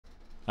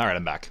Alright,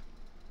 I'm back.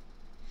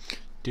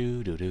 I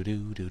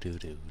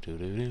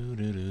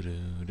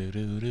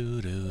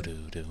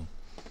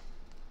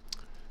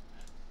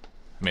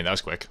mean, that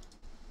was quick.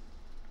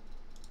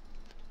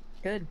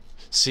 Good.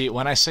 See,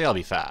 when I say I'll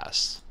be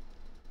fast...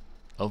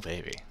 Oh,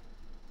 baby.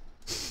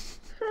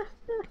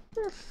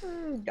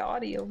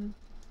 Got him.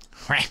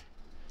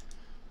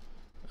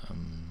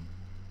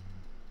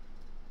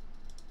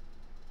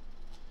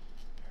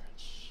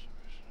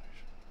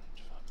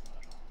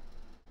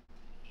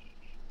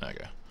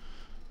 Okay.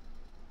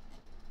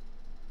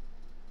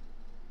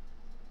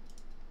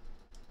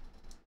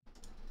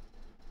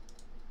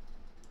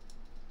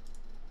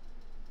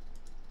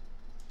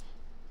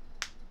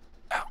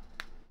 Ow.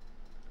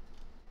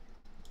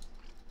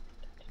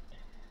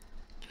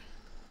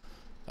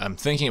 I'm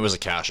thinking it was a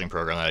caching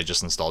program that I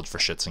just installed for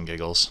shits and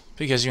giggles.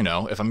 Because, you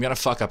know, if I'm gonna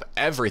fuck up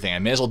everything, I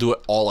may as well do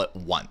it all at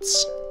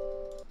once.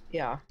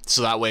 Yeah.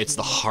 So that way it's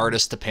the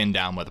hardest to pin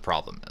down where the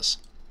problem is.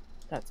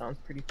 That sounds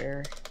pretty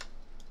fair.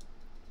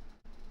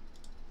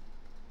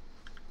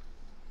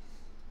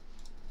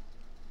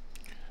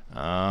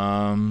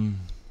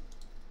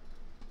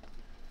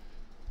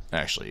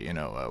 Actually, you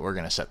know, we're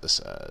gonna set this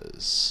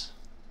as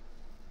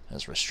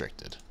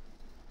restricted.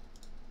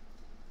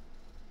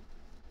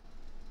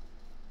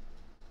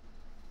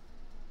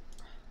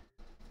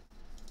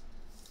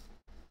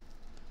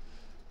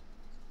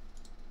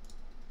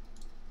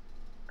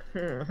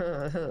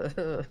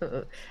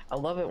 I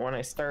love it when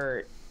I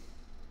start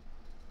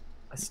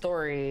a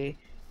story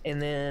and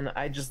then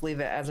I just leave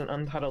it as an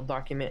untitled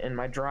document in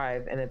my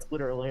drive and it's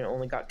literally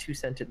only got 2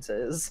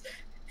 sentences.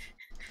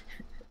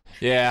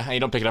 Yeah, and you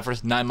don't pick it up for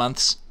 9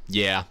 months?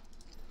 Yeah.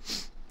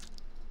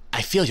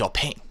 I feel your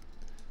pain.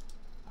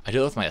 I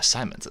do it with my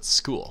assignments at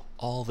school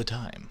all the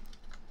time.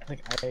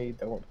 Like, I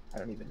don't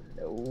even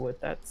know what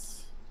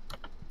that's...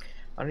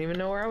 I don't even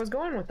know where I was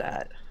going with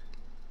that.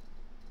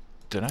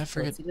 Did I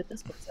forget? Let's see what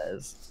this one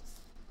says.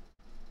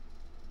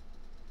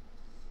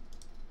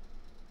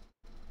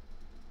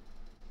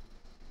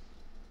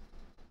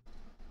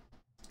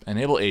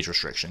 Enable age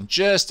restriction,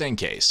 just in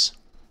case.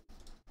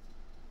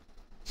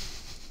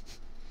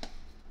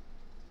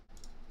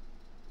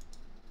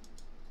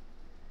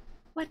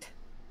 What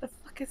the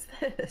fuck is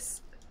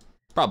this?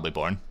 Probably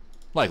born.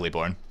 Likely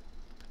born.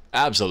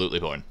 Absolutely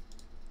born.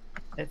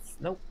 It's...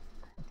 nope.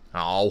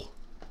 Oh.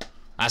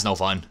 That's no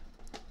fun.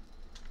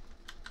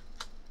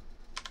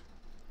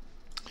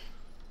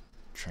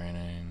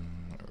 Training.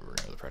 We're gonna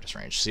go to the practice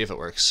range. See if it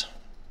works.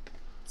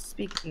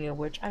 Speaking of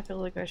which, I feel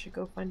like I should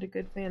go find a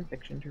good fan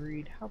fiction to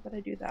read. How about I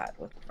do that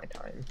with my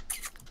time?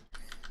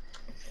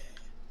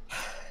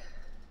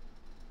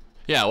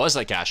 Yeah, it was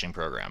that caching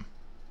program.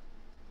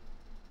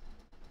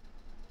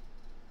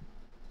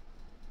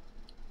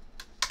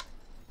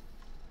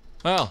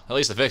 Well, at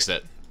least I fixed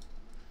it.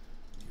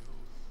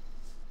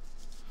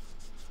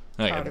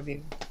 Proud of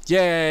you.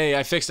 Yay!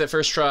 I fixed it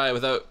first try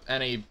without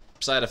any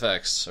side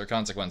effects or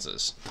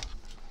consequences.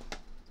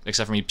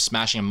 Except for me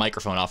smashing a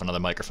microphone off another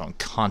microphone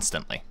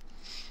constantly.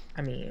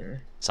 I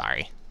mean...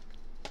 Sorry.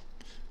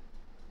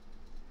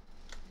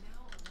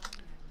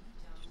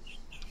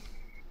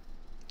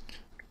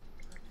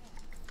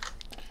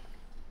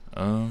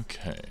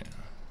 Okay.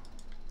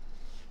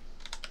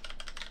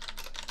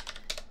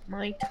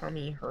 My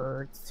tummy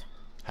hurts.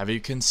 Have you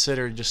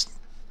considered just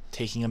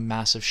taking a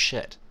massive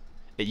shit?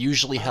 It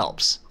usually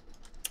helps.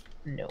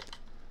 Nope.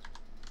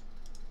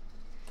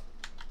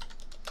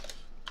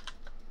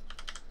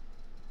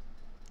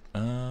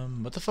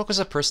 What the fuck was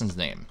that person's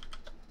name?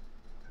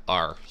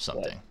 R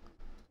something.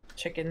 What?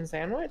 Chicken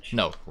sandwich?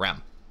 No,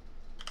 Rem.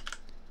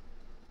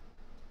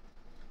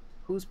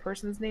 Whose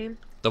person's name?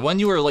 The one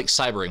you were like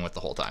cybering with the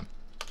whole time.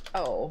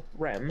 Oh,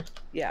 Rem.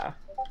 Yeah.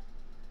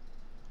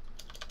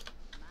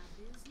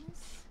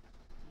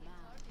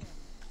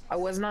 I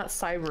was not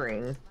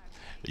cybering.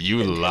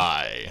 You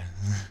lie.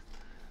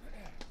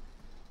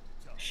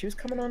 She was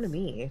coming on to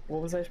me.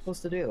 What was I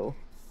supposed to do?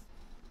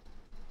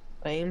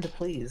 I aim to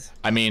please.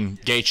 I mean,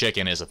 gay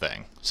chicken is a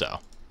thing, so.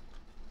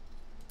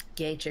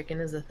 Gay chicken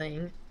is a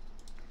thing?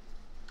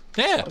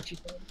 Yeah. What you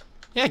think?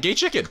 Yeah, gay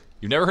chicken.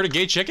 You've never heard of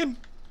gay chicken?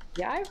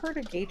 Yeah, I've heard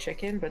of gay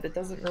chicken, but it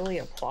doesn't really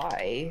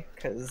apply,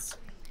 because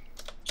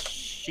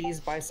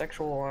she's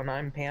bisexual and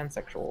I'm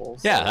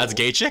pansexual. So... Yeah, that's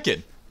gay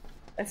chicken.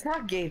 It's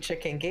not gay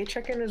chicken. Gay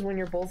chicken is when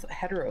you're both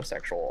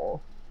heterosexual.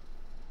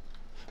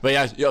 But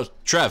yeah, yo,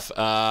 Trev,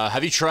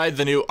 have you tried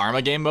the new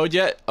Arma game mode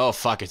yet? Oh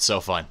fuck, it's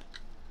so fun.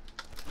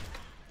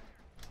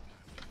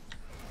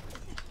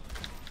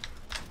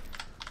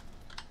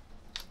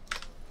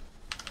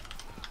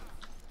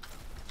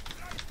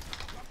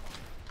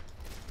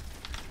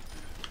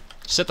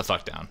 Sit the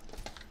fuck down.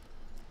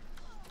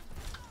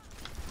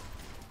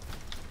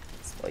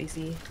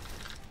 Spicy.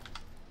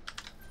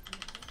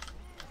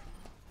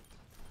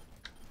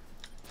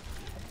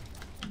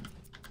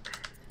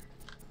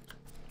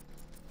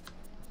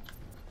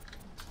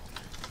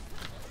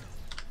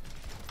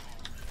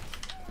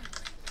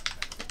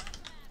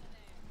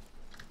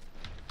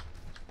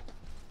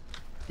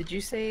 Did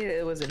you say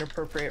it was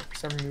inappropriate for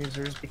some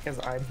users because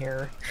I'm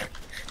here?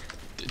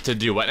 To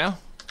do what now?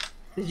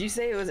 Did you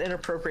say it was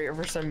inappropriate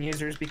for some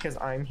users because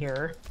I'm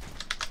here?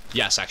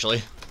 Yes,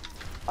 actually.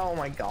 Oh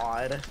my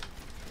god.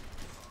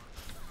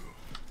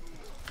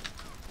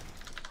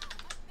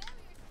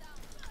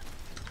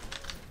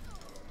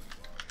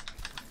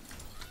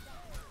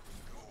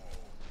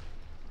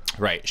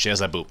 Right, she has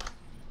that boop.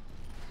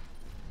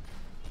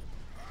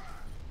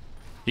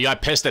 You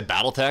got pissed at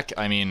Battletech?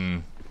 I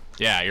mean,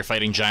 yeah, you're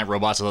fighting giant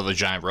robots with other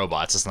giant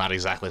robots. It's not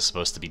exactly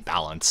supposed to be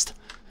balanced.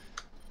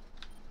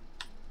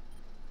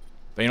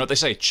 But you know what they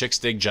say? Chicks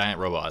dig giant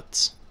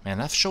robots. Man,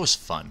 that show is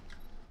fun.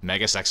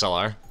 Megas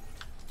XLR.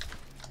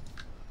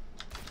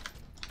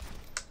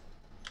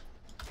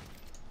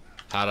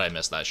 How did I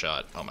miss that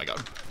shot? Oh my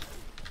god.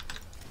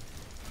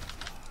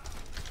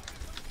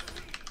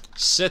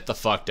 Sit the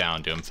fuck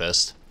down,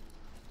 Doomfist.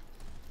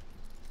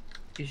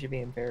 You should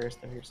be embarrassed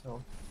of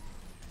yourself.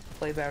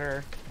 Play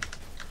better.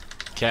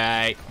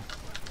 Okay.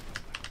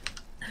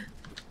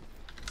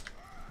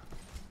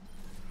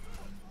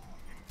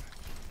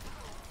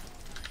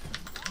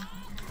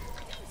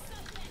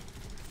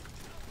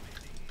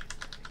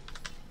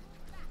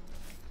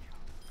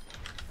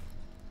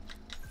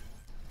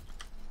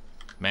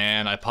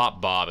 Man, I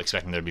popped Bob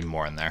expecting there to be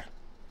more in there.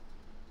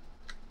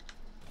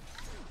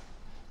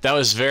 That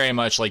was very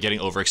much like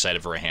getting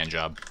overexcited for a hand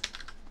job.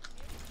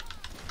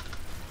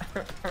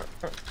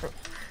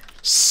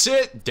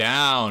 Sit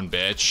down,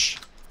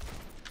 bitch.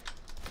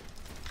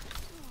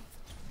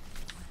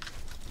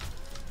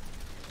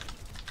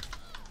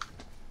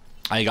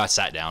 I got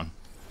sat down.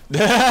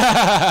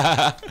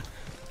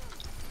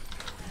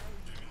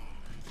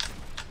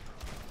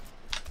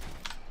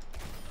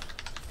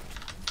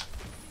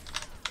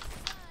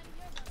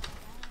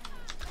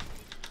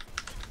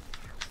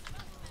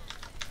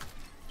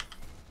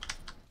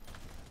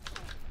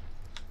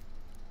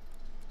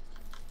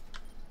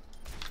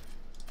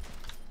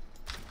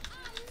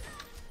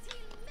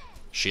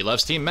 She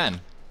loves team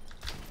men.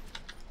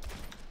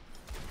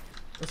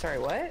 I'm sorry,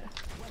 what?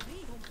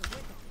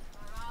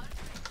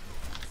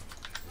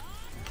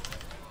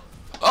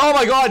 Oh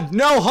my god,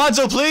 no,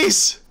 Hanzo,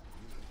 please!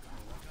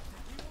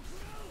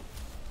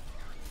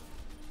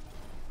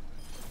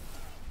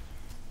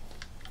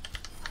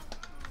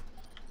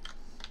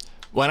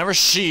 Whenever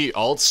she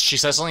ults, she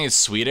says something in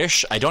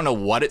Swedish. I don't know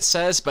what it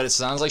says, but it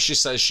sounds like she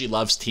says she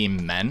loves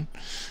team men.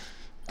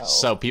 Oh.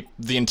 So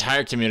the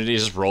entire community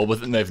just roll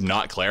with it, and they've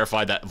not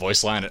clarified that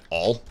voice line at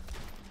all.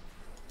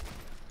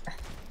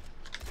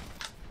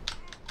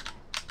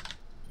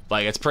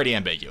 Like, it's pretty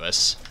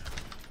ambiguous.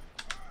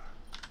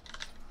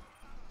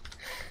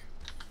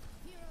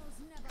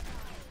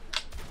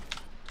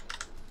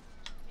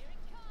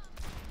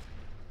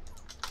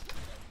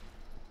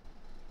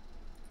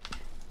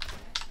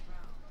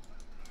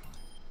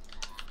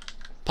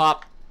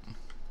 Pop.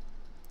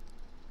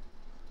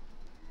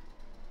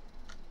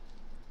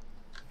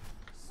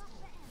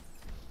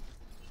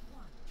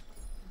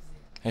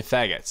 Hey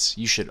faggots,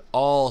 you should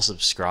all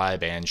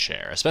subscribe and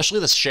share, especially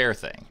the share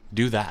thing.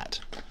 Do that.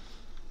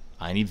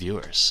 I need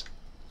viewers.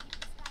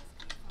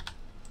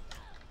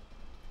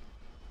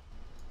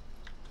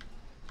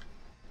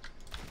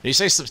 Did you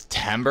say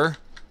September?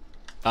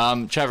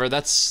 Trevor,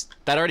 that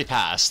already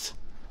passed.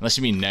 Unless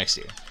you mean next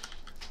year.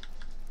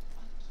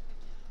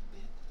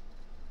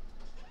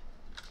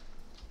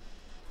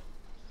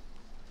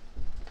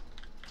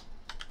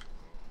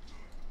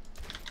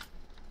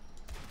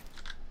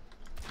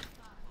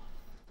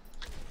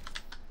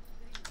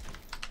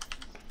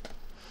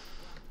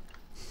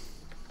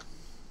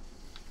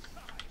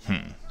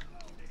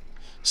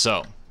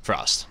 So,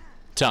 Frost,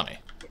 tell me,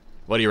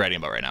 what are you writing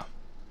about right now?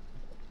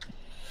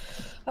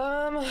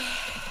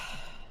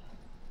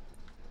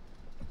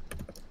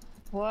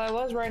 Well, I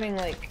was writing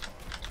like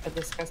a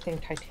disgusting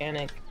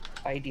Titanic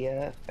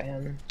idea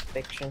fan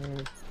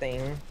fiction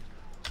thing.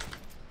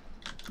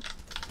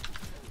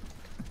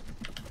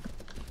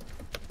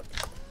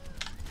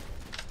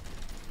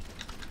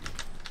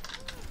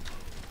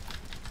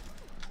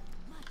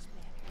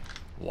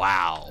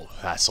 Wow,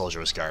 that soldier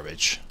was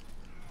garbage.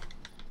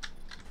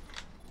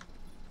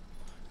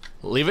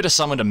 Leave it to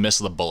someone to miss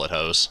the bullet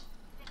hose.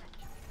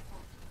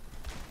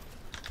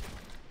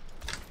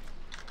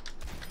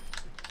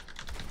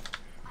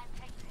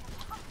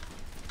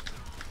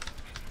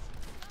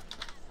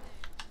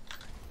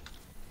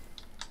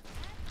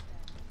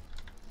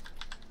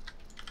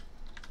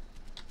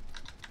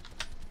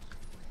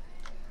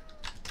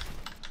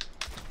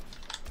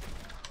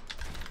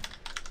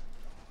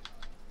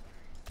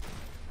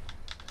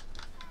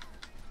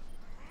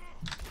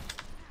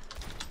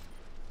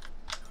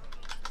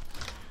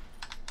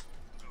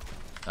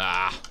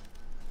 Ah.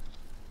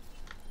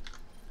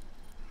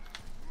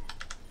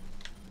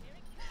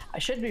 I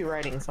should be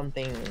writing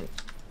something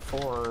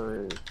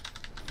for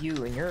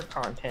you and your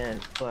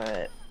content,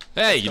 but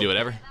hey, you can do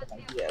whatever.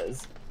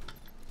 Ideas.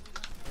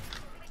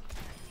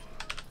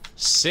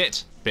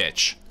 Sit,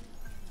 bitch.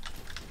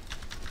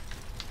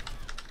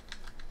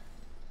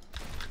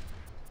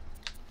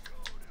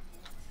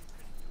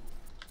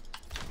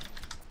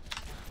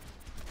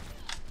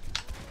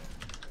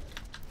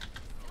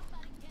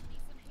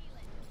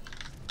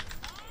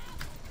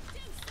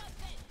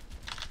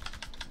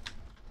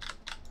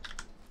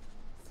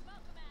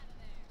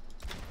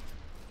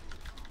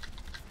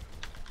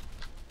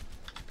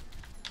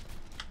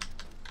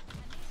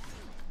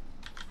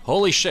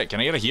 Holy shit, can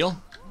I get a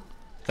heal?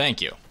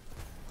 Thank you.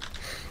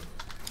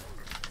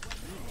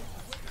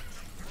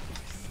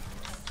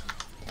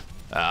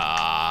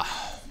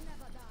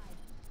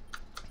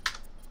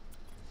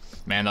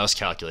 Man, that was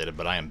calculated,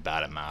 but I am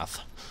bad at math.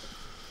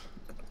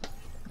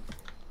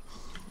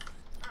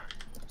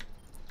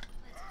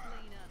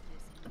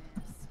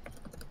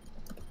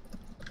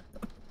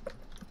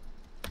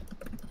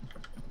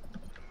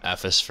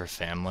 F is for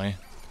family.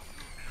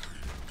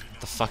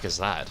 What the fuck is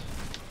that?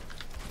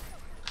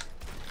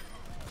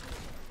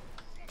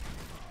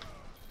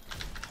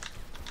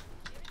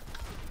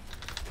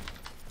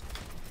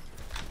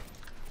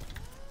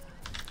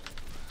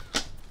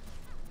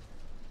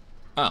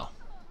 Oh.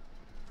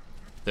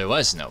 There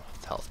was no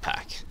health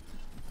pack.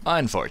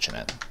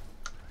 Unfortunate.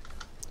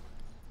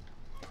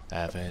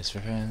 F is for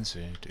friends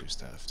who do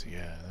stuff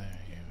together.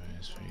 U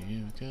is for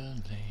you,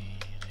 good lady.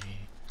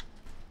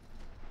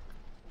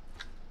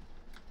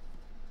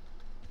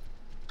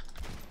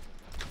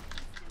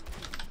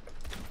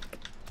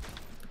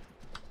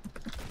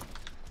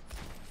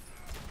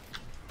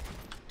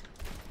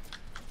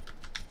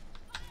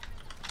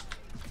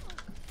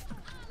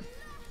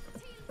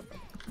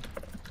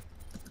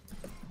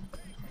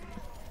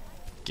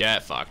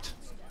 Get fucked.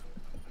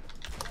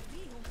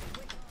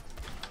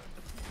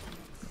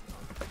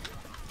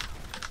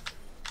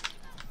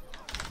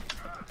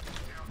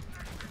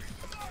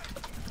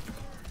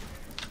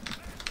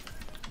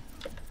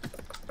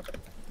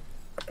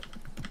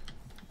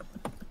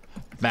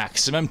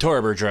 Maximum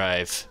Torber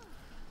drive.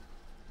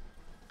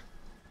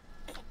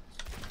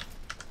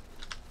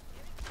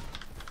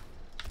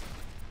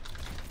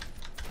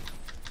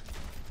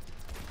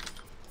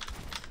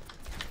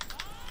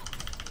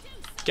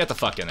 Get the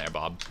fuck in there,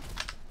 Bob.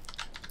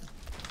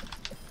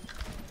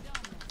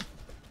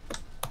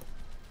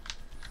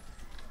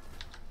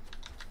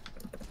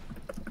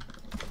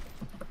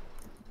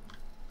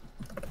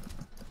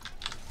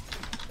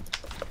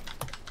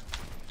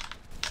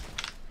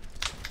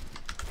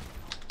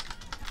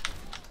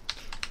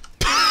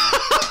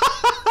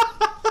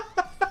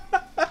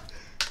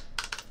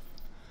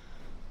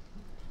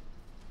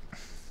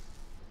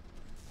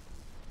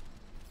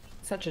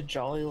 Such a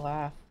jolly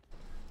laugh.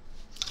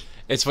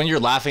 It's when you're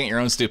laughing at your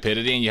own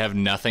stupidity and you have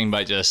nothing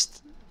but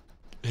just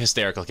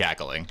hysterical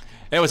cackling.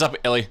 Hey, what's up,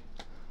 Ellie?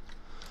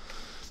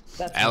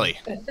 That's Ellie.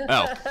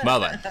 Oh, well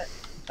then.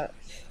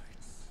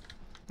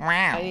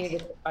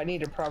 I need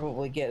to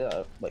probably get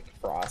a like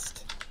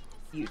Frost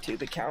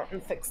YouTube account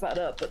and fix that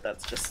up, but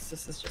this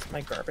is just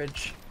my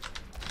garbage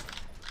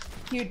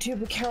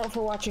YouTube account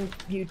for watching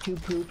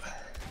YouTube poop.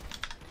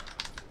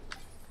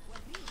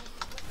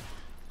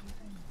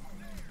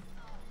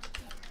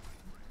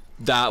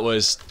 That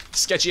was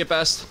sketchy at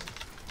best.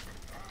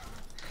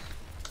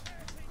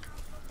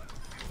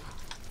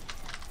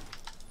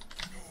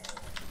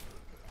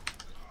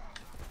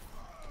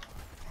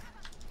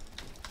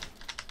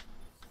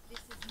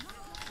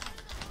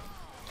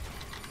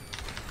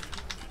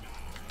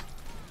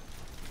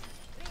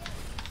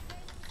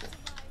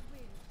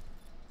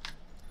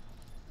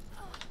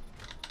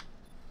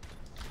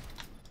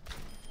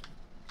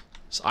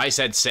 So I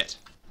said sit.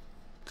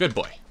 Good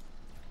boy.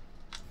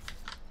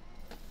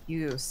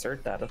 You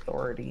assert that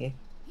authority.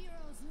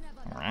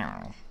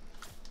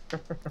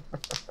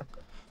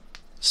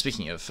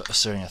 Speaking of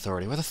asserting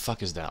authority, where the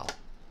fuck is Dal?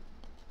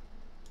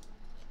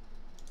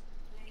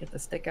 Get the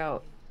stick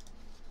out.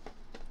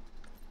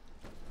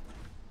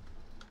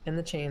 And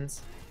the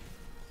chains.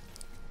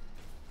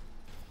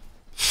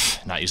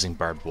 Not using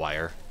barbed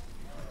wire.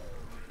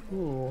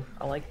 Ooh,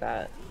 I like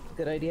that.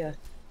 Good idea.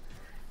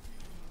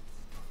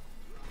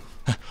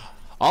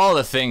 All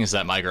the things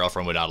that my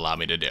girlfriend would not allow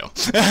me to do.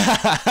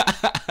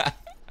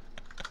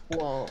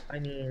 Well, I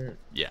mean,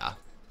 Yeah.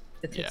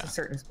 it takes a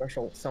certain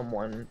special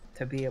someone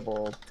to be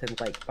able to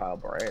like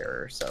Bob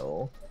Rare,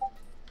 so.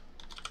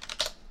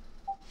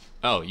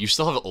 Oh, you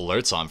still have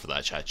alerts on for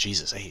that chat.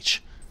 Jesus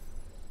H.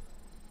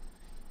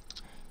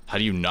 How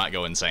do you not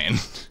go insane?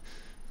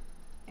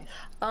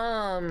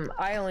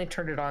 I only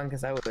turned it on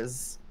because I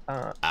was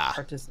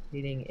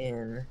participating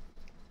in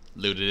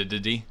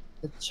Ludidity.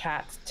 the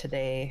chat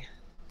today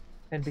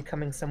and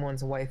becoming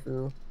someone's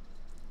waifu.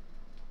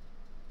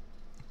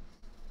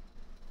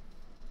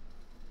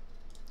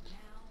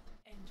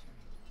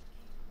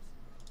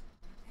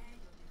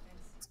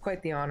 It's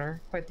quite the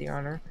honor, quite the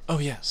honor. Oh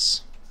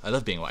yes, I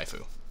love being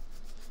waifu.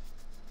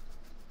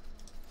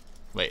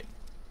 Wait.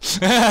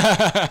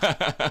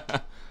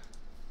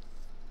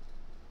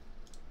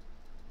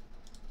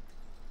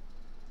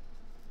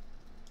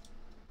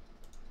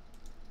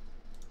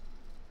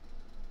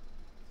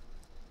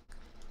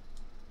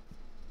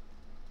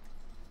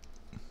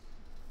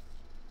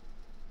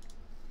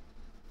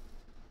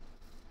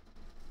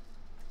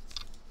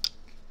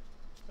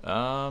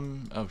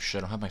 Oh shit,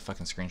 I don't have my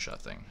fucking screenshot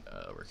thing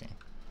working.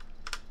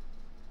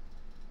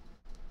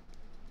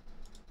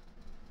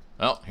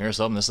 Well, here's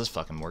hoping this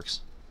fucking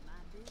works.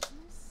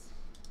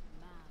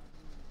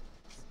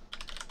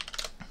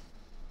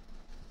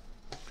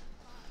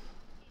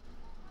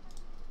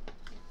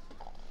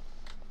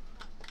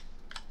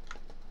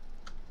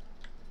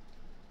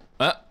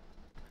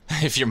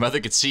 If your mother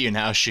could see you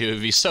now, she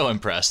would be so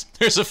impressed.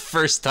 There's a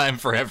first time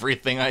for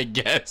everything, I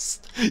guess.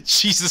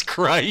 Jesus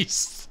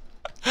Christ.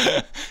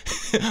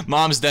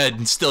 Mom's dead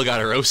and still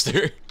got a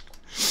roaster.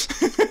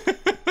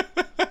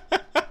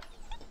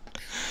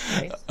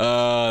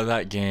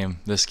 Nice.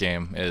 This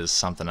game is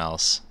something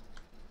else.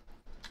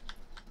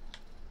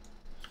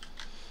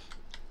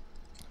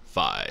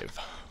 5,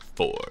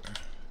 4,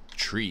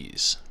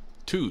 trees,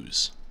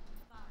 twos.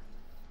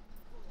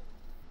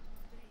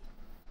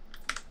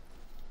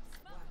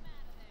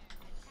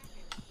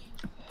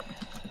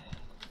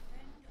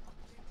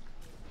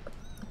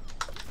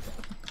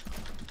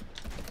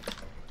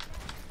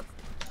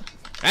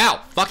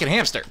 Ow! Fucking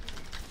hamster!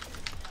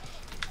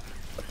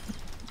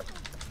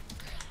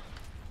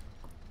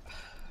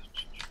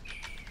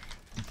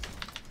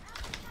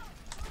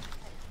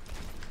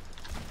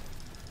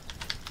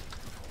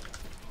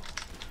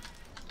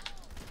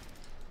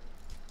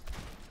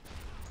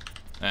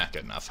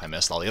 Good enough. I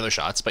missed all the other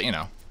shots, but you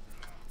know.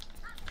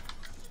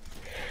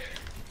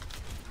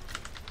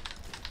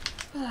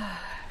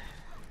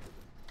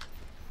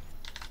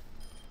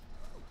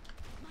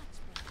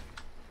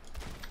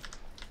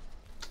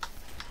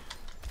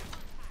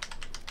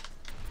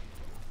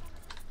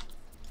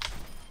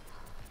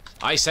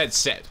 I said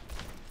sit.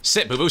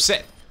 Sit, boo-boo,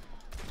 sit.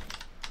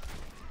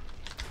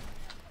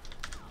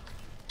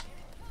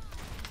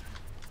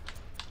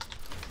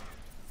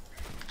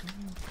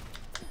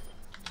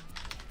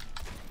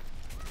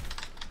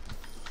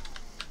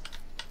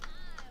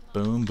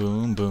 Boom,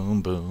 boom,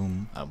 boom,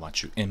 boom. I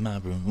want you in my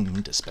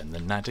room to spend the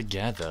night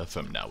together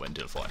from now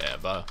until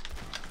forever.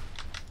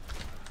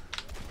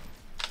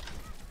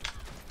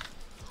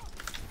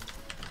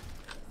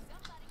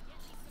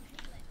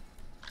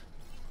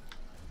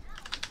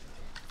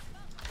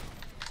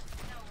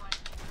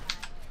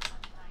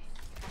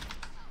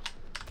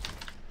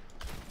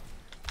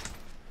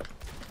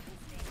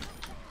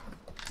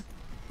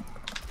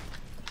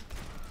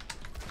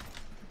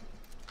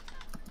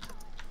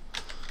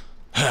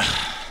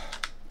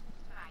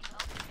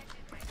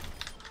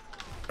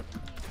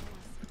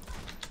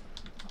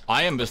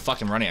 I am just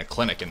fucking running a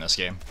clinic in this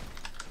game.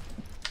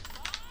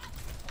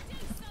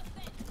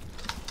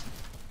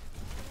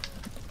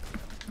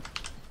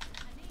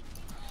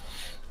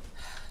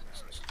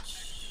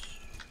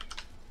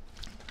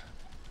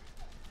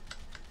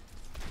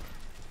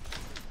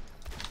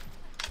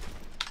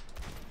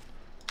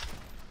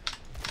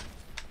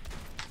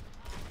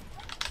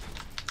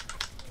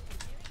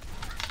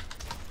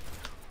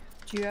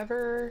 Do you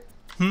ever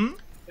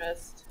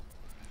just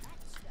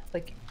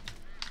like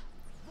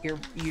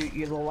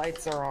the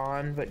lights are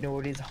on but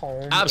nobody's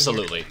home?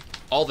 Absolutely.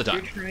 All the time.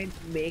 You're trying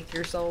to make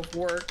yourself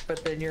work,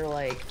 but then you're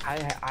like,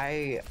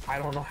 I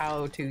don't know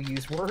how to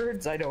use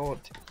words. I don't.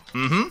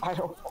 I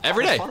don't.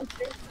 Every day.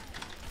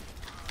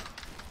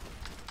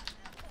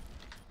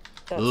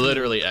 That's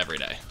Literally every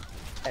day.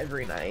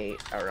 every night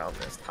around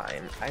this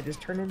time. I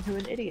just turn into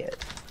an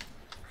idiot.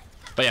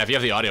 But yeah, if you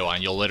have the audio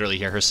on, you'll literally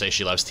hear her say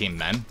she loves Team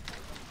Men.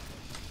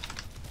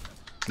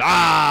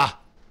 Ah!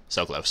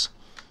 So close.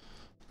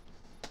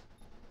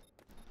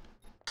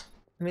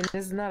 I mean,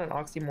 this is not an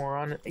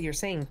oxymoron. You're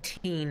saying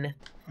teen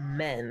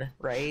men,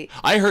 right?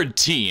 I heard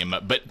team,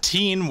 but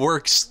teen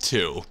works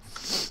too.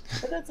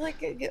 But that's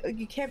like,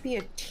 you can't be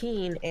a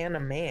teen and a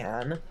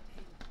man.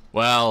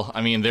 Well,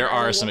 I mean, there They're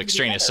are all some one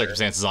extraneous together.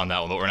 circumstances on that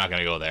one, but we're not going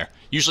to go there.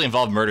 Usually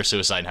involve murder,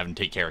 suicide, and having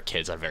to take care of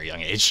kids at a very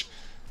young age.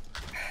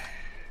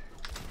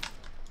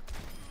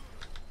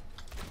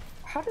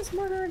 How does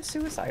murder and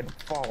suicide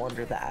fall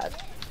under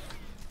that?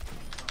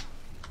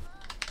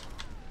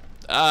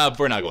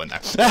 We're not going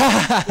there.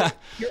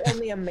 You're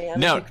only a man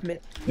No. if you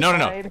commit No.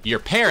 suicide? Your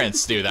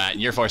parents do that,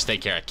 and you're forced to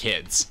take care of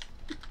kids.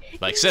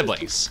 Like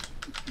siblings.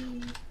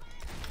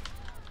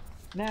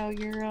 Now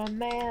you're a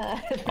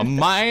man. A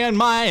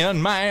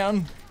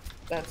man.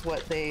 That's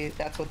what they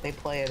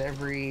play at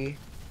every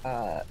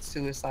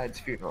suicide's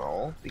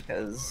funeral,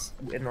 because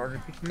in order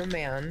to become a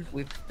man,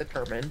 we've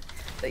determined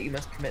that you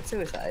must commit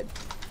suicide,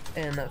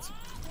 and that's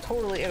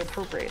totally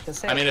inappropriate to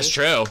say. I mean, it's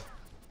true.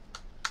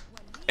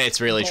 It's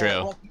really But true.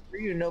 lucky for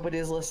you,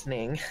 nobody's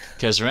listening.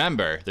 Because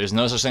remember, there's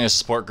no such thing as a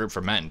support group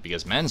for men,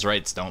 because men's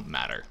rights don't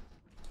matter.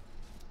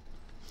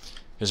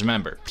 Because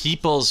remember,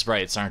 people's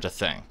rights aren't a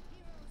thing.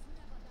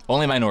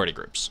 Only minority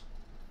groups.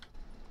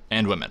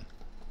 And women.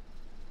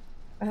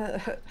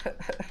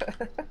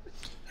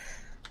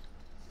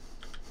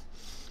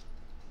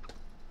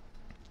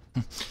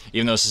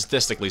 Even though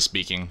statistically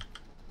speaking,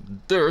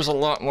 there's a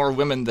lot more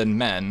women than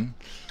men.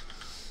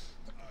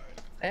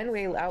 And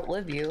we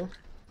outlive you.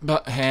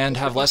 And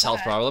have less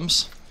health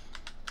problems.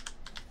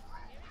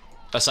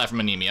 Aside from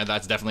anemia,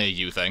 that's definitely a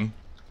you thing.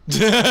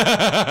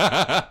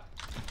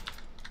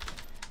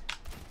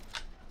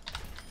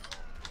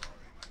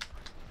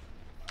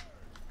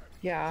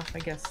 Yeah, I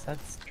guess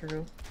that's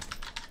true.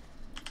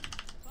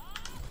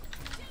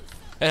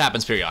 It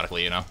happens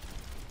periodically, you know.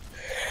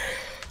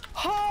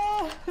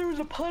 Ah, there was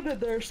a pun in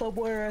there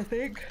somewhere, I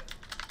think.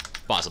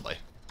 Possibly.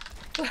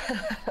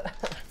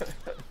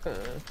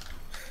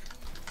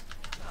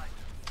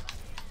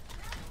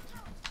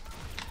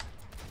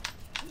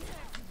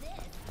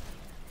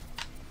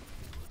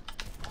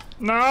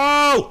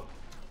 No!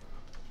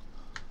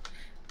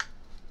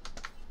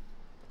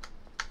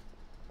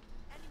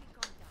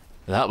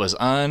 That was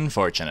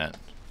unfortunate.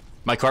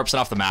 My corpse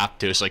went off the map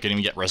too, so I couldn't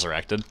even get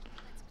resurrected.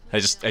 I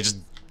just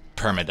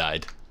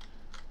perma-died.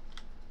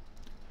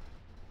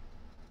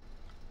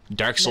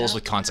 Dark Souls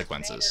with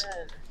consequences.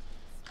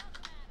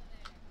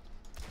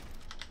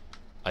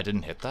 I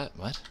didn't hit that?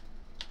 What?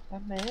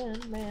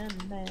 Man.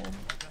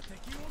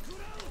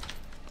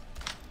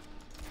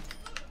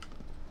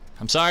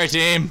 I'm sorry,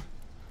 team.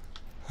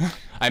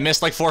 I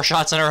missed like 4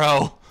 shots in a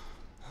row.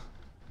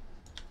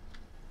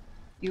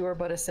 You are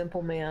but a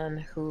simple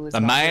man who is a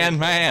man.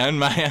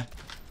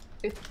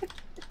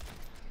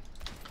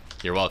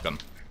 You're welcome.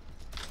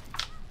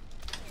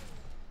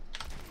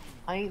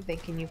 I ain't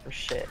thanking you for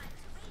shit.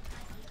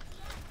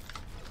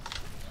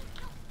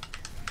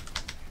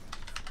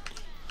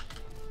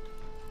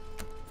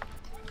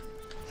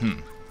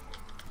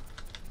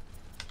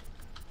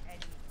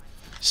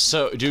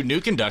 So, do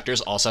new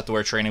conductors also have to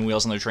wear training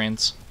wheels on their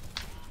trains?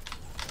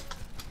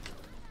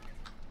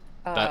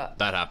 That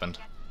happened.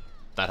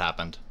 That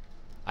happened.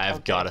 I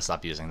have got to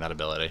stop using that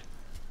ability.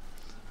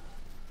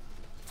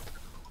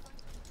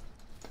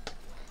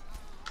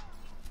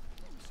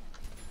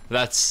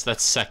 That's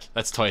sick.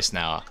 That's twice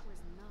now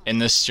in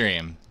this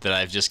stream that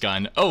I've just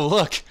gone, oh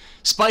look,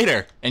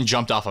 spider, and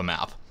jumped off a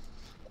map.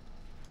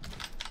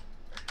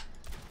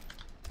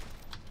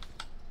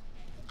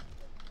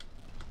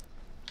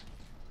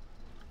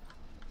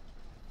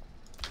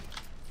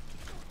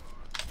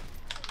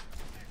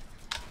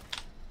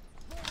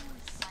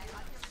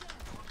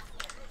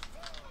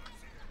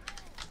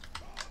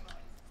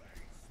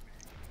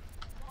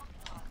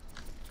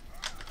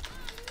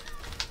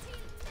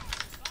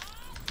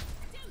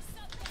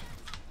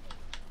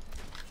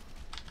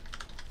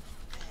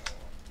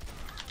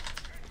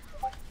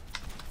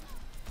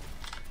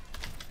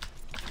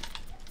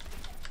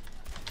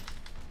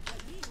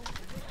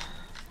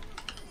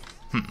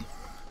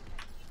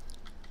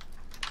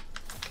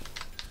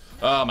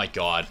 Oh my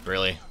god,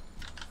 really?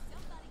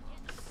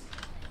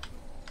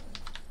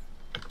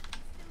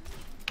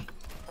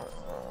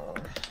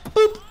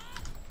 Boop.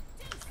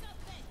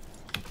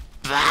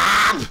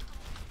 Ah!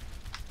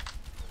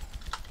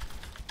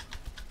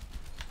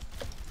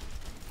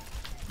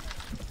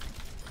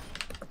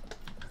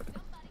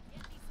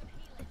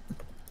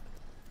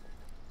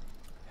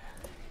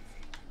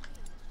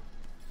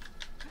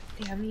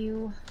 Damn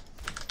you.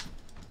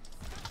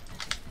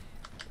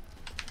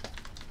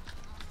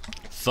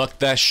 Fuck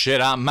that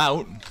shit, I'm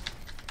out.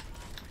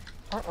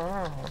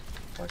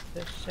 Fuck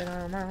this shit,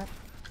 I'm out.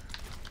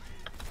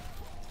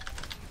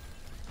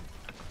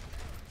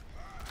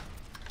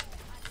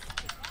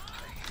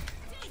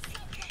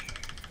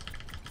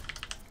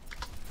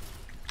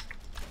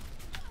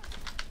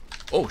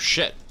 Oh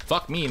shit.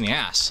 Fuck me in the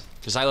ass.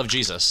 Because I love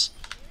Jesus.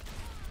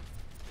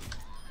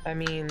 I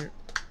mean,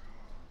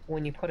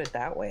 when you put it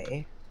that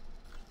way.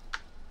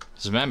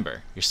 Just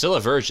remember, you're still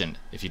a virgin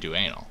if you do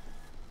anal.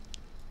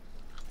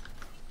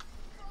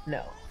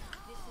 No.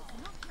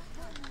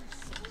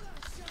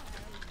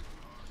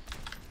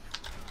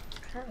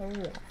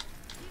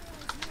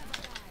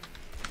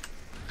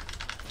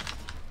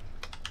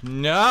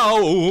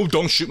 No!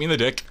 Don't shoot me in the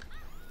dick.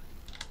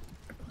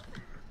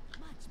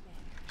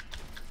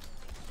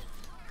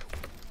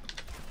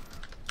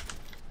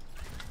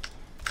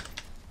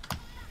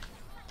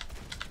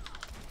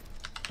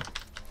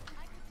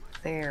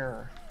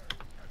 There.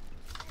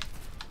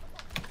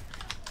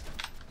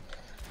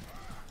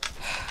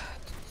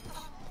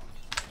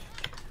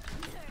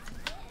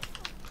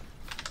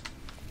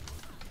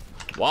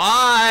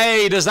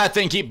 Why does that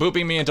thing keep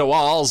booping me into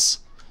walls?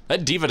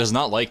 That diva does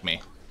not like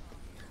me.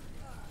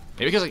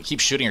 Maybe because I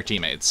keep shooting her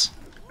teammates.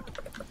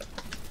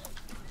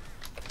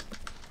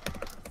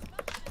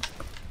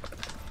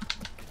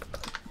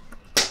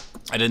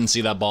 I didn't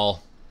see that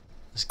ball.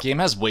 This game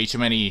has way too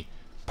many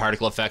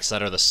particle effects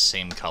that are the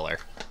same color.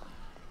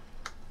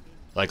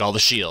 Like all the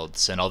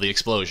shields and all the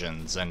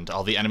explosions and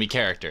all the enemy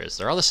characters.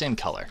 They're all the same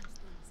color.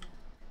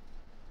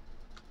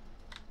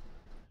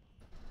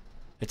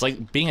 It's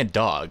like being a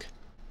dog.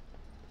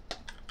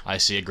 I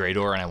see a gray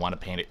door and I want to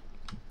paint it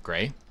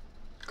gray.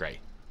 Gray.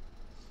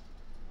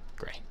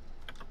 Gray.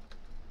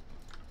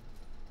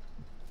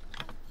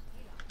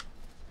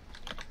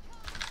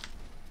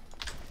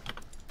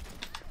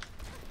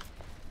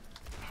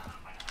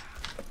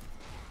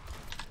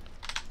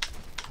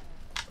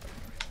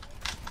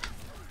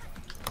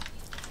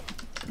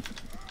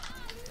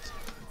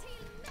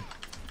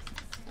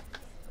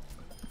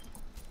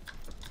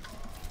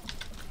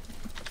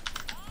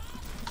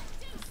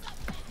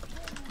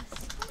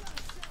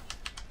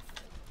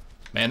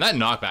 Man, that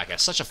knockback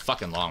has such a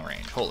fucking long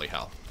range. Holy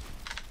hell.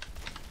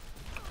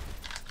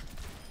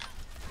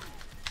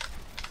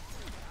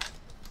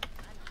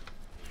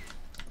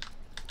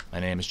 My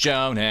name is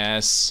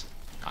Jonas.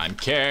 I'm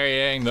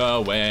carrying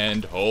the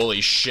wind.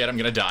 Holy shit, I'm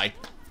gonna die.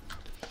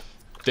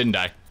 Didn't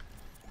die.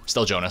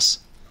 Still Jonas.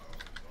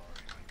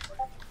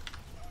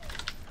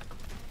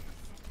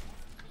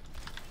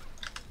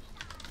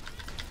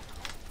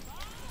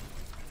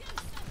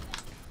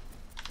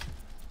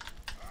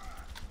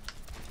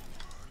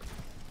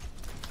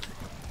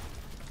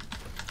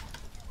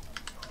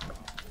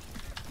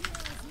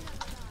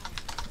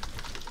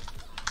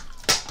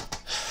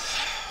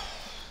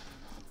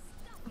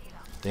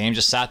 The game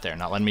just sat there,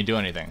 not letting me do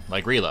anything.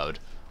 Like, reload.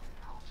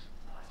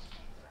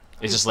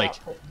 It's just like...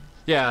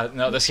 Yeah,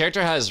 no, this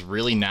character has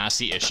really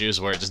nasty issues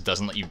where it just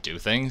doesn't let you do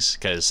things,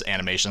 because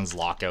animations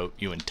lock out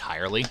you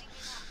entirely.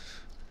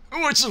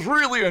 Which is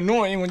really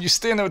annoying when you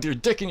stand there with your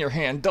dick in your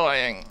hand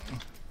dying.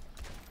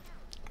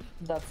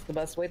 That's the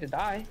best way to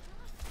die.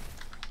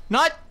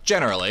 Not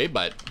generally,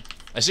 but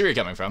I see where you're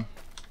coming from.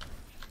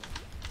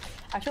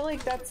 I feel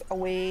like that's a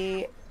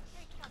way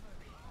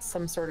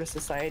some sort of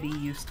society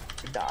used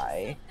to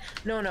die.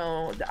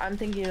 No, I'm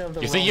thinking of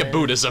the You're thinking of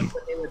Buddhism.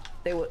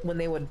 When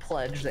they would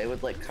pledge, they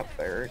would like cut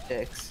their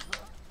dicks.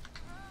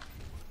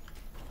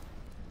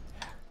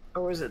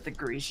 Or was it the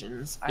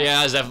Grecians?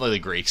 Yeah, it's definitely the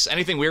Greeks.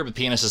 Anything weird with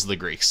penis is the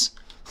Greeks.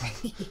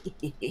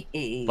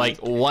 Like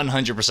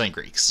 100%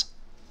 Greeks.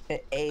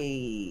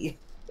 Hey.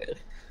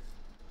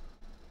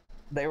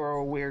 They were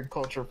a weird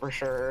culture for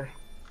sure.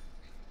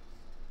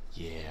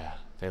 Yeah,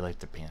 they like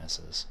their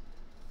penises.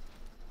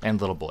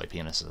 And little boy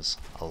penises.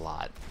 A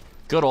lot.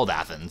 Good old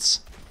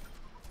Athens.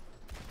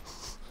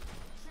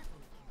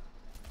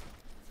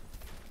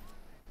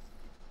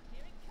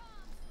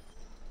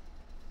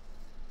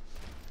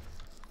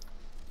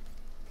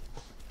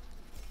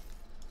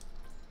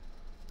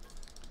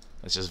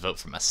 Let's just vote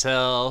for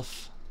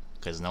myself,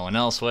 because no one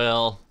else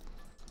will.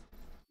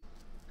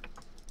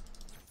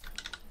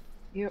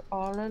 You're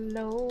all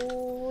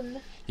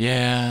alone.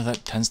 Yeah,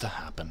 that tends to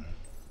happen.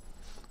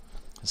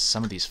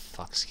 Some of these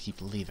fucks keep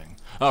leaving.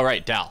 Oh,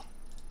 right, Dal.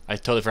 I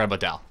totally forgot about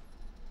Dal.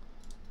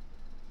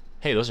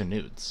 Hey, those are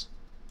nudes.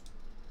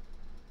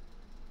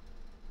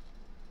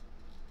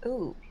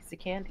 Ooh, piece of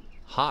candy.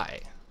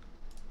 Hi.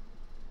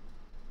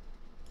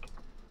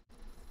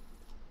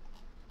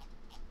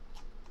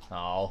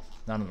 Oh,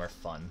 none of them are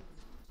fun.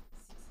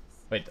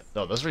 Wait,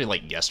 no, those were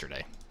like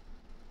yesterday.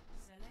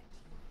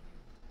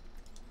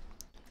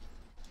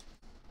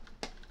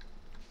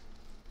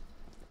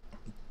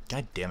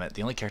 God damn it,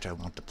 the only character I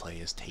want to play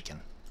is Taken.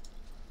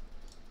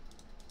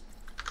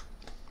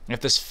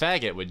 If this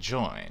faggot would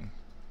join...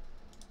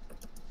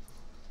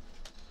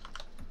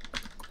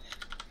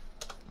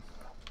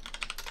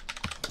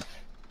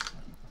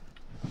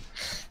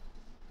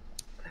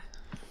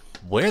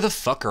 Where the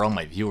fuck are all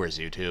my viewers,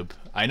 YouTube?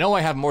 I know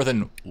I have more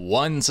than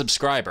one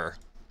subscriber.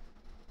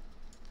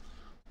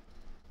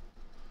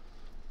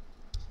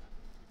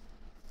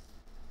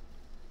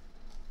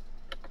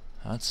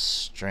 That's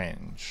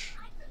strange.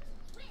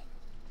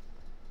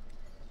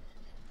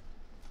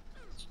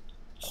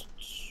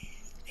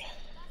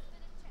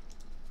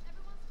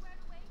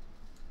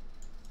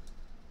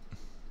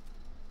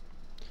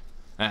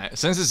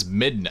 Since it's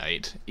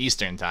midnight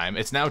Eastern time,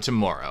 it's now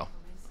tomorrow.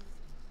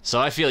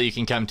 So I feel you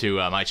can come to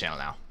my channel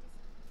now.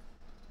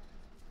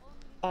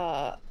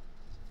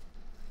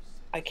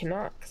 I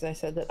cannot, because I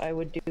said that I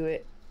would do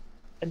it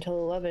until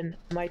 11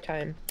 my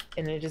time,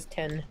 and it is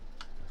 10.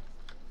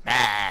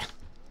 Ah.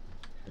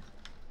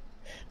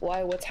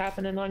 Why? What's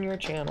happening on your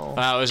channel?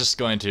 I was just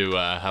going to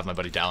have my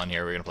buddy Dal in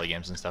here. We're going to play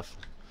games and stuff.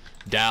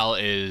 Dal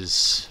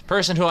is a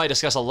person who I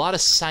discuss a lot of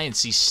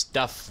sciencey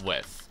stuff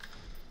with.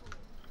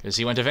 Because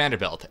he went to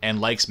Vanderbilt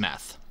and likes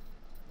meth.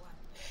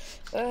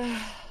 So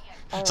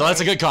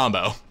that's a good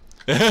combo.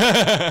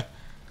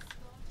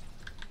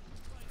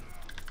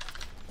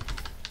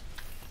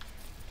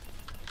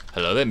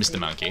 Hello there, Mr.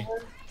 Monkey.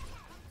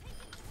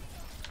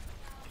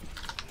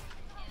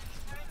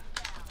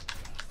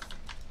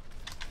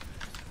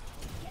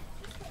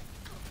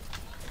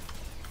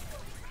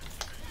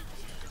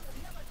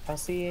 I'll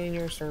see you in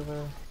your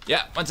server.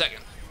 Yeah, 1 second.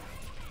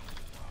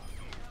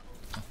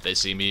 They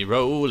see me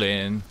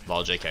rolling.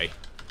 Lol, JK.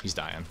 He's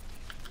dying.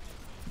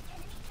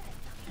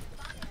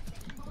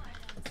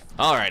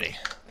 Alrighty.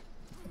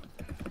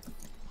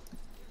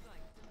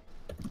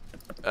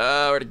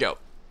 Where'd it go?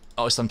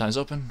 Oh, it's sometimes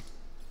open.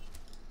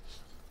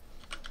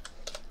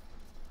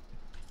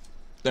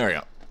 There we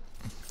go.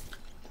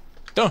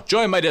 Don't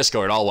join my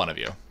Discord, all one of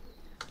you.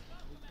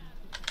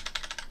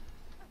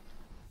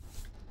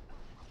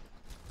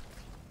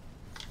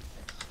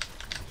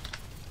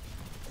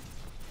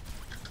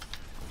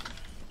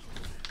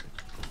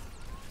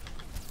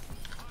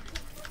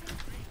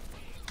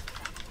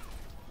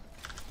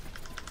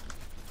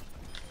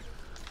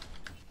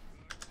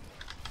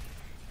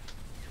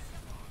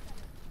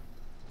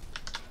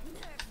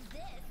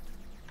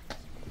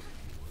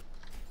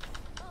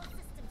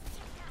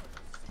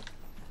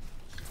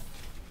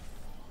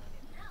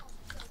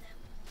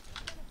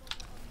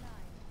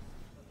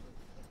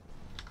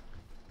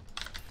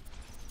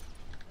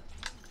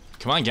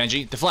 Come on,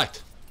 Genji,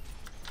 deflect.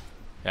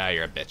 Yeah,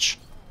 you're a bitch.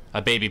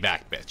 A baby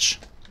back bitch.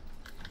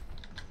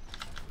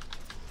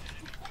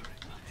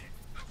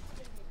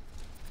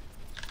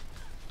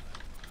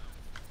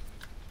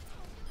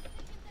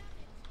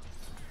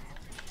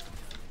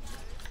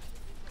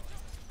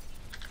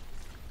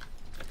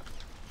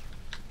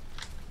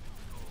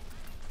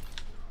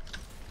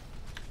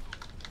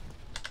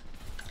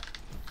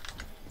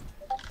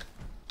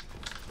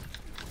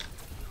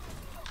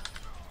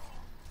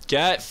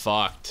 Get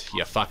fucked,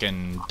 you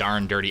fucking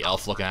darn dirty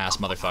elf looking ass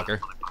motherfucker.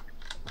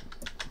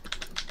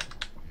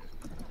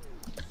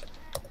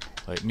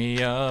 Light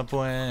me up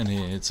when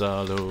it's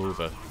all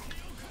over.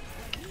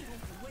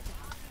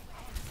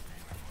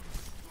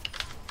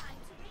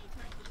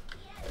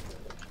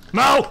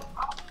 No!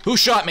 Who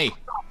shot me?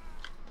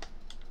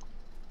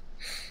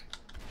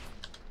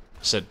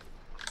 Said.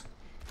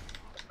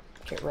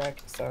 Get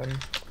wrecked, son.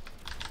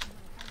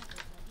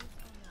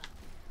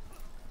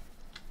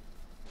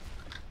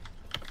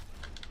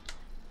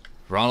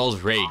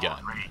 Ronald Ray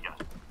Gun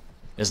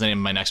is the name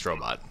of my next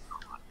robot.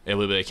 It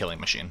will be a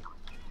killing machine.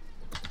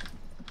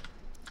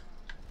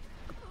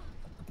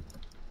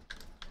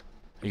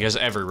 Because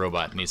every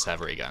robot needs to have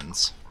ray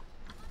guns.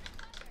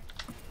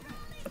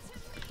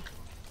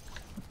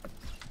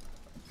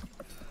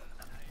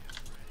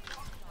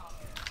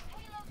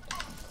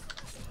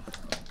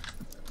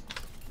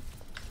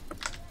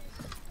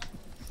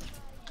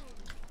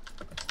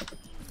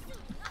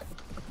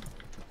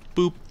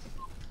 Boop.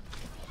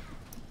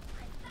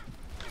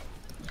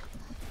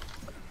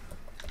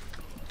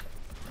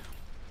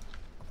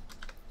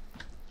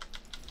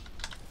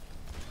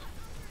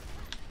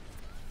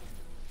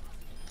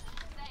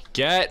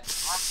 Get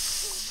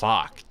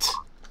fucked.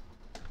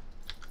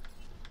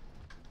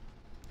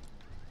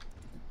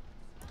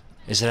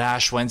 Is it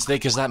Ash Wednesday?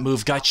 Because that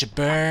move got you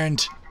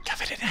burned.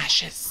 Covered in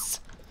ashes.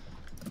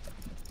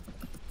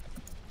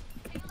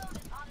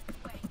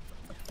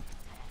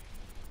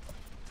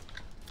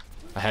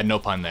 I had no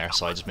pun there,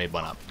 so I just made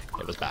one up.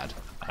 It was bad.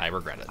 I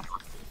regret it.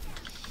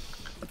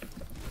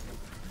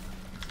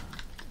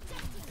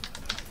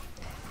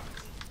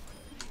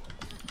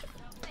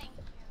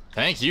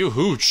 Thank you,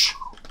 Hooch.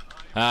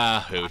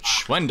 Ah,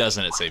 Hooch. When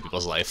doesn't it save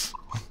people's life?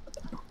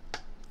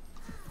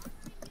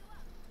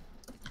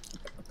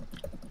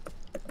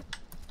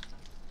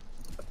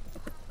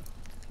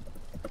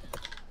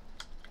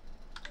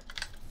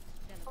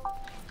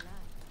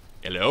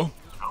 Hello?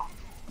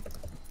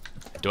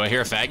 Do I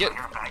hear a faggot?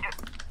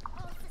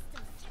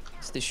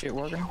 Is this shit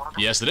working?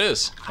 Yes, it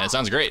is. And it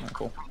sounds great. Oh,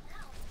 cool.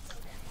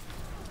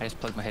 I just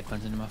plugged my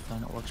headphones into my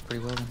phone. It works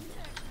pretty well then.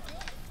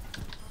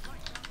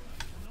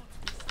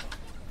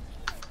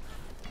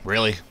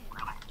 Really?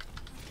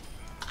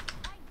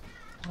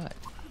 What?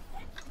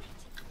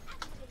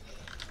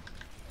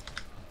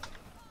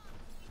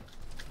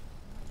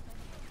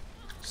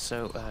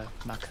 So,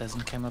 my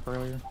cousin came up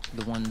earlier.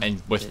 The one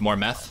And with that, more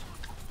meth?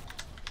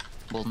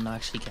 Well, no,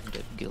 actually, he came to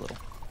get a little.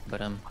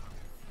 But,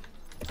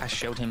 I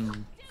showed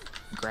him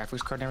graphics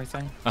card and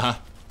everything. Uh-huh.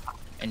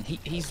 And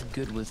he's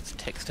good with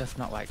tech stuff,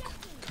 not like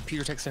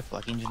computer tech stuff, but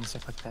like engine and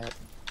stuff like that.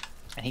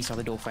 And he saw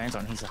the dual fans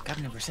on. He's like,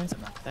 I've never seen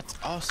something like that. That's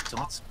awesome.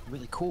 That's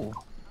really cool.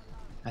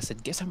 I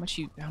said, guess how much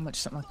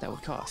something like that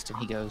would cost? And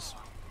he goes,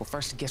 well,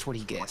 first, guess what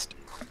he guessed?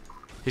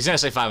 He's gonna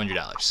say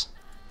 $500.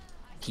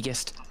 He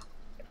guessed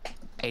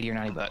 80 or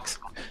 90 bucks.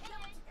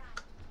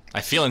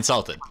 I feel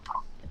insulted.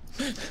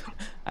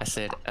 I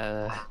said,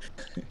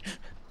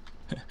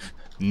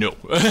 No.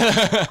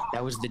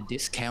 that was the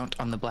discount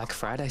on the Black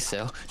Friday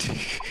sale.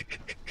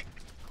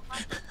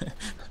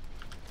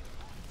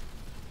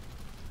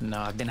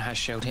 No, then I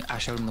showed him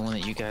the one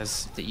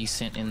that you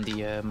sent in the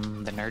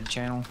nerd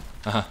channel.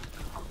 Uh-huh.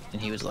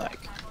 And he was like,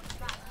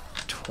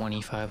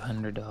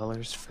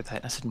 $2,500 for that.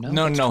 And I said, no,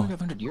 No, that's no.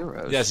 2,500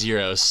 euros. That's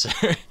euros,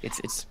 sir.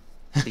 It's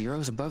the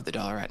euro's above the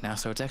dollar right now,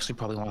 so it's actually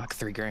probably more like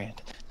 $3,000.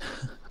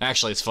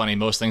 Actually, it's funny.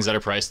 Most things that are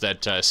priced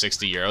at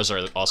 60 euros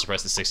are also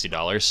priced at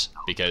 $60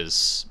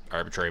 because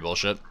arbitrary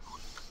bullshit.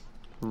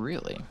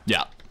 Really?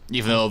 Yeah.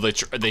 Even though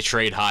they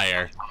trade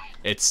higher,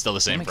 it's still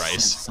the same That makes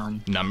price.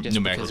 sense, son. Just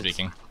Numerically because it's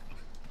speaking.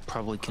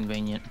 Probably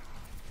convenient.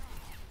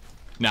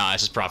 Nah,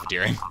 it's just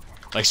profiteering.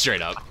 Like,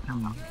 straight up.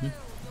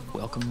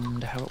 Welcome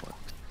to how it works.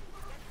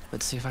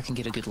 Let's see if I can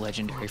get a good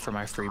legendary for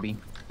my freebie.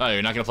 Oh,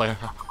 you're not gonna play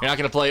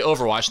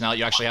Overwatch now that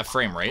you actually have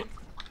frame rate.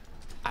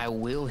 I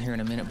will here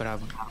in a minute, but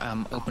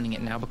I'm opening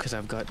it now because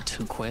I've got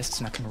 2 quests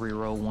and I can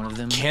re-roll one of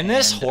them. Can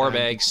this and,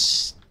 whorebag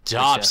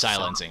stop just-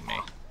 silencing me?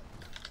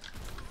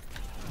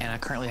 And I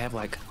currently have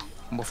like,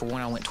 well, for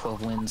one, I went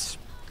 12 wins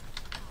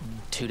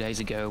 2 days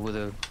ago with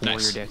a warrior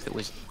Nice. deck that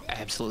was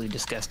absolutely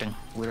disgusting.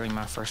 Literally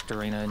my first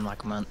arena in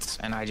like months,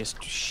 and I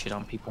just shit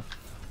on people.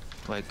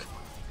 Like,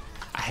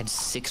 I had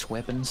 6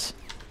 weapons.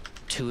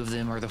 2 of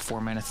them are the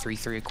 4-mana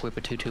 3/3 equip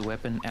a 2/2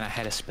 weapon, and I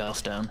had a spell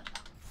stone.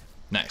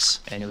 Nice.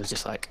 And it was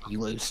just like, you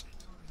lose.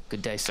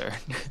 Good day, sir.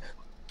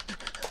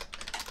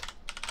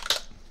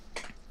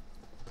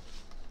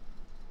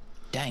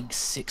 Dang,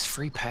 6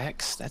 free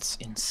packs? That's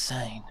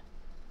insane.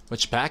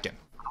 What you packing?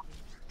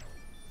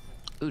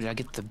 Ooh, did I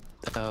get the...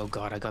 Oh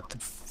god, I got the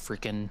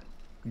freaking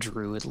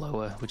Druid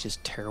Loa, which is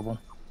terrible.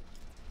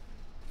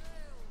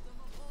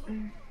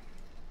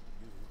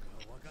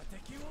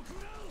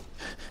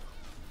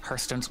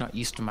 Hearthstone's not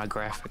used to my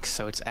graphics,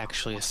 so it's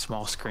actually a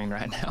small screen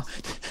right now.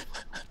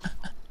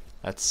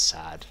 That's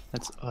sad.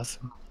 That's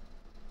awesome.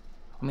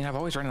 I mean, I've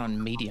always run it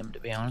on medium, to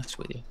be honest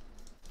with you.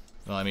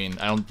 Well, I mean,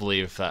 I don't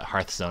believe that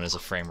Hearthstone is a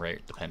frame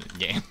rate dependent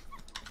game.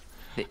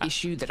 The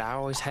issue that I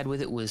always had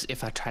with it was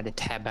if I tried to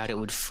tab out, it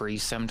would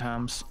freeze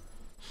sometimes.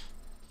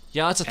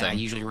 Yeah, that's a And I thing.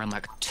 usually run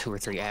like 2 or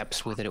 3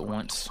 apps with it at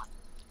once.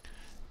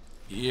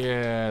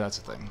 Yeah, that's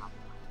a thing.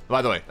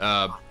 By the way,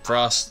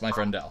 Frost, my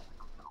friend Dell.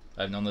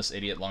 I've known this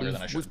idiot longer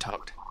than I should. We've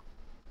talked.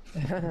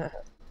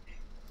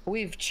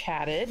 We've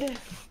chatted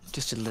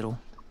Just a little.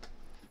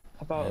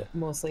 about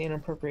mostly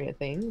inappropriate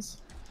things.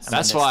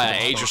 That's why I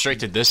age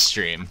restricted this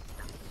stream.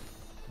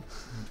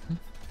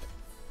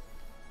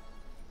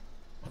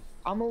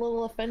 I'm a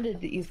little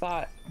offended that you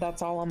thought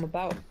that's all I'm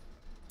about.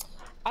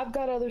 I've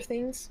got other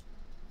things.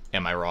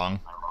 Am I wrong?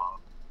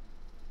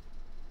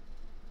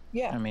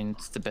 Yeah. I mean,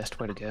 it's the best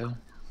way to go.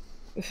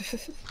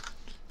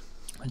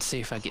 Let's see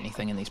if I get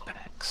anything in these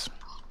packs.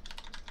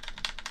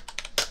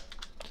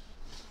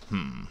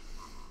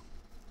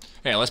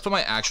 Hey, let's put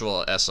my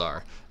actual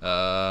SR.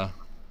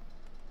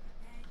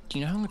 Do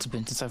you know how long it's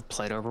been since I've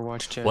played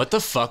Overwatch, Chad? What the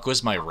fuck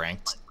was my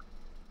ranked?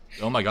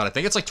 Oh my god, I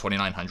think it's like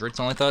 2,900,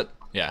 something like that.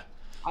 Yeah.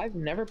 I've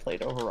never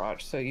played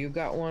Overwatch, so you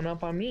got one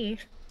up on me.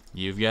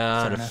 You've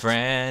got Fair a enough.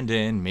 friend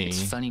in me.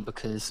 It's funny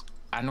because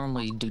I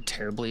normally do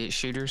terribly at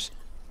shooters,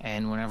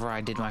 and whenever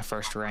I did my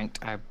first ranked,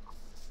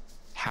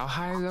 how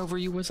high over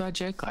you was I,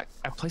 Jake? Like,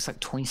 I placed like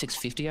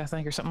 2650, I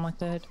think, or something like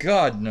that.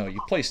 God, no,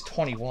 you placed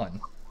 21.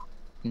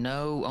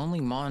 No, only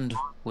Mond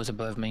was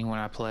above me when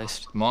I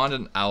placed. Mond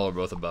and Owl are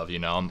both above you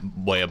now.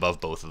 I'm way above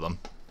both of them.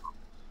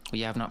 Well,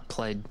 yeah, I've not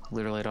played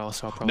literally at all,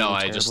 so I'll probably No, do I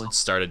terribly. just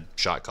started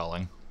shot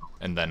calling,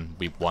 and then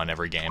we won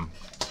every game.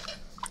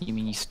 You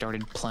mean you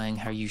started playing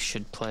how you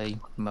should play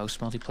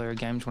most multiplayer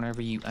games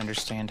whenever you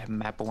understand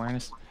map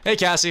awareness? Hey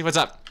Cassie, what's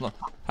up?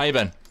 How you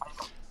been?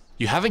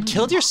 You haven't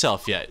killed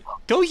yourself yet.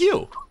 Go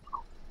you!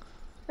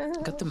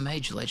 Got the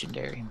Mage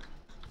Legendary.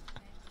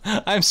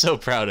 I'm so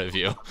proud of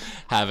you,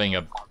 having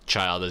a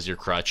child as your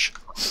crutch.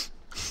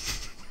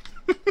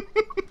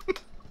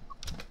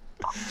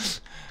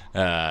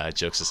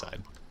 Jokes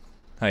aside.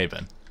 How you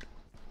been?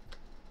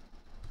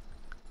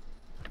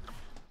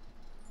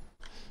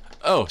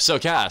 Oh, so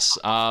Cass,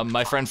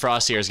 my friend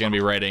Frost here is going to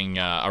be writing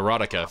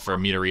erotica for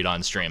me to read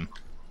on stream.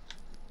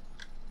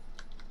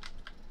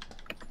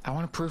 I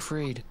want to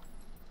proofread.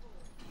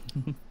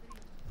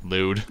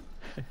 Lewd.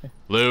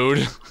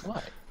 Lewd.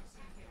 What?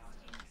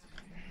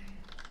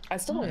 I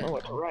still don't know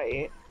what to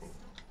write.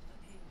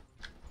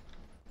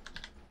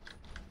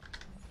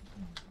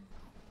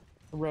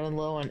 Running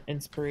low on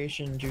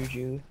inspiration,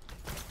 Juju.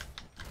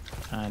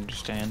 I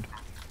understand.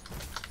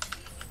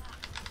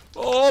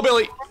 Oh,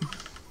 Billy!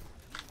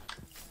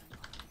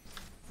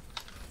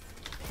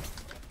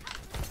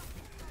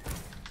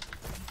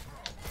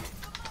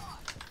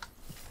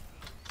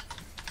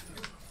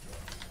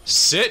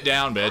 Sit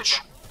down, bitch.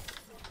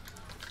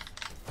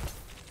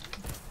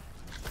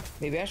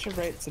 Maybe I should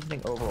write something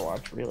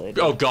Overwatch related.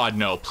 Oh god,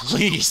 no.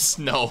 Please,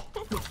 no.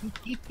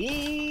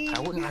 I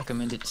wouldn't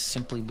recommend it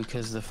simply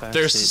because of the fact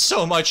There's that...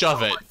 so much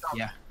of it.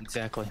 Yeah,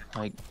 exactly.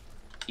 Like,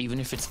 even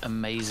if it's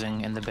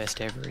amazing and the best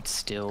ever, it's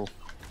still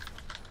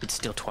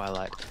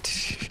Twilight.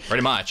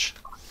 Pretty much.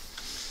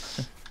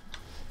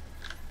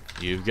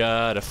 You've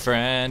got a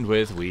friend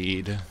with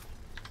weed.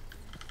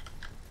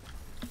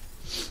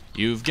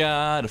 You've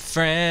got a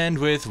friend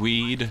with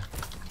weed.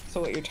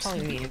 So what you're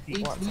telling me is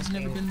you want Weed's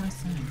something never been my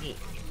thing. unique.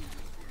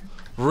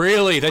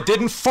 Really? That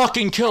didn't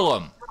fucking kill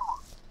him.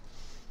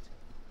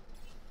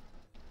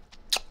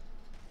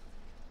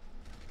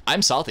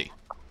 I'm salty.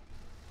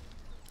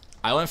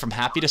 I went from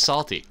happy to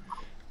salty.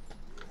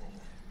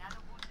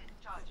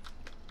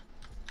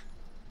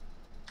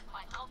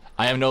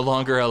 I am no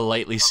longer a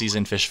lightly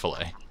seasoned fish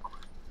fillet.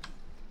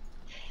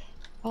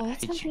 Oh,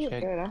 that sounds really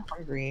check. good. I'm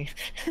hungry.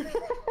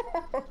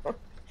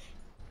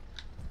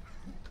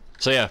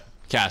 So yeah,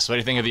 Cass, what do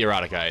you think of the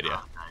erotica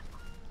idea?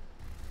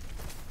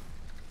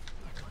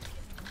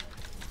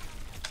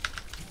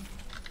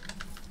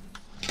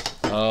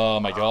 Oh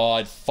my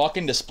god,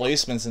 fucking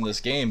displacements in this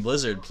game.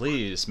 Blizzard,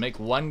 please, make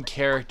one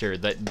character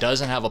that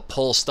doesn't have a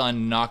pull,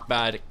 stun,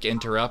 knockback,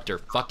 interrupt, or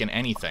fucking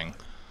anything.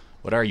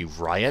 What are you,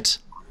 Riot?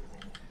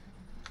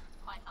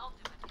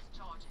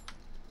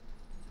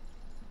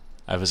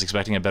 I was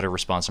expecting a better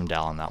response from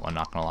Dal on that one,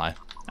 not gonna lie.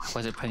 I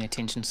wasn't paying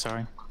attention,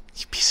 sorry.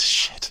 You piece of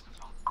shit.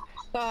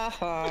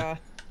 Haha.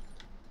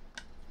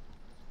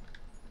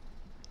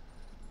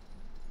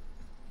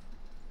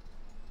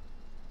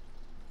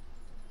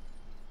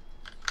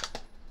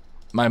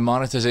 My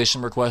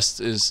monetization request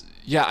is...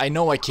 Yeah, I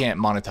know I can't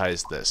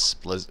monetize this.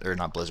 Or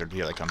not Blizzard,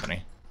 the other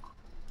company.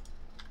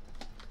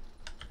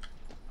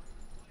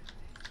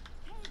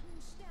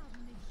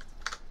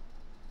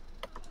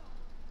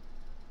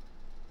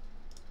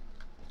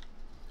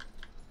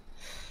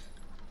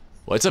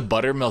 What's a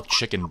buttermilk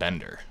chicken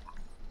bender?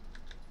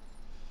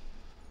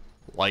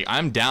 Like,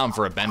 I'm down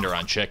for a bender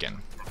on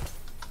chicken.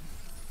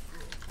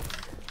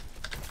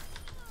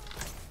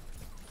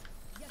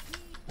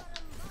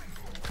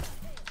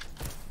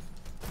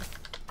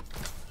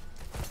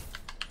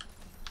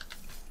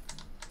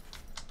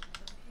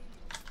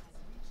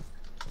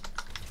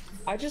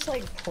 I just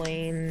like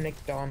plain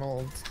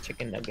McDonald's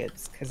chicken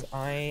nuggets because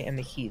I am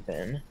a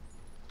heathen.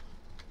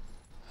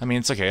 I mean,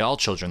 it's okay. All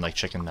children like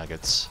chicken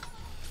nuggets.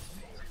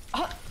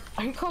 Are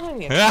you calling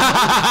me?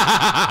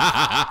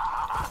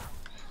 I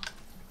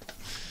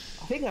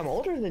think I'm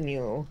older than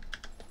you.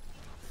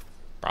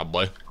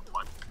 Probably.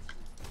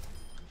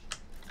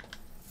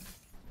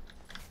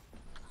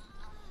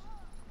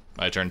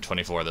 I turned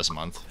 24 this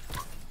month.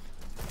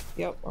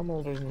 Yep, I'm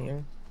older than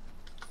you.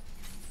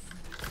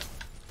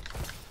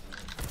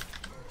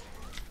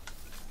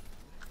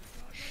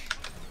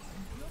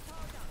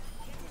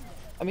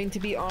 I mean, to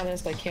be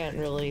honest, I can't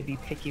really be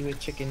picky with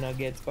chicken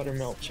nuggets.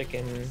 Buttermilk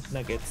chicken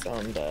nuggets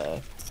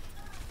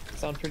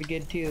sound pretty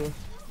good too.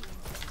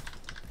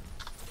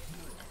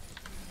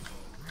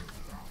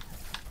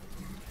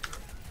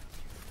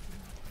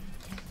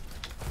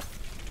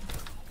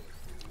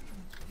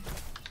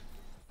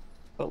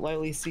 But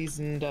lightly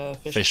seasoned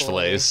fish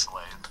fillets.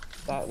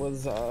 That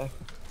was kinda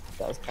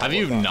Have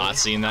you what got not me.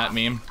 seen that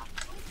meme?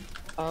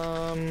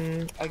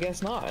 I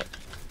guess not.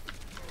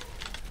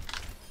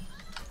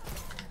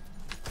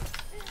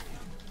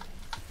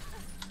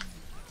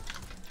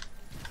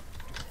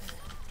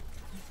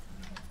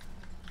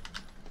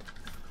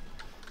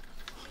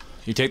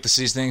 You take the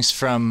seasonings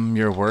from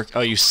your work.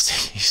 Oh, you.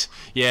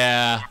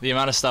 Yeah, the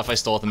amount of stuff I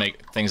stole to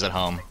make things at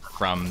home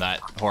from that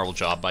horrible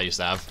job I used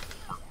to have.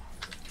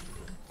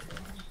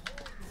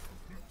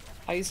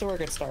 I used to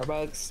work at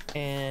Starbucks,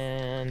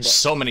 and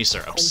So many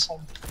syrups.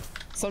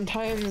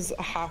 sometimes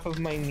half of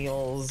my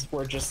meals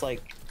were just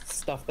like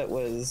stuff that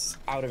was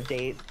out of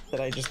date that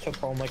I just took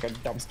home like a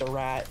dumpster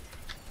rat.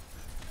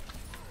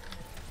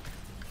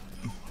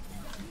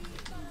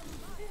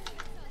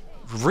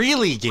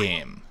 Really,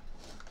 game?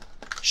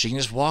 She can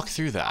just walk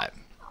through that.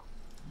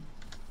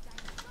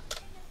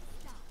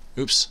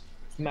 Oops.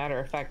 Matter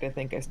of fact, I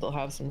think I still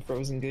have some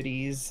frozen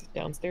goodies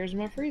downstairs in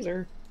my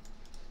freezer.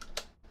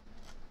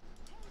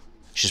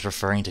 She's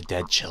referring to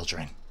dead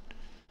children.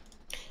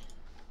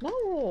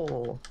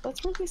 No,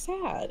 that's really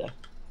sad.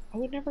 I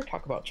would never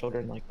talk about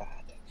children like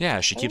that.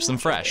 Yeah, she keeps them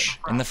fresh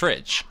in the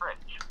fridge.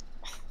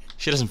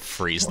 She doesn't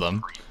freeze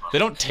them. They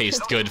don't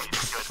taste good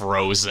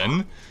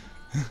frozen.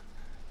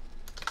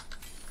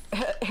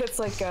 It's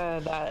like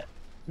that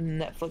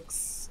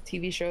Netflix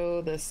TV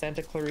show, the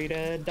Santa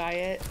Clarita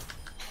Diet.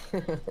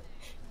 Have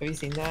you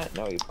seen that?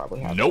 No, you probably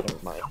haven't. Nope.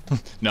 Never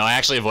mind. No, I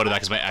actually avoided that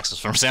because my ex was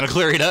from Santa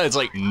Clarita. It's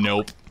like,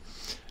 nope.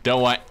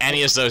 Don't want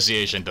any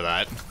association to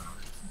that.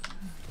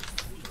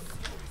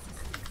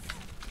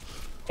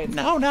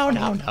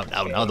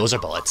 No, those are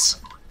bullets.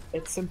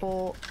 It's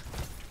simple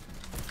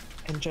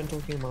and gentle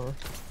humor,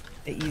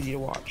 and easy to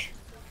watch.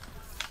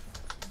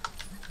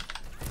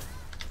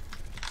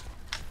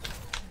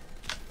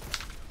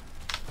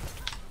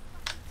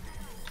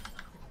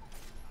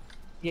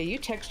 Yeah, you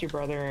text your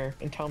brother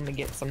and tell him to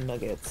get some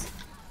nuggets.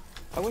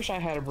 I wish I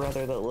had a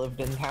brother that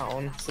lived in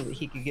town so that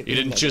he could get. You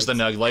me didn't choose the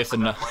nuggets. nug life,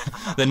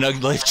 the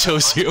nug life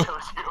chose you.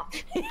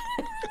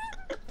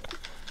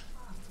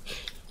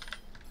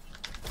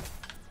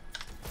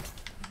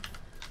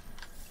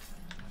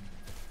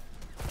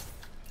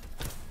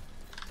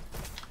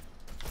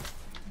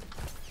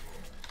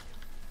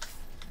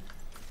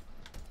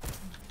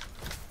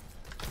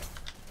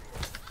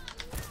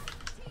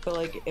 I feel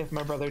like if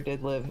my brother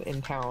did live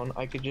in town,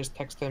 I could just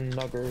text him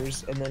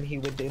nuggers, and then he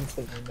would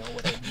instantly know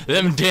what I need.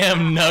 Them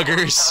damn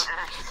nuggers.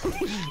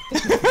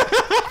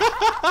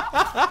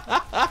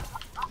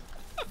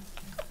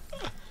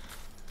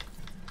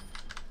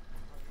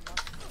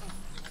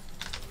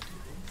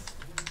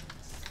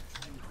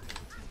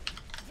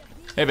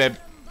 Hey, babe.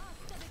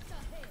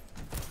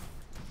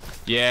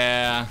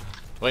 Yeah,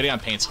 waiting on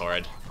paint's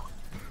horrid.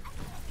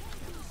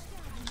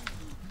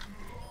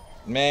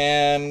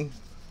 Man,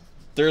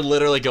 they're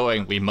literally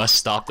going, we must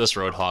stop this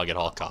roadhog at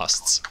all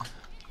costs.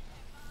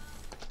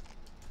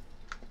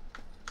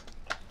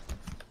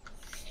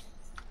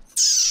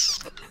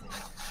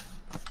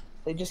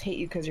 They just hate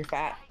you because you're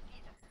fat.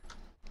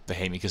 They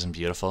hate me because I'm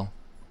beautiful.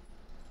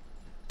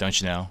 Don't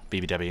you know,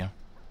 BBW?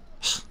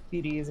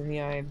 Beauty is in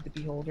the eye of the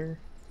beholder.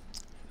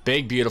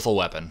 Big, beautiful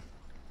weapon.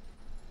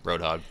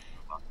 Roadhog.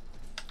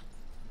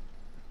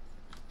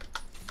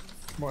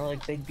 More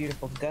like big,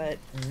 beautiful gut.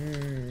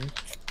 Mm.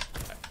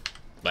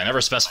 I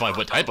never specified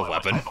what type of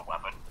weapon.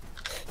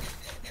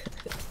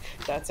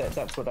 That's it.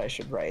 That's what I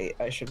should write.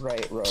 I should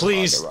write Roadhog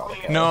Please,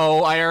 erotica.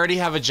 no, I already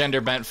have a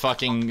gender-bent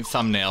fucking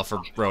thumbnail for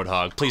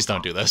Roadhog. Please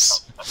don't do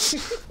this.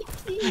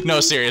 No,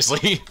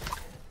 seriously.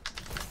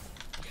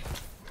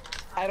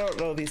 I don't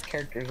know these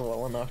characters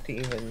well enough to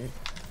even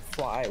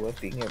fly with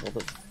being able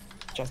to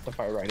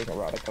justify writing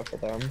erotica for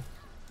them.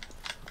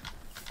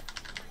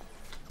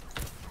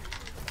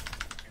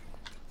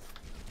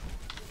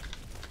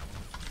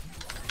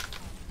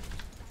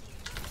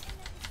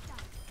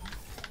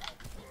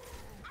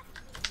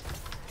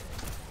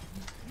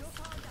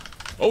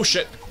 Oh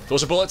shit,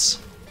 those are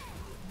bullets.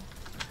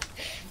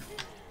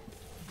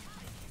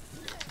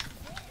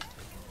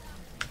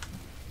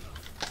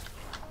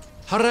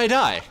 How did I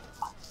die?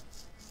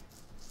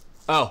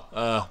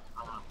 Oh,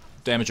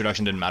 damage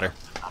reduction didn't matter.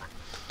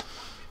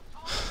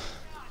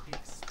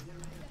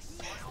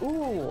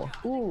 Ooh.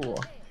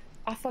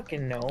 I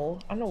fucking know.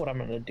 I know what I'm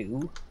gonna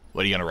do.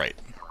 What are you gonna write?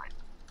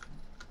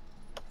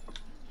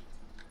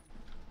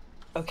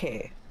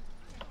 Okay.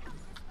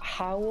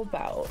 How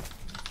about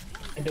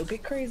and don't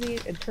get crazy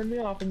and turn me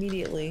off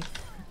immediately,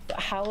 but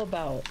how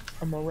about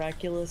a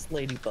miraculous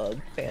ladybug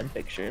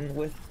fanfiction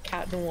with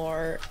Cat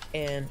Noir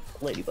and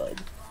Ladybug?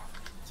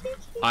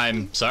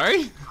 I'm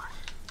sorry?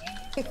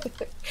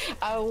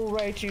 I will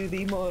write you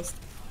the most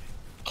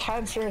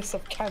cancerous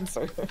of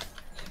cancer.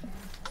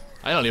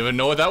 I don't even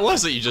know what that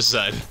was that you just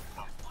said.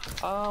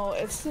 Oh,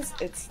 it's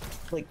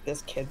like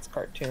this kid's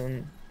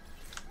cartoon.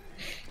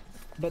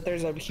 But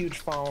there's a huge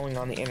following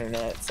on the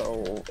internet,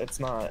 so it's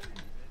not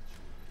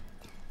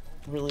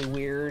really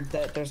weird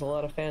that there's a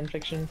lot of fan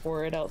fiction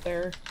for it out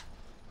there.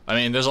 I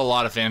mean, there's a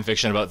lot of fan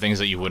fiction about things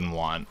that you wouldn't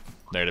want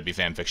there to be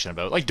fan fiction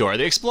about, like Dora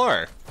the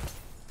Explorer.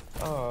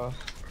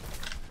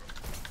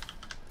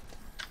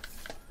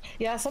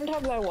 Yeah,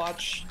 sometimes I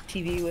watch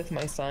TV with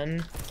my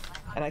son,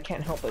 and I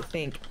can't help but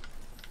think,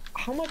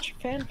 how much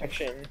fan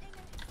fiction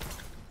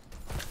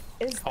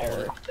is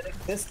there that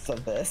exists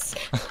of this?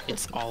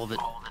 It's all of it.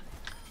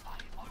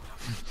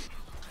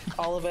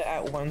 All of it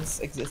at once,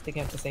 existing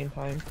at the same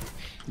time.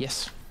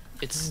 Yes,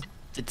 it's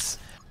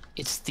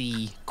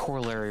the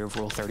corollary of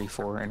Rule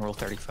 34 and Rule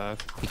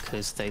 35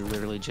 because they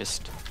literally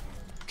just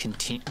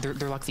continue.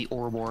 They're like the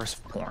Ouroboros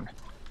of porn.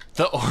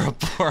 The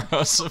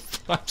Ouroboros of...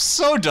 I'm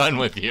so done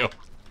with you.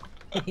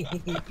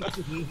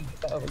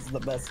 That was the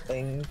best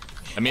thing.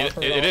 I mean,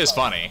 it is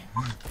funny.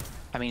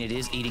 I mean, it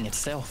is eating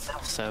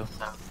itself, so...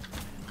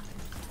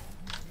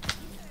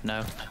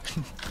 No.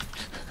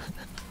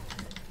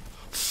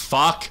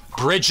 Fuck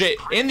Bridget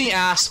in the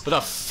ass with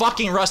a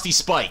fucking rusty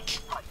spike.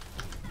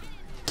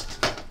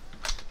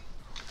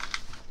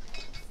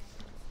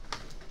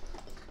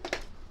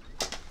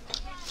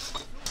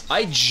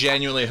 I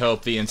genuinely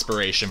hope the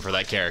inspiration for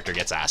that character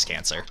gets ass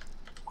cancer.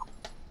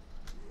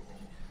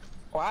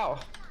 Wow.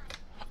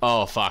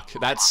 Oh fuck,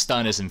 that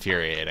stun is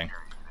infuriating.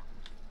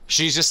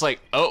 She's just like,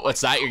 oh,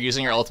 what's that? You're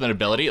using your ultimate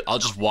ability? I'll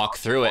just walk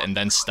through it and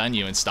then stun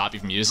you and stop you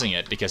from using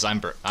it because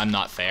I'm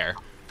not fair.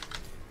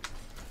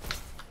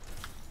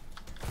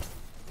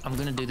 I'm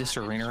gonna do this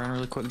arena run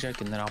really quick,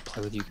 Jake, and then I'll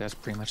play with you guys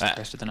pretty much the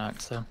rest of the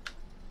night, so...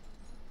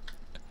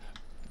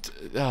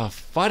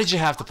 Why did you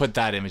have to put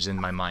that image in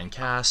my mind,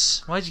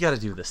 Cass? Why'd you gotta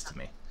do this to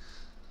me?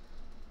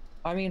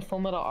 I mean, Full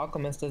Metal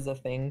Alchemist is a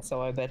thing,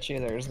 so I bet you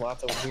there's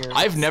lots of weird...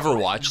 I've never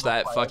watched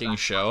that fucking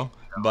show,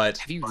 but...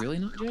 Have you really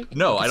not, Jake?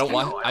 No, I don't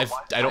watch...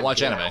 I don't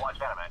watch anime.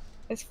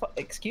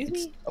 Excuse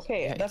me?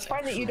 Okay, that's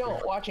fine that you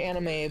don't watch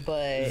anime,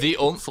 but...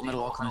 Full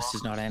Metal Alchemist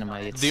is not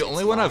anime. The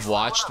only one I've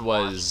watched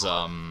was,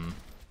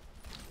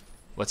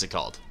 what's it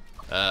called?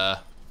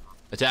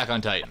 Attack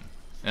on Titan.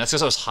 And that's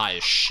because I was high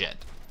as shit.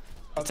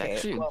 It's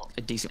actually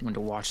a decent one to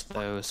watch,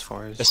 though, as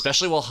far as...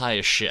 Especially while high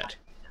as shit.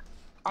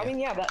 I mean,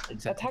 yeah,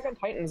 Attack on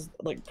Titan's,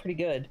 like, pretty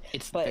good.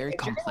 It's very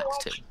complex,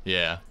 too.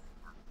 Yeah.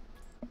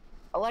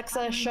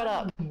 Alexa, shut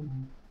up.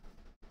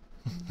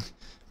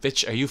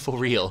 Bitch, are you for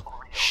real?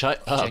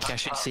 Shut up. Jake, I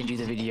should send you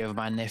the video of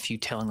my nephew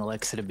telling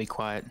Alexa to be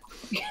quiet.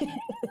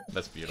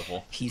 That's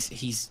beautiful.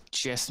 He's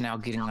just now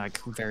getting, like,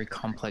 very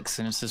complex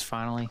sentences,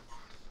 finally.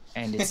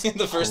 And it's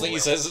the first thing he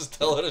says is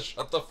tell her to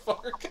shut the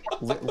fuck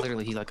up.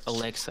 Literally, he's like,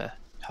 Alexa,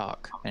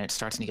 talk. And it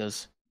starts and he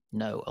goes,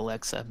 no,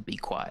 Alexa, be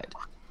quiet.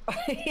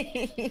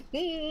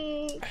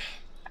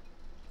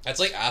 That's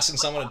like asking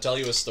someone to tell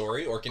you a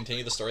story or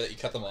continue the story that you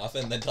cut them off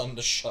in and then tell them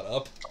to shut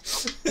up.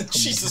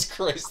 Jesus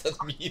Christ,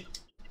 that's mean.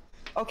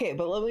 Okay,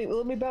 but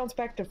let me bounce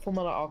back to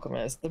Fullmetal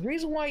Alchemist. The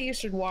reason why you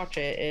should watch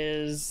it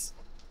is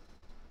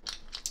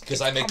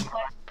because I make as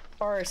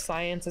far as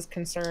science is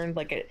concerned,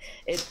 like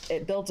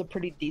it builds a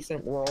pretty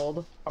decent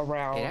world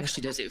around. It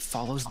actually does. It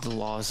follows the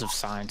laws of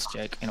science,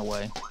 Jake, in a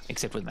way,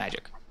 except with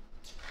magic.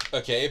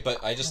 Okay,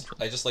 but I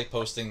just like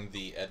posting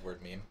the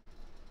Edward meme.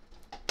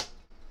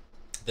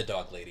 The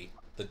dog lady,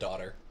 the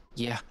daughter.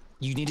 Yeah,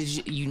 you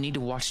need to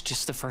watch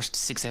just the first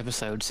 6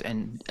 episodes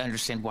and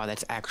understand why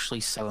that's actually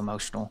so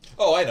emotional.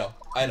 Oh, I know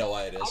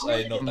why it is.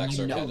 I know the backstory.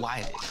 You know why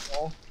it is.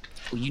 Well,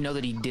 you know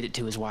that he did it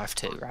to his wife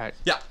too, right?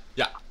 Yeah.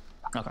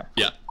 Okay.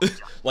 Yeah.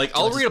 Like,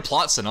 I'll read a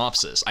plot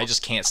synopsis. I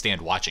just can't stand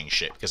watching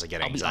shit because I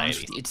get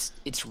anxiety.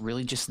 It's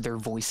really just their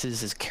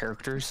voices as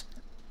characters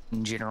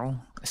in general,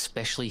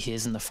 especially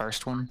his in the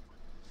first one.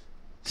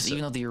 Because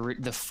even though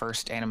the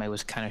first anime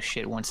was kind of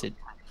shit once it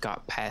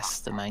got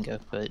past the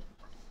manga, but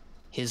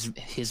his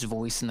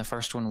voice in the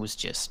first one was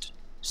just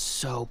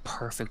so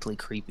perfectly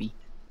creepy.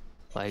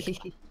 Like,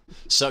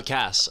 so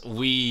Cass,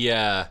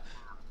 I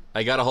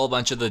got a whole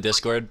bunch of the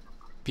Discord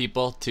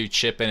people to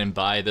chip in and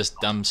buy this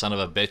dumb son of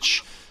a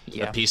bitch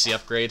a PC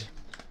upgrade.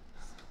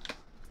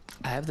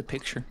 I have the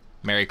picture.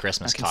 Merry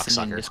Christmas,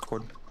 cocksucker.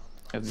 Discord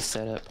of the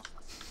setup.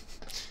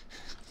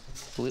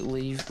 Will it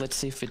leave? Let's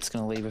see if it's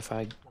gonna leave if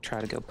I try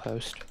to go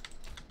post.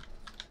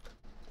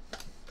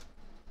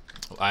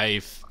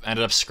 I've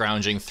ended up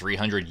scrounging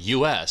 300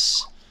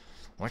 US,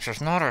 which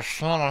is not a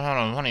small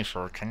amount of money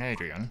for a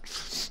Canadian.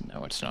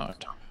 No, it's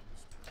not.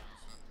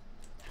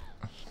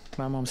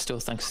 My mom still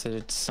thinks that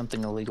it's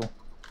something illegal.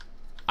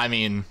 I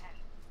mean,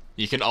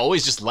 you can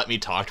always just let me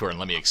talk to her and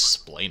let me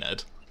explain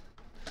it.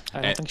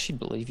 I don't think she'd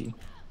believe you.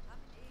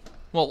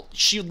 Well,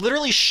 she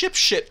literally ships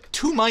shit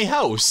to my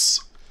house.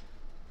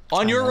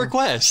 On your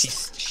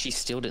request. She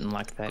still didn't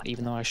like that,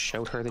 even though I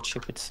showed her the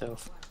chip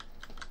itself.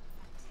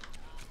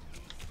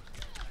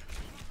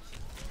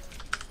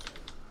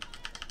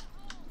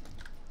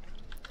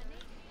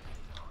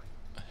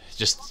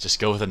 Just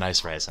go with a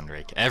nice Ryzen,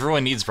 Drake.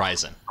 Everyone needs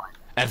Ryzen.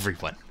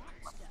 Everyone.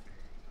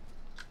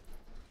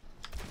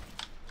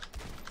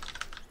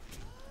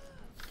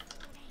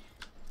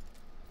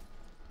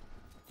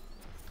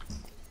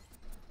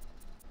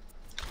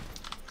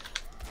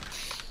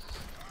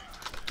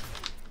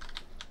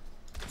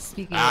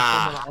 Speaking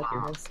of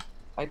similarities,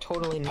 I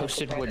totally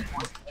Posted what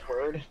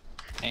word.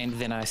 And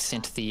then I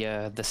sent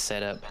the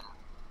setup.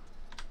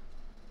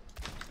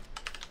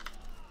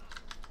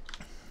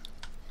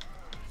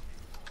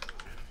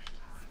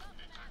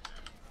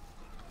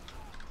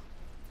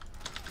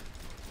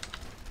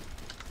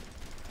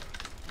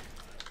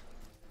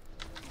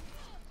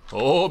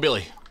 Oh,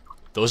 Billy.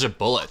 Those are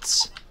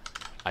bullets.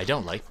 I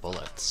don't like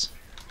bullets.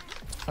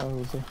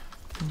 Oh,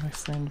 my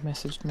friend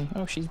messaged me.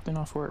 Oh, she's been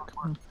off work.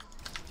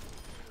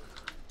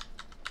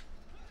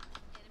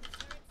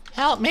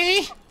 Help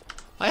me!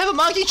 I have a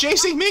monkey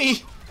chasing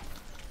me!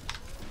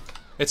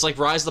 It's like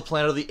Rise of the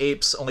Planet of the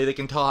Apes, only they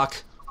can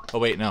talk. Oh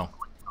wait, no.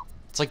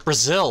 It's like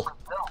Brazil.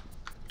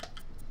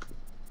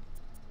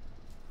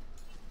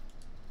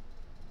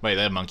 Wait,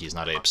 they have monkeys,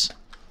 not apes.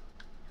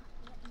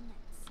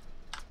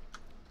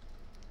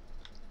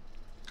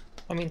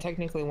 I mean,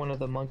 technically one of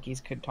the monkeys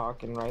could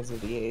talk in Rise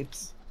of the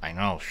Apes. I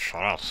know,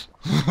 shut up.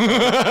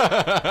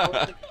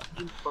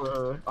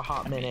 For a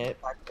hot minute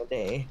back in the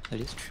day. That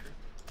is true.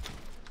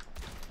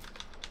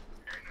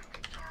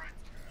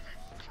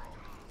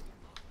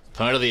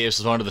 Planet of the Apes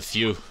was one of the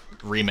few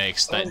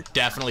remakes that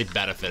definitely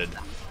benefited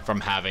from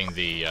having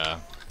the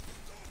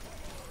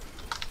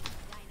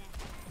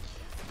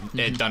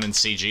it done in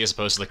CG as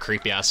opposed to the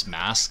creepy ass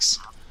masks.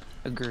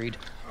 Agreed.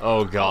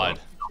 Oh god.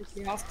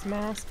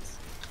 Masks.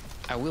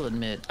 I will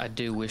admit, I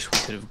do wish we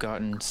could have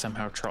gotten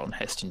somehow Charlton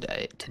Heston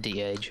to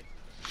de-age.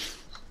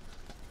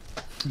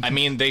 I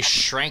mean, they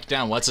shrank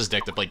down what's his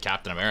dick that played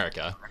Captain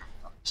America,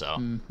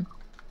 so.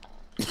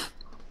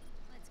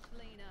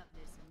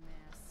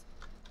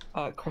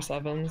 Chris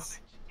Evans.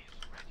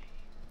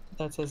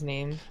 That's his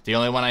name. The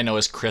only one I know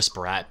is Crisp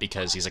Rat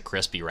because he's a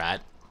crispy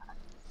rat.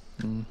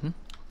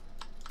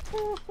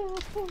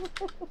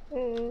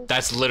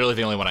 That's literally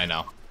the only one I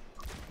know.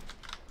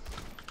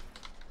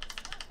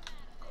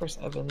 Chris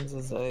Evans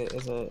is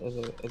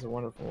a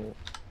wonderful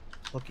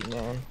looking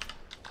man.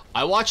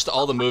 I watched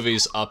all the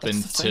movies up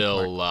That's the same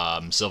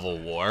until Civil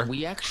War.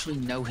 We actually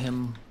know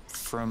him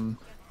from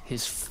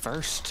his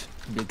first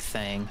big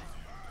thing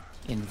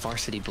in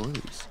Varsity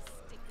Blues.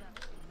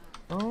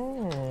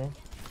 Oh.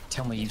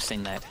 Tell me you've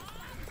seen that.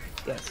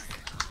 Yes.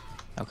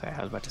 Okay,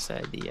 I was about to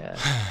say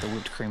the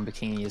whipped cream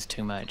bikini is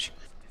too much.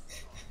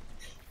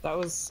 That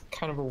was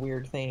kind of a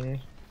weird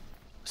thing.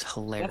 It's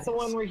hilarious. That's the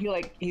one where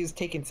he's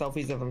taking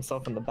selfies of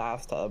himself in the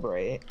bathtub,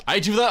 right? I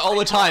do that all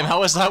the time.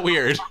 How is that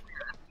weird?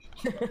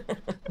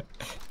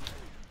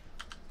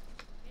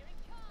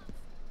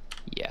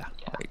 Yeah.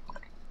 Like,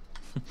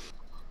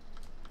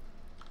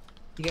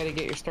 You gotta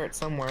get your start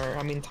somewhere.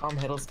 I mean, Tom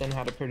Hiddleston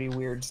had a pretty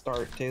weird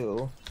start,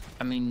 too.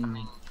 I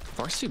mean,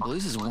 Varsity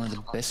Blues is one of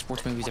the best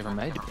sports movies ever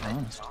made, to be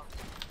honest.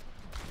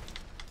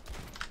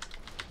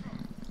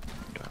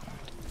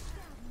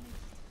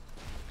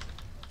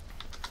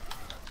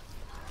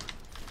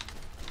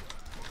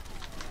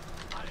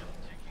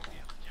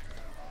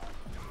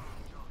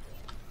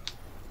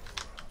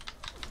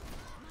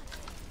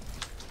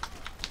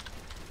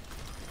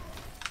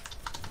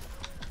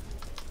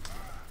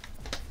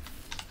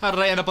 How did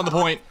I end up on the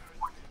point?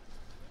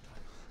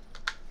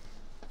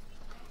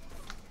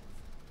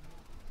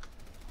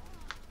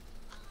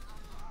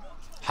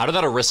 How did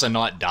that Orisa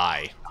not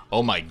die?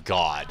 Oh my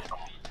god.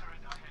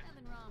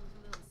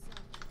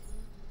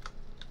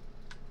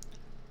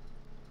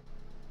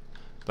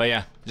 But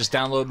yeah, just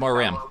download more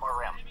RAM.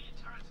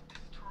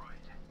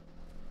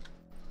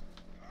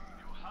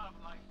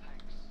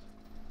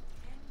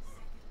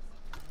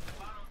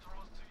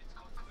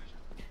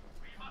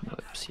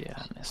 Whoops, yeah,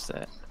 I missed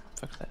that.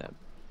 Fuck that up.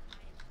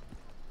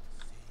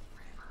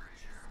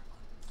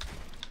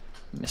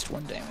 Missed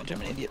one damage, I'm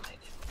an idiot.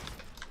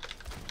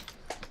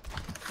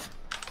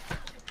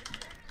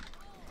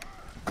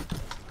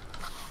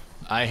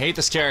 I hate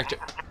this character.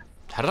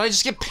 How did I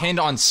just get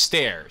pinned on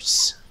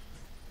stairs?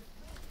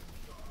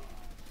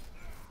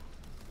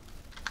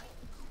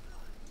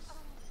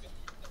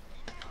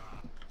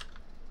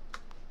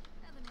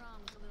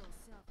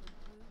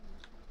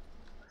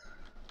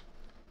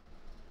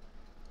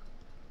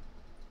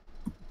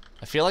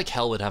 I feel like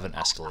hell would have an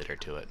escalator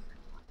to it.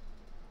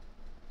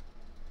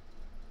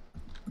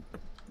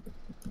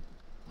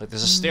 Like,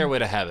 there's a stairway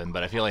to heaven,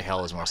 but I feel like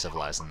hell is more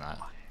civilized than that.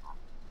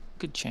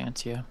 Good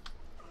chance, yeah.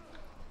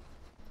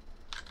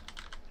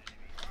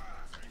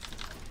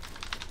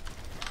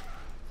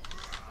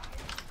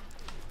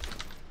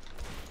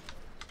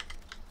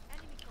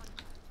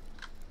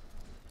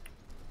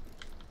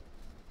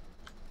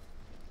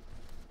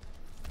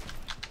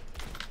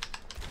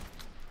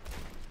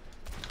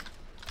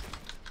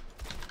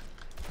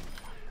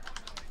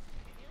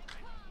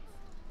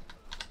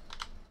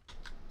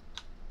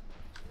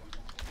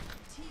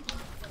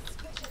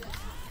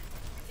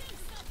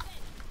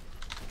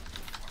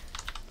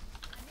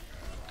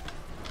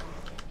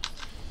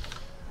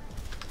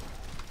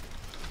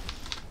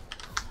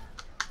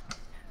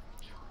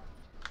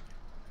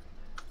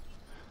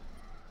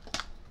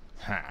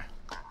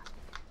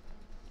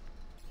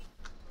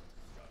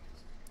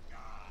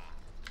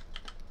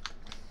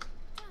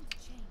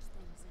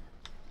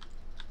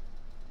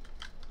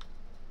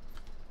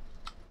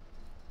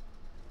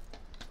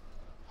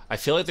 I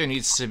feel like there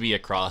needs to be a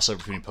crossover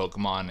between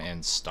Pokemon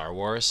and Star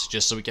Wars,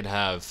 just so we could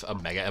have a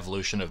Mega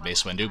Evolution of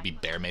Mace Windu be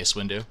Bear Mace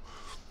Windu.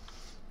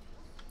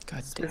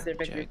 God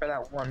Specifically damn, for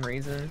that one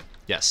reason.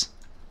 Yes.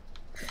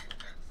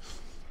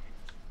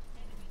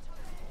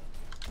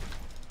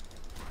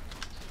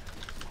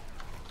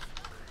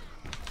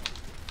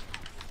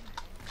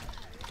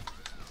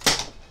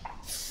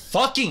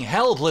 Fucking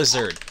hell,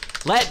 Blizzard!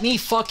 Let me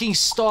fucking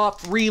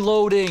stop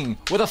reloading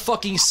with a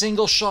fucking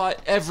single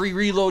shot every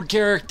reload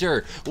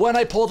character when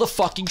I pull the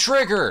fucking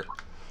trigger!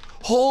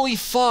 Holy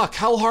fuck,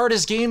 how hard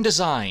is game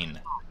design?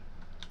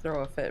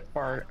 Throw a fit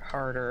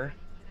harder.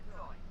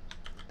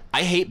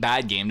 I hate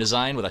bad game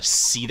design with a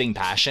seething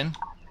passion,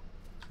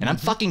 and I'm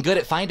fucking good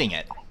at finding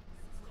it.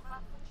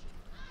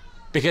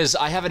 Because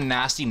I have a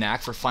nasty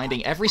knack for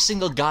finding every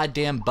single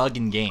goddamn bug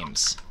in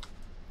games.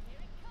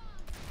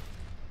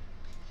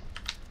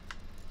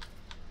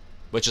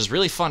 Which is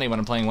really funny when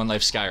I'm playing One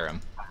Life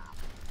Skyrim.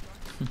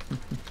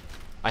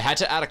 I had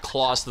to add a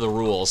clause to the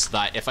rules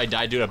that if I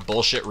died due to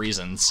bullshit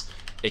reasons,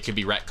 it could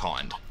be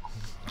retconned.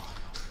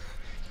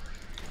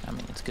 I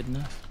mean, it's good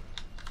enough.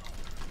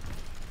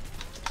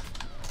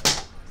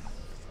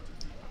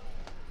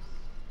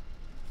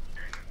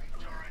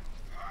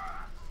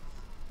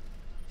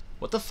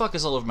 What the fuck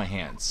is all over my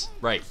hands?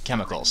 Right,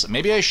 chemicals.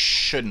 Maybe I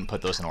shouldn't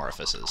put those in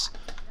orifices.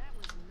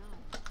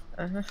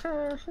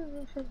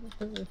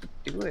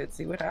 Do it,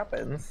 see what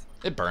happens.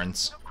 It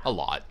burns. A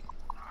lot.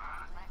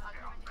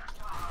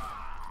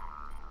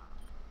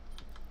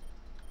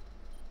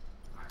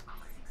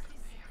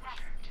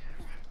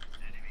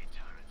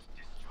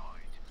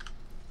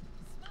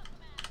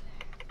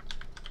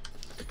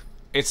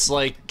 It's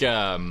like,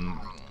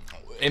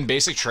 in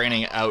basic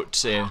training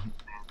out in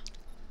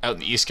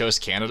the East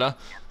Coast, Canada,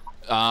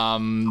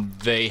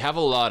 they have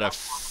a lot of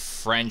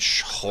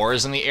French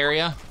whores in the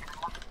area.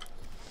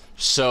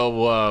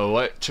 So,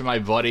 what to my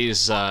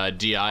buddy's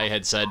DI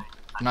had said,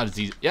 not his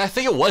DI, yeah, I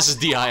think it was his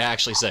DI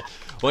actually said,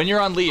 when you're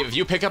on leave, if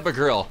you pick up a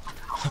girl,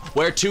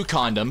 wear 2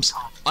 condoms,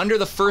 under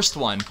the first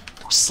one,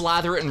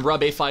 slather it in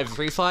rub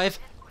A535,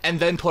 and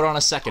then put on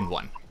a second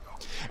one.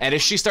 And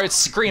if she starts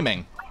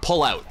screaming,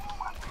 pull out.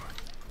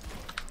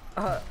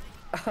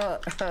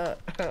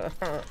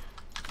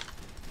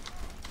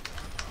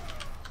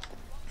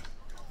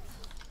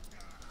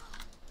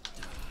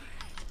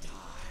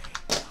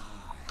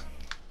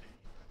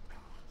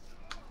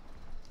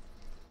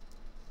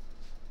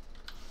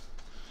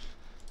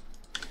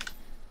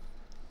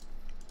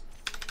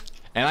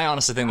 And I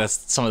honestly think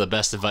that's some of the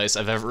best advice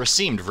I've ever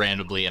received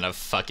randomly in a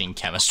fucking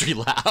chemistry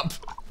lab.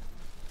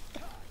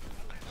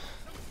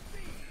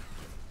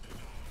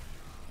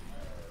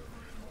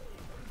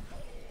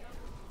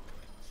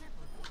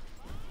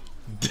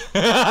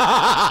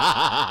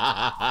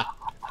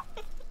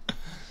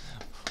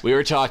 We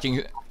were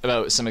talking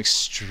about some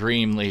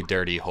extremely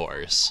dirty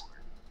whores.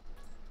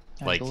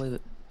 I believe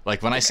it.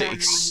 Like when I say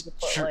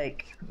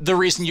the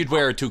reason you'd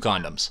wear 2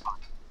 condoms.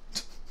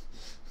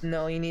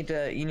 No, you need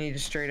to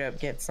straight up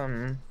get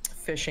some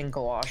fishing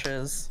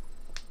galoshes.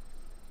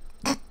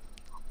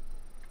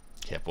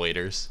 Hip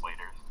waders.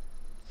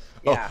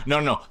 Yeah. Oh,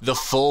 no. The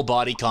full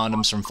body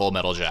condoms from Full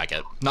Metal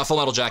Jacket. Not Full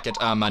Metal Jacket,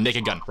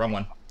 Naked Gun. Wrong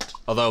one.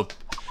 Although,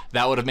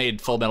 that would have made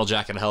Full Metal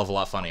Jacket a hell of a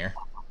lot funnier.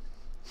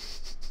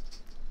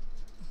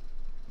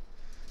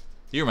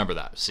 You remember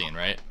that scene,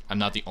 right? I'm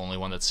not the only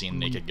one that's seen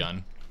Naked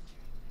Gun.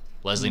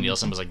 Leslie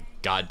Nielsen was a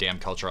goddamn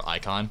cultural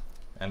icon.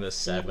 And was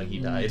sad when he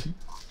died.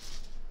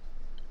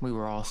 We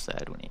were all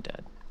sad when he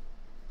died.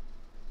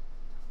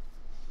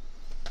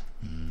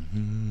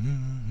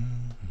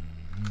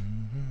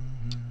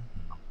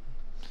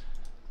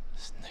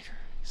 This nigger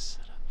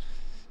set up.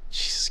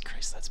 Jesus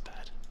Christ, that's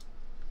bad.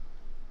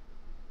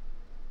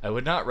 I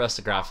would not rest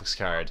a graphics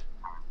card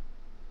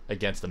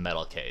against the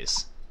metal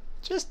case.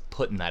 Just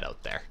putting that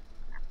out there.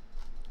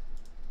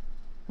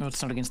 No,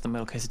 it's not against the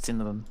metal case. It's in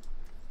the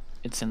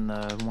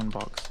one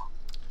box.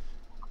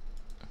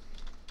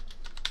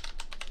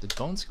 Did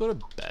Bones go to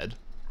bed?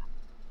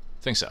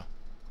 Think so.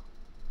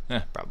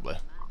 Probably.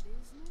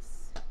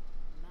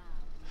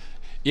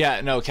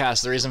 Yeah, no,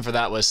 Cass, the reason for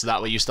that was so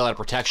that way you still had a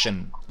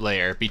protection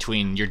layer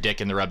between your dick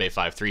and the rub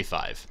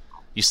A535.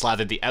 You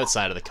slathered the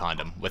outside of the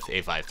condom with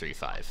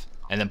A535,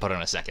 and then put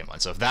on a second one.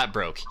 So if that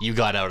broke, you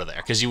got out of there,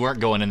 because you weren't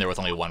going in there with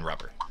only one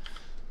rubber.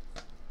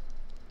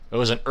 It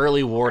was an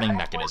early warning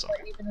mechanism.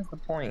 What even is the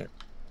point?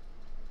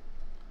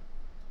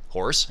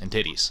 Horse and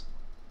titties.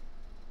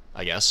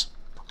 I guess.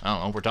 I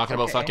don't know, we're talking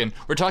about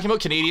we're talking about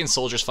Canadian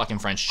soldiers fucking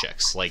French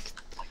chicks. Like,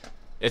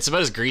 it's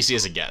about as greasy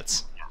as it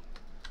gets.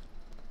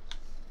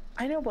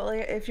 I know, but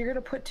like, if you're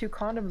gonna put 2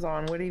 condoms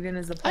on, what even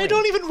is the point? I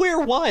don't even wear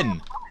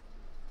one!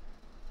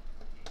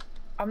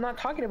 I'm not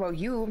talking about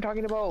you, I'm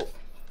talking about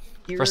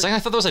For a second I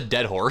thought that was a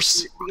dead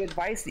horse. the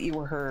advice that you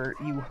heard.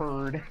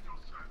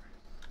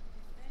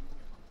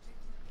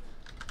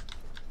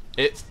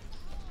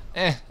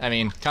 I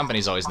mean,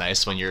 company's always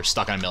nice when you're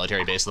stuck on a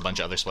military base with a bunch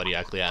of other sweaty,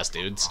 ugly ass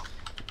dudes.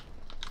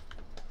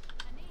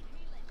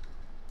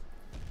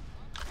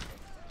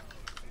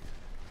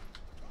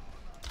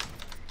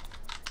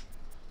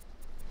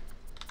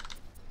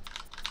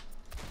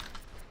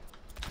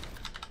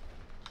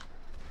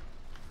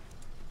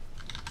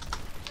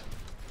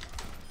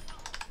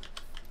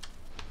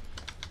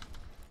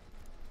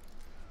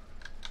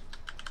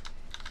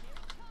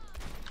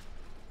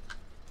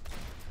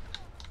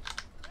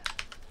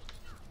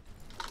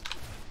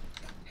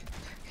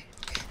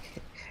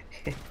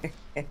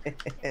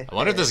 I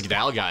wonder if this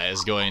Gal guy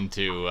is going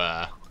to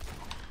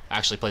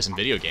actually play some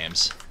video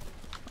games.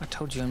 I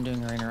told you I'm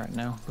doing arena right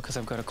now because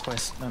I've got a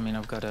quest. I mean,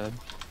 I've got one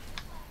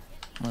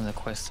of the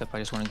quests up. I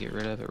just want to get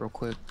rid of it real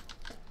quick.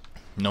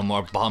 No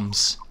more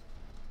bums.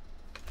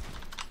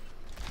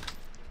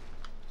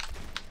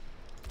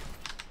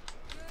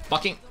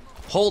 Fucking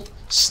hold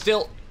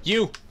still,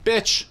 you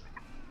bitch.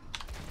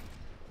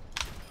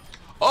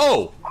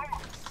 Oh!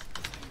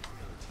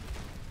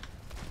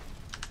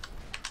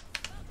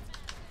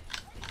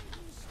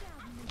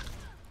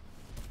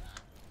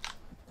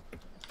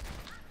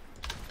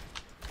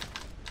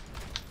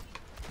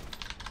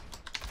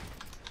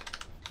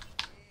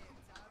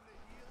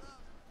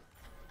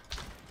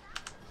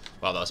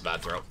 Wow, that was a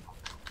bad throw.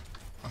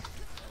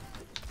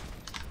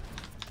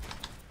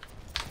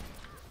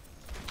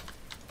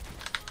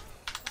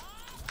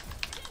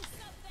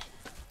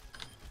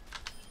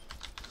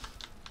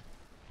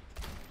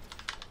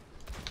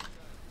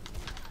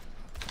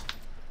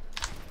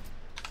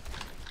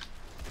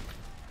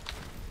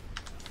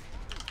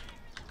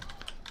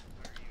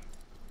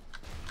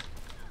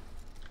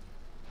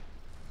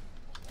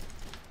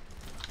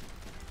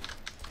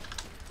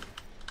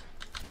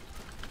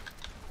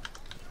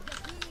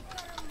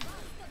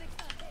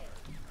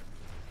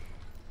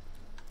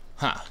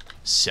 Huh.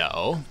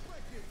 So,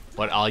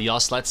 what all y'all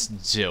sluts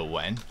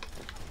doing?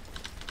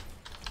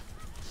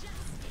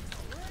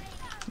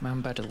 I'm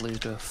about to lose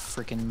to a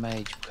freaking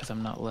mage because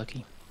I'm not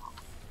lucky.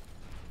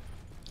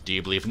 Do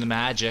you believe in the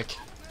magic?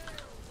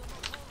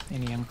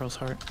 Any young girl's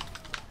heart.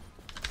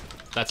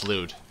 That's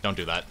lewd. Don't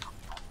do that.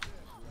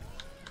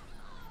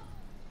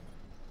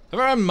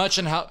 Ever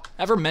mention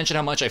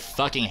how much I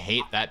fucking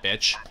hate that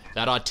bitch?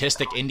 That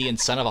autistic Indian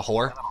son of a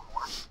whore?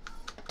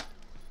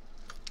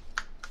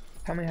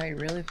 Tell me how you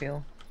really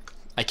feel.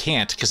 I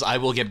can't, because I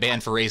will get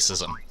banned for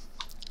racism.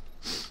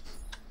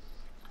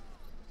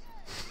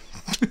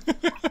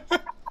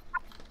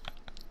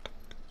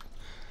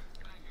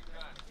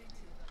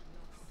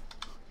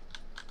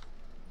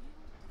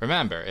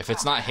 Remember, if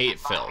it's not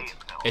hate-filled,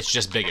 it's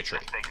just bigotry.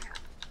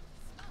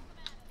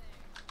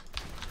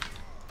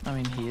 I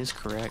mean, he is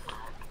correct.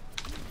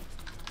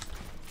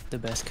 The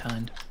best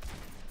kind.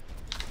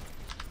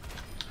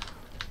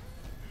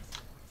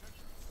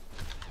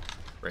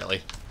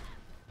 Really?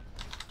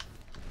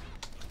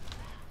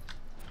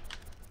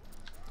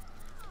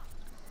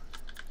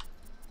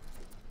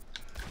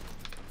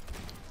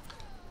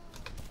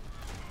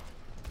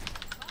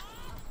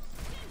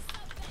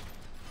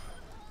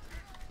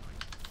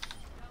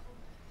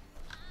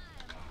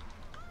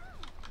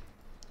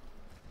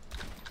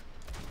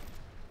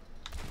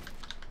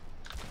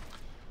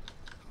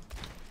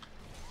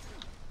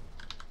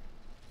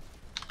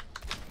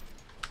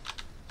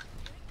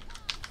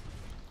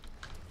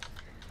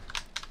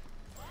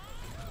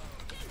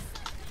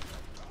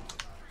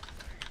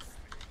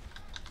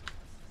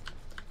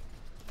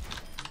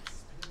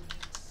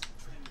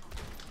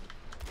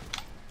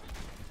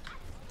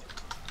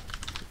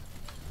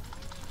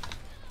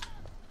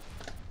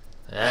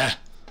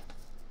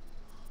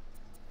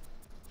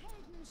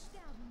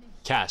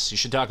 Cass, you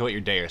should talk about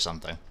your day or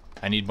something.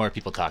 I need more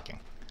people talking.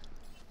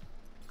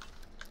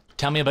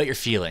 Tell me about your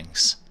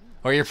feelings.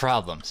 Or your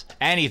problems.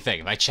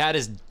 Anything. My chat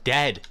is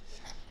dead.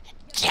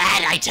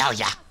 Dead, I tell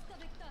ya!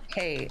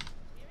 Hey,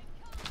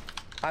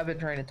 I've been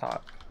trying to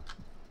talk.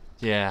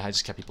 Yeah, I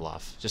just cut people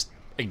off. Just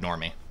ignore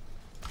me.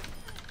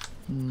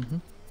 Mm-hmm.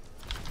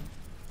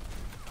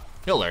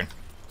 You'll learn.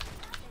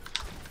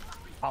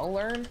 I'll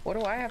learn? What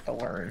do I have to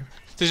learn?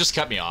 So just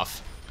cut me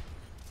off.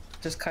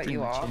 Just cut Pretty you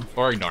much, off? yeah.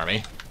 Or ignore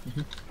me.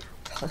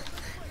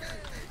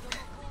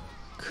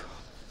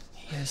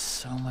 He has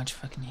so much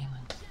fucking healing.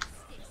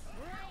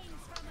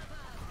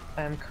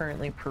 I'm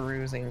currently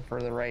perusing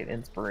for the right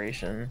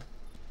inspiration.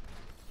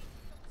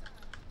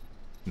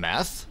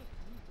 Meth?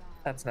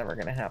 That's never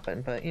gonna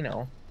happen, but you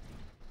know.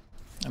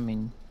 I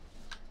mean,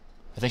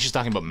 I think she's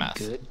talking about meth.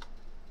 good.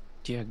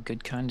 Yeah,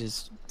 good kind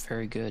is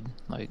very good.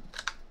 Like,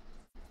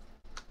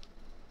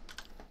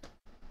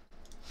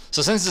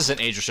 So since this is an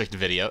age-restricted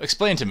video,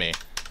 explain to me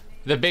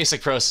the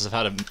basic process of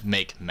how to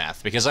make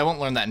meth, because I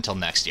won't learn that until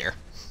next year.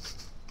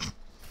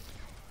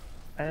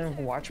 I don't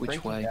watch Which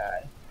Breaking way?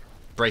 Bad.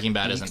 Breaking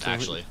Bad You isn't still-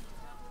 actually.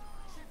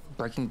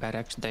 Breaking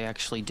Bad, they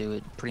actually do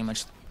it pretty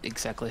much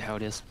exactly how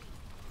it is.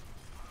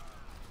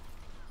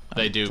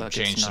 They do Like,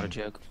 change it's not a some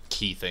joke.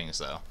 key things,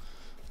 though.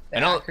 The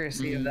And I'll-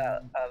 accuracy of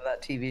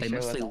that TV They show.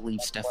 mostly is on leave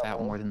that stuff out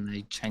level. more than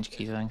they change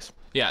key things.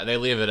 Yeah, they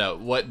leave it out.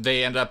 What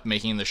they end up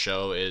making the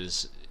show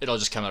is it'll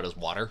just come out as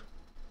water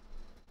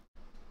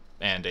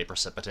and a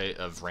precipitate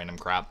of random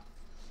crap.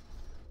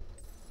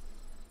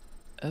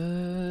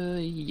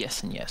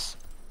 Yes and yes.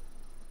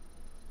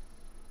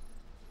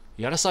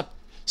 You gotta stop.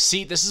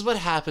 See, this is what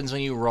happens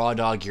when you raw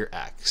dog your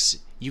ex.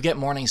 You get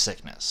morning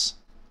sickness.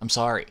 I'm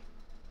sorry.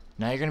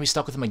 Now you're gonna be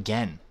stuck with him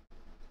again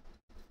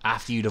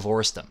after you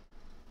divorced him.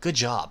 Good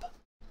job.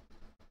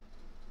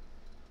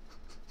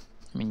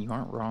 I mean, you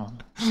aren't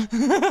wrong.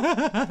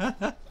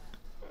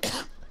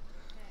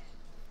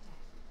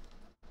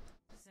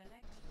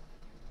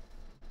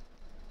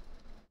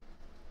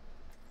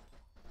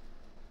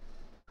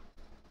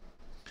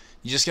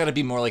 You just gotta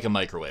be more like a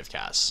microwave,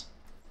 Cass.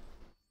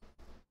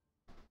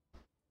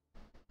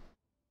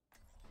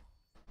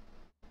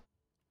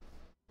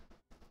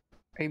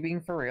 Are you being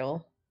for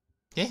real?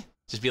 Yeah,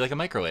 just be like a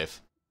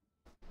microwave.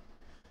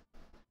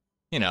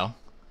 You know.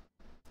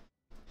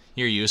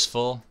 You're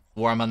useful,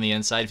 warm on the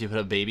inside. If you put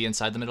a baby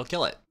inside them, it'll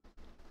kill it.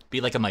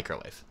 Be like a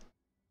microwave.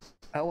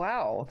 Oh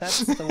wow, that's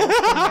the worst thing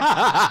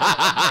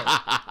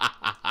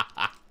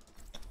I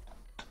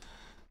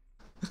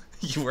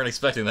You weren't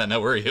expecting that, now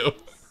were you?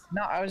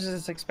 No, I was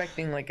just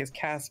expecting, like, is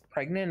Cass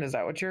pregnant? Is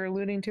that what you're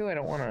alluding to? I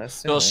don't want to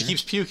assume. Well, she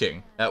keeps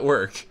puking at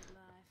work.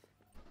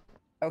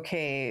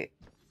 Okay,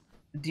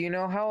 do you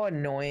know how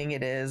annoying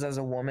it is as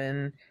a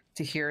woman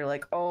to hear,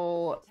 like,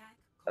 oh,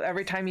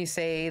 every time you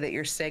say that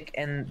you're sick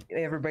and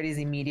everybody's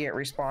immediate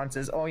response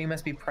is, oh, you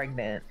must be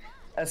pregnant.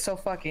 That's so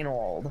fucking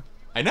old.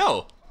 I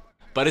know,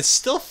 but it's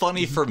still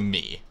funny for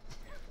me.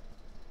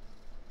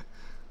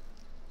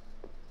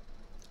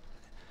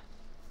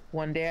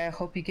 One day I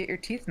hope you get your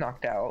teeth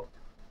knocked out.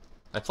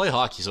 I play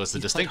hockey, so it's a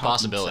He's distinct played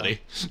hockey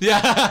possibility.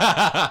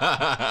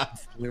 Yeah.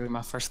 Literally,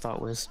 my first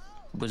thought was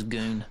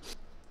Goon.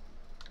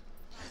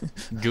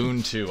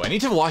 Goon 2. I need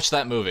to watch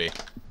that movie.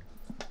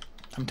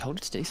 I'm told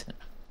it's decent.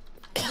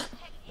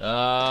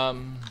 I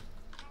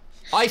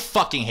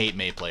fucking hate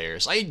May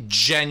players. I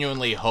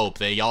genuinely hope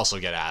they also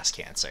get ass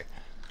cancer.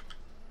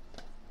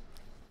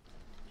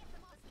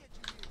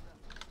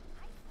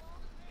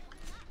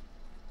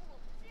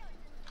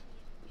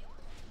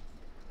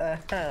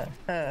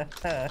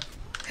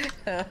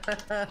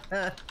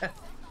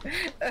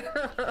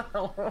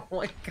 Oh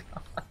my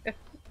god.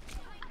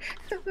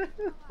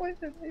 Why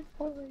did they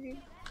play?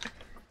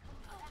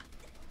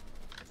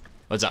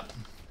 What's up?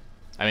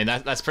 I mean,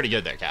 that's pretty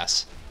good there,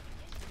 Cass.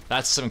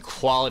 That's some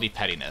quality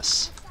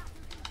pettiness.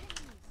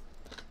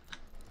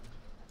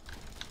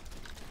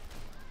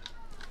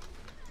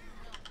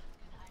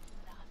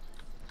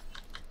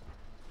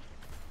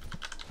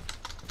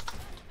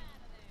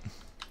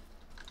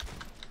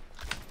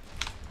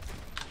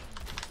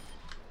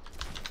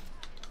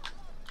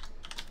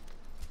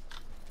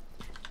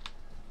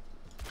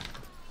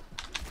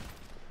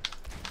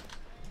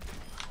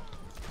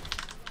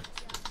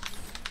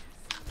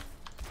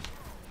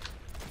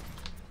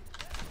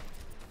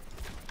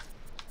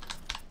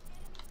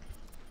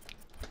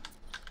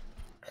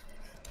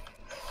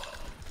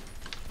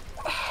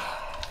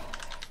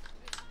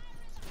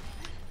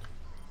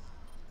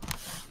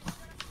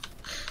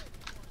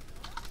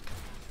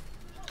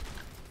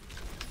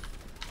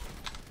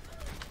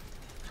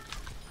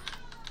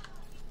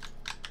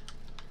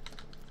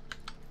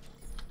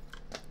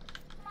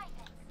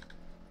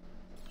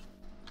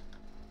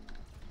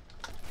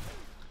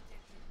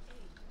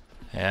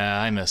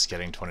 Yeah, I miss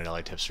getting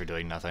 $20 tips for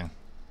doing nothing.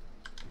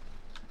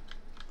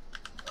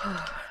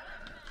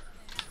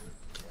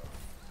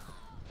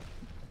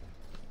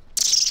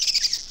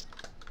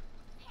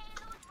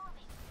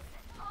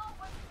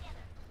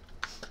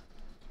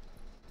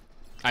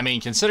 I mean,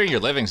 consider your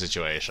living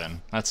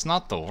situation. That's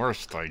not the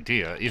worst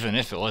idea, even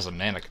if it was a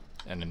manic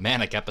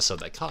episode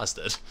that caused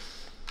it.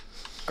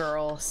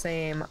 Girl,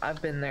 same.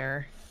 I've been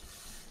there.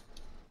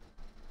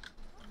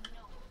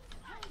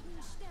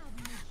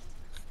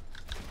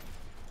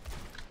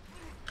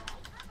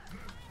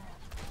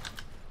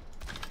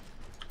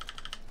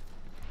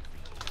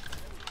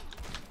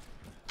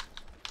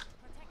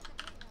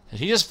 Did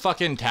he just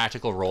fucking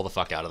tactical roll the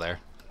fuck out of there?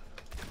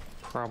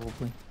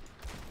 Probably.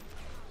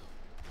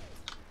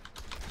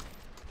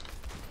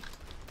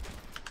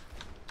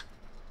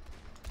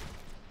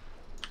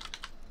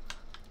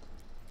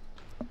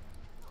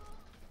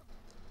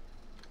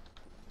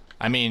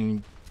 I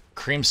mean,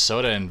 cream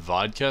soda and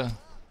vodka?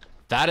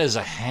 That is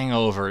a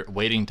hangover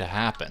waiting to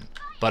happen.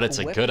 But it's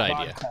a Whipped good vodka,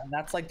 idea.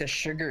 That's like the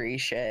sugary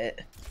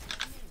shit.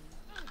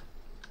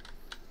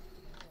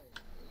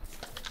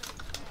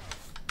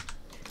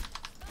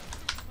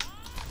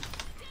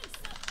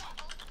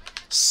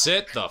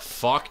 Sit the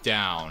fuck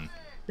down.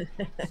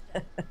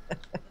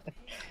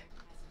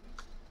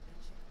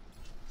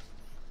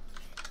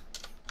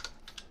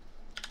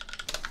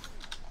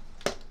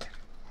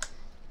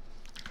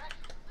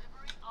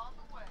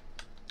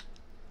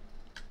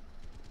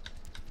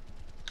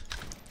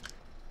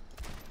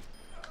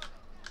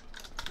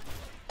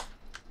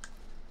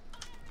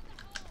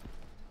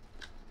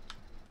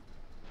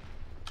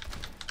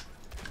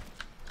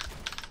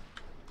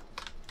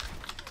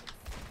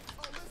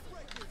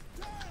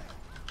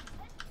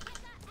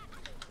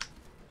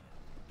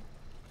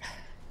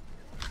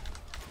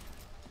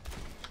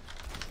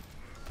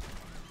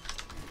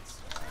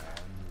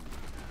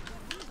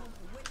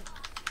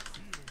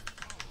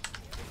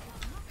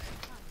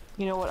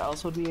 You know what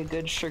else would be a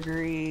good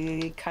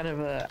sugary kind of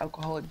a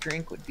alcoholic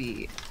drink would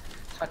be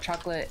hot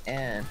chocolate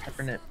and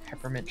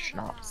peppermint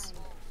schnapps.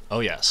 Oh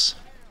yes.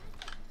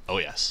 Oh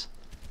yes.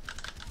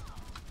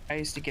 I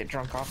used to get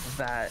drunk off of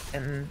that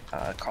in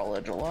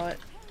college a lot.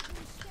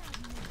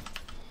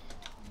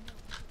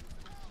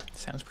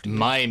 Sounds pretty good.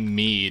 My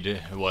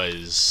mead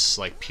was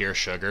like pure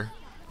sugar.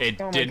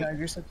 It Oh my didn't. god,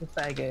 you're such a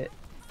faggot.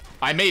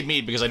 I made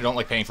mead because I don't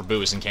like paying for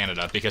booze in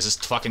Canada because it's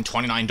fucking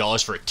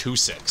 $29 for a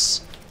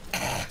 2-6.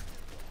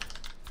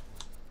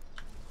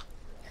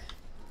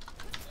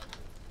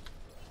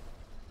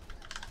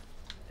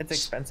 It's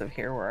expensive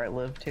here where I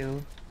live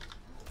too.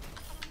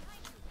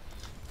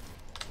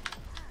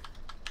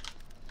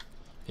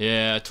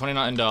 Yeah,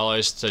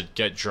 $29 to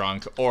get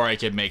drunk, or I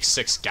could make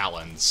 6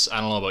 gallons.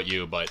 I don't know about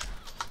you, but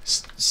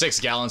 6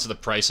 gallons for the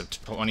price of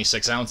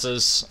 26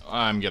 ounces,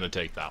 I'm gonna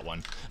take that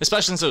one.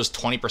 Especially since it was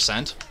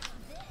 20%.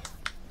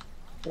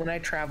 When I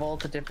travel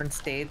to different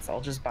states, I'll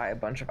just buy a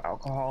bunch of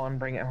alcohol and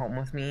bring it home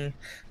with me.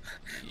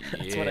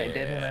 That's what I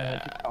did when I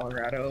went to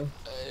Colorado.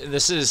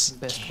 This is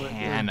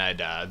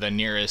Canada. The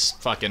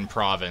nearest fucking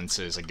province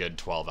is a good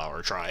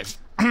 12-hour drive.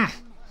 Yeah.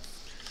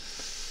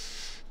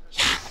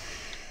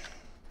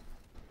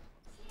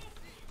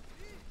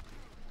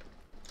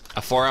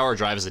 A 4-hour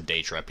drive is a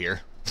day trip here.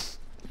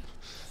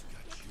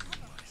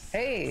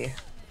 Hey!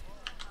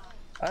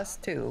 Us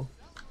too.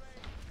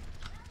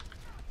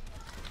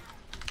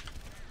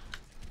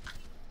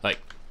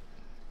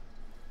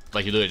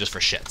 Like you do it just for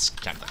shits,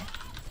 kind of thing.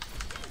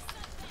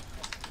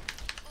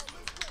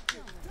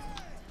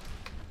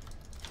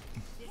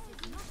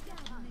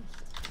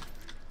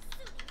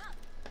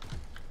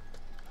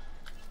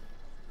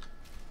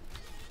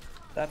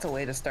 That's a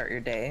way to start your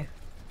day.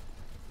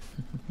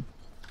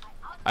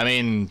 I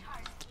mean,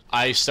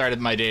 I started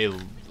my day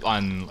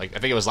on, like, I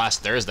think it was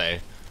last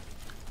Thursday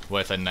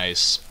with a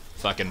nice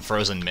fucking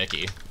frozen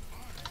Mickey.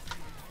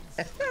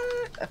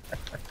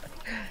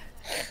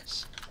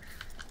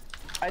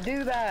 I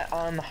do that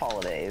on the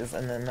holidays,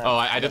 and then. Oh,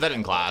 I did that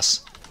in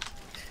class.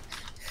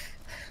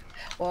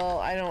 Well,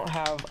 I don't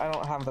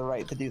have the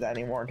right to do that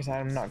anymore because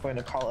I'm not going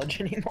to college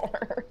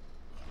anymore.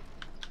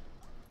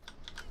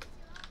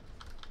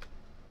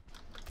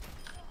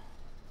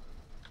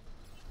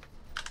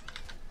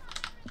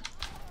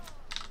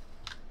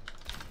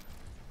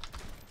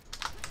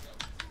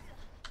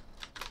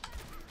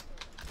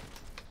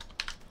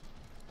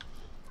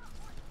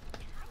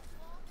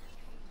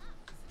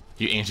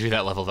 You aim to be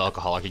that level of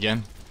alcoholic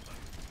again?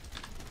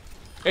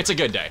 It's a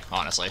good day,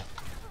 honestly.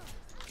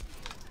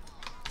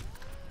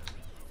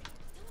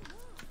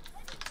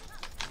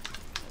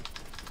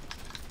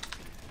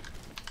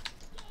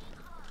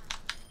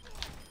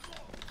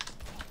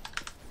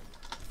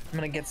 I'm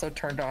gonna get so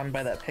turned on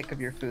by that pic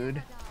of your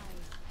food.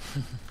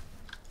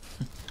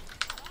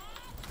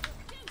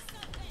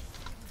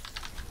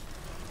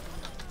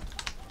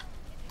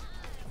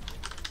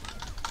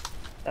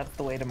 That's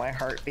the way to my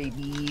heart,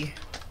 baby.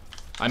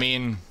 I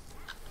mean,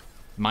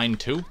 mine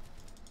too.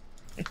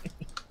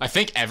 I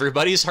think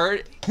everybody's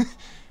heart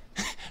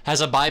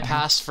has a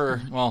bypass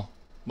for, well,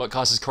 what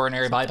causes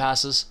coronary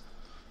bypasses?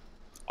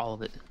 All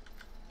of it.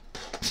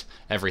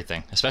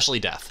 Everything, especially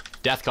death.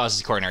 Death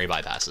causes coronary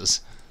bypasses.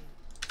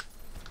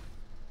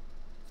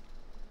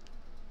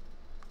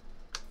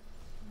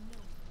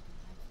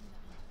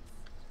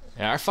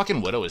 Yeah, our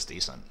fucking Widow is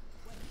decent.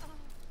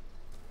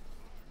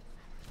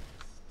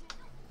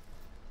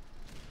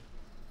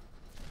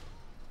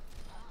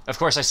 Of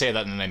course I say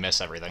that and then I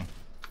miss everything.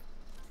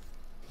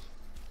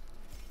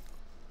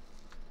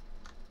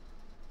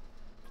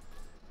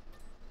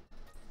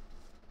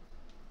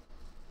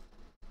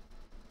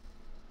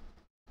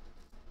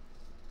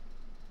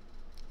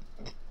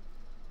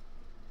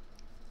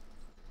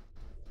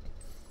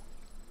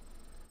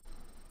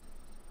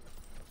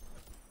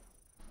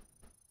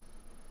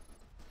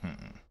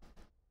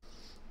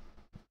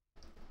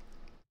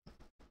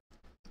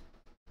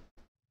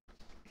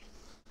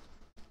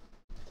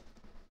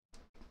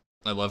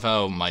 I love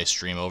how my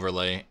stream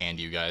overlay and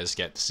you guys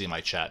get to see my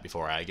chat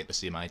before I get to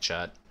see my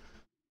chat.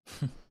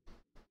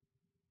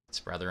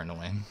 It's rather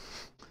annoying.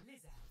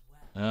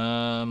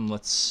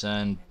 Let's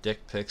send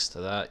dick pics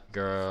to that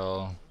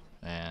girl,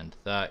 and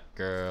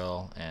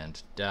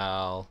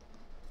Dal.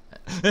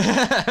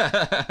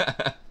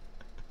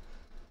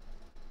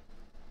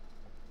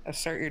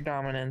 Assert your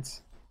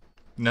dominance.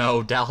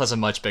 No, Dal has a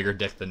much bigger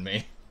dick than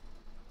me.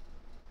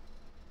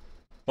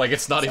 Like,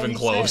 it's not even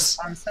close.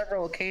 On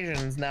several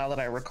occasions now that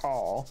I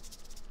recall.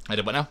 I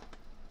did what now?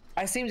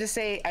 I seem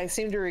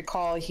to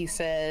recall he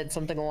said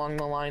something along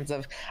the lines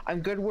of, I'm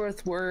good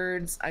with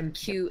words, I'm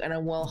cute, and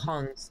I'm well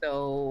hung,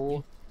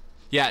 so...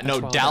 Yeah, no,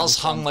 Dal's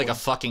hung like a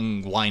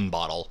fucking wine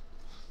bottle.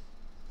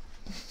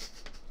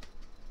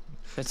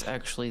 That's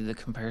actually the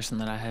comparison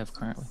that I have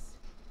currently.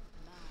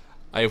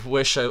 I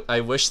wish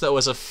that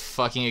was a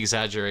fucking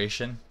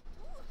exaggeration.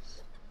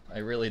 I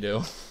really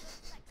do.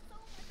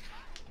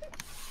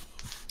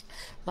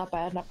 Not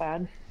bad, not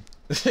bad.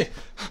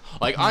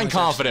 Like, I'm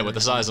confident with the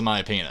size of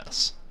my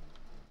penis.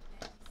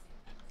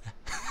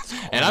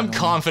 And I'm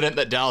confident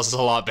that Dallas is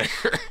a lot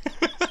bigger.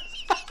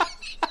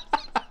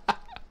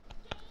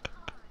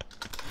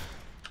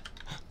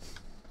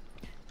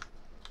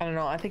 I don't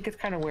know, I think it's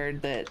kind of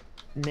weird that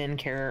men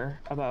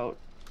care about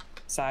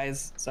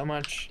size so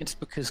much. It's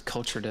because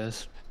culture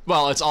does.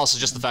 Well, it's also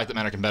just the fact that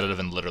men are competitive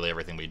in literally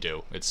everything we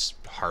do. It's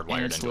hardwired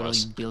And it's into literally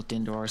us. built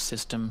into our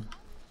system.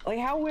 Like,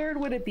 how weird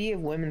would it be if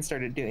women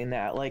started doing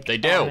that? Like, They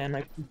do. oh man,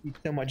 my pussy's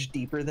so much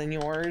deeper than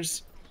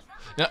yours.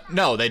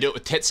 No, they do it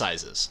with tit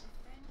sizes.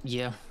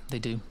 Yeah, they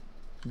do.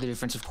 The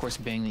difference, of course,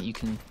 being that you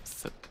can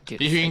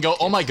get. You can go,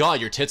 oh my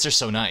god, your tits are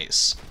so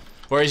nice.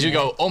 Whereas you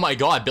go, oh my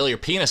god, Bill, your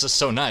penis is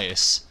so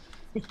nice.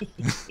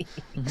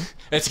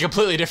 It's a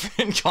completely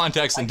different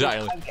context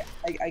entirely.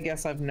 I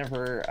guess I've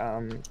never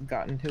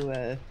gotten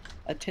to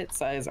a tit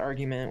size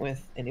argument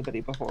with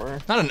anybody before.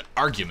 Not an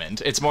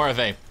argument. It's more of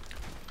a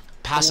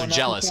passive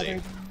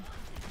jealousy.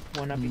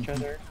 One up each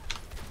other.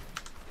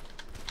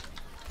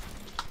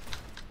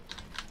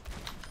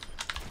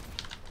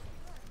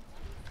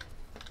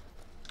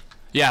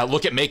 Yeah,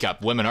 look at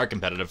makeup. Women are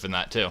competitive in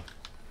that too.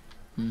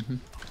 Mm-hmm.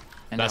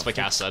 And that's what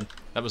Cass said.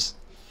 That was.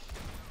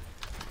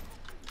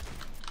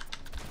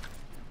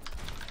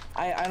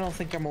 I don't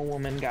think I'm a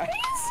woman, guys.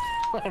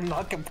 I'm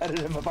not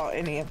competitive about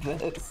any of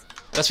this.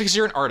 That's because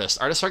you're an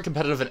artist. Artists aren't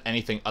competitive in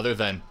anything other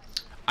than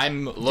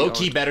I'm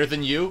low-key better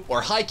than you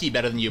or high-key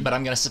better than you, but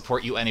I'm going to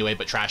support you anyway,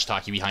 but trash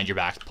talk you behind your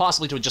back,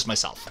 possibly to just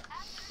myself.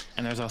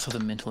 And there's also the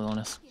mental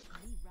illness.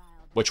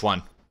 Which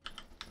one?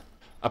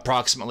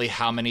 Approximately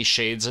how many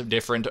shades of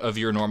different of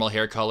your normal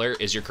hair color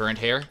is your current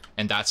hair,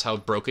 and that's how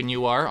broken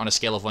you are on a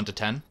scale of 1 to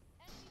 10?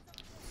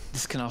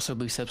 This can also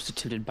be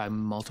substituted by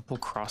multiple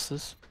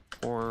crosses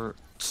or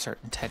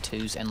certain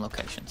tattoos and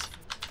locations.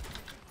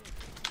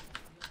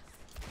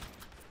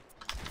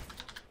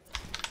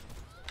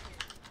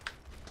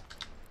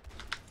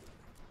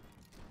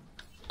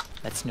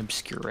 That's an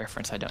obscure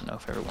reference. I don't know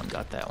if everyone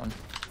got that one.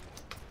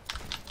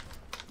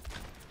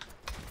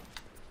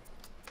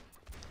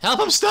 Help,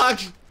 I'm stuck!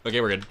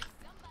 Okay, we're good.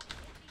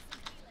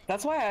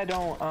 That's why I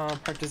don't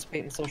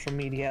participate in social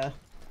media,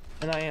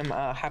 and I am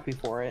happy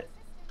for it.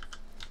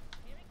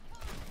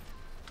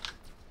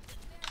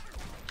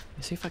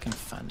 Let's see if I can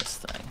find this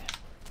thing.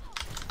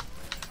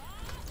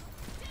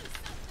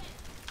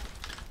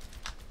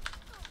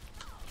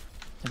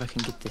 If I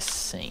can get this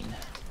scene.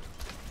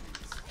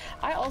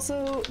 I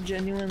also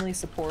genuinely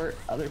support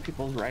other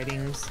people's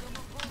writings,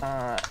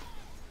 and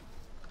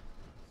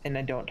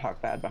I don't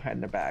talk bad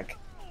behind their back.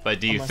 But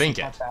do you Unless think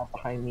they it? talk bad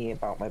behind me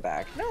about my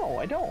back? No,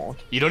 I don't.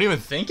 You don't even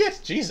think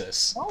it?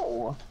 Jesus.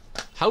 No.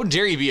 How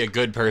dare you be a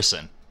good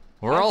person?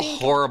 We're all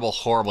horrible,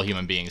 horrible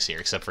human beings here,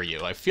 except for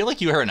you. I feel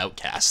like you are an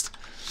outcast.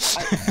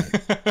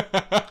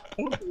 I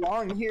don't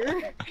belong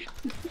here.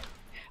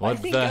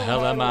 What the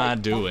hell am I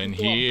doing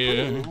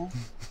here?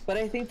 But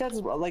I think that's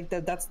like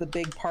that's the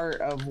big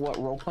part of what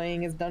role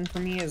playing has done for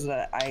me, is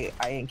that I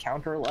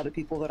encounter a lot of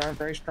people that aren't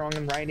very strong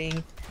in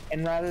writing,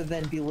 and rather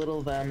than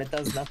belittle them, it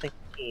does nothing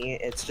to me.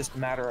 It's just a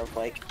matter of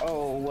like,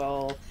 oh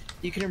well,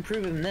 you can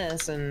improve in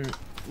this, and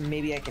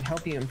maybe I can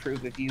help you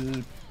improve if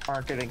you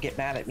aren't gonna get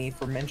mad at me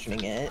for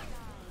mentioning it.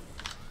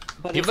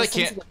 But people that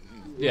can't,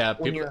 yeah,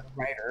 when you're a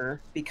writer,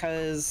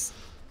 because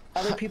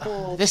other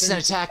people. This is an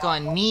attack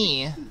on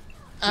me.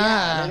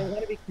 Yeah, they don't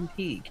want to be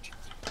critiqued.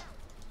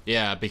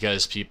 Yeah,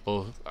 because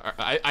people...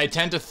 I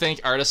tend to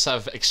think artists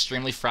have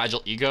extremely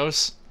fragile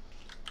egos,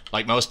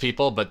 like most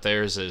people, but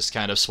theirs is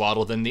kind of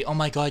swaddled in the, oh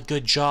my god,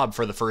 good job,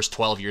 for the first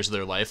 12 years of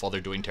their life while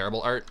they're doing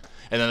terrible art.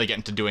 And then they get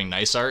into doing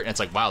nice art, and it's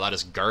like, wow, that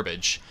is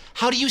garbage.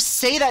 How do you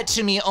say that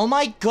to me? Oh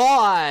my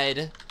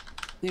god!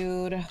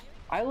 Dude,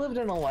 I lived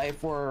in a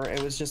life where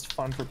it was just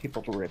fun for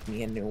people to rip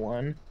me a new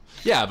one.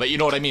 Yeah, but you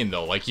know what I mean,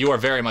 though. Like, you are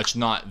very much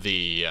not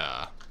the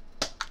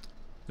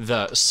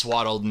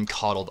swaddled and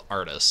coddled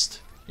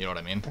artist. You know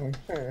what I mean?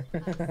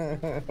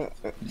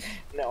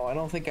 No, I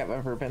don't think I've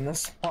ever been the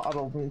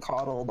swaddled and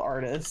coddled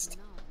artist.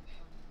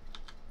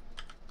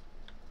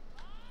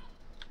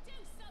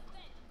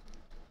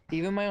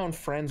 Even my own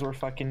friends were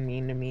fucking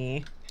mean to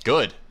me.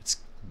 Good. It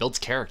builds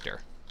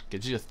character.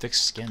 Gives you a thick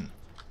skin.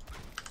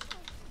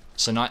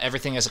 So not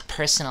everything is a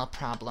personal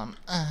problem.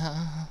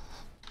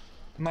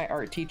 My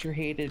art teacher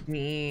hated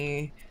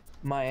me.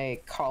 My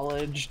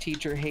college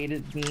teacher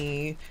hated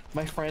me.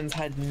 My friends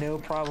had no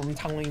problem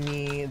telling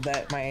me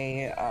that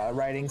my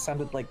writing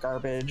sounded like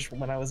garbage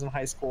when I was in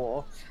high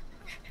school.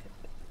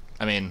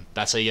 I mean,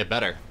 that's how you get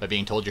better, by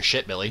being told you're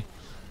shit, Billy.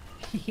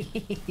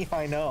 Yeah,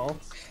 I know.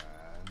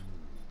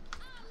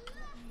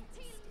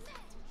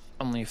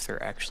 Only if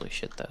they're actually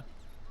shit, though.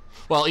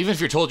 Well, even if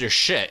you're told you're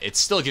shit, it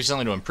still gives you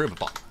something to improve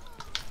upon.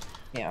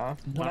 Yeah.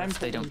 What if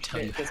they don't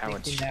tell you how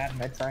it's shit? Mad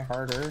and I try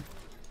harder.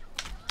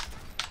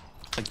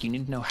 Like, you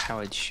need to know how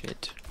it's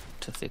shit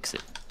to fix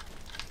it.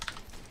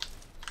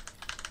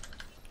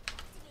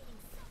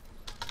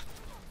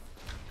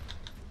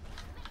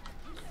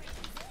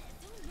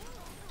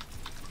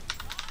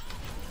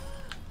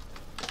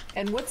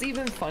 And what's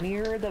even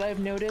funnier that I've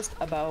noticed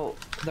about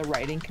the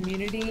writing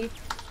community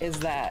is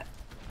that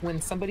when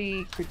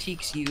somebody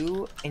critiques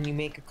you and you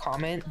make a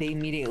comment, they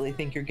immediately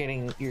think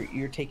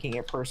you're taking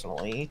it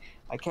personally.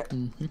 I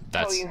can't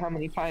tell you how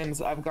many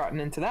times I've gotten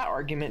into that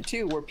argument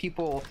too, where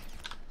people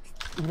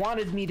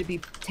wanted me to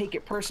take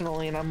it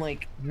personally, and I'm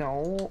like,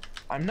 no,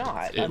 I'm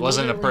not. It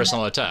wasn't a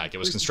personal attack. It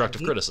was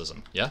constructive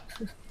criticism. Yeah.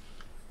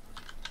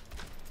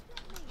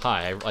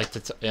 Hi,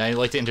 I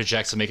like to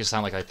interject to make it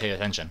sound like I pay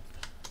attention.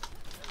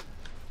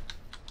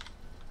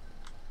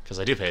 Because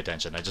I do pay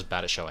attention, I'm just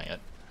bad at showing it.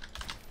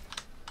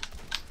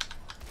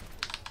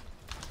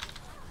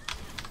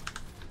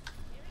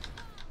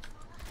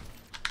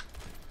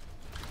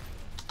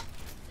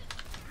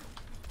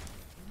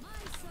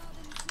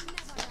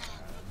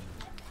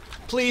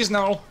 Please,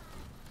 no!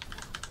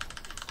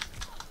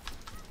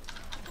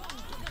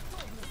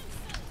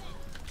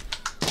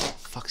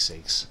 Fuck's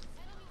sakes.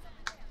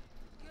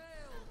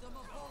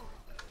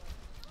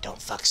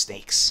 Don't fuck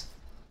snakes.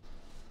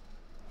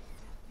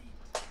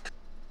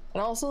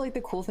 And also, like,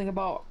 the cool thing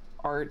about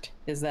art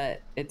is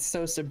that it's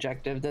so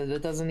subjective that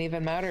it doesn't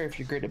even matter if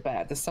you're good or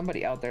bad. There's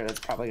somebody out there that's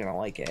probably gonna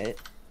like it.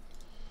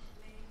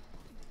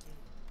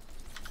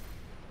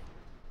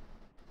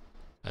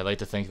 I like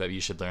to think that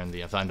you should learn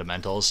the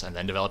fundamentals and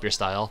then develop your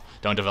style.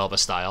 Don't develop a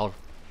style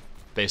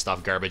based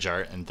off garbage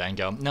art and then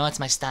go, no, it's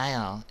my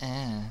style.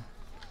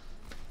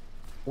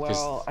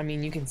 Well, I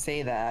mean, you can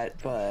say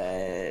that,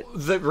 but...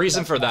 The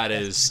reason for that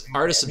is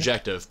art is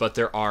subjective, but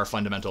there are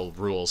fundamental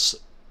rules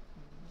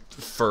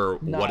for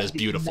what is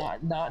beautiful.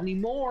 Not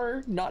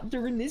anymore. Not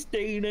during this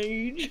day and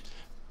age.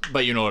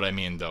 But you know what I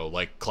mean, though,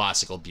 like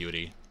classical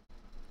beauty.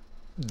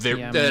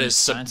 Yeah,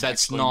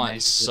 That's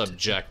not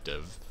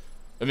subjective.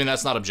 I mean,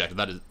 that's not objective.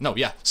 That is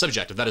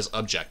subjective. That is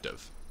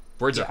objective.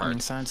 Words are hard. I mean,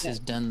 science has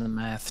done the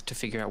math to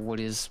figure out what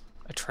is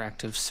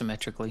attractive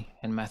symmetrically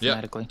and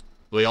mathematically. Yep.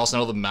 We also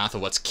know the math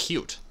of what's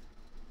cute.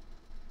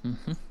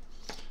 Mm-hmm.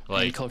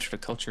 Like and culture to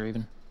culture,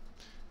 even.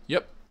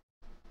 Yep.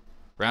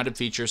 Rounded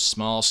features,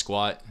 small,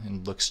 squat,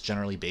 and looks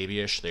generally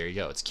babyish. There you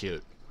go. It's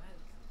cute.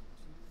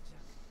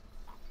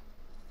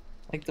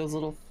 Like those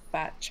little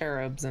fat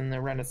cherubs in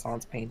the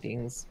Renaissance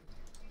paintings.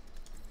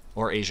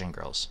 Or Asian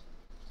girls.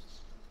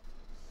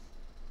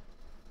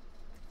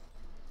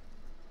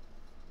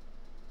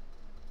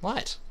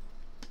 What?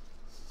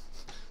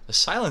 The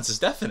silence is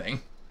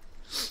deafening.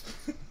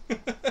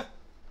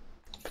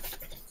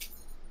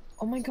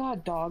 Oh my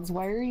god, dogs,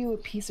 why are you a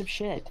piece of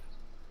shit?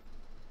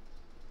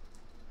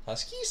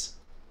 Huskies?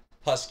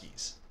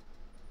 Huskies.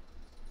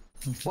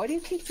 Why do you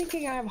keep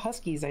thinking I have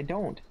huskies? I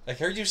don't. I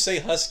heard you say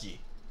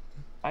husky.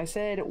 I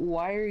said,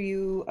 why are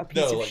you a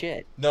piece of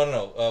shit?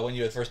 No. When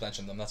you had first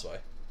mentioned them, that's why. I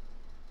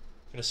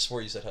could have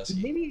swore you said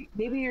husky.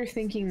 Maybe you're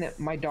thinking that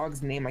my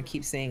dog's name, I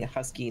keep saying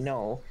husky.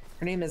 No,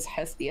 her name is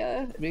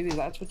Hestia. Maybe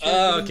that's what you're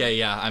Oh, okay,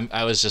 yeah.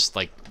 I was just,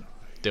 like,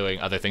 doing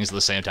other things at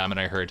the same time, and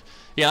I heard,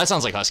 yeah, that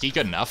sounds like husky.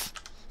 Good enough.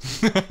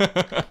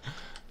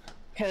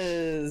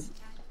 Because,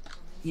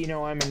 you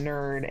know, I'm a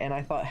nerd, and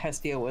I thought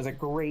Hestia was a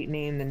great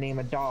name to name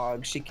a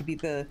dog. She could be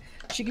the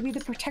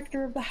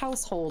protector of the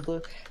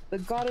household, the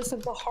goddess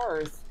of the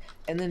hearth,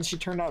 and then she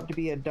turned out to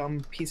be a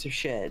dumb piece of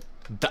shit.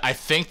 I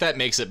think that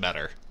makes it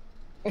better.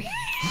 Yeah,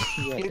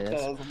 it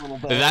does a little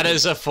bit. That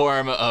is a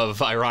form of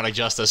ironic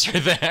justice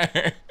right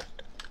there.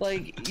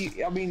 Like,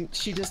 I mean,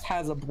 she just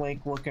has a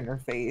blank look in her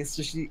face.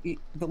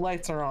 The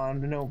lights are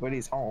on,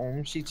 nobody's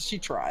home. She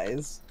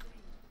tries.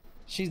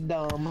 She's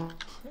dumb.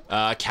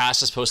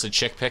 Cass has posted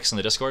chick pics in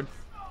the Discord.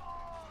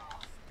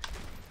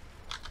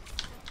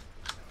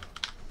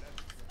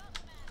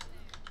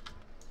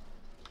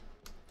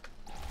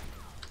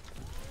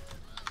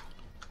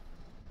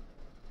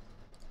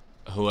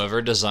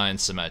 Whoever designed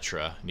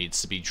Symmetra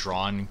needs to be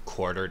drawn,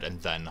 quartered,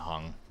 and then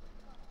hung.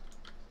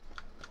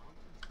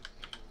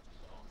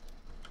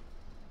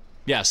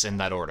 Yes, in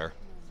that order.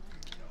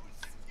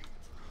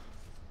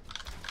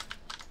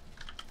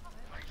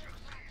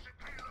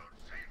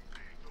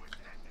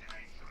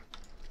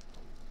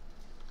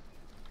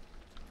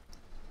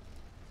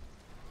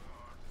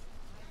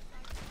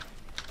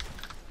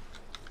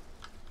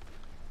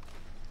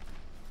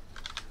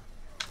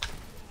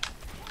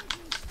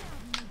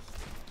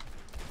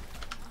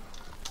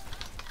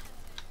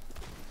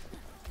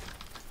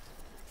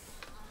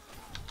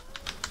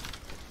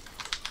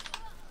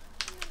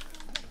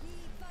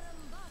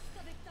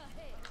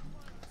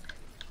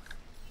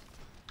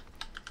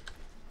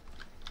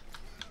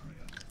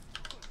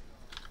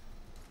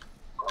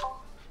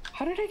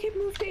 How did I get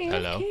moved to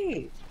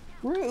AFK?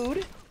 Hello?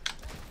 Rude.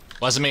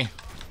 Wasn't me.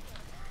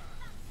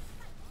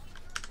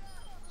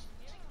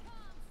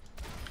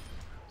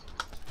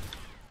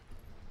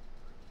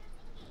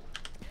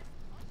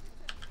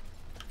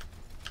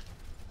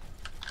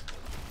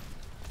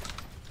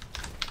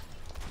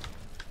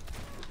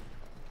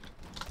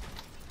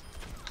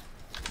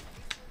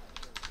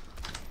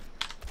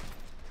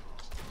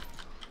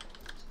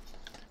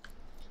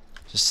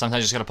 Sometimes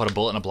you just gotta put a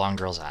bullet in a blonde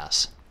girl's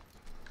ass.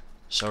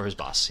 Show her who's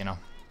boss, you know?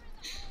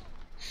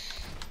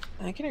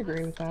 I can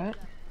agree with that.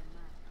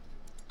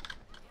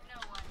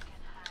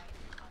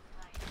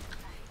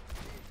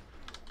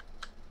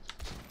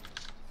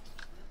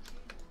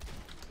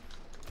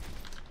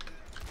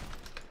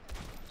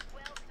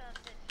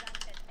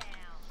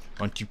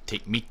 Won't you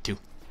take me to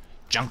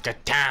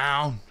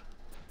Junkertown?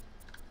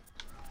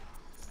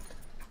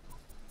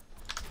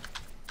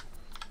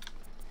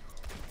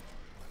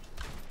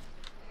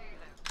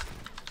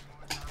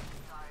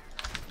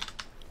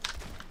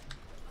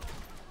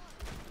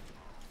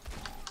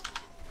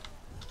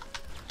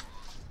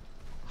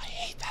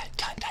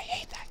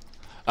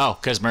 Oh,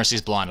 because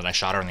Mercy's blonde and I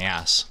shot her in the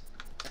ass.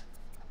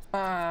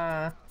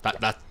 I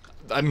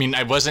mean,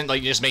 I wasn't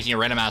like just making a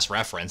random ass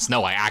reference.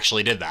 No, I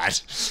actually did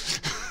that.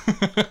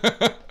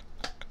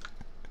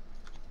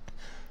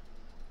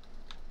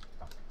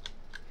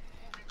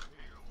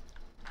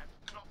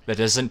 That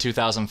isn't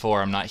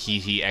 2004. I'm not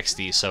he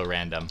XD so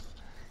random.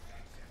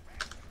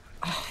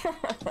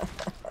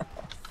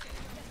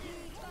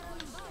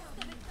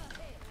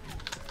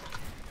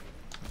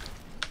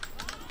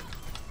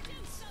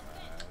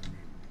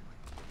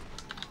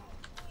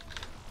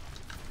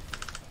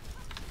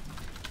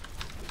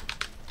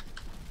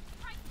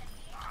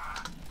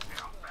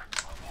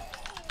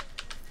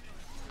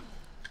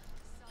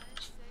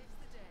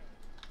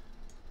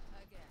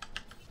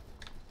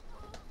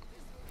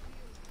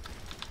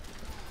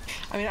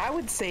 I mean, I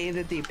would say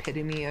that the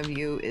epitome of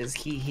you is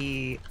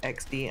he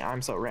XD,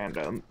 I'm so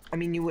random. I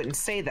mean, you wouldn't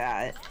say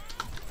that,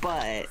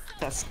 but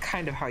that's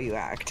kind of how you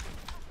act.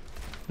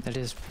 That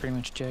is pretty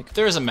much Jake.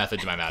 There is a method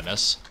to my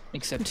madness.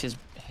 Except his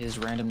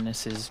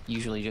randomness is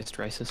usually just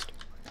racist.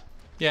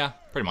 Yeah,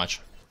 pretty much.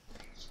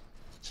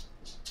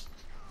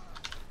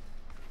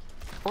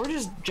 Or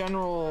just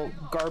general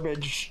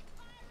garbage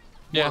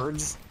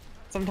words.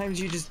 Sometimes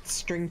you just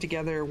string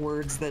together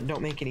words that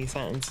don't make any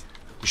sense.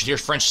 You should hear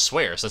French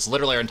swears. That's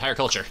literally our entire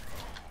culture.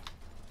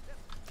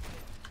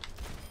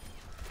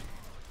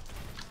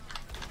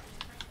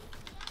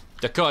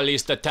 The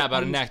colis, the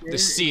tabernacle, the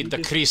seed, the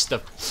Christ.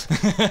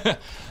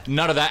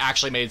 None of that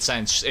actually made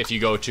sense if you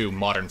go to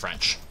modern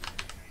French.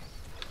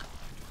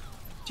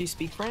 Do you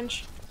speak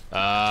French?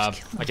 I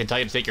can tell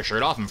you to take your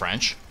shirt off in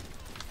French.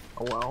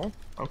 Oh, well,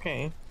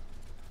 okay.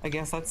 I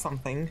guess that's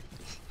something.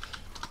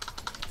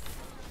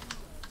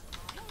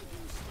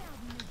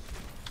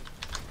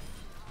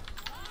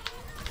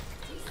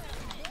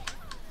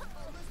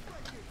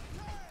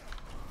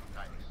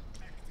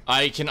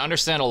 I can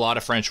understand a lot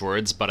of French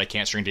words, but I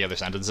can't string together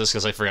sentences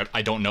because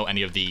I don't know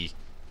any of the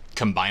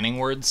combining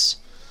words.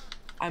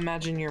 I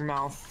imagine your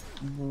mouth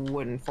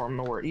wouldn't form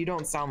the word. You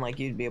don't sound like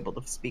you'd be able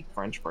to speak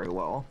French very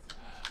well.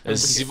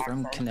 He's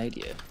from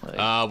Canada.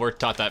 Like, we're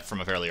taught that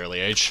from a fairly early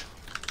age.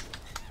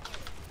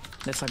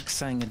 That's like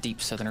saying a deep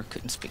southerner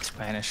couldn't speak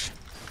Spanish.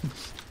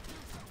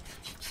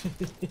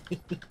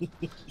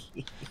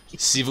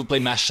 S'il vous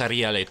plaît, ma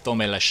chérie, allez,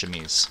 tomez la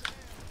chemise.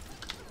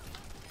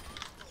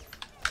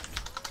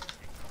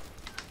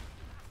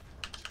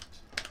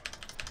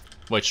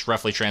 Which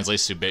roughly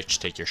translates to bitch,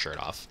 take your shirt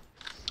off.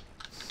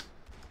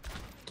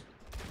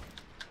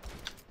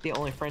 The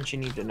only French you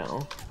need to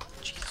know.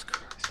 Jesus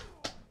Christ.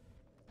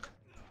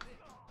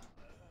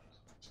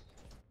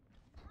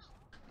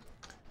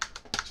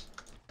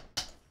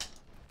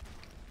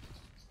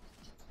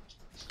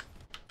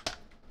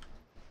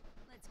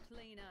 Let's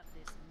clean up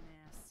this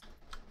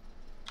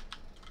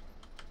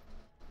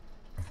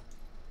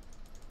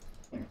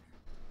mess.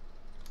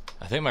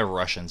 I think my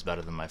Russian's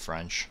better than my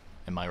French,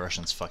 and my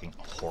Russian's fucking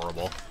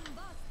horrible.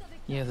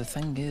 Yeah, the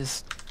thing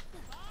is,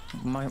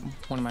 one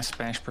of my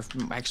Spanish,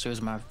 actually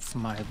it was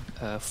my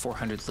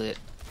 400 lit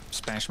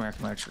Spanish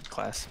American literature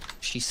class.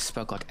 She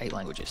spoke like 8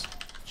 languages.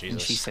 Jesus.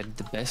 And she said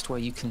the best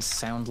way you can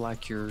sound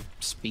like you're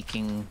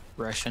speaking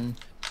Russian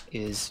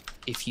is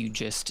if you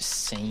just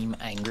seem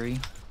angry.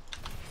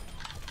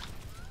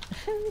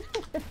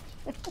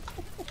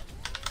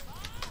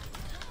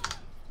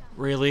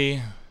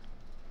 Really?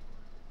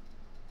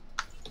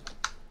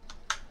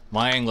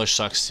 My English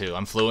sucks too.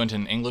 I'm fluent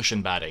in English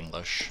and bad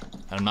English,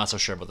 and I'm not so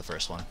sure about the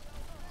first one.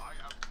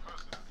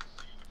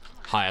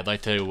 Hi, I'd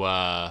like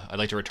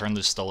to return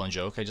this stolen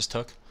joke I just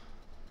took.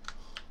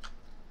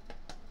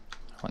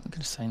 I wasn't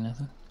gonna say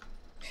nothing.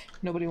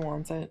 Nobody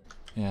wants it.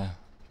 Yeah.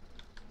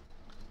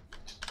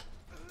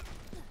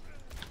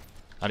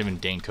 Not even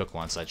Dane Cook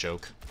wants that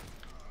joke.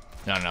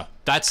 No.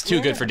 That's too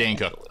good for Dane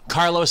Cook.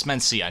 Carlos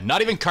Mencia.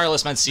 Not even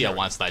Carlos Mencia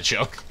wants that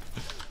joke.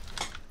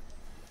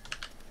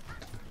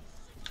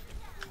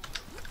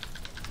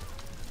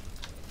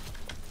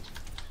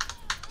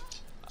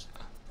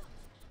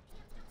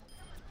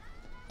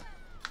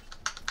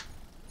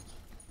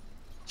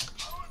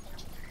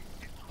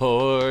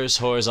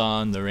 Whores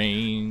on the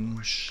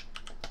range.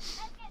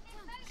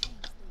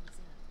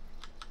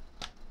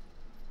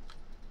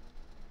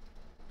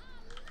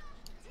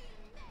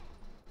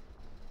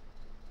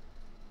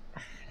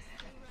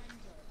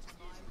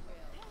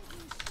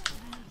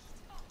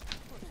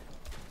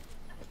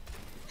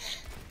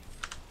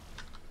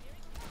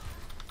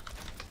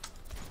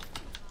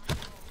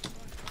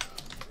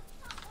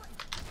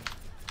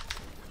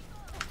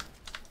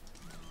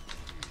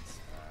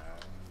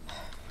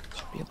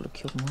 Should be able to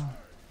kill them all.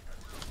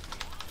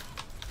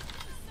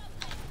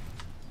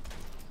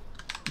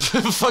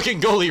 Fucking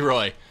go,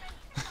 Leroy.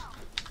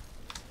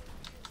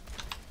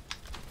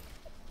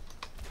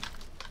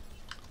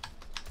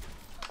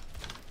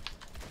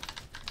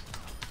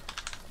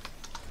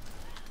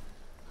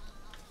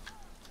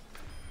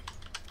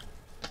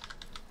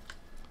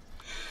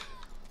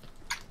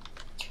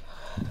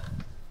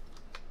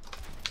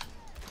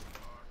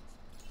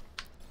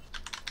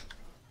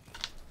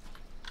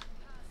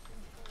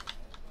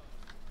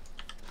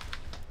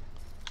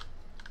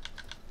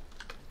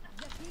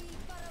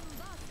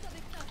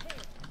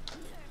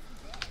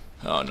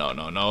 Oh, no,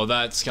 no, no.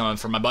 That's coming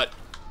from my butt.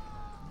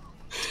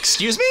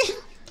 Excuse me?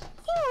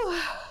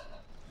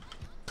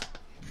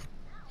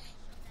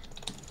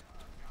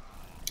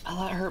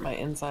 Oh, that hurt my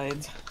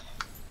insides.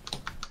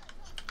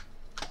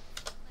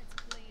 Let's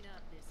clean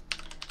up this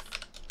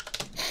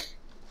mess.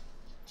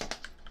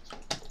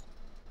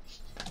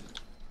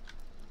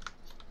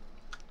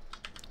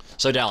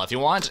 So, Dal, if you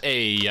want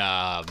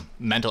a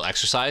mental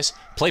exercise,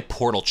 play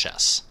Portal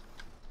Chess.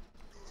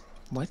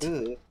 What?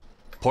 Ugh.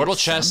 Portal That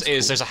Chess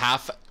sounds is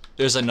cool.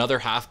 there's another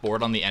half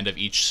board on the end of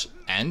each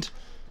end,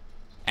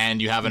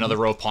 and you have another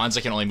row of pawns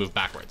that can only move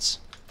backwards.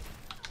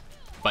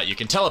 But you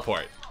can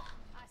teleport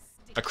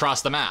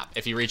across the map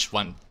if you reach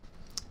one.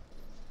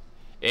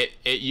 It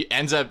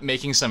ends up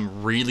making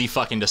some really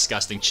fucking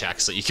disgusting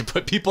checks that you can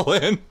put people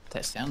in.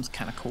 That sounds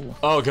kind of cool.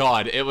 Oh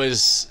god, it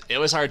was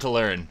hard to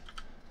learn.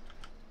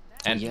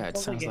 And Yeah, it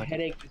Sounds sounds like a like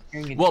headache just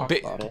hearing you well, talk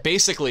about it.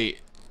 basically,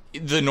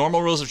 the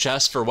normal rules of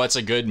chess for what's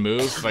a good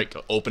move, like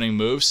opening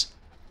moves,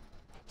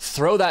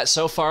 throw that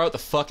so far out the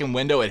fucking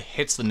window it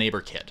hits the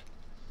neighbor kid.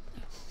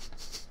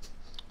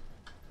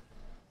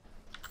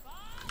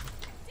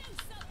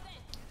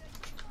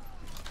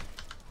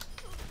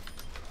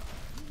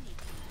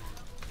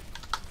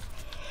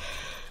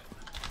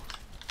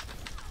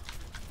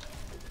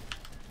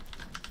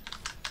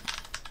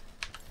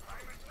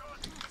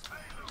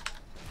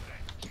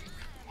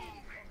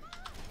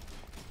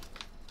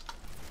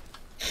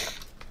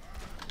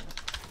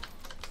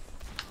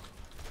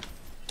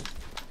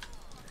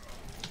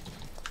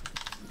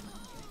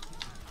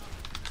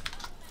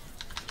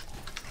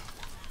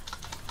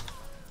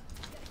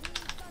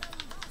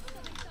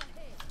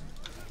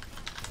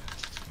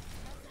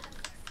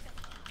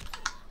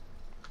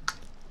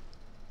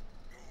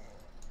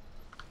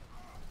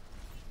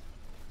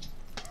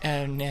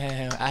 Oh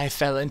no, I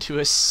fell into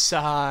a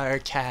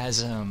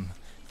sarcasm.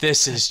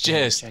 This is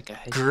just check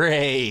ahead.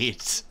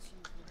 great.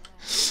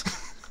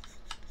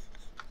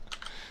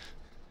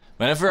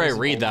 Whenever I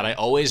read that, I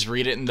always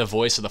read it in the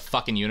voice of the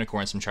fucking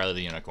unicorns from Charlie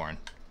the Unicorn.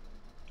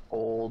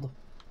 Old.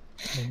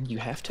 You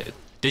have to.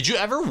 Did you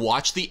ever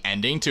watch the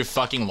ending to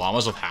fucking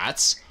Llamas with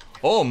Hats?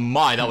 Oh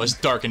my, that was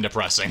dark and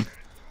depressing.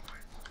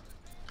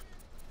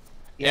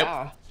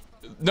 Yeah.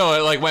 No,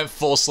 it like went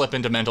full slip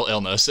into mental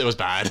illness. It was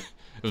bad.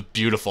 It was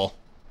beautiful.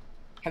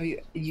 Have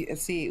you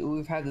see,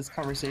 we've had this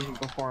conversation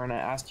before, and I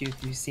asked you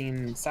if you've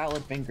seen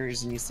Salad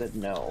Fingers, and you said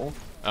no.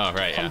 Oh,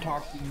 right, Come yeah.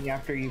 talk to me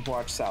after you've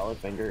watched Salad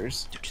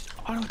Fingers. Dude, just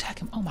auto attack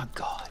him. Oh my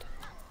god.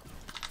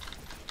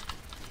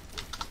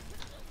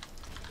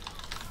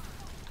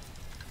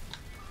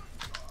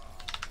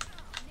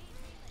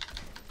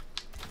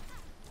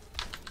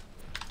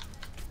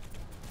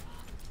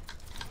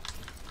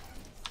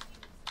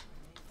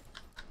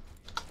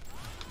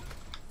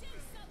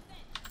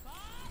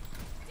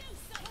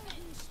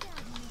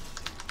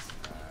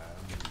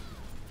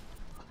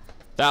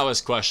 That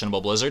was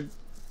questionable, Blizzard.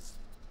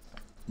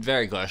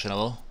 Very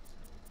questionable.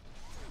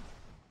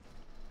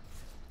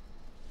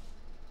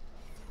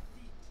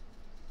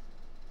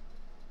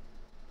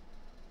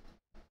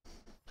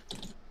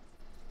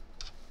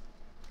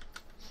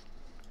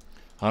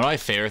 One of my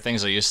favorite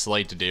things I used to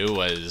like to do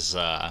was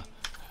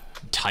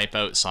type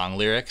out song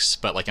lyrics,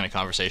 but like in a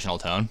conversational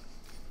tone.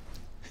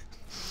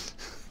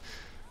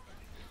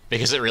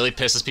 Because it really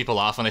pisses people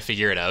off when they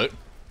figure it out.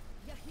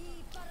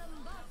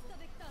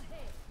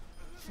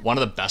 One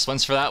of the best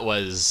ones for that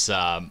was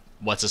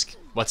what's his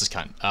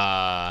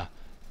cunt?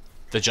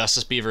 The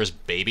Justice Beaver's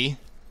Baby.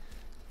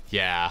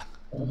 Yeah.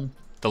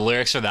 The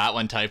lyrics for that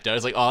one typed out. I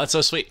was like, oh, that's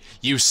so sweet.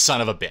 You son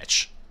of a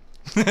bitch.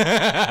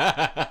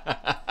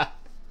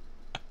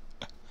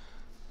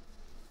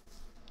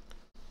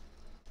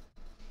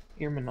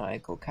 Your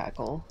maniacal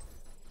cackle.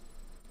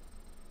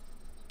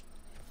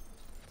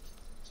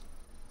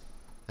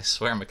 I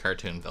swear I'm a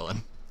cartoon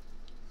villain.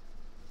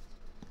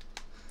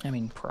 I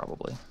mean,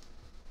 probably.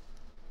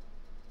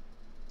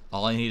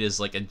 All I need is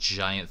like a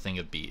giant thing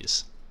of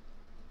bees.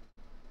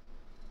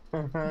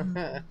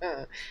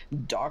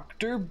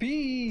 Dr.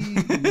 Bees!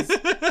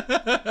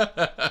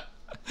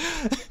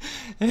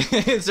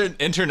 It's an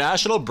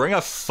international bring a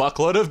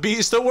fuckload of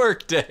bees to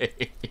work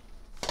day.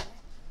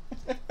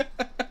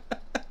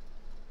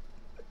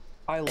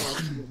 I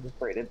love being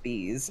afraid of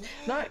bees.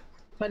 Not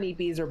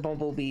honeybees or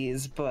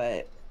bumblebees,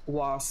 but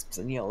wasps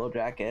and yellow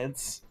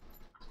jackets.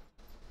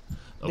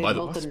 Oh, They by the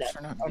built a net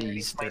They're not underneath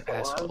bees, my they're door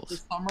assholes.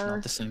 this summer.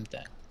 Not the same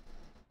thing.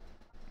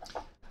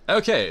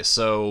 Okay,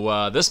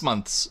 so this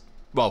month's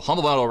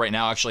Humble Bundle right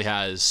now actually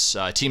has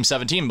Team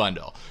 17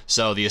 bundle.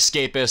 So the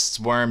Escapists,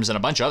 Worms, and a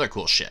bunch of other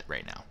cool shit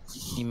right now.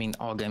 You mean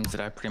all games that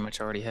I pretty much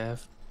already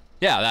have?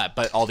 Yeah, that,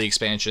 but all the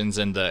expansions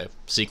and the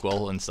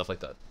sequel and stuff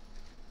like that.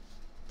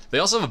 They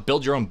also have a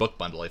build your own book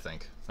bundle, I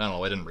think. I don't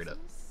know, I didn't read it.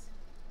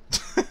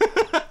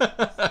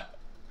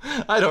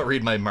 I don't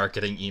read my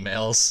marketing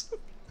emails.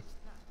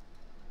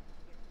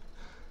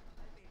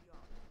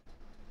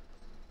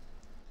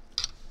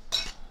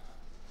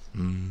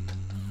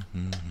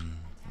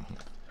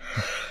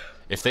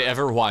 If they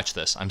ever watch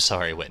this, I'm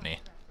sorry, Whitney.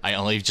 I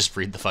only just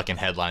read the fucking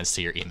headlines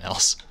to your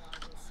emails.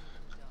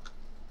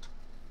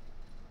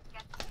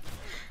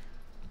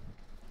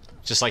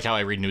 Just like how I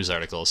read news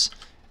articles.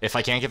 If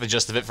I can't get the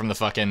gist of it from the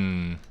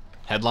fucking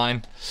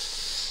headline,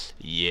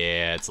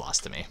 yeah, it's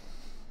lost to me.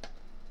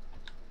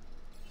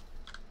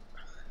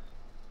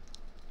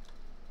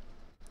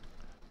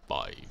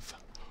 Five,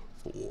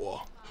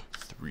 4,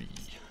 3,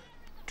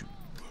 2,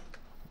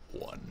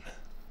 1.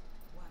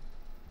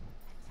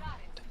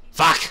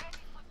 Fuck!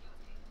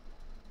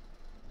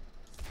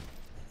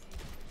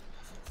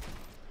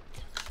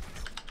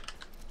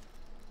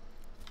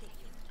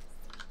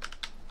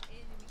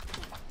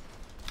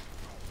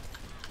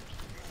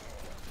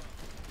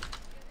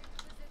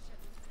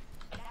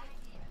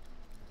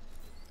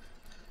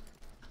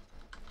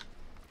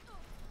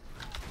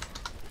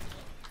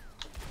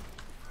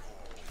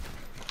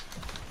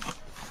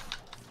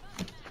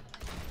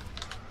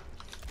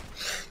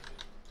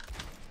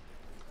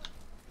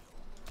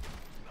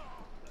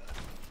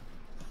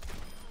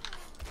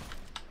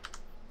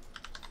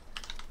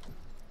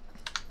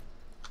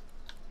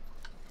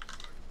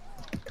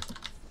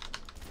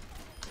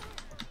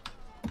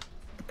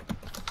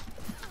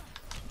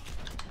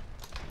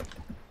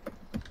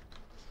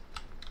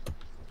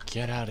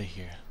 Get out of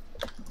here.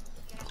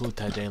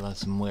 Puta de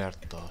los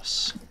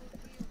muertos.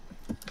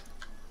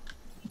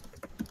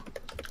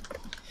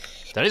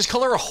 Did I just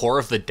call her a whore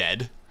of the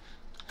dead?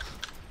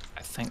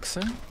 I think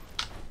so.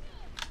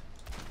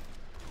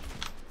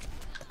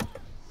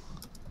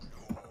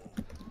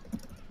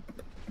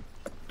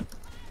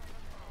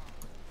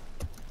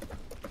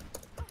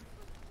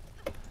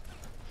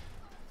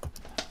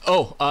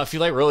 Oh, if you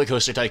like Roller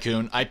Coaster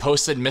Tycoon, I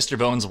posted Mr.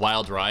 Bones'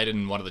 Wild Ride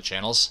in one of the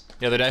channels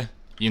the other day.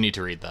 You need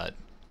to read that.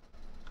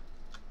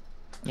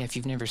 Yeah, if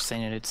you've never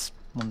seen it, it's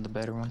one of the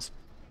better ones.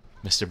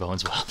 Mr.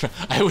 Bones Wild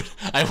Ride.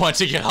 I want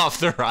to get off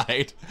the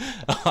ride.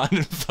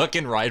 On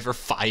fucking ride for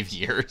 5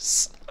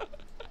 years.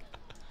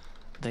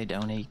 They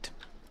don't eat.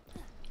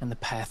 And the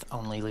path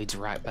only leads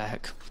right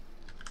back.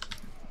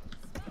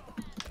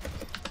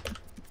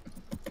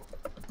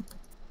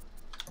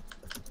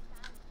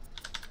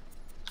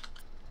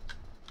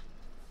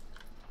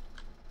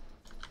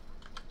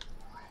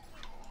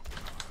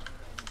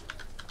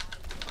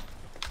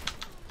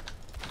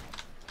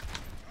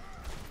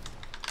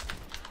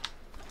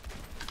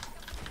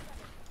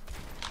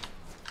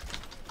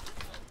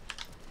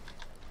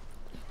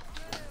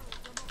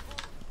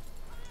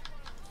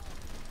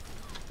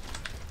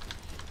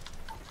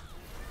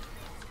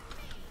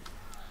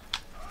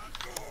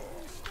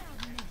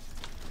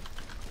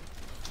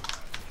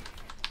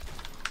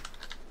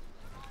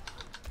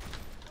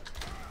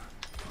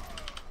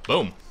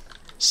 Boom.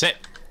 Sit.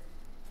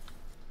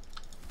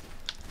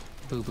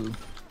 Boo boo.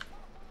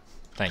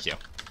 Thank you.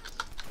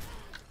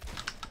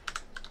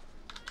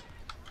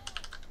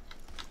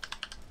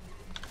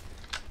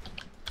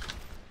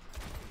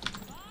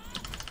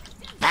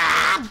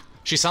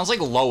 She sounds like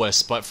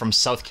Lois, but from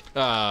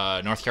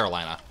North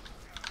Carolina.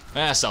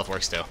 South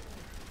works too.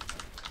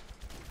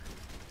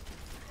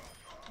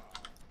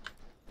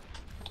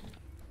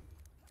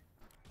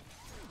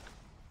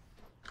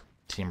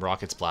 Team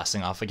Rocket's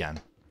blasting off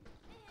again.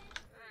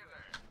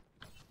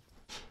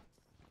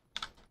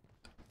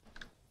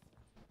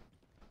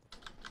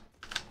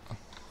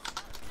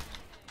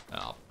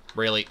 Oh,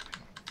 really?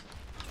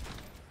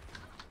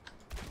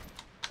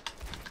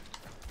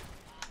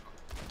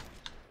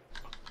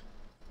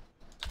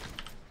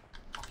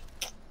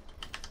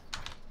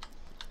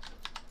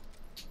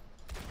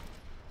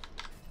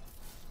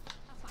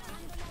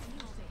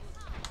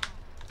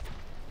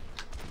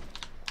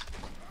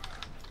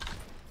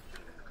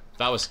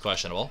 That was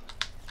questionable.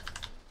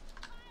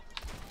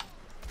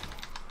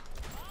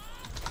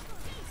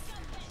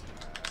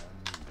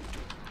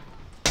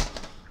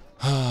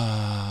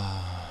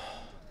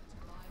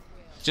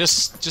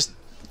 Just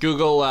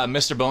Google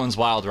Mr. Bones'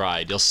 Wild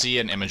Ride. You'll see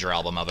an Imager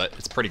album of it.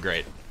 It's pretty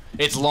great.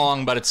 It's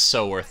long, but it's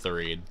so worth the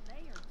read.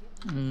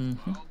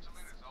 Mm-hmm.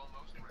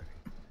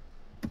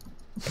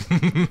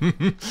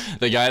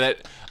 The guy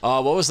that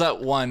what was that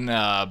one?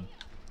 The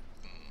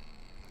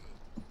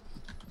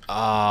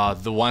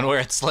one where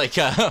it's like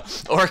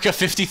Orca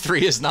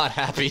 53 is not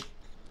happy.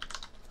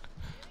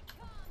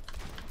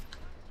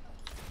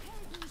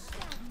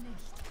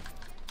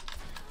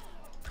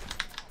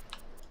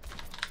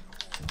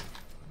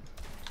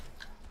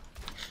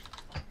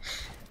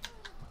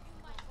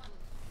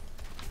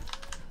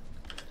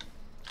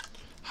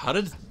 How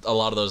did a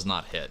lot of those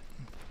not hit?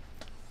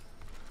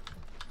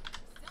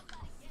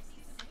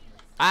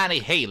 I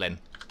need healing.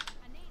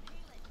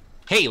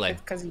 Healing.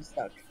 Because he's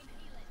stuck.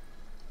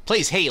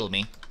 Please heal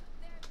me.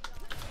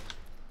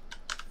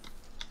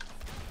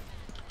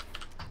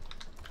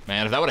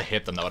 Man, if that would have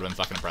hit them, that would have been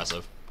fucking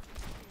impressive.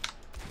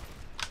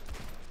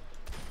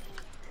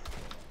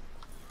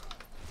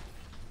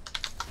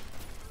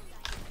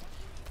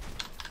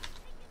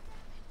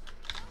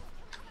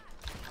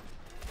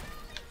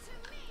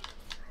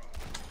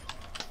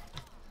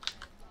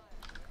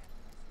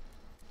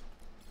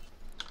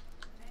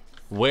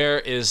 Where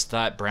is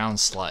that brown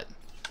slut?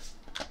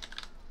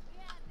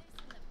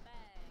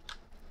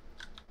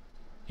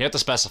 You have to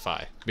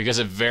specify, because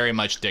it very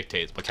much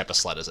dictates what type of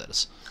slut it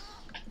is.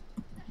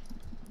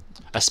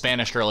 A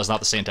Spanish girl is not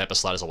the same type of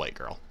slut as a white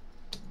girl.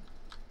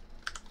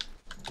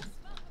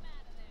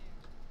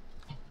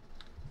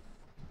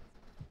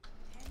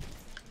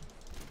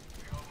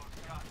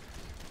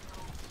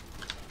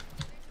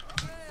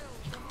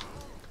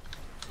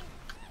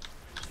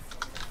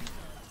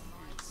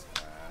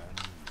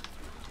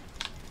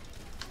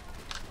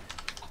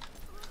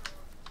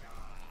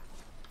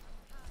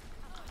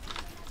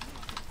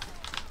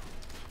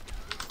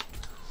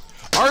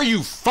 Are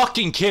you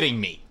fucking kidding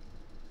me?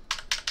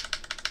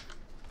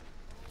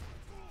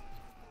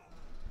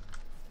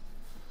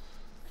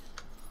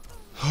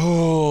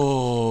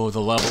 Oh, the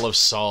level of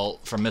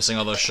salt from missing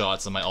all those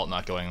shots and my ult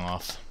not going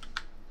off.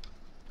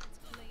 Let's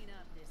clean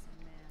up this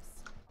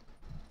mess.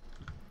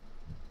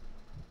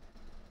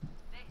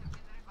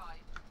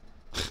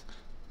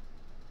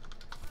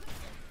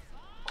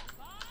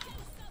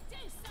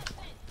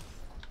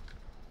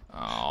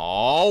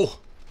 Oh.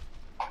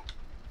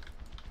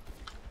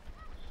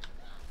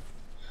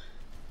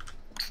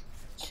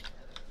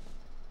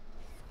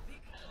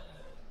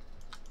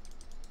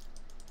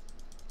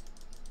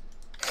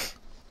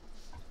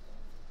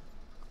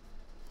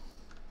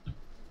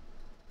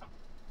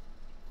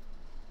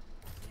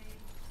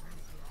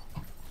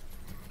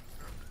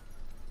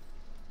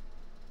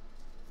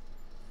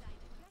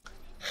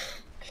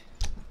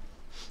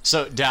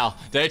 So, Dal,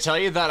 did I tell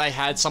you that I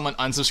had someone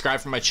unsubscribe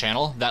from my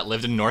channel that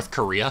lived in North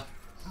Korea?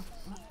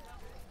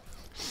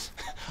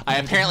 I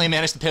apparently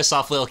managed to piss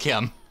off Lil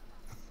Kim.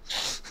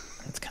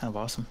 That's kind of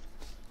awesome.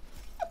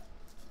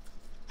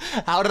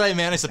 How did I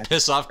manage to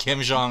piss off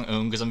Kim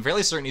Jong-un? Because I'm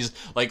fairly certain he's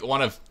like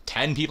one of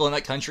 10 people in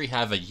that country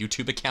have a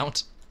YouTube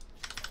account.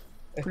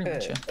 Pretty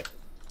much, yeah.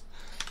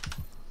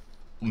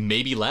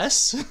 Maybe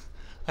less?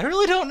 I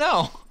really don't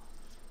know.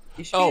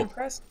 You should be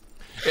impressed.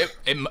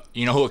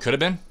 You know who it could have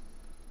been?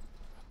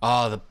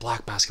 Oh, the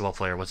black basketball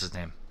player. What's his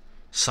name?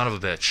 Son of a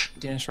bitch.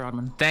 Dennis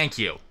Rodman. Thank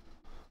you.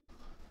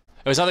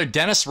 It was either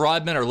Dennis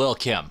Rodman or Lil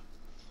Kim.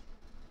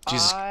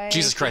 Jesus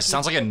Christ, it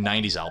sounds like a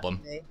 90s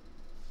album.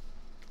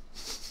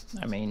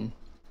 I mean,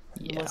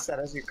 yeah. Unless that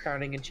is your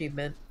crowning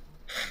achievement.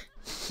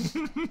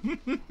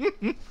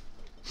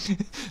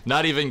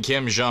 Not even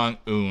Kim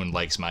Jong-un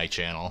likes my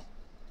channel.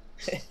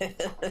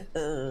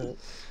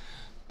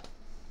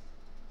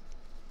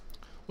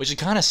 Which is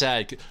kind of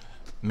sad.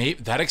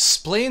 Maybe that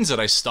explains it.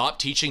 I stopped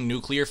teaching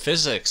nuclear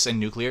physics and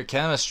nuclear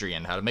chemistry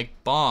and how to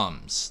make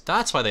bombs.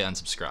 That's why they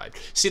unsubscribed.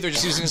 See, they're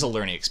just using it as a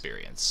learning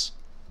experience.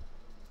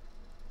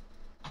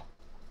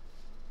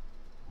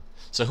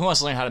 So who wants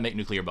to learn how to make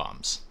nuclear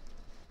bombs?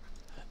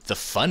 The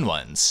fun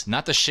ones,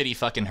 not the shitty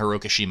fucking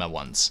Hiroshima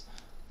ones.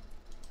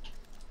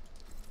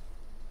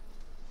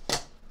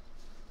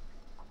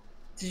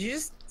 Did you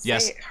just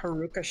Yes. say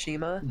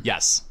Hiroshima?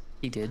 Yes.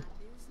 He did.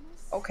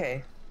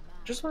 Okay.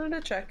 Just wanted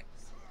to check.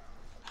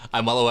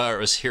 I'm well aware it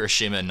was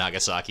Hiroshima and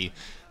Nagasaki.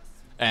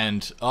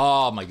 And,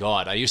 oh my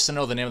god, I used to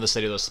know the name of the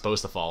city that was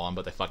supposed to fall on,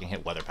 but they fucking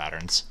hit weather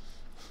patterns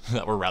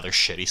that were rather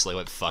shitty, so they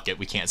went, fuck it,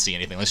 we can't see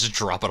anything. Let's just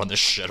drop it on this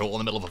shithole in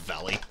the middle of a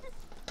valley.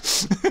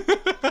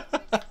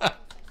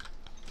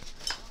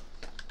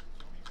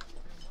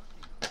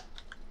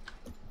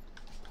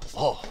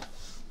 Oh.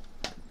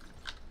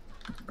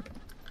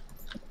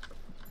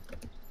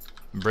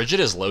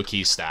 Bridget is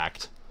low-key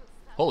stacked.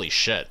 Holy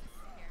shit.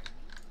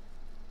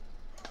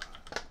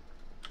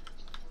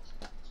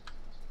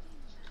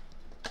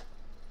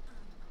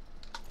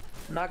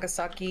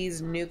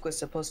 Nagasaki's nuke was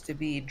supposed to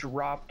be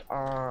dropped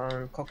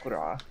on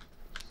Kokura.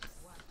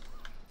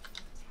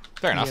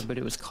 Fair enough. Yeah, but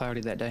it was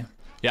cloudy that day.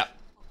 Yeah.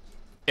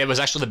 It was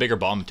actually the bigger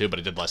bomb, too, but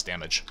it did less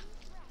damage.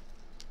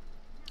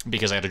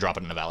 Because I had to drop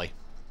it in a valley.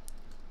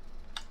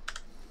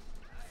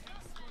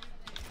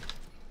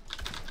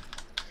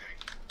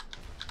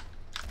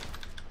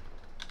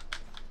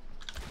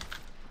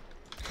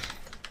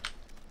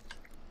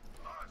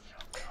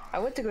 I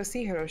went to go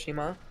see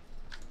Hiroshima.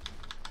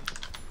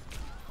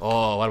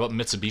 Oh, what about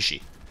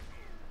Mitsubishi?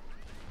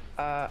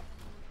 No,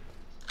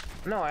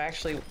 I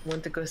actually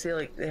went to go see,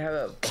 like, they have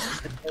a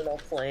eternal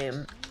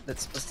flame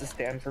that's supposed to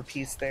stand for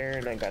peace there,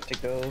 and I got to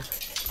go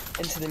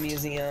into the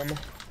museum.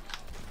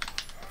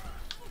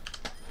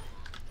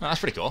 Oh, that's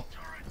pretty cool.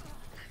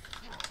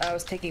 I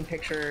was taking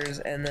pictures,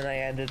 and then I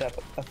ended up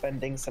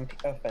offending some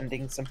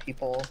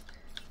people.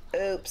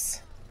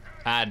 Oops.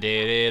 I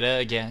did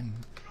it again.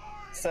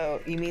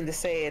 So, you mean to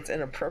say it's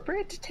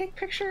inappropriate to take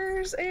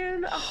pictures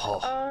in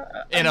a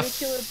In a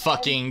nuclear bomb?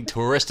 fucking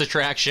tourist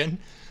attraction?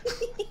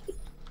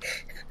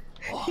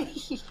 Oh,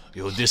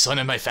 you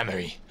dishonor my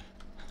family.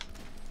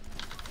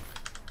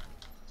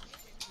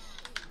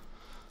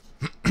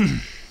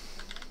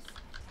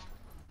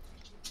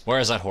 Where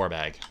is that whore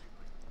bag?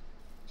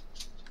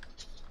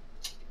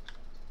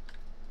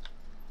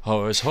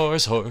 Horse,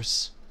 horse,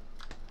 horse.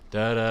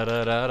 Da da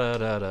da da da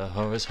da da.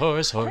 Horse,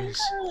 horse, It's horse.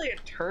 not really a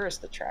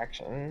tourist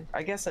attraction.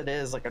 I guess it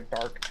is like a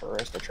dark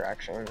tourist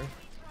attraction.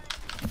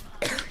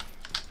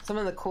 Some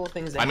of the cool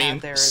things they I have mean,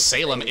 there is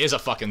Salem is a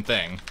fucking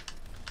thing.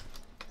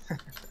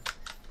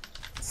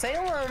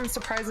 Salem,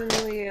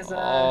 surprisingly, is a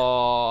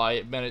Oh,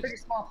 I meant pretty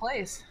it. small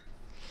place.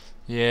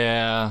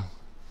 Yeah.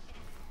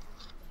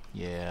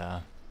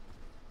 Yeah.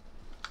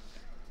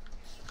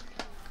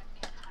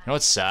 You know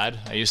what's sad?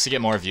 I used to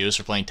get more views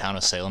for playing Town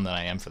of Salem than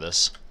I am for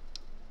this.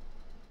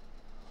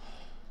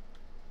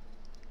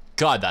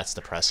 God, that's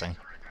depressing.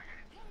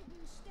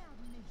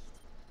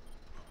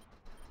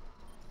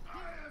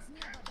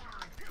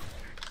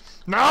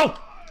 No!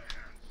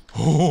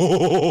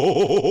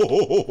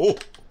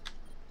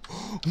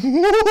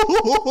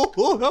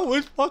 That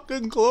was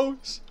fucking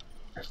close.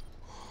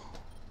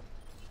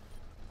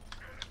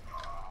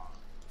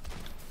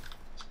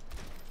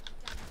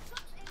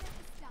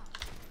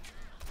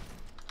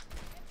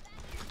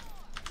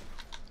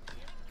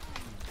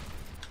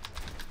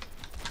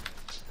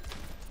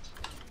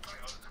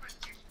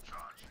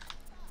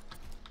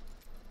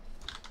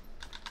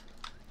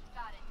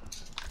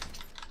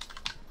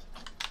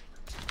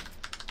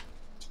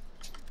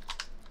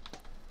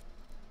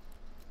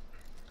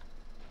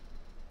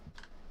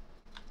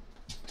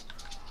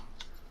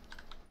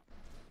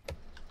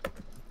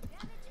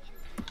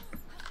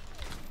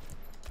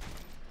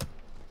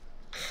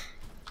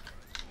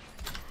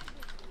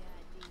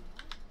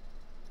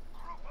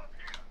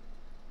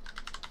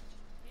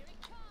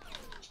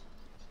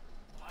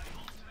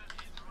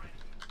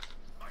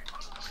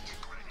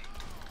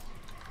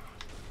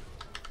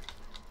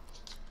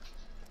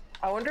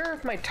 I wonder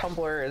if my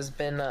Tumblr has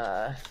been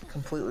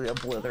completely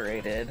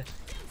obliterated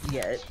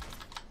yet.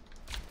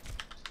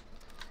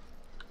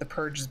 The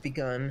purge has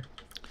begun.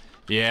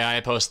 Yeah,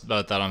 I posted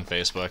about that on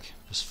Facebook. It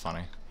was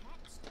funny.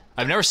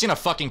 I've never seen a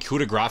fucking coup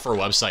de grace for a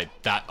website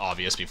that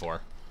obvious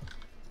before.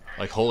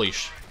 Like, holy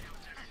sh...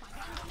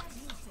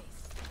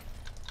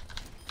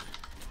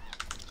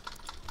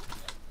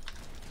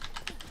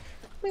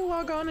 Let me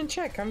log on and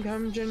check. I'm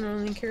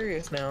genuinely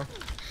curious now.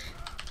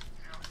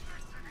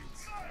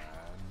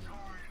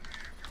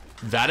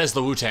 That is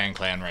the Wu-Tang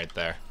Clan right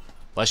there.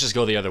 Let's just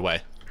go the other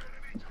way.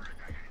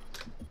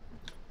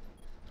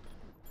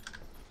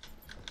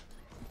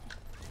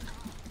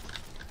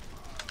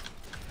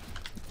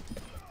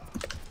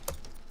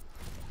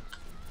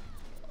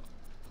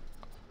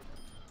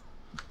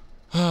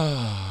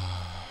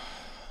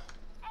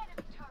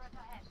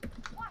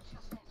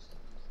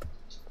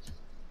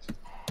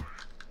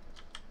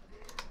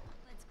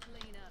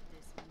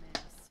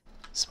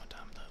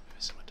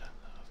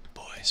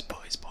 Boys,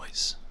 boys,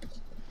 boys.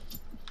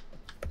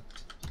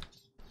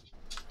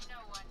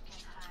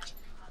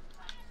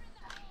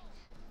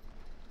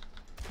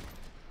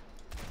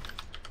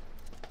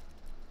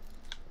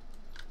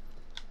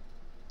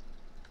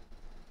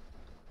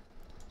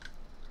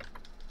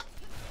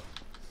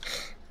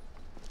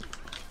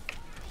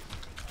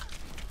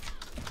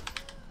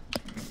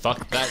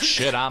 Fuck that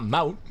shit, I'm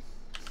out.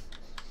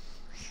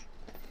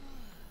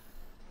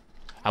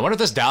 I wonder if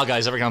this Dal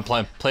guy's ever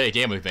gonna play a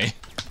game with me.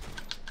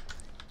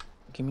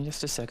 Give me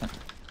just a second.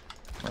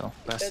 Well,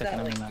 by a Did second, that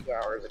I mean like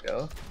that. 2 hours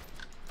ago.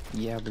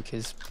 Yeah,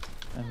 because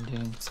I'm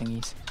doing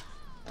thingies.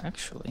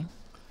 Actually.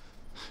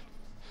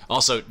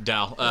 Also,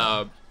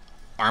 Dal,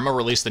 Arma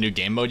released the new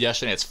game mode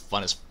yesterday. It's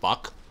fun as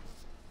fuck.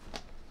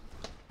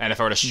 And if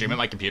I were to stream it,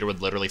 my computer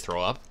would literally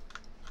throw up.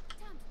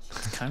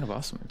 It's kind of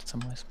awesome in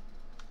some ways.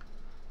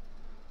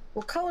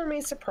 Well, color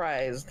me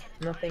surprised.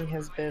 Nothing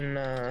has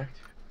been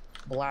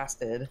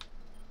blasted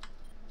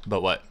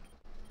But what?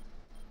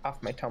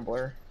 off my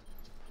Tumblr.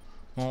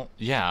 Well,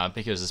 yeah,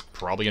 because it's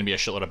probably gonna be a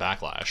shitload of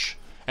backlash.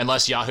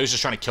 Unless Yahoo's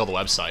just trying to kill the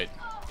website.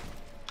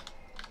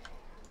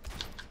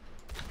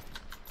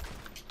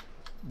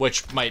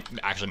 Which might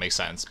actually make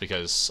sense,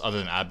 because other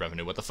than ad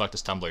revenue, what the fuck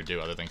does Tumblr do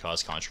other than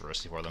cause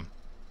controversy for them?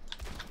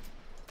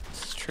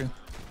 This is true.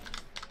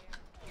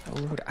 Oh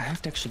lord, I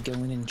have to actually go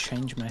in and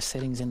change my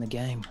settings in the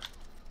game.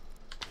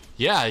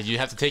 Yeah, you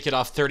have to take it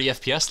off 30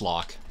 FPS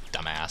lock,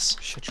 dumbass.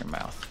 Shut your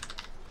mouth.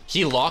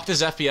 He locked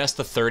his FPS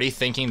to 30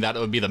 thinking that it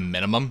would be the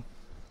minimum.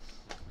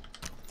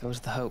 That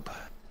was the hope.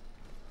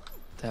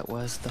 That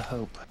was the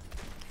hope.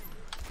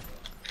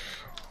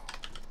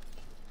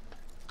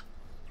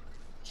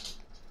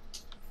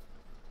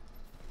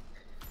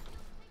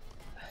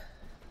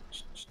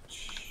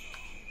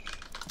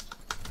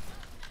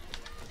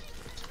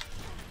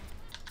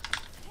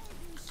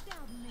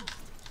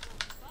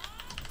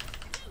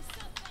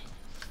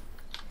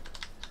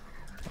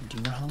 Do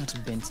you know how long it's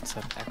been since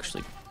I've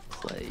actually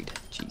played?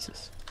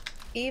 Jesus.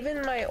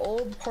 Even my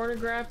old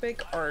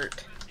pornographic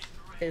art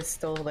is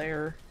still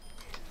there.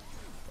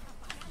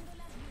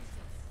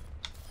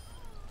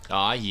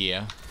 Aw,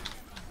 yeah.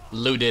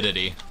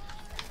 Ludidity.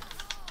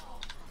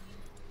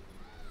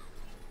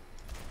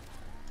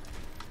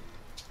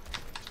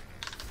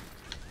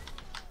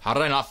 How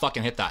did I not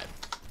fucking hit that?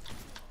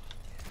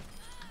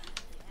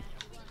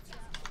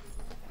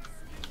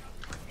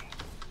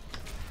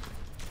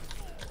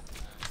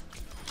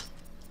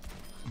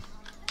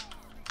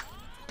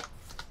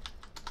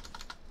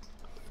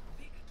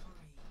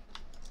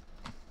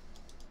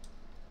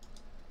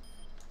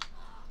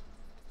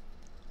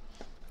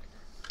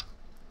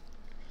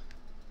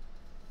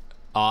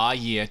 Aw,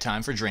 yeah,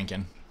 time for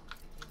drinking.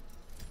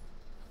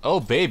 Oh,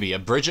 baby, a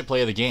Bridget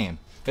play of the game.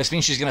 This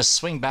means she's gonna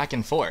swing back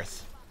and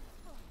forth.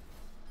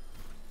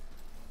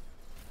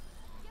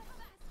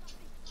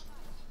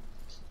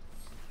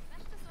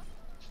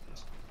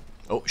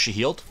 Oh, she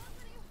healed.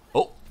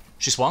 Oh,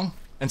 she swung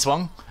and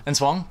swung and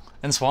swung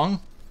and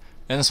swung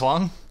and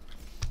swung.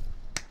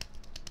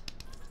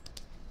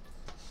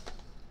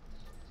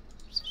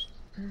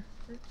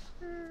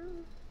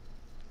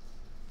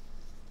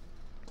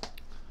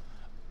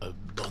 A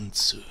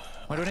bunsu.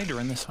 Why do I need to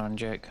run this on,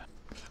 Jake?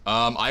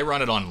 I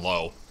run it on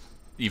low,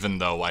 even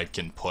though I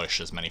can push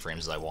as many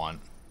frames as I want.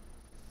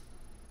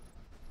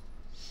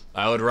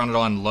 I would run it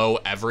on low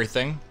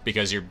everything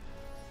because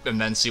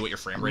and then see what your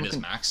frame rate is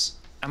max.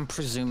 I'm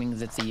presuming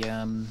that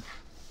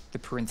the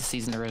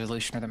parentheses in the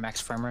resolution are the max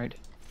frame rate.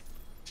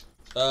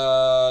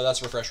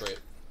 That's refresh rate.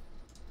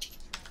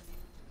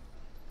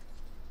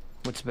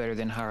 What's better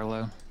than high or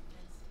low?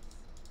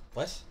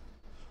 What?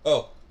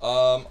 Oh,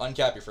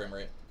 uncap your frame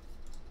rate.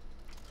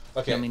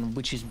 Okay. I mean,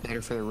 which is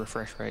better for the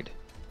refresh rate?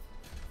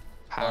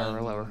 Higher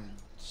or lower?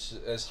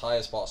 As high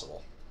as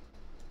possible.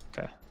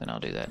 Okay, then I'll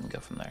do that and go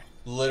from there.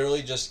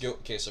 Literally just go.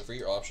 Okay, so for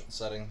your option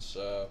settings,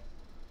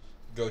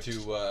 go to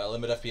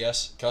limit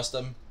FPS,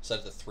 custom, set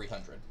it to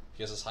 300.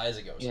 Because as high as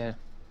it goes. Yeah,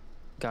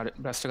 got it.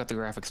 But I still got the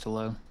graphics to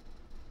low.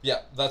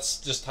 Yeah,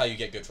 that's just how you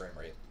get good frame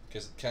rate.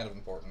 Because it's kind of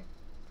important.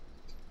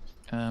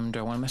 Do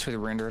I want to mess with the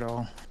render at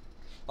all?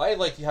 I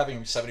like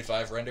having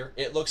 75 render.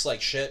 It looks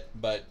like shit,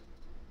 but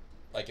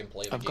I can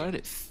play the game. I've got it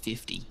at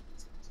 50.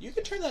 You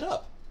can turn that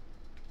up.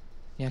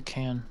 Yeah, I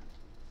can.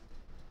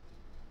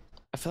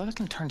 I feel like I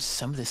can turn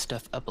some of this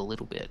stuff up a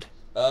little bit.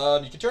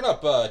 You can turn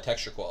up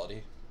texture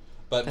quality.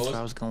 But That's what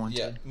I was going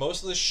to.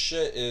 Most of this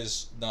shit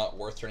is not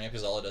worth turning up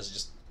because all it does is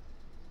just...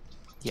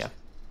 Yeah.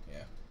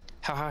 Yeah.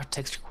 How high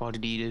texture quality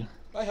do you do?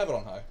 I have it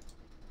on high.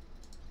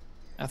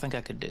 I think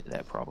I could do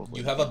that probably.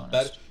 You have a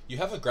better... You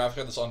have a graphic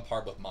card that's on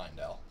par with mine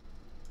now.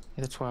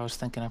 Yeah, that's why I was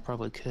thinking I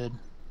probably could.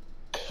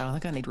 I don't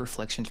think I need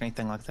reflections or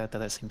anything like that, though.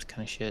 That seems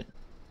kind of shit.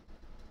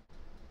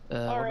 What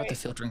about the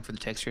filtering for the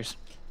textures?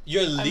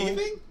 You're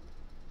leaving?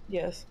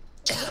 Yes.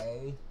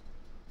 Oh.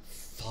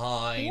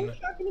 Fine. You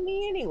weren't talking to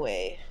me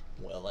anyway.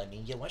 Well, I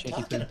mean, you weren't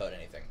talking about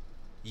anything.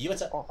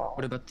 What's up?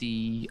 What about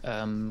the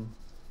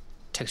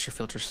texture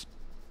filters?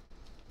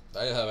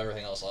 I have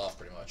everything else off,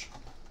 pretty much.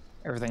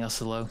 Everything else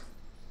is low.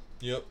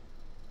 Yep.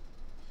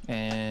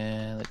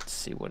 And let's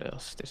see what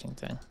else. There's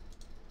anything.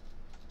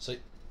 So...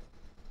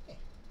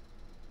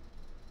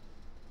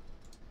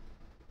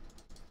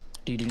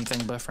 Do you do anything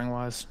buffering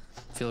wise?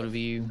 Field of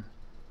view?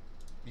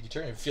 You can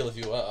turn your field of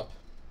view up,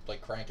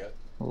 like crank it.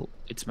 Well,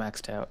 it's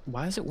maxed out.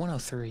 Why is it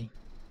 103?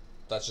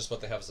 That's just what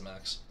they have as the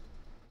max.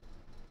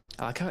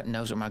 I like how it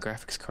knows what my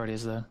graphics card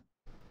is, though.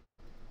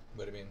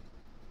 What do you mean?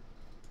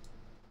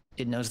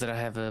 It knows that I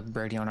have a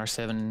Radeon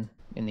R7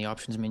 in the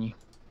options menu.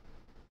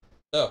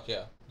 Oh,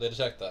 yeah. They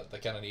detect that. They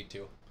kind of need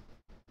to.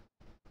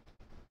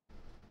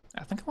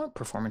 I think I want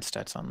performance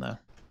stats on, though.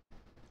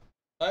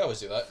 I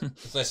always do that.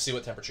 It's nice to see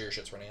what temperature your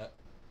shit's running at.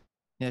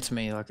 Yeah, to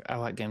me, like, I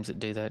like games that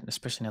do that,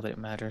 especially now that it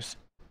matters.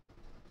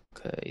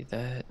 Okay,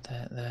 that.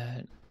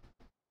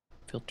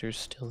 Filter's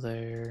still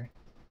there.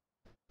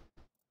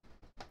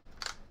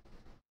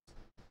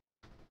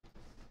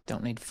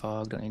 Don't need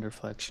fog, don't need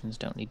reflections,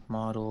 don't need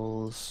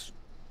models.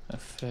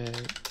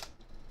 Effect.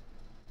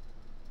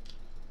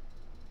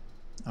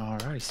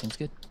 Alrighty, seems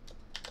good.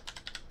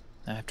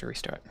 I have to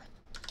restart.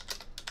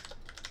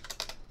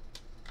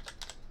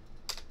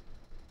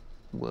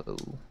 Whoa.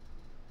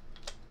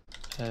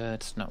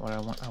 That's not what I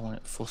want. I want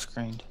it full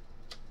screened.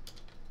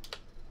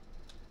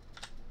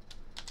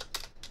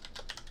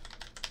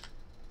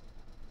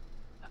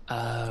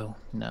 Oh,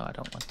 no, I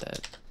don't want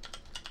that.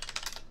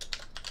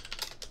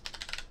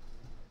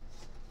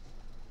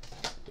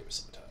 Give me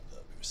some time, though.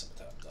 Give me some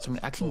time, though. So, I mean,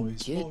 I can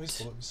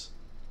get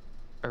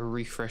a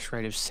refresh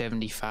rate of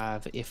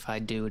 75 if I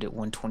do it at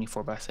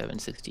 124 by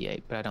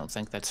 768, but I don't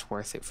think that's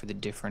worth it for the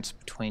difference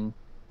between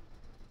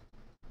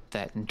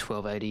that and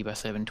 1280 by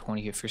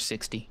 720 if you're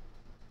 60.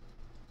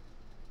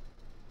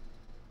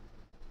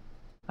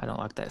 I don't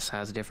like that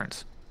size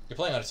difference. You're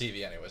playing on a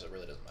TV anyways, it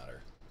really doesn't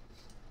matter.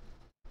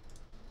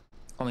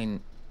 I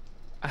mean,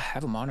 I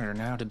have a monitor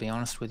now, to be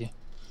honest with you.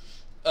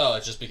 Oh,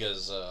 it's just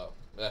because,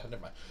 never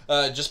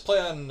mind. Just play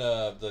on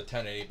the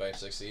 1080 by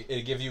 60.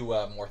 It'll give you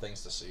more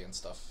things to see and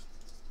stuff.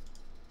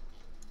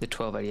 The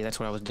 1280, that's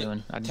what I was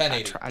doing.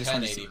 1080, I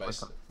 1080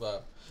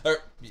 by...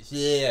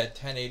 yeah,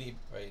 1080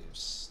 by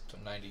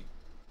 90,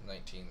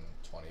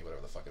 1920,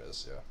 whatever the fuck it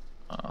is, yeah.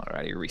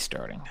 Alrighty,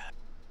 restarting.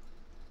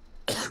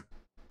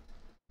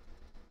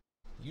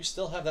 You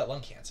still have that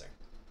lung cancer.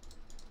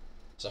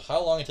 So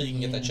how long until you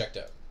can get that checked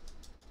out?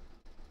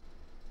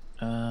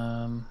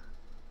 I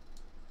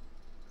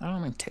don't know, I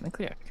mean,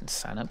 technically I can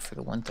sign up for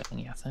the one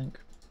thing, I think.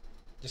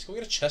 Just go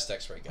get a chest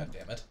x-ray,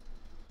 goddammit.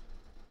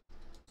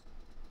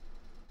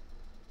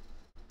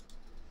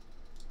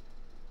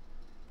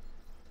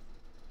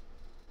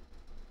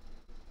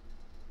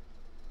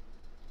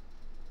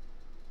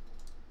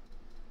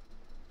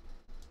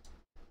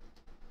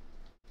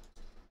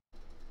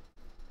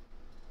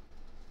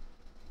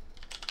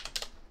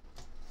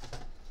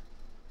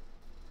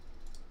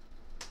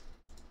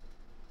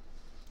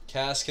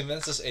 Cass,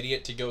 convince this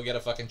idiot to go get a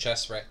fucking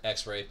chest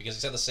x-ray because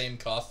he's had the same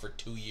cough for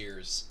 2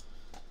 years.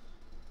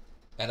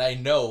 And I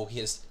know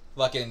his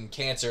fucking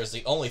cancer is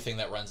the only thing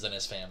that runs in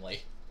his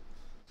family.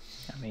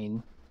 I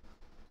mean,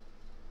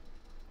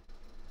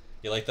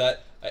 You like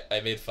that? I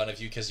made fun of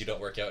you because you don't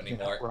work out You're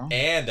not anymore, wrong.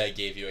 and I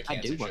gave you a I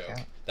cancer do work joke.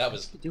 out. That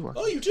was. I do work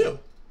Oh, out. you do?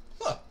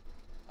 Huh.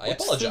 I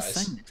What's apologize. The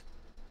thing?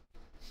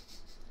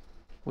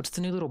 What's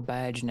the new little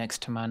badge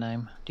next to my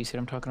name? Do you see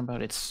what I'm talking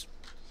about? It's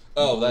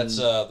Oh,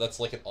 that's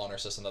like an honor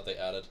system that they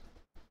added.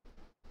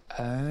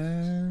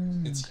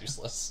 It's okay.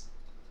 useless.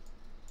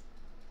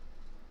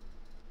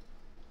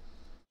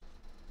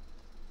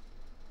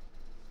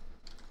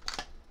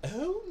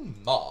 Oh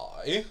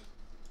my.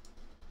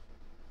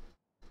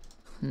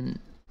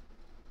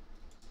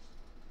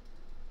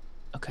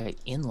 Okay,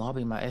 in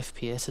lobby, my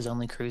FPS is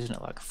only cruising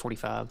at like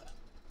 45.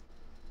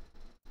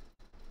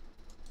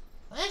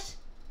 What?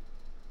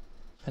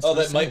 That's Oh, what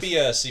it that might says. be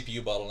a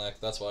CPU bottleneck,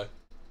 that's why.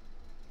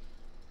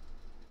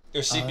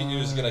 Your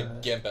CPU is gonna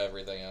gimp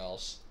everything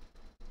else.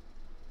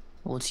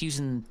 Well, it's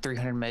using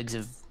 300 megs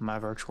of my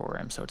virtual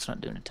RAM, so it's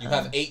not doing a ton. You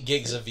have 8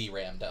 gigs of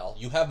VRAM, Dal.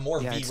 You have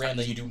more Yeah, it's VRAM not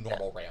than you do using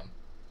normal RAM.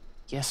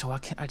 Yeah, so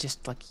I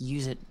just like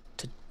use it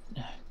to.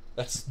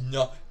 That's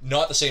not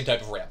the same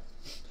type of RAM.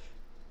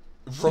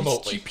 It's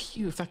Remotely.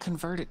 GPU. If I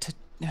convert it to.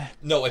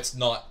 No, it's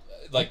not.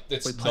 Like,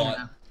 it's Wait, play it not.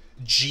 now.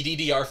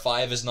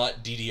 GDDR5 is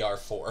not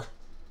DDR4.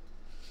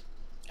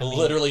 I mean-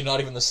 Literally not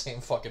even the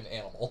same fucking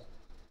animal.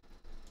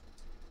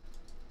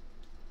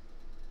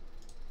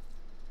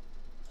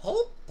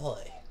 Oh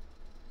boy.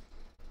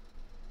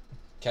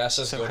 Cass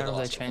says So go to how the have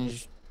they hospital.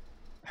 changed?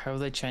 How have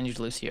they changed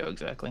Lucio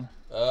exactly?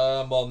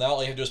 Well, now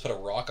all you have to do is put a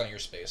rock on your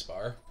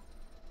spacebar.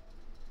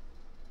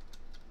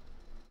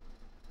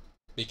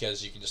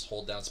 Because you can just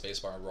hold down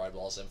spacebar and ride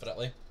walls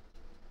infinitely.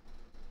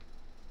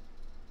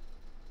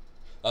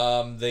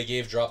 They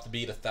gave Drop the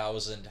Beat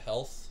 1,000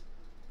 health.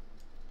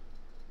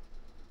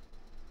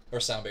 Or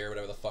sound barrier,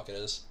 whatever the fuck it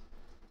is.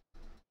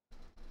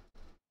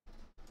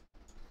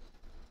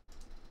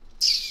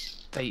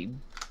 They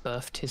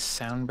buffed his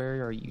sound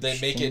barrier. Are you? They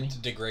make shitting it me?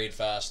 degrade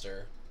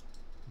faster,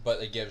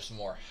 but it gives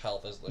more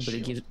health as the But shield.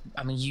 it gives.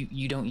 I mean,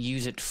 you don't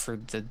use it for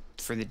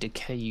the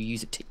decay. You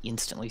use it to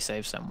instantly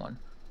save someone.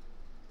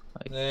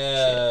 Like,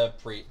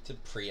 shit. To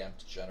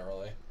preempt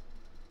generally.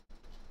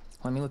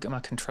 Let me look at my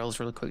controls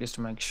really quick just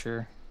to make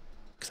sure,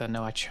 because I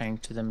know I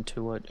changed them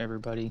to what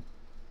everybody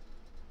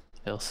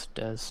else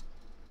does.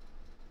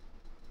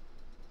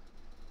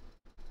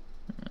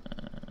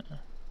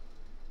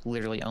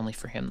 Literally only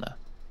for him though.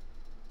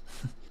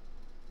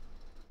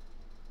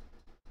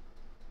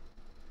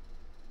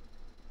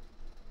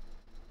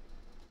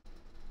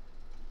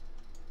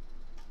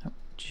 Oh,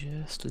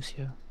 just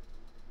Lucio.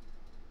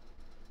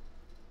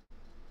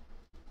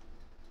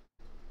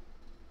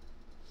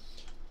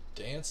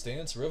 Dance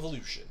Dance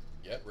Revolution.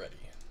 Get ready.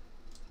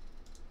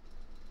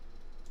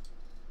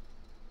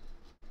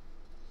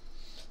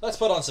 Let's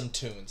put on some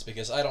tunes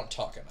because I don't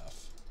talk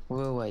enough.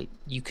 Wait,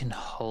 you can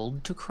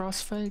hold to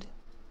crossfade?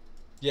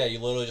 Yeah, you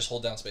literally just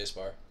hold down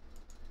spacebar.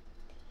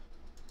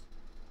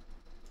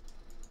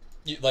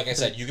 Like I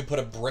said, you can put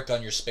a brick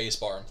on your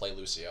spacebar and play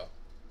Lucio.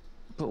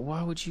 But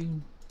why would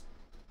you?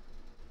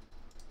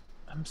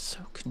 I'm so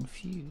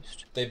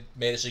confused. They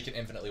made it so you can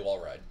infinitely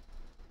wall ride.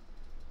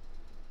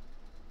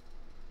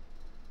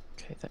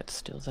 Okay, that's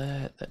still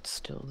that. That's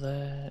still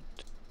that.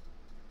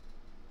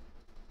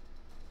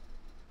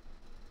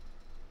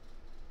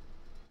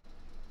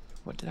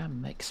 What did I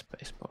make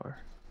spacebar?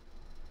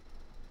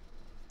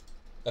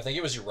 I think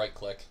it was your right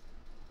click.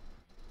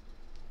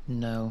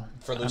 No.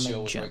 For I Lucio, made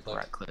it was jump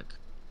right click.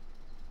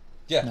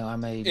 Yeah. Yeah. No, I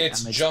made.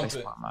 It's I made jump.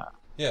 spacebar my.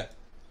 Yeah.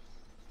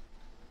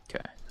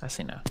 Okay, I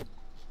see now.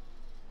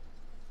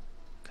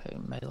 Okay,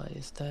 melee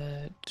is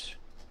that.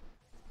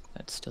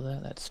 That's still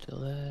that. That's still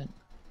that.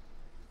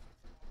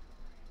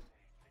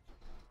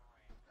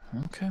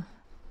 Okay.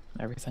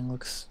 Everything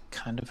looks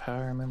kind of how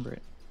I remember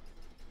it.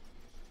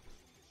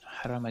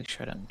 How do I make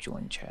sure I don't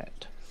join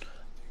chat?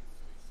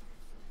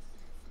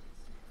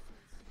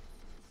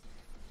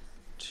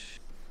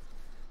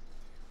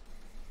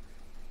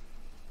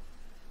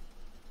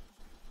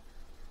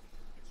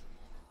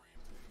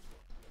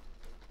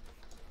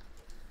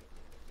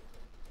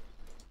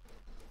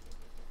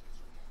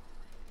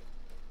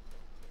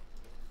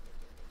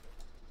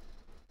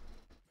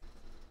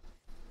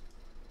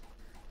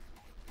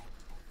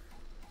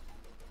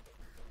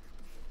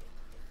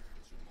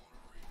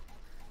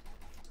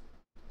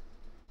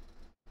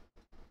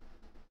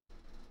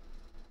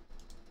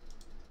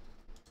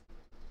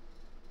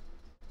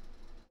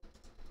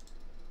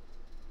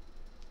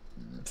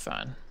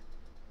 Fine.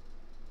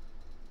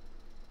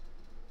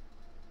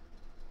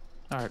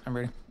 Alright, I'm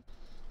ready.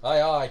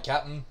 Aye, aye,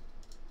 Captain.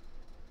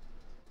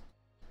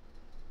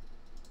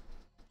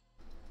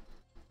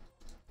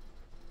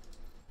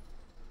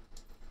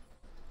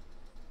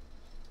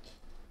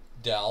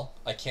 Dal,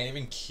 I can't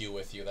even queue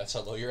with you. That's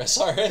how low your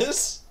SR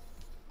is.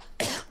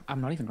 I'm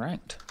not even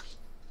ranked.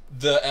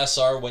 The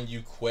SR when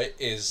you quit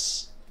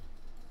is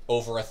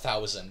over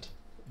 1,000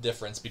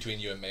 difference between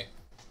you and me.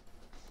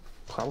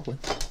 Probably.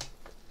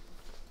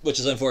 Which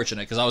is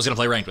unfortunate, because I was going to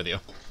play ranked with you.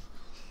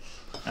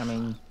 I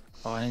mean,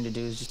 All I need to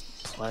do is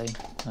just play.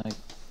 Like,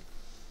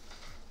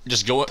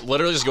 Just go,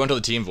 literally just go into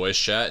the team voice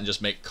chat and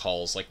just make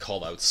calls, like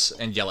call-outs,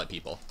 and yell at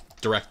people.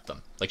 Direct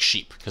them, like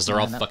sheep, because they're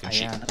all fucking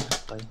sheep. Yeah, I know how to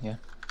play, yeah.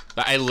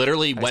 I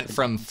literally went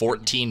from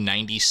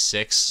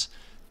 1496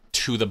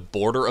 to the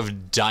border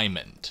of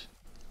Diamond.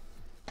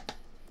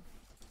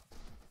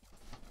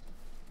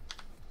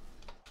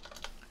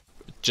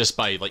 Just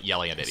by, like,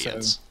 yelling at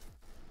idiots. So,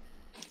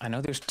 I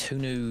know there's two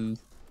new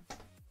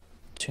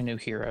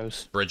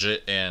heroes.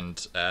 Bridget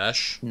and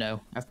Ash.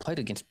 No, I've played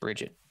against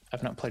Bridget.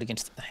 I've not played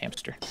against the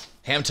hamster.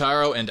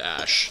 Hamtaro and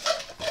Ash.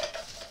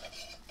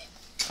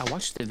 I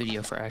watched the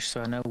video for Ash,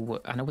 so I know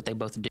what they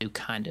both do,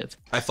 kind of.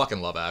 I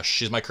fucking love Ash.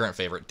 She's my current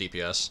favorite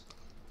DPS.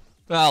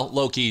 Well,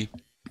 Loki,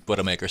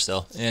 Widowmaker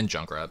still, and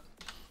Junkrat.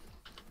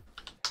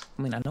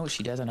 I mean, I know what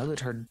she does. I know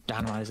that her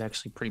dynamite is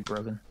actually pretty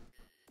broken,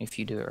 if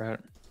you do it right.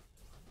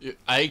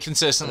 I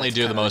consistently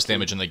do the most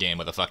damage in the game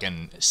with a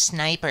fucking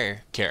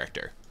sniper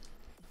character.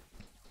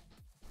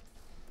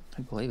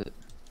 I believe it.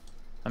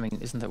 I mean,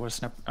 isn't that what a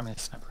sniper? I mean, a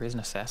sniper is an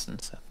assassin,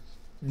 so.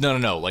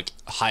 No, like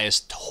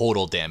highest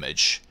total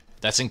damage.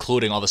 That's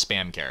including all the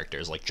spam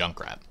characters like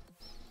Junkrat.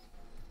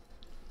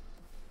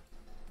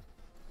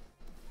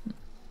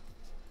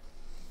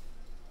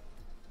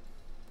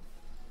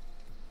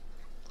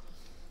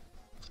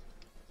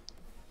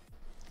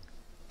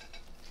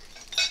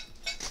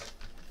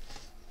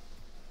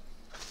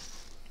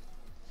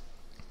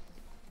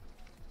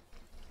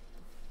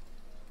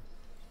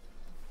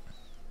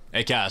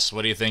 Hey Cass,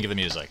 what do you think of the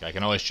music? I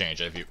can always change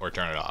it or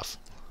turn it off.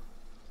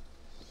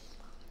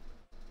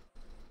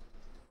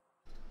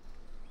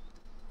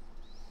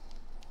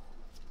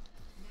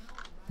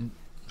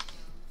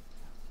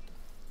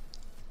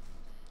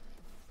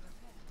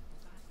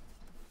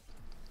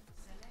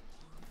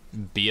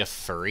 Be a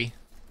furry?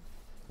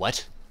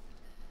 What?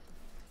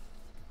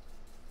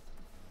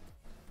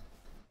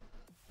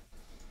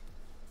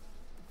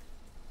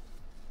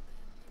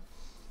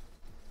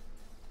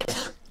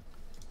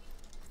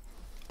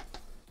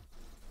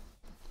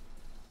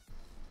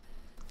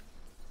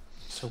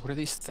 So what are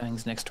these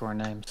things next to our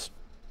names?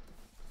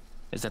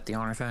 Is that the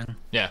honor thing?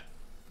 Yeah.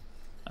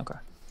 Okay.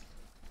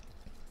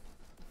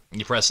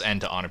 You press N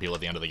to honor people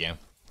at the end of the game.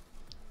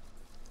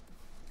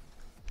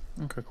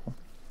 Okay, cool.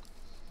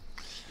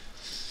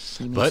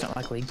 You mean But- it's not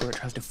like League where it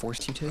tries to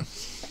force you to?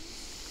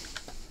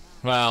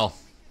 Well,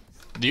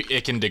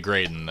 it can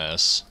degrade in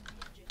this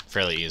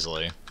fairly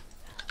easily.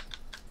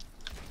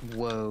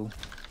 Whoa.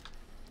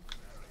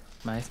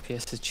 My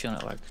FPS is chilling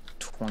at like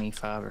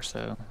 25 or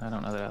so. I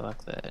don't know that I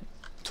like that.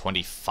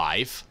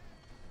 25?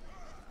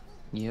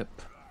 Yep.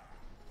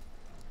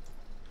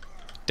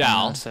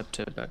 Dal, It's up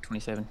to about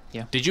 27.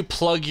 Yeah. did you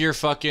plug your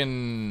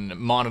fucking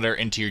monitor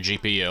into your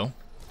GPU?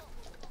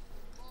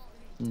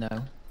 No.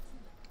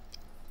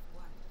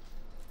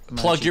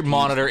 My Plug your GPU 's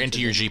monitor connected into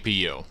your in.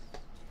 GPU.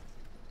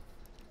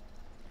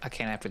 I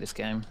can't after this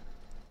game.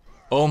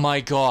 Oh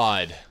my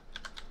god.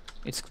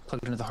 It's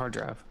plugged into the hard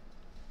drive.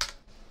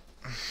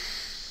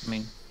 I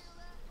mean,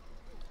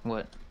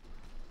 what?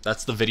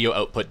 That's the video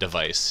output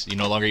device. You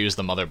no longer use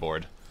the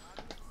motherboard.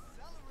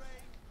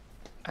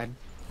 Wait,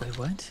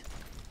 what?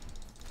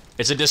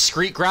 It's a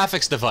discrete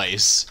graphics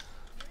device.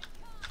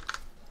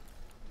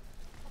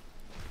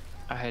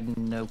 I had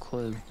no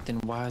clue. Then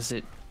why is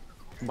it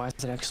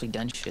actually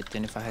done shit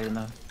then if I had it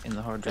in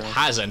the hard It drive?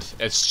 hasn't.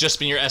 It's just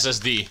been your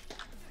SSD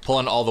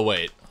pulling all the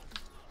weight.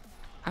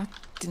 I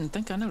didn't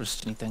think I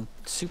noticed anything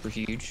super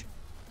huge.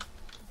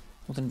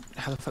 Well then,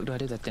 how the fuck do I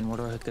do that then? Where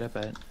do I hook it up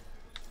at?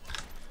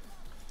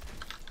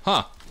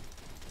 Huh.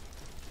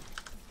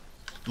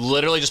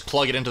 Literally just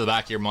plug it into the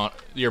back of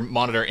your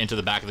monitor into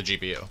the back of the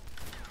GPU.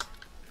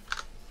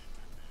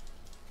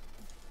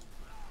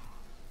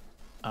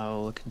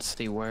 I'll look and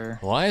see where.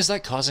 Why is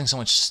that causing so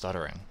much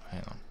stuttering?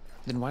 Hang on.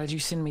 Then why did you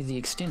send me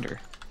the extender?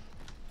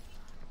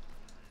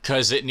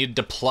 Because it needed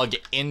to plug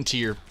into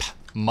your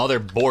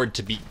motherboard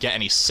to get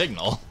any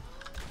signal.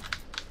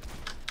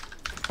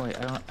 Wait,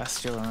 I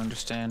still don't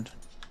understand.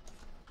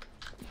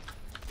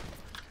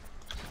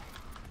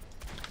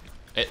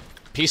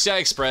 PCI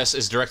Express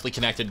is directly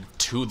connected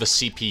to the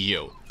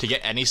CPU to get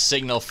any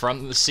signal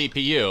from the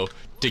CPU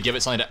to give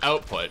it something to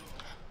output.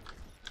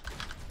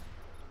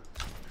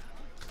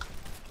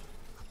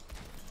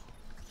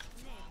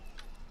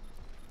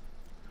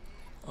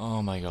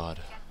 Oh my god.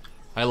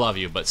 I love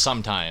you, but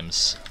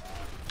sometimes...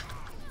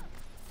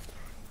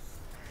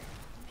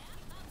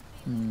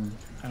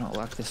 I don't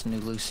like this new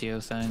Lucio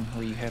thing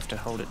where you have to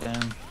hold it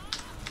down.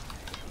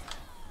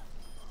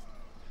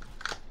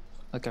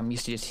 Like I'm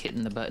used to just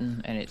hitting the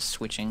button and it's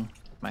switching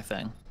my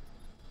thing.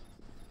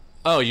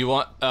 Oh, you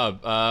want...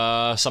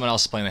 Oh, someone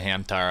else is playing the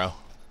ham, Taro.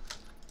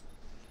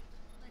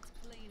 Let's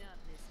clean up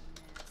this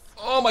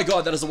mess. Oh my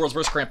god, that is the world's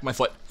worst cramp in my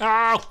foot.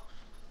 Ow!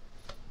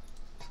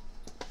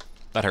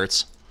 That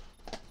hurts.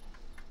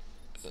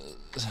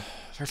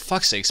 For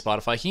fuck's sake,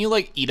 Spotify, can you,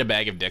 like, eat a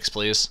bag of dicks,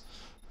 please?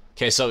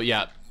 Okay, so,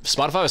 yeah,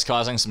 Spotify was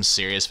causing some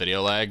serious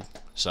video lag,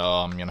 so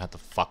I'm gonna have to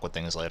fuck with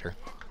things later.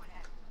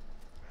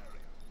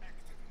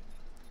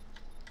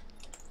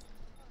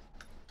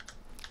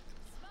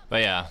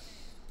 But yeah.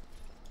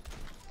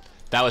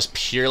 That was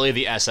purely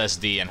the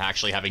SSD and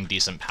actually having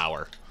decent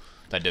power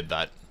that did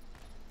that.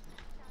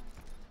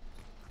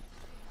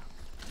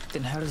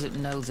 Then how does it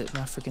know that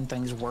my freaking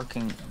thing's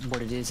working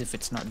what it is if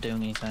it's not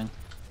doing anything?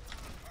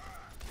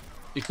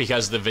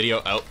 Because the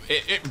video out...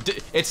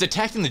 it's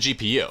detecting the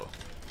GPU.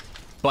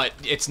 But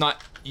it's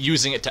not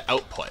using it to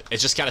output.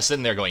 It's just kind of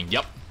sitting there going,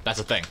 yep, that's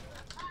a thing.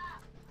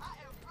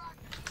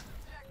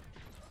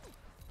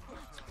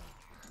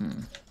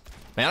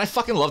 Man, I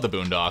fucking love the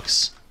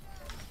Boondocks.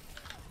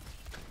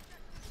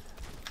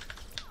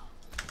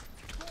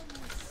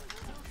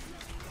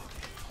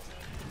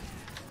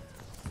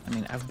 I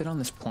mean, I've been on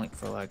this point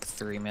for like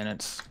 3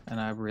 minutes, and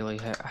I really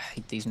I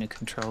hate these new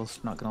controls,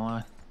 not gonna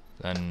lie.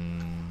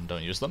 Then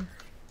don't use them.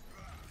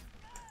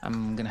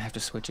 I'm gonna have to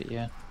switch it,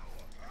 yeah.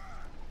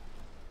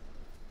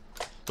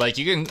 Like,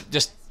 you can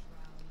just...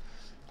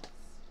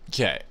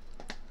 Okay.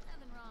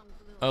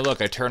 Oh,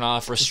 look, I turn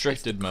off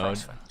restricted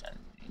mode. I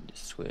need to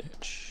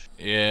switch.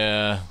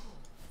 Yeah.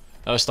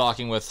 I was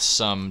talking with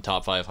some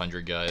top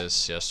 500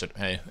 guys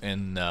yesterday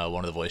in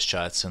one of the voice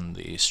chats in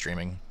the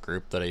streaming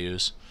group that I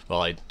use.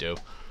 Well, I do.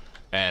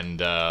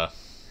 And, one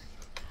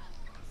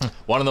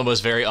of them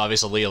was very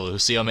obviously a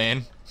Lucio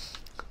main.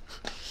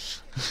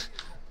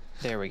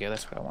 There we go,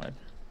 that's what I wanted.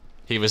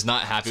 He was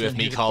not happy with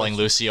me calling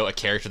Lucio a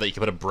character that you could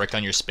put a brick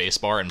on your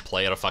spacebar and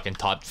play at a fucking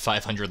top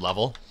 500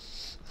 level.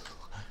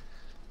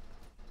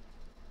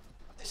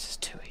 This is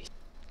too easy.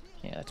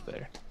 Yeah, that's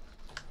better.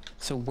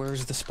 So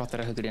where's the spot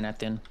that I hook it in at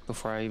then,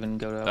 before I even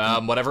go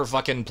to... Whatever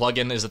fucking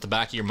plug-in is at the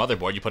back of your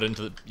motherboard, you put it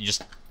into the... You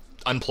just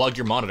unplug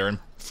your monitor and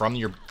from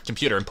your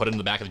computer and put it in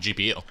the back of the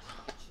GPU.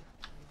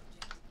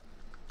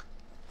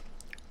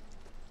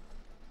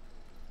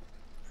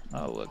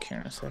 I'll look here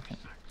in a second.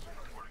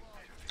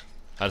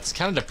 That's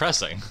kind of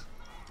depressing.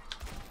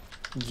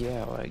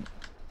 Yeah, like...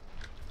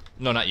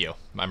 No, not you.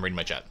 I'm reading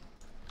my chat.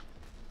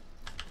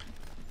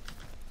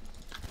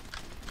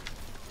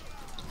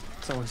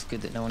 It's always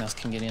good that no one else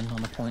can get in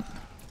on the point.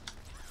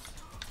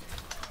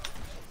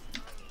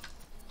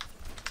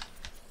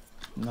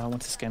 No,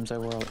 once this game's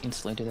over, I'll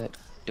instantly do that.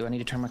 Do I need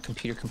to turn my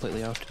computer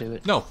completely off to do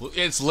it? No,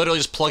 it's literally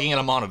just plugging in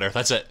a monitor.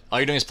 That's it. All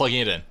you're doing is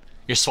plugging it in.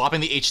 You're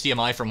swapping the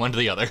HDMI from one to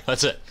the other.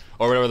 That's it.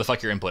 Or whatever the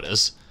fuck your input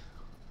is.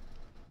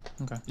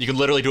 Okay. You can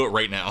literally do it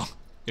right now,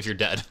 if you're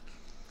dead.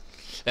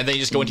 And then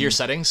you just go into your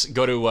settings,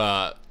 go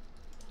to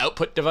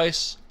output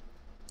device.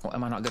 Well,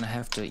 am I not gonna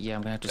have to? Yeah,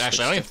 I'm gonna have to switch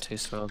Actually, I don't stuff too,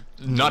 so...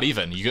 Not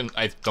even. You can.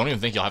 I don't even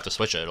think you'll have to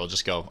switch it. It'll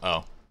just go,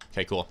 oh,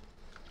 okay, cool.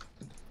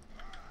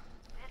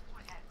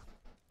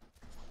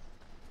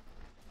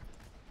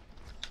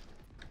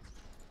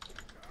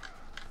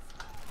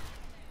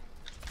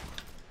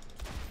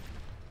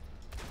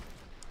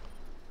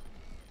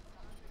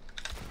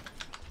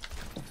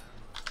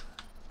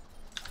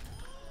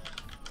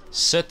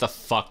 Sit the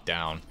fuck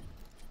down.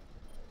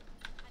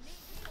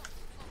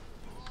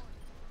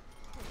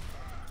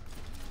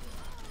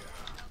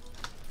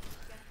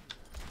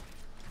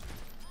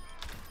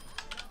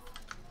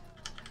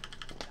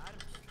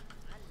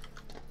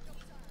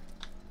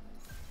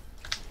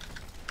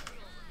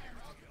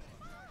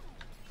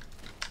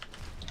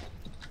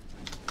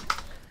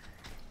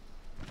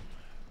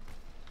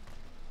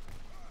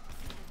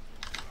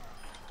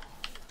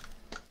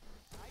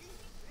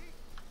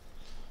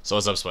 So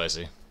what's up,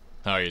 Spicy?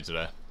 How are you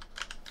today?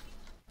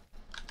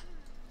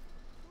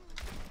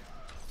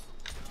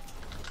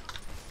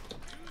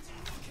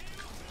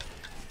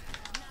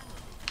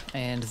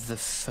 And the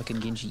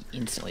fucking Genji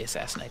instantly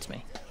assassinates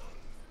me.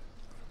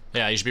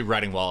 Yeah, you should be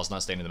riding walls,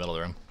 not staying in the middle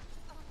of the room.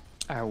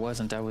 I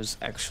wasn't. I was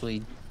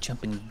actually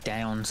jumping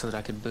down so that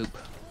I could boop.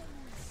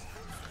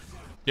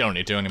 You don't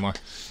need to anymore.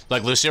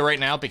 Like, Lucio right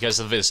now, because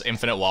of his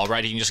infinite wall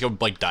ride, he can just go,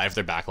 like, dive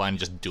their backline and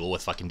just duel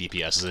with fucking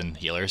DPSs and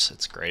healers.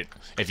 It's great.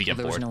 If you get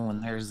There was bored. no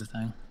one there is the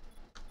thing.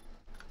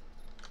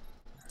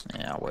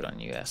 Yeah, I'll wait on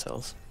you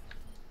assholes.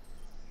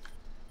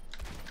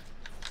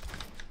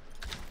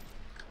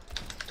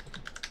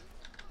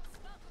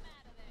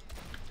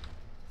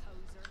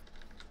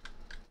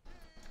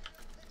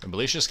 I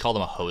believe she just called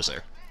him a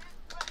hoser.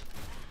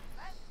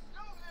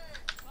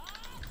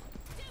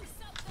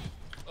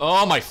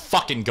 Oh my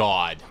fucking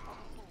god.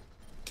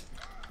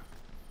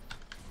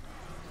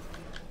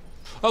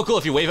 Oh cool,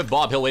 if you wave at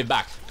Bob, he'll wave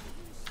back.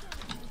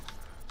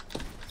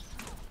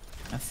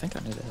 I think I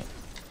knew that.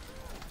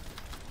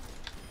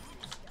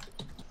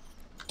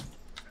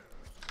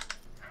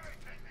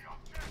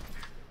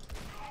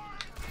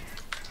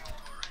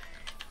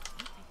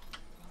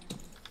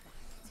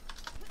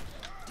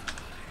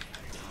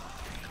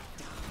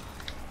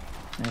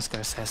 I just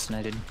got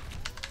assassinated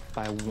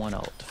by one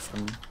ult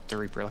from the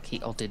Reaper. Like, he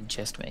ulted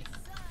just me.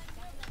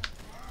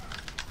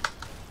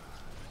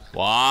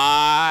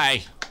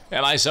 Why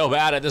am I so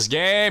bad at this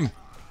game?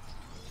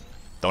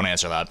 Don't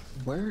answer that.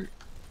 Where?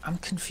 I'm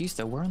confused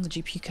though. Where on the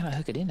GPU can I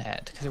hook it in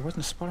at? Because there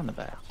wasn't a spot on the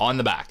back. On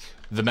the back.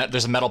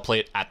 There's a metal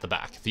plate at the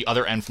back. The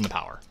other end from the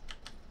power.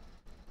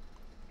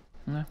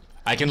 No.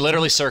 I can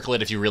literally circle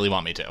it if you really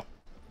want me to.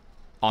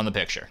 On the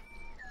picture.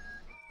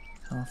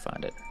 I'll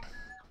find it.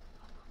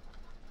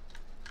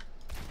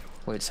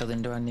 Wait, so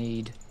then do I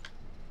need...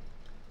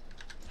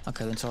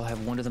 Okay, then so I'll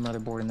have one to the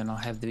motherboard, and then I'll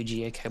have the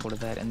VGA cable to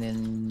that, and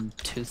then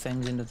 2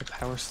 things into the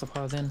power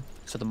supply then?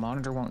 So the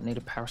monitor won't need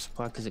a power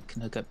supply because it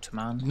can hook up to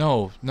mine?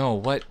 No,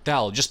 what?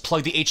 Dal, just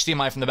plug the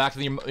HDMI from the back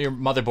of your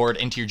motherboard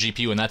into your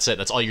GPU, and that's it.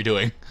 That's all you're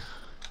doing.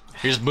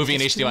 You're just moving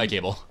an HDMI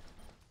cable.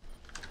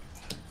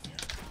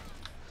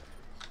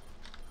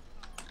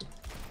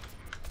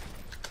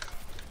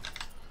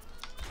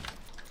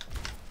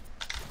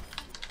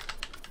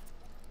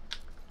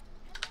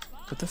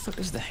 What the fuck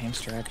does the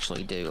hamster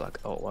actually do, like,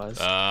 oh, it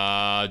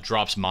was?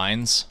 Drops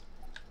mines.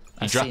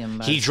 I see him,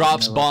 but I He just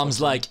drops don't know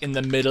bombs what- like in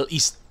the Middle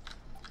East.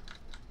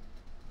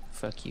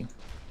 Fuck you.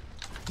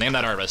 Name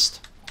that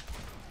artist.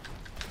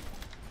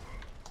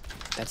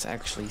 That's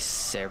actually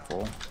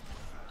several,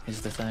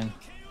 is the thing.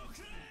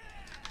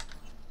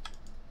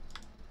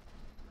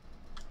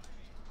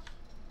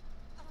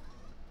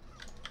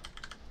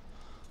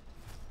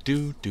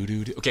 Do.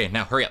 Okay,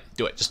 now hurry up.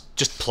 Do it.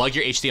 Just plug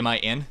your HDMI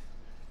in.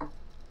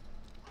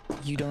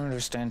 You don't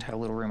understand how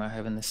little room I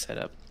have in this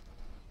setup.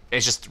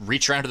 It's just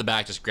reach around to the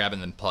back, just grab it,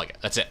 and then plug it.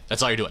 That's it.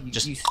 That's all you're doing.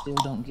 You still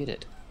don't get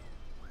it.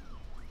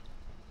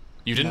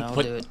 You didn't No, I'll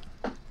put. do it.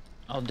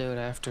 I'll do it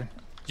after.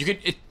 You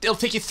could. It'll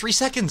take you 3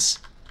 seconds.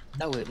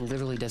 No, it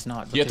literally does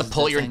not. You have to because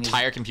pull the your thing is-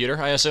 entire computer,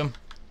 I assume,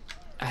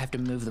 I have to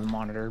move the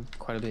monitor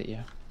quite a bit,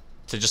 yeah.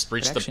 to just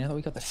reach But actually, the. now that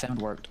we got the sound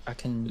worked, I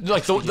can...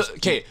 Like actually just-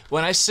 okay,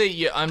 when I say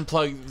you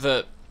unplug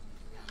the.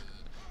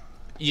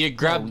 You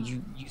grab. No,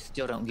 you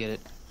still don't get it.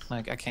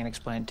 Like, I can't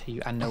explain it to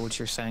you. I know what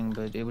you're saying,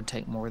 but it would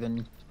take more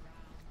than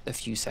a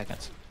few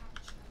seconds.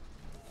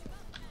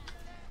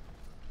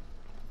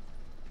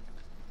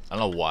 I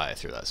don't know why I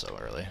threw that so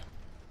early.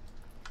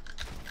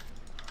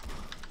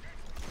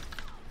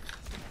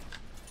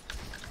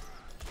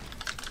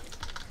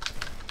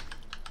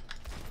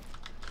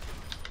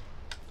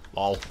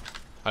 Lol.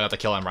 I got the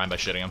kill on Ryan by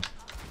shitting him.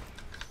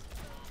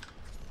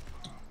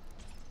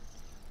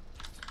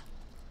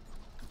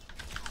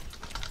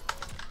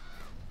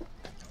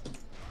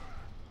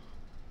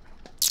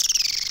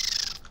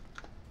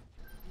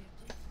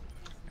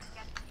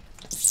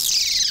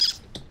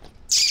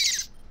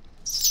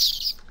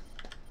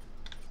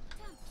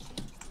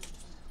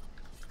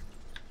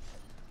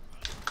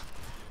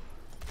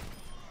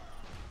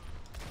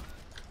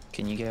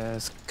 Can you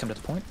guys come to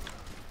the point?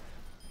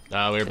 We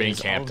were being Is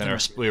all camped of in our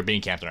them- we were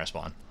being camped in our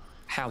spawn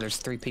How? There's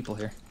 3 people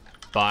here.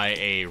 by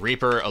a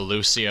Reaper, a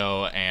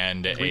Lucio,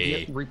 and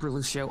a. Reaper,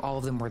 Lucio, all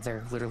of them were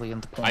there, literally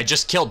in the point. I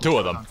just killed 2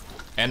 of them,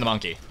 and the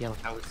monkey. Yeah,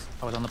 like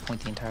I was on the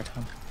point the entire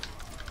time.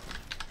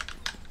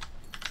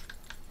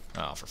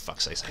 Oh, for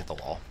fuck's sake! I hit the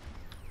wall.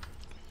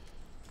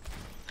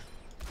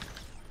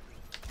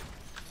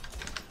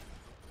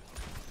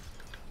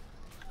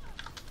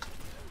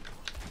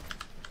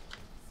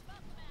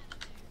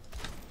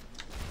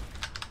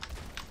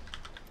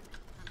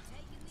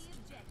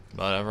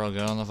 Whatever, I'll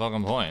get on the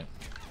fucking point.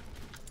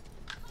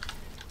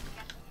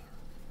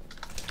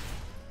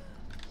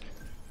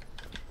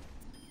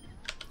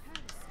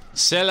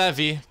 C'est la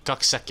vie,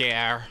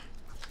 cocksucker.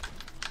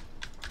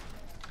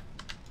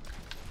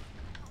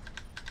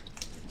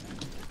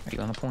 Are you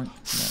on the point? No.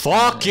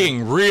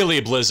 Fucking really,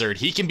 Blizzard.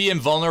 He can be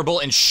invulnerable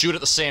and shoot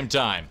at the same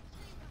time.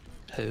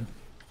 Who?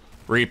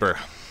 Reaper.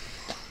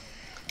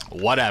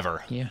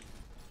 Whatever. Yeah.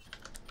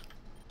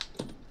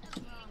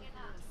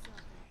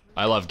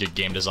 I love good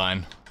game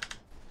design.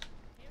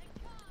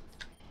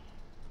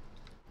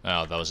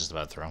 Oh, that was just a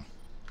bad throw.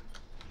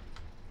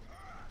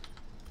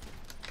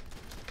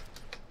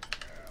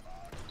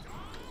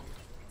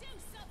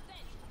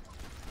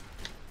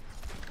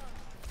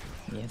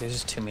 Yeah, there's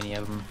just too many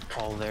of them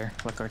all there.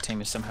 Like our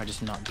team is somehow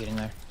just not getting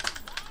there.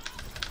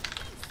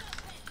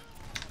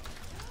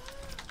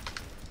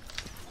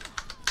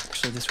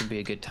 Actually, this would be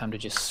a good time to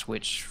just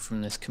switch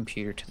from this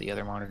computer to the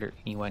other monitor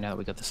anyway, now that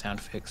we got the sound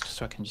fixed,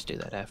 so I can just do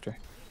that after.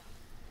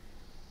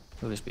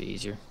 It would just be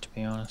easier, to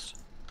be honest.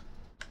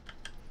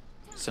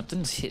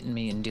 Something's hitting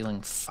me and dealing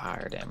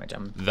fire damage.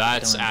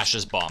 That's I don't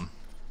Ash's bomb.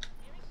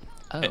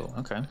 Oh,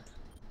 okay.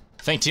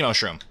 Thank Timo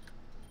Shroom.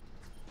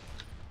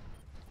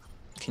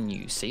 Can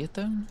you see it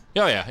though?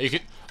 Oh yeah, you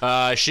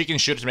could. She can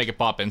shoot it to make it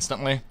pop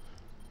instantly.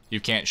 You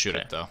can't shoot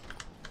it though.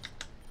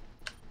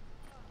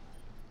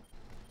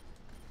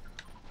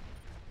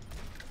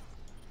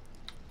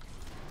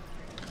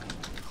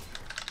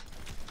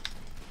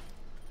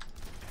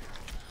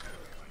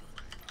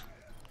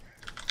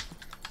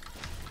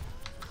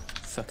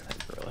 Fuck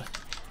that gorilla.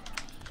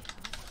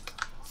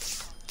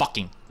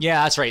 Fucking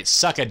yeah, that's right.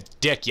 Suck a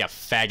dick, you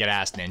faggot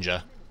ass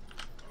ninja.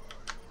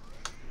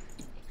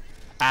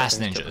 Ass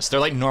ninjas. They're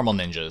like normal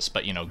ninjas,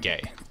 but you know,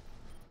 gay.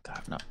 God,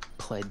 I've not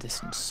played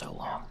this in so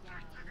long.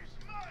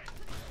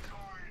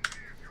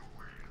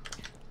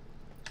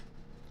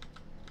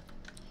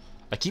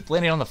 I keep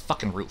landing on the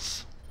fucking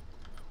roof.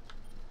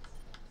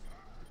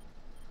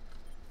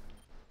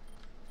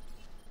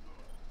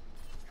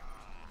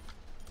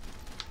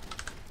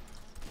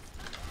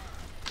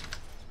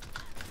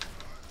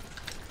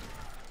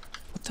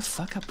 What the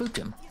fuck? I booped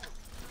him.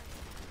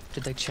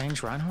 Did they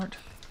change Reinhardt?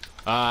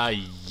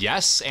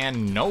 Yes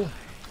and no.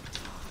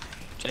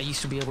 I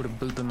used to be able to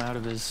boop him out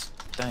of his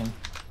thing.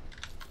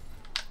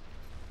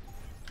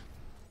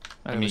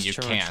 I mean, you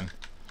can.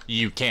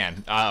 You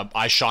can.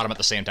 I shot him at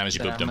the same time as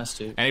you booped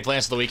him. Any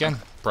plans for the weekend?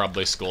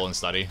 Probably school and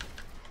study.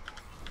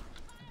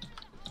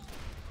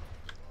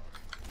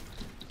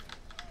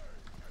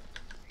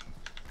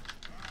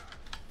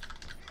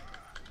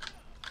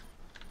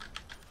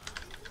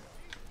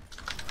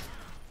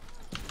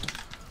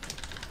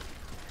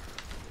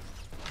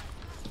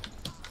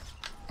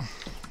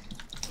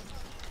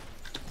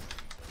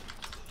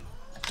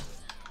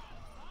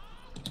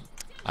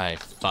 I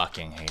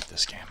fucking hate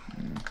this game.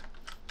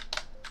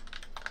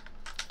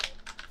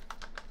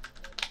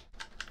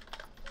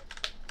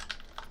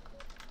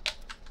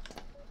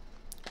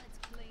 Let's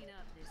clean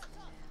up this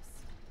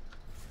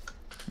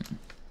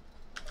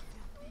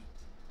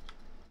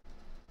mess.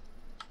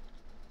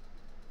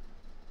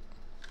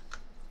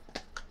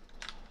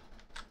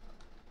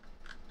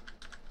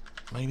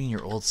 What do you mean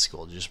you're old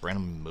school? Did you just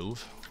randomly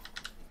move?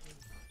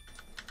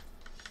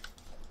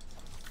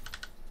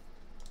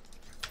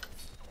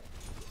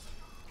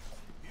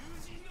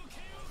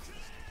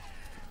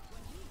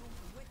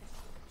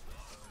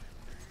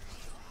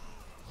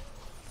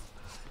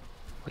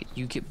 Wait,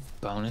 you get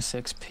bonus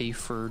XP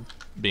for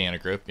Being in a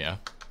group, yeah.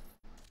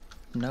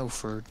 no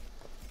for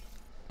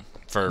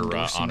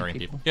Honoring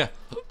people. Yeah.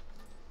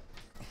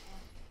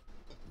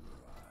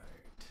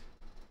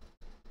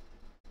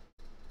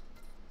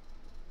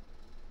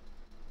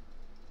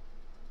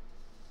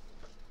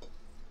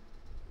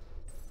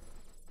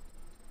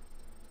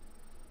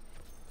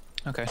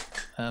 Okay.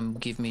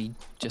 Give me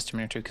just a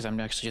minute or two because I'm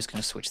actually just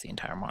gonna switch the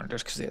entire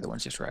monitors because the other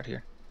one's just right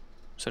here.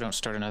 So don't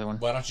start another one.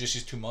 Why don't you just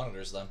use 2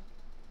 monitors then?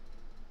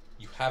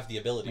 You have the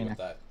ability with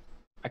that.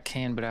 I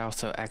can, but I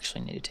also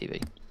actually need a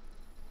TV.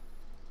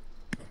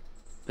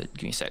 But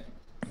give me a sec.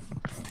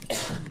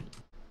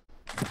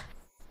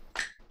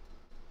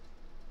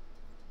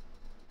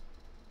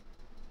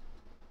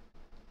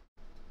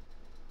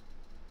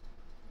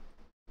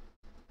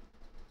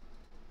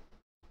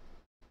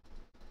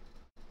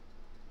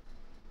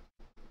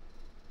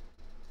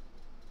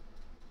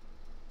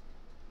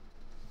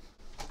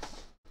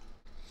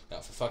 No,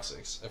 for fuck's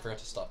sakes, I forgot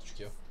to stop the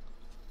queue.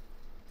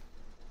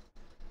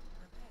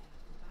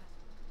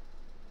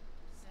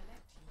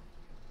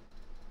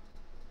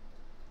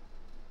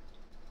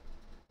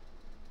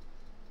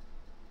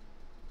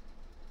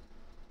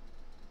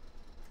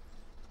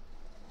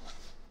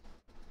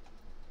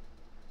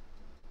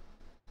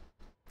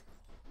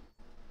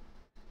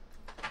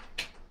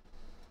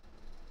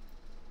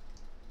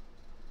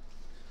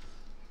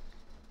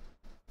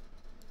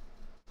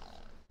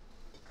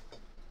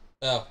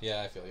 Oh,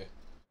 yeah, I feel you.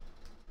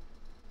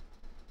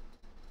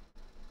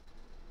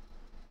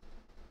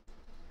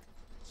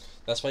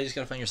 That's why you just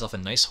gotta find yourself a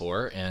nice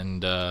whore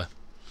and, I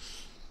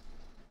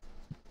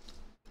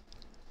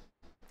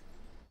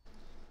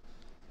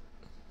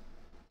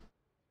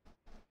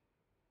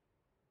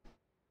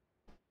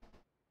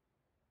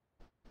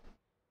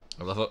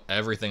love how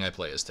everything I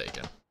play is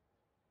taken.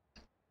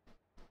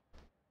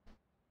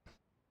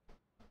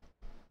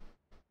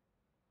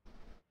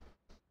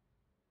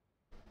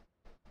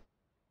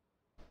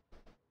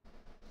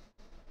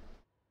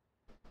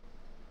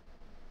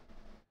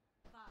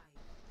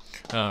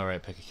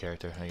 Alright, pick a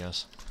character, I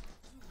guess.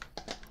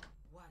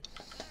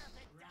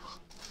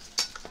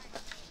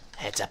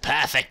 It's a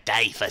perfect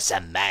day for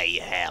some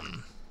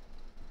mayhem.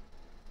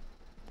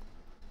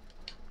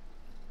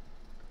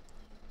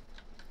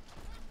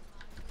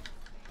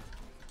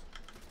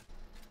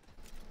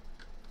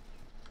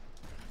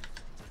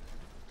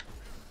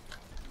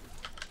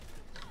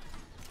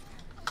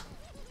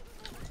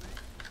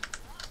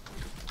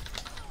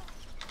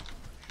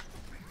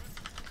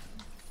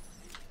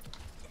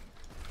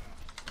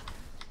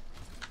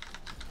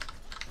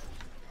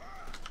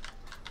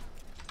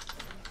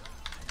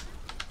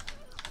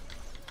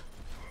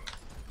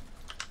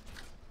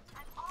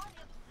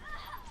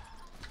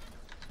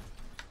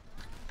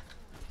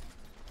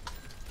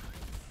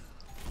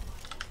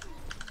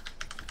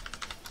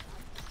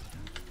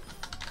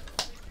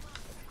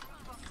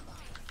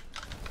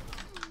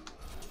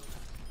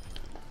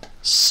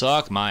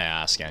 Suck my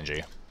ass,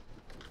 Genji.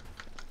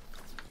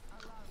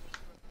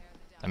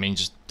 I mean,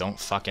 just don't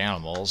fuck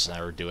animals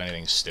or do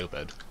anything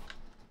stupid.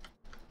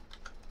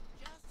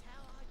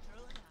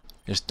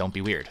 Just don't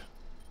be weird.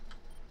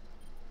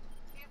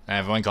 And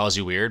everyone calls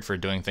you weird for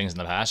doing things in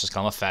the past, just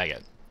call them a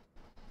faggot.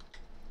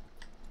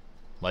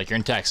 Like you're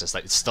in Texas,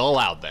 like it's still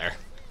allowed there.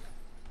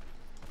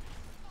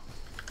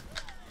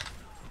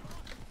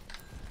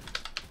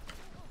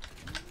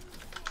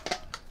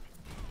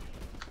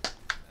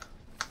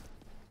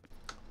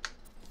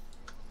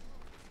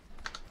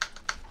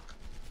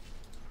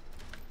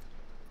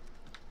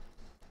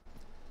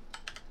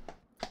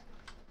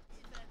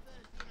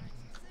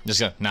 Just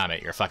go, nah,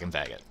 mate, you're a fucking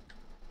faggot.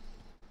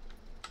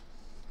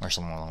 Or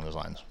something along those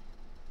lines.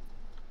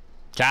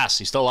 Cass,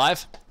 you still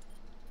alive?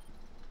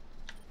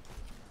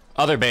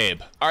 Other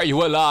babe, are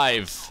you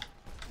alive?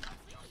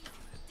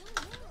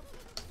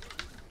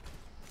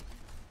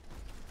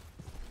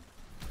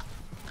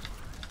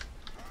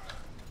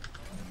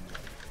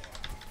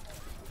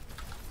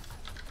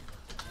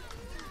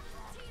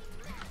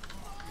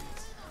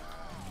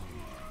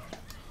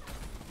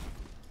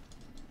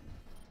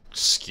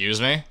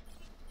 Excuse me?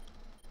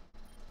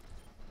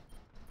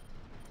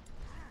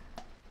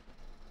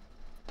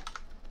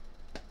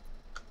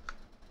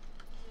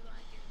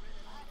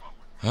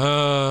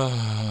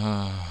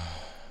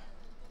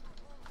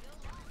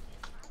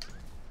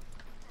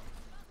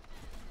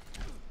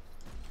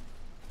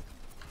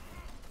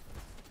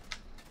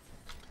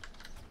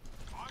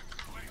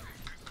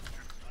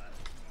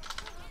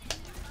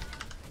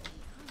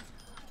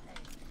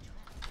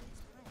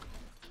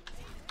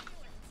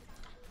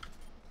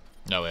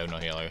 No, we have no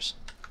healers.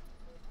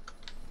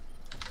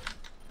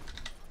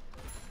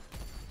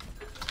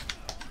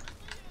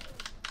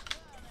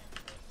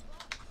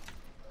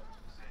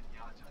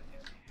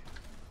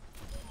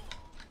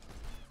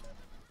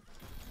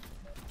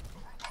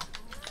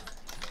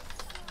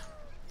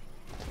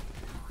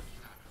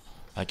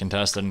 I can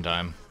test it in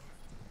time.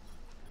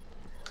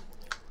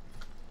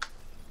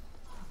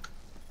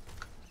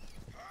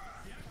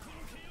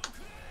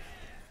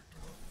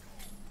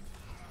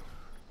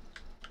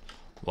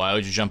 Why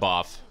would you jump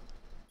off?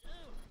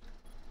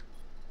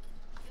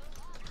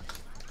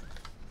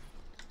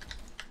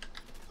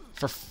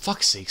 For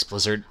fuck's sakes,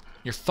 Blizzard.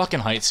 Your fucking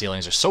height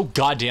ceilings are so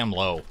goddamn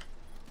low.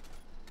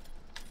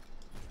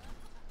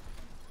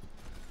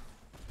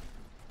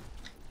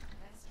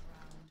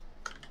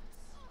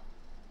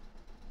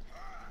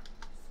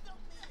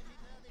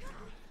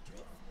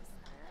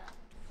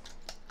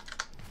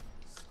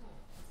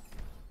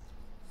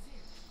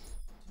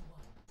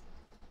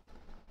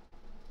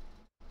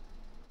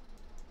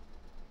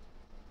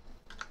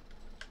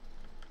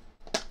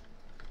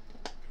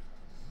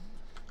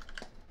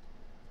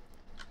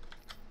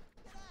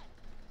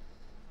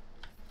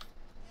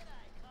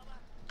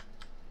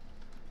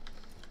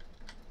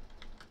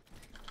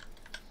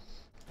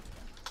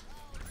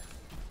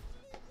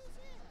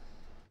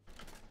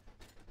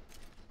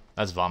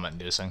 That's vomit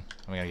inducing.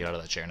 I'm gonna get out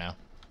of that chair now.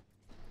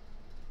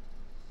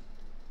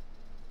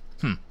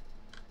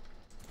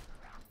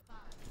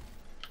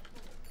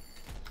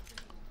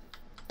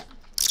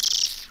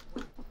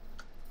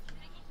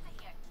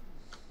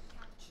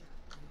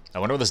 I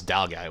wonder where this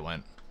Dal guy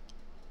went.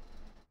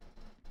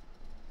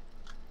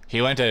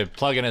 He went to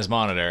plug in his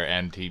monitor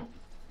and he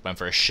went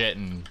for a shit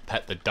and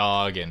pet the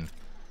dog and...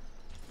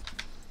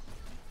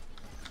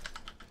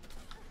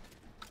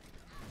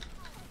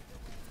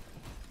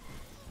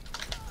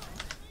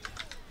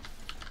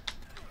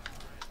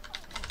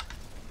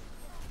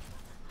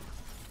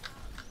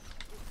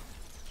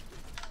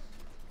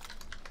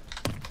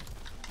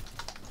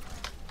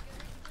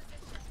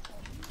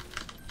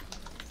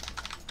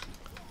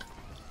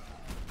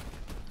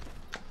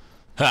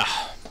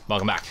 Ah,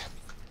 welcome back.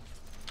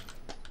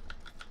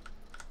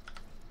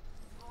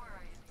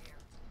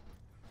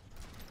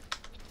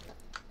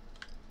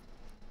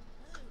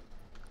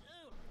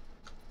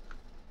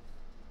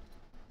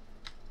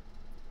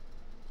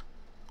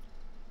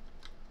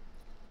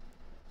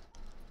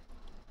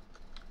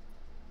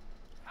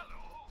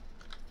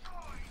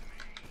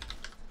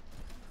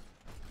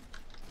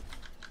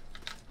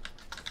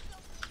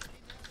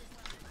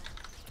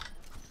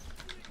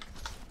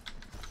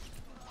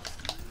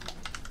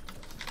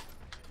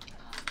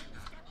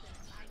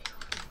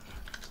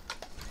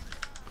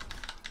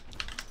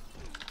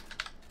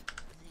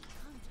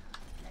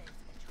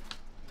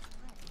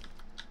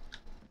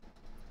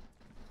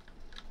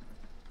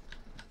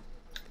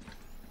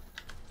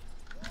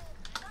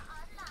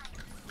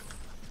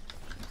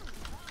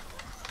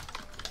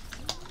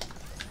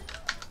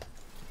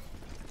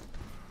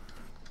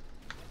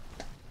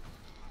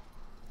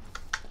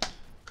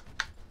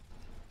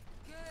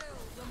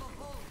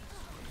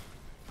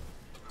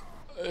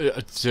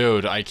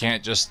 Dude, I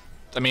can't just...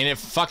 I mean, if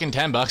fucking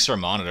 $10 for a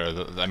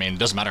monitor, I mean, it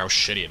doesn't matter how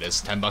shitty it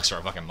is, $10 for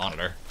a fucking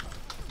monitor.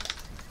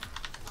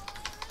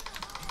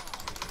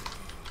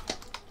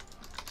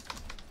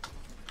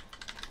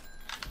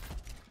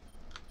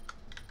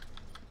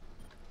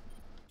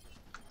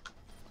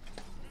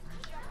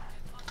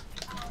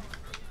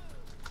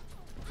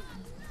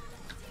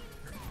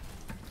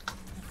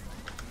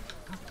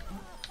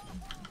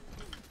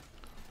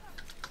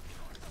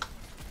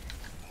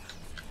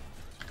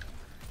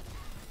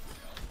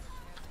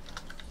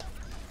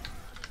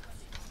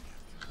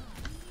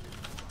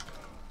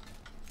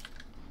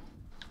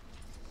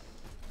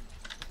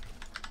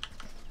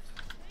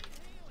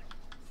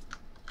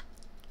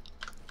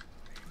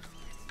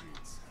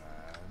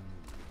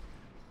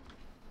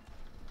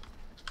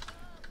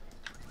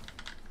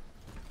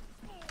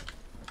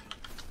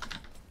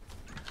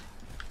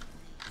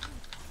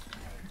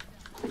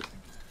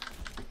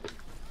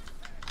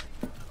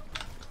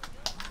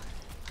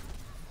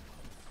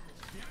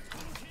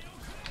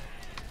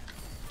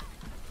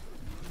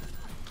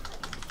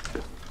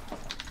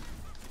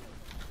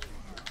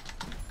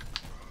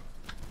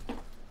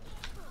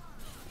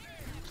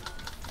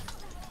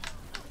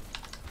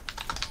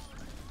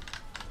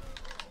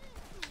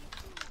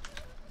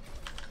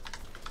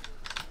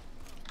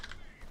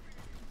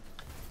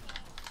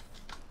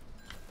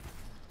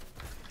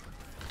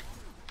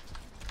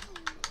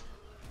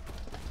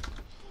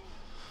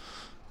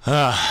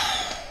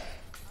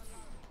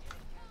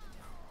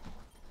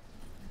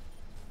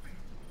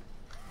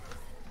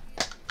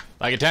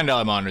 Like a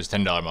 $10 monitor is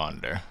 $10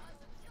 monitor.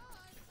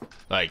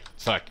 Like,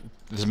 fuck,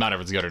 it doesn't matter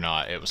if it's good or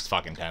not, it was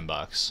fucking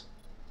 $10.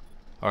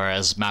 Or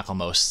as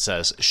Macklemost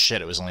says,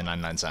 shit, it was only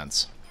 99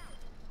 cents.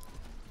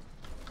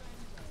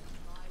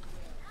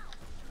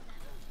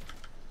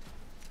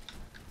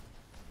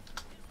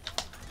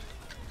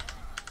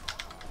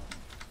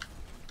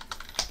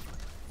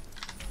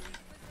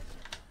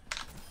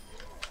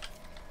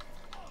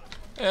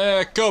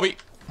 Kobe!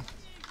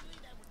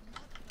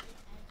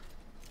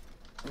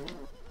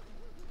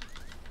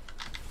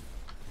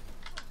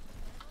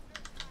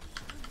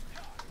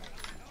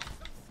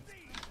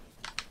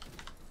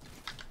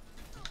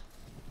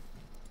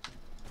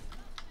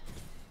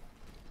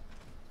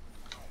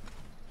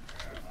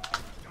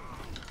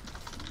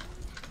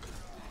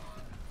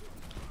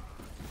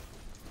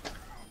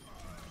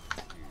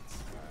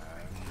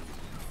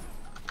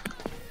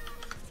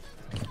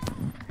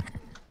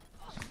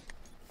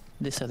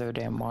 This other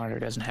damn monitor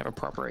doesn't have a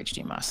proper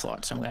HDMI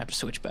slot, so I'm gonna have to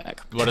switch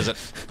back. What is it?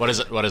 What is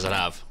it? What does it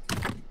have?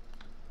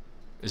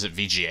 Is it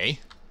VGA?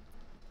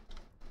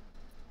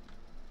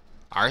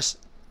 Ours?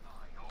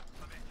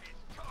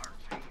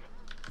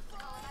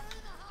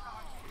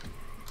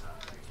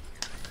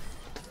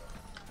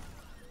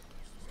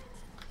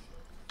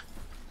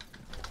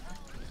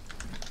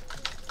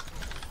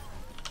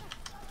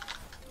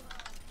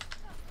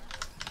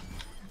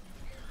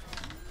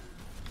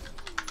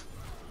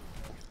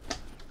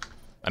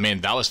 I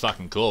mean, that was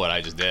fucking cool what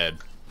I just did.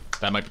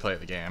 That might play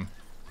the game.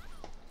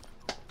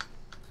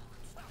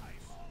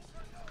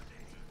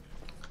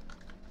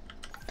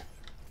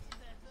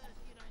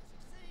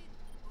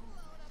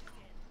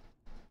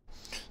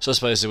 So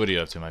Spicy, what are you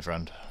up to, my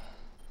friend?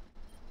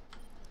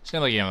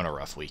 Seems like you're having a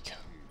rough week.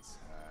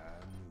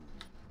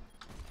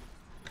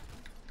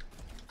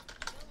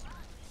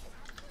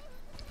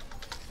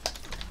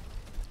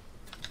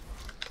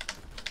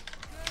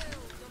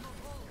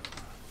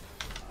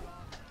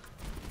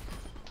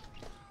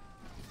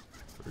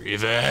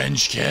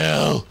 Revenge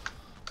kill!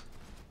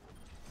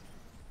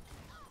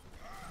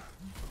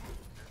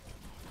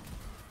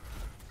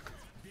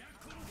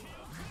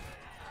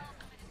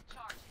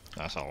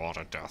 That's a lot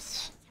of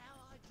deaths.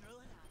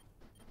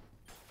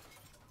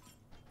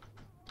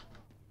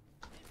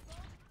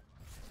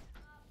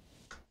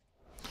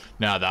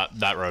 No, that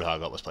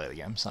Roadhog let's play the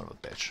game. Son of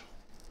a bitch.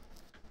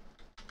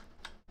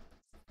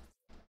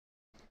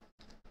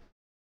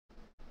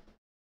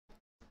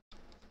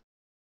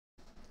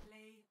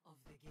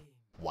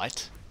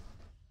 What?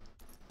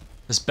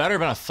 This better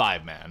have been a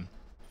 5-man.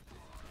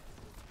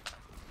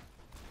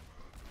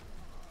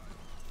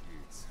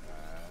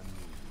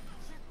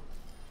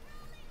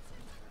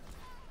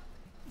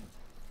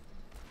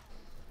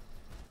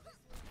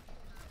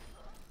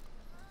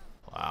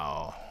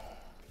 Wow.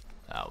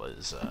 That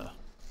was,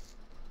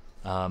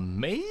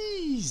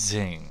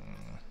 amazing.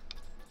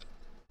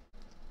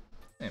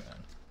 Hey, man.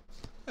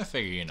 I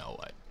figure you know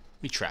what.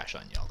 We trash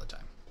on you all the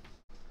time.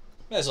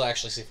 Might as well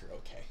actually see if you're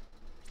okay.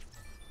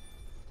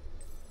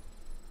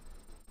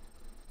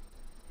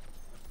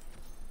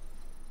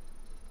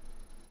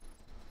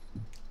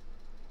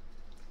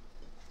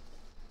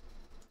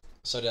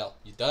 So Del,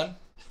 you done?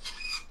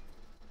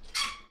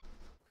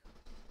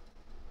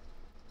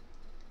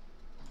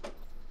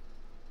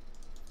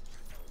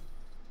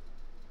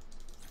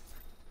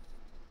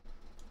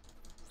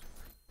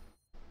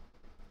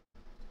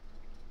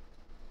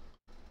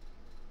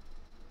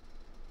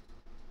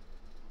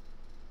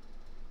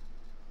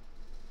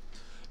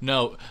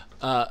 No,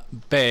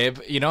 babe,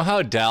 you know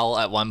how Dell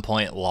at one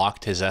point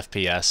locked his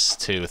FPS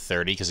to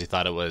 30 because he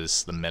thought it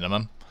was the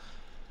minimum?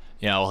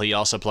 Yeah, well, he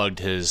also plugged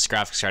his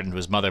graphics card into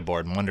his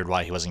motherboard and wondered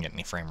why he wasn't getting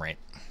any frame rate.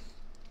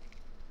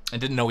 I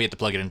didn't know we had to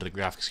plug it into the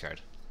graphics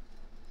card.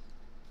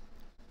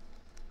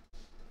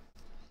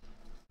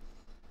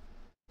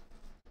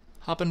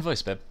 Hop in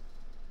voice, babe.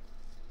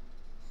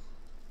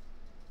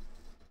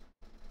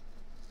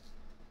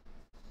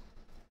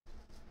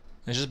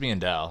 It's just being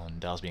Dell, and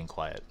Dell's being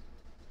quiet.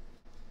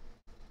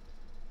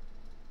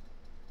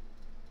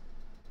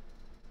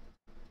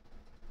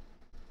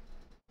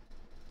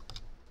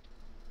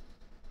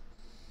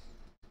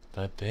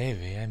 But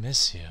baby, I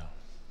miss you.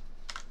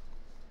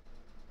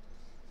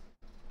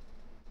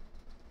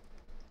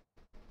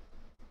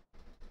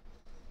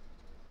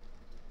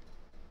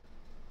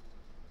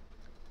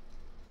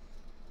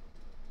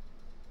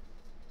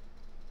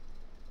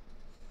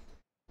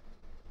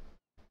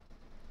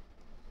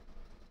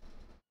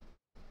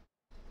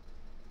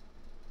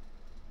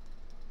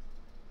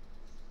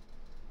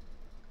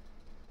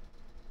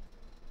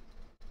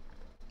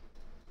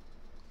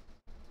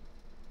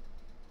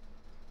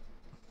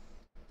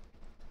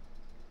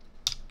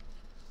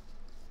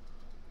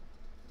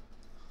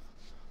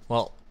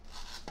 Well,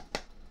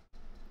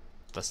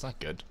 that's not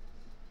good.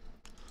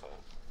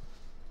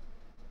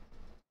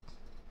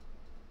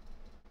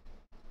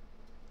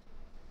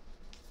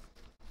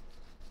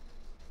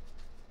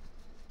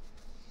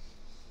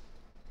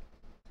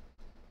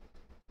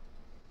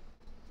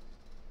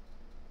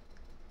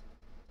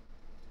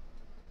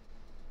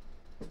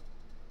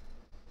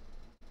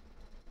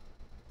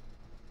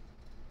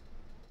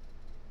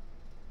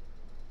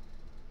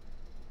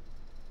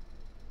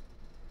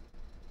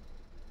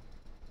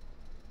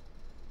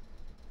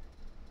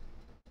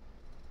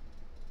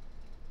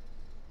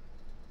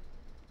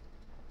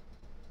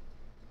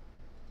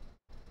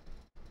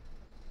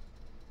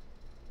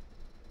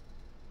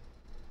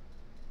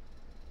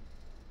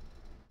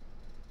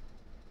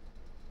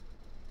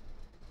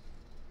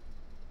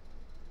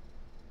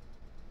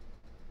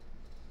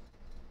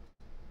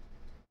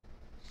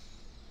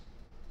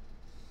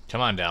 Come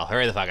on, Dell.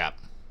 Hurry the fuck up.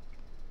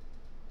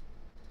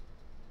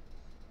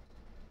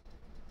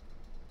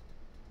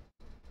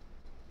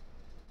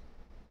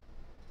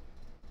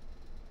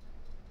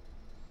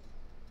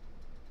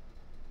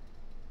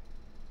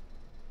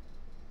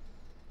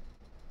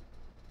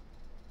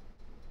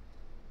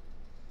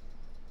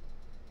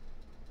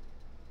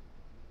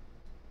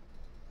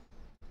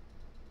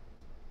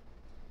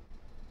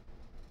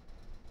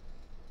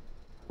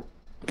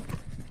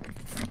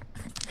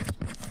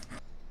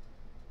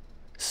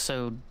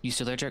 So, you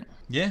still there, Jack?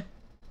 Yeah.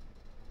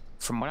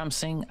 From what I'm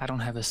seeing, I don't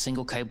have a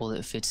single cable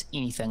that fits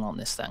anything on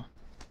this thing.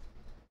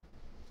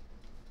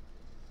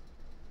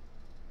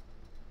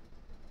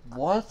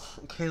 What?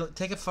 Okay,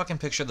 take a fucking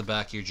picture of the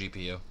back of your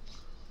GPU.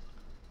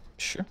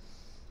 Sure.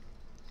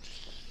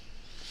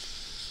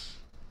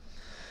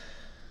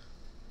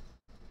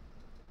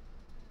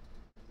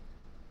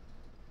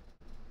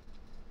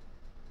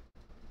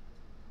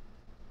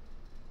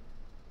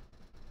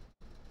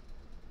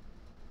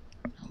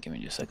 Give me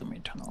just a second, let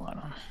me turn the light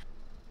on.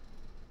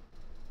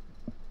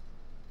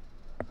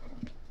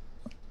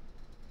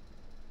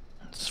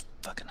 It's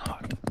fucking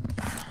hot.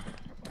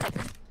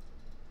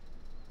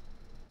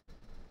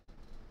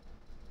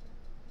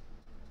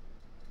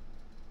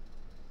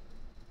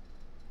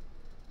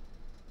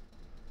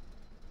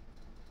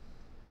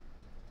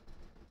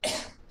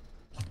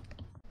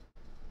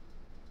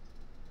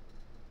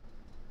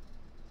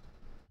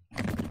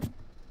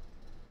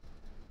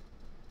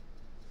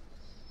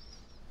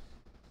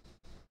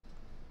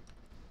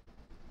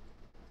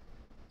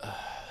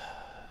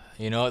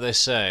 You know what they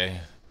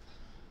say?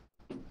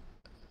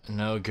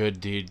 No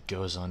good deed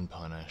goes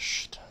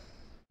unpunished.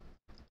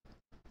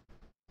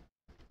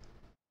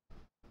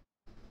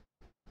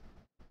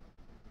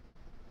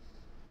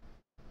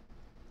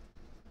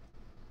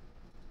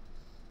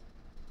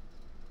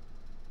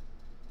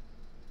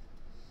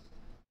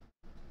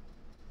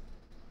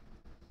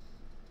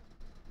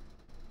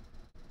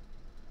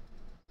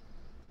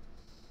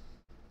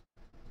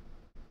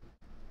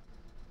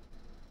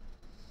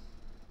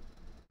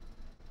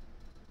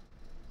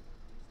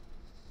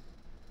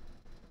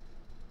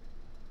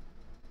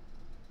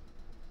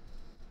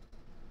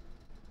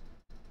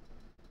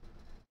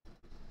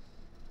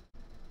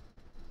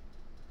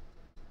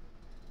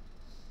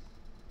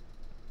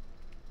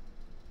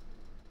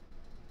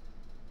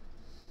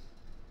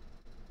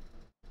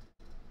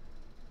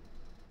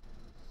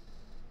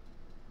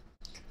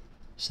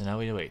 So now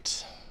we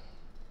wait.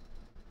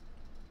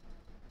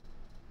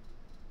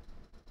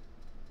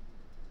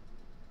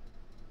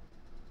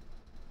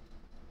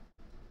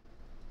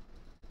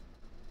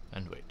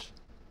 And wait.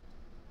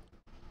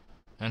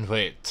 And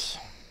wait.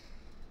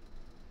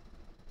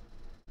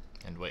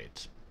 And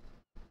wait.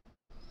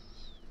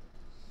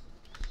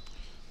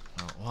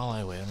 Oh, while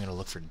I wait, I'm gonna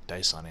look for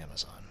dice on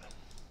Amazon.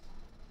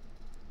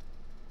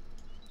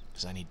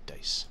 Because I need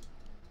dice.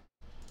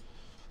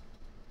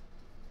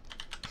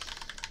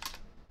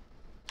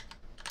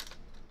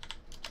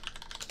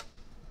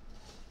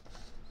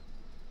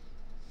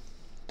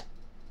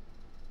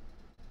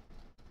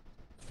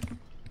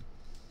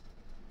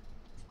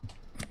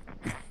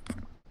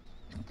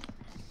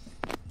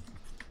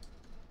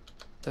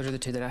 Those are the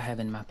two that I have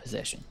in my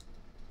possession.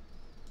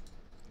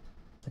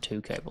 The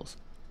two cables.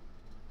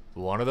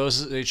 One of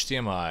those is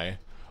HDMI.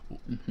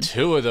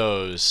 Two of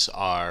those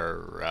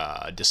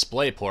are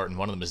DisplayPort, and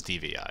one of them is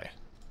DVI.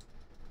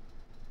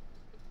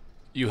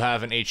 You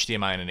have an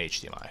HDMI and an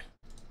HDMI.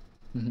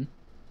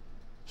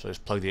 So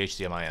just plug the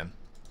HDMI in.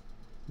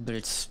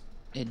 But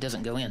it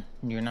doesn't go in.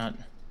 You're not...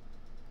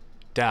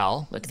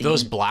 Dal, Like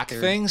those black they're-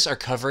 things are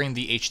covering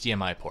the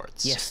HDMI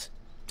ports. Yes.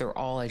 They're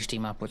all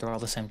HDMI ports. They're all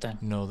the same thing.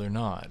 No, they're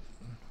not.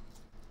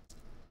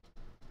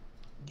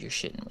 You're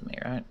shitting with me,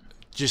 right?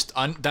 Just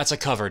that's a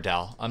cover,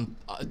 Dal.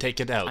 Take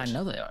it out. I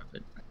know they are,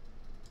 but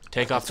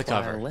Take off the that's why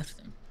I cover. left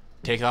them.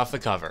 Take off the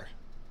cover.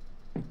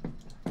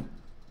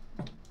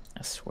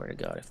 I swear to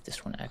God, if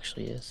this one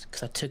actually is.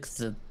 Because I took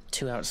the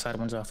two outside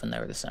ones off and they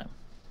were the same.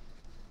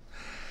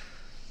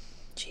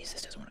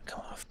 Jesus, doesn't want to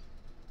come off.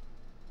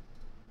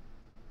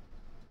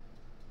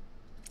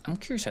 I'm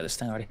curious how this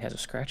thing already has a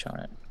scratch on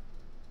it.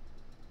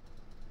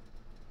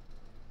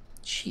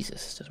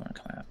 Jesus, this doesn't want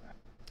to come out.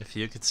 If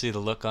you could see the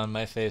look on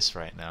my face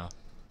right now.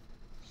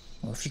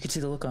 Well, if you could see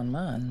the look on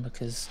mine,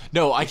 because...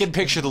 No, I can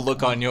picture the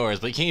look on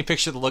yours, but can you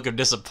picture the look of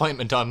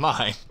disappointment on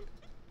mine?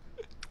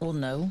 Well,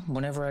 no.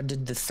 Whenever I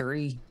did the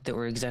three that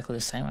were exactly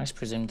the same, I just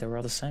presumed they were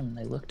all the same, and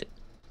they looked it.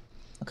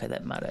 Okay,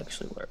 that might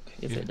actually work.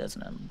 If it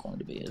doesn't, I'm going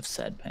to be a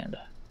sad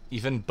panda.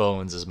 Even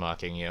Bones is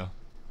mocking you.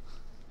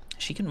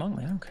 She can mock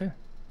me, I don't care.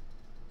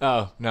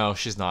 Oh, no,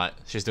 she's not.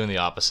 She's doing the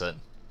opposite.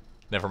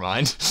 Never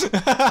mind.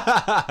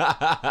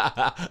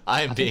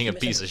 I am being a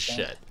piece of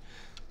shit.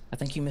 I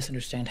think you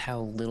misunderstand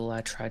how little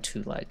I try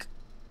to, like,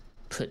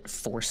 put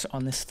force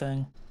on this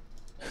thing.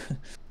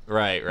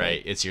 Right,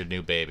 right. It's your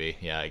new baby.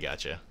 Yeah, I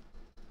gotcha.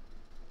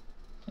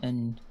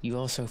 And you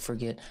also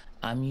forget,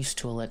 I'm used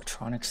to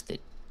electronics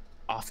that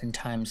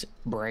oftentimes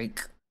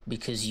break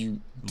because you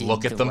did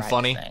Look at the them right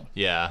funny. thing.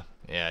 Yeah.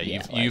 Yeah,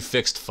 Yeah, you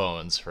fixed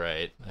phones,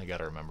 right? I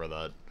gotta remember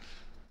that.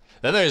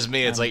 Then there's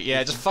me, it's like,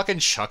 yeah, just fucking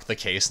chuck the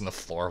case on the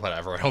floor,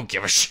 whatever, I don't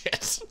give a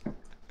shit.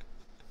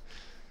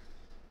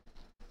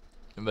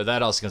 But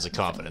that also comes with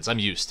confidence, I'm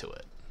used to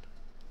it.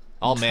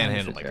 I'll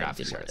manhandle my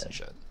graphics cards and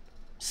shit.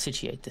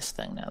 Situate this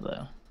thing now,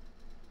 though.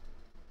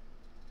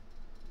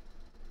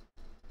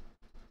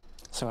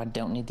 So I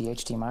don't need the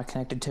HDMI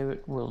connected to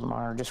it? Will the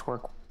monitor just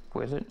work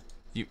with it?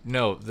 You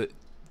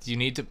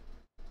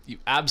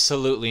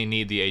absolutely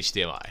need the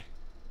HDMI.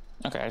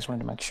 Okay, I just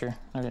wanted to make sure.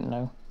 I didn't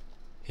know.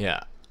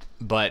 Yeah,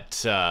 but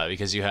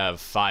because you have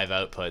 5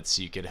 outputs,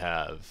 you could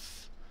have...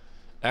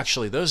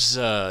 Actually, those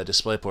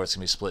display ports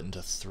can be split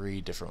into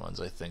 3 different ones,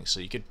 I think, so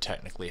you could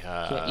technically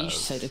have... Yeah,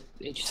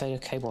 each set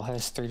of cable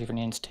has 3 different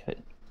ends to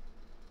it.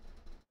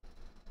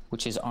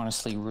 Which is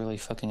honestly really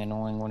fucking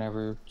annoying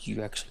whenever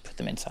you actually put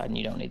them inside and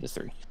you don't need the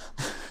 3.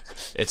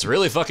 It's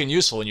really fucking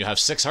useful when you have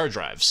 6 hard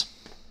drives.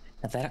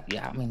 Now that,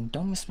 yeah, I mean,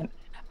 don't miss...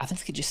 I think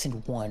they could just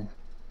send 1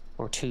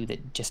 or 2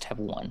 that just have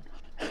 1.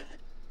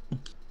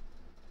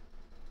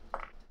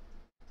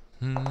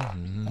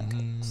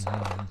 Okay, so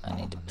I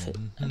need to put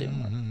a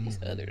different one of these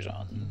others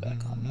on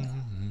back on now.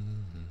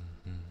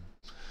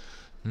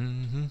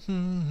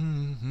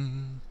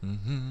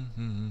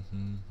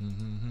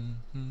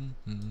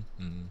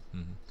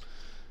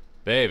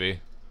 Baby,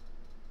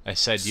 I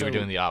said you were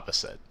doing the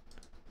opposite.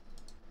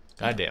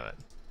 God damn it.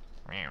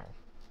 Meow.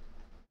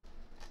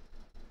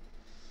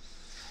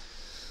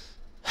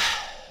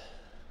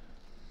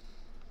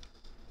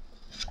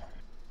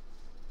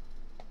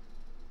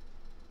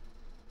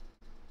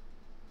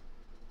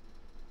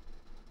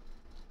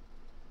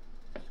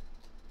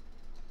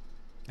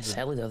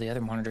 Sadly, though, the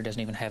other monitor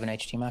doesn't even have an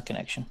HDMI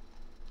connection.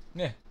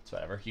 Yeah, it's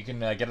whatever. You can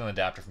get an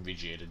adapter from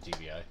VGA to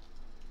DVI.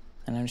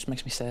 And that just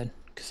makes me sad,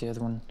 because the other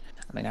one...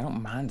 I mean, I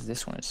don't mind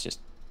this one, it's just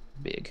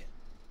big.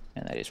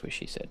 And that is what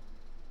she said.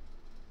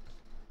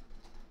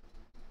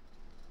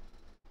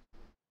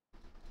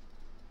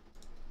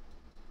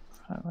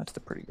 Oh, that's the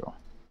pretty girl.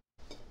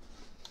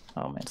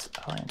 Oh, man,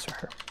 I'll answer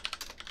her.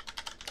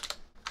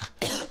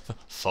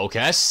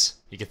 Focus!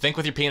 You can think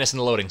with your penis in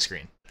the loading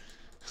screen.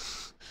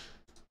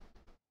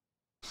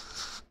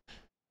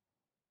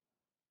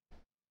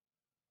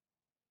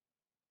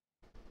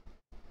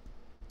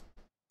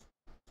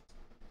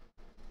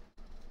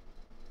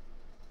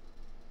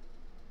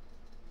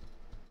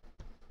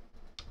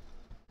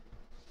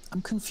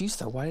 I'm confused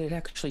though. Why did it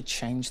actually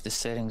change the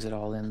settings at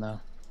all in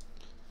though?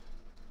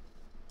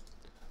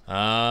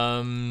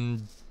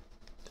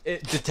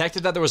 It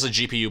detected that there was a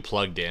GPU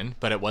plugged in,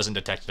 but it wasn't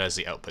detected as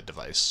the output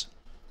device.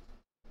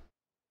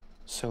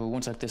 So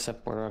once I get this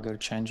up, where do I go to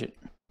change it?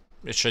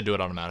 It should do it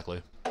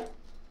automatically.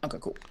 Okay,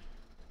 cool.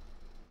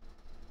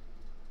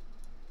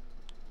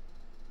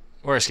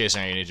 Worst case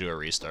scenario, you need to do a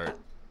restart.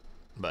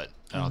 But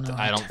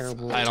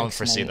I don't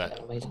foresee that.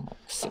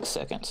 6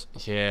 seconds.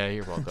 Yeah,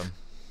 you're welcome.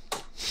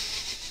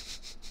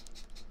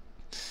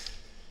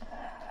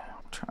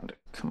 Trying to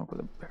come up with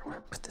a better way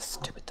to put this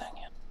stupid thing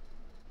in.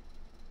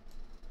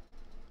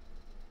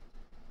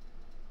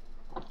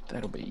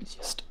 That'll be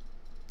easiest.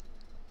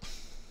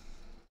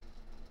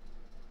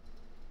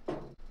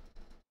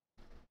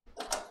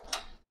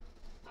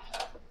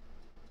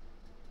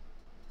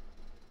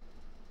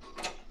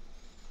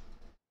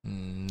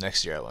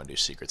 Next year I want to do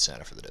Secret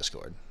Santa for the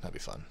Discord. That'd be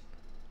fun.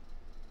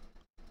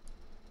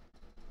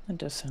 That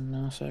does sound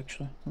nice,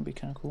 actually. That'd be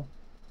kind of cool.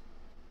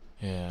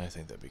 Yeah, I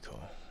think that'd be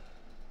cool.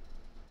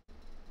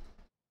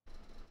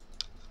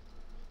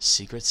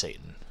 Secret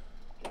Satan.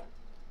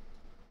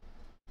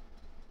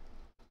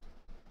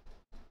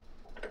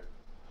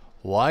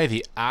 Why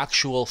the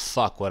actual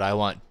fuck would I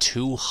want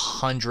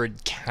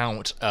 200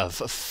 count of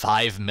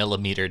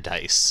 5mm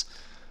dice?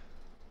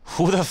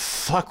 Who the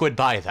fuck would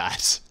buy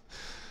that?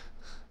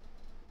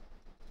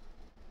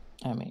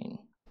 I mean...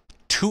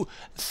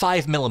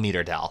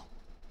 5mm, Dal.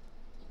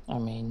 I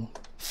mean...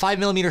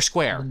 5mm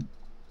square.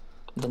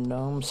 The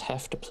gnomes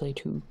have to play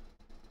too.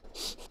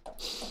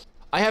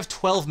 I have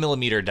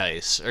 12mm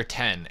dice, or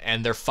 10,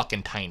 and they're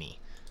fucking tiny.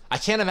 I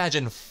can't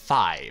imagine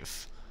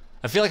 5.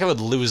 I feel like I would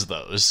lose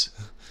those.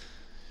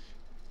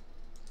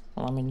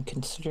 Well, I mean,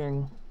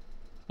 considering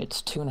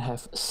it's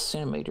 2.5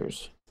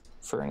 centimeters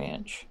for an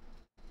inch.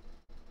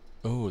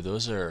 Oh,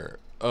 those are...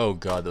 Oh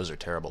god, those are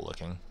terrible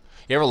looking.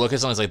 You ever look at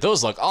something, it's like,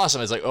 those look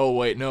awesome. It's like, oh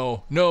wait,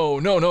 no. No,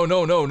 no, no,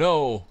 no, no,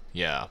 no.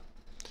 Yeah.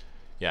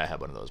 Yeah, I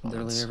had one of those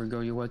moments. Literally every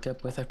girl you wake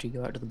up with after you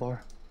go out to the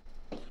bar.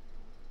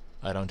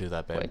 I don't do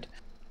that, babe. Wait.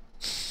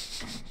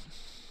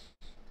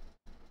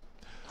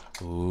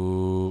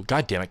 Ooh,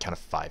 god damn it, count of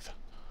 5.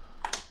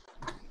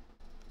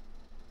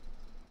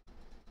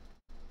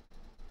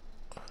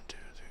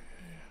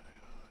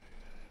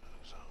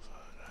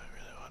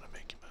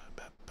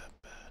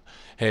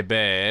 Hey,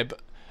 babe.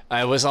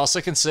 I was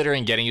also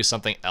considering getting you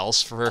something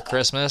else for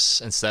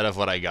Christmas instead of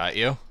what I got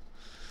you.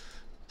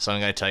 So I'm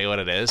going to tell you what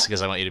it is,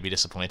 because I want you to be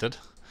disappointed.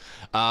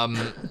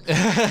 And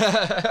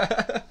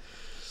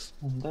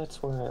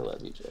that's where I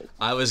love you, Jake.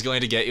 I was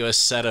going to get you a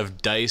set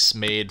of dice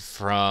made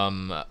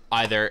from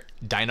either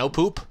dino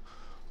poop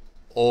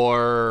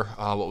or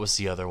what was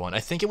the other one? I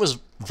think it was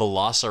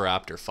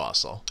Velociraptor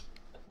fossil.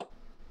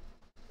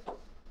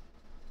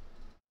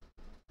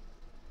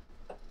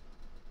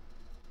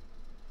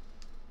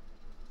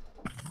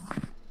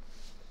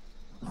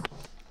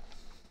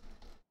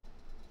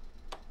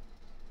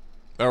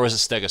 Or was it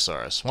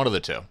Stegosaurus? One of the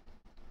two.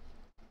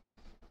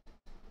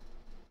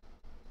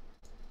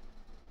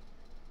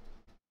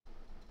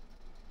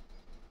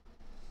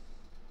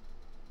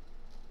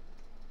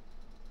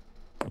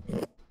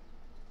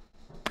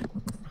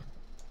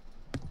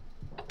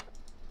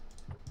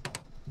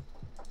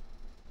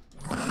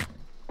 I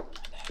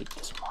hate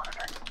this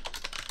monitor.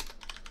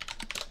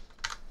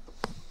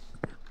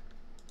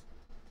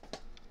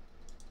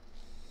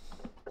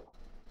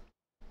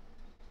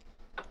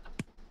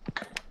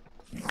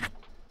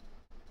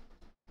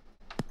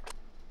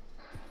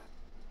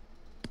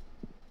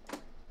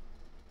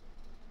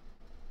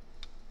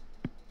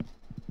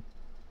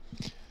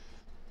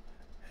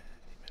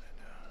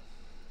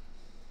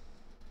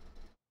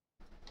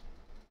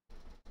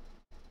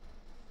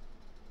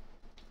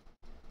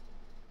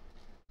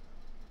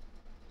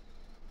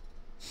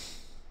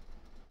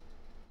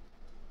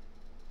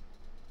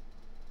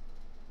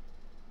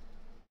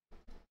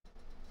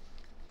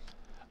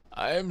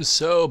 I'm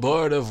so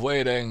bored of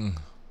waiting.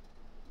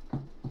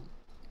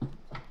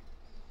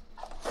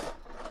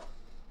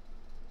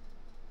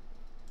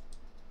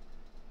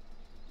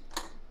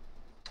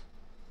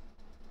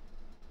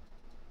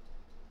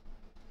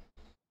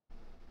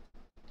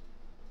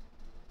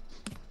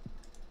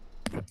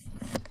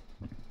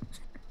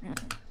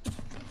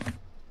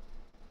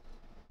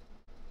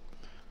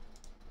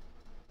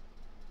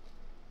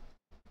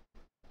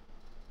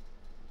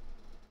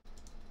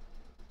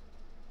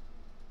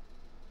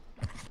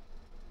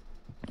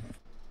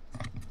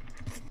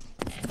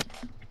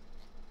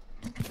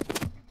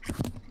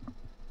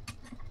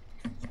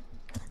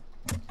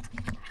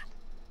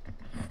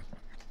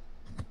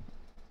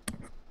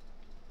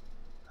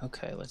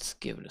 Okay, let's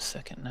give it a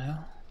second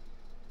now.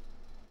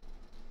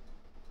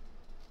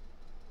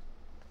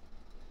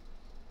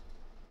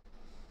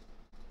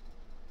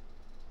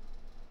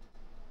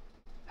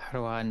 How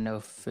do I know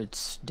if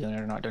it's doing it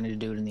or not? Do I need to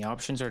do it in the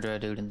options or do I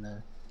do it in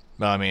the...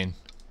 I mean...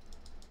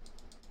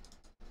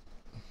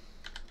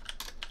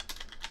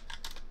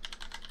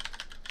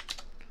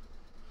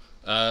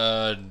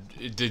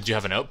 did you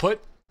have an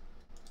output?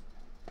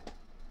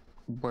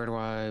 Where do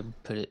I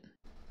put it?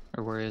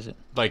 Or where is it?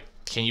 Like,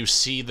 can you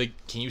see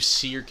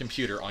your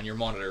computer on your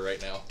monitor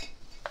right now?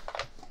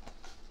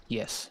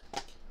 Yes.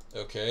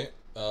 Okay.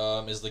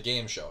 Is the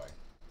game showing?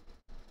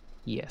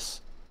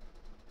 Yes.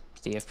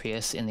 The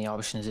FPS in the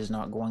options is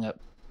not going up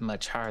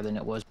much higher than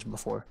it was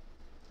before.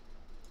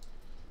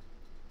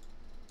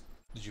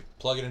 Did you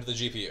plug it into the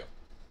GPU?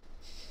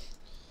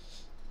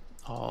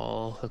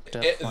 All hooked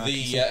up. The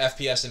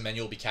FPS and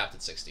menu will be capped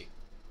at 60.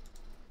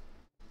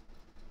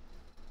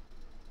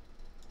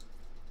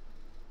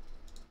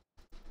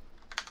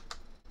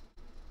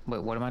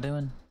 Wait, what am I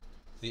doing?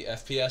 The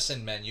FPS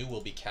and menu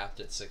will be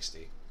capped at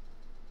 60.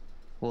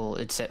 Well,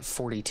 it's at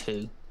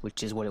 42,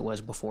 which is what it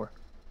was before.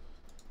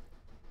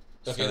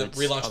 Okay, So then it's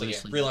relaunch the game.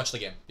 obviously- Relaunch the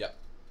game. Yep.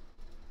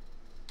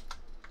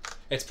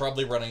 It's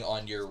probably running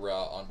on your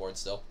onboard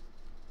still.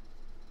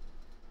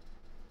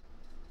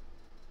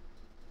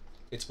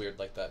 It's weird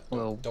like that.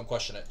 Well- Don't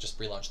question it. Just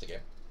relaunch the game.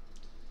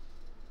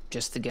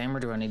 Just the game, or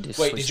do I need to Wait,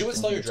 switch did you something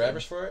install your here too?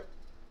 drivers for it?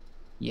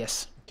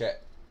 Yes. Okay.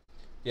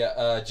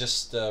 Yeah,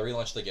 just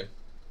relaunch the game.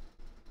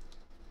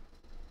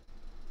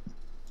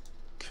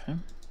 Okay.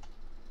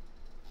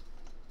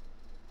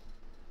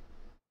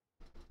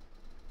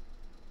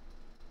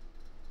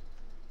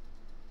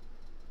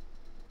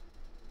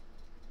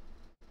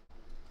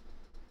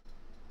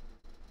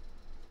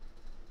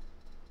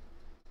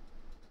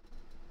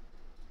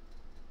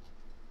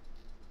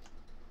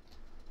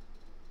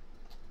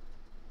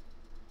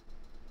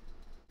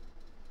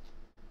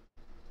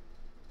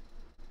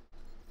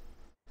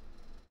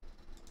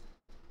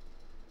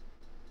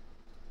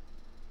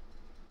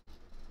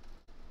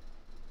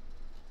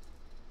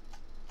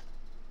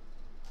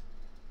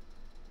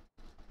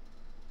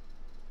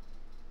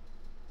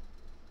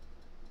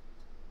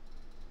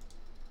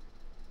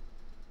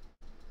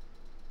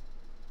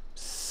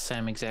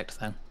 Same exact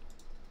thing.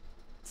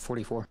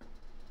 44.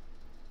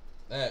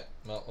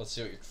 Well, let's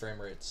see what your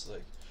frame rate's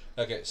like.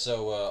 Okay,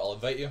 so I'll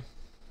invite you.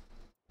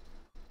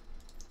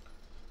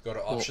 Go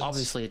to options. Well,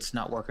 obviously it's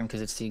not working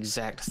because it's the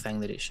exact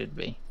thing that it should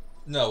be.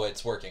 No,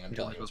 it's working. I'm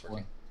telling you it's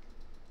working.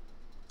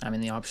 I'm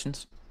in the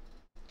options.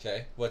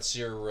 Okay, what's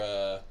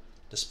your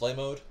display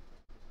mode?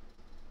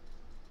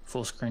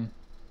 Full screen.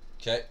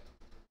 Okay.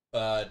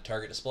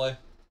 Target display.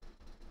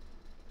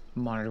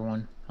 Monitor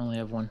 1. I only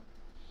have one.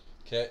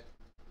 Okay.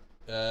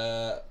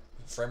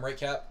 Frame rate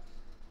cap.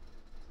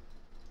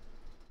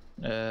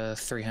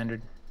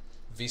 300.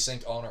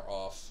 VSync on or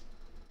off?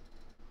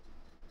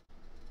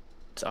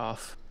 It's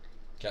off.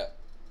 Okay.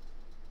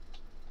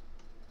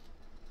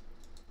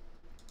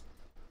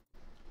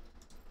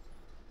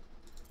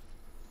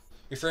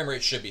 Your frame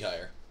rate should be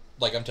higher.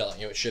 Like I'm telling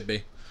you, it should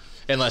be.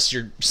 Unless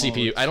your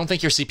CPU, I don't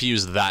think your CPU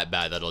is that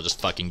bad that it'll just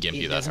fucking gimp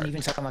you It that doesn't hard.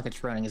 even sound like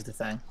it's running is the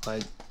thing.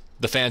 Like,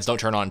 The fans don't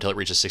turn on until it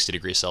reaches 60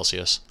 degrees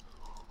Celsius.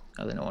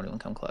 oh, they don't even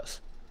come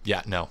close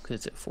Yeah, no. because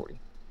it's at 40.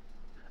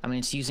 I mean,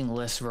 it's using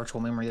less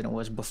virtual memory than it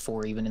was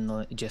before, even in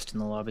the just in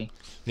the lobby.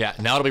 Yeah,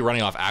 now it'll be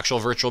running off actual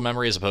virtual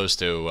memory as opposed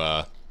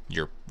to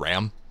your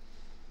RAM.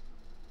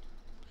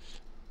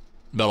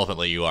 But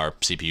ultimately, you are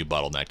CPU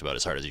bottlenecked about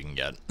as hard as you can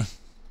get.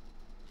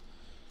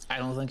 I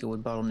don't think it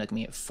would bottleneck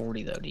me at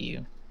 40 though. Do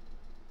you?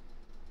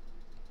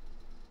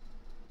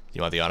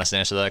 You want the honest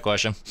answer to that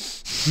question?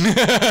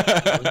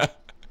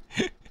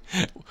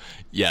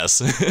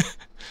 Yes.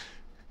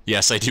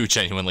 Yes, I do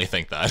genuinely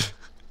think that.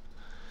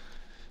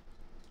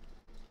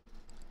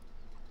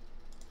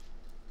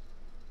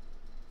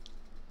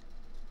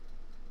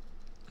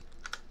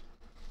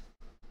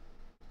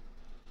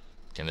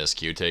 Can this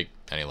queue take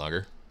any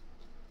longer?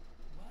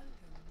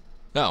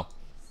 No.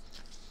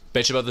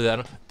 Bitch about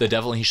the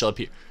devil and he shall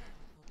appear.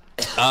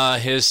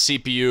 His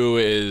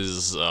CPU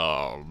is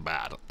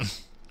bad.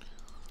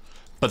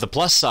 But the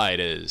plus side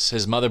is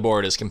his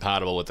motherboard is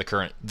compatible with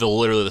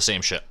literally the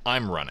same shit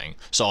I'm running.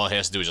 So all he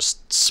has to do is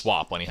just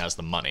swap when he has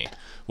the money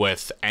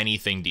with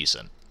anything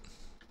decent.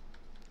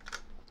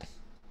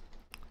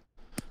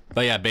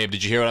 But yeah, babe,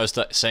 did you hear what I was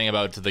saying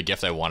about the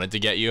gift I wanted to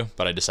get you,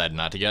 but I decided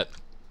not to get?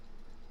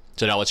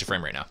 So now what's your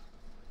frame rate now?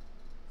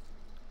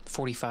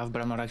 45,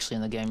 but I'm not actually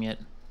in the game yet.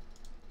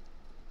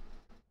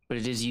 But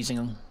it is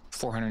using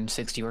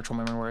 460 virtual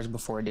memory, whereas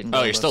before it didn't.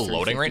 Oh, you're still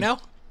loading right now?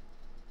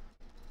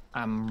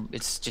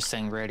 It's just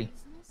saying ready.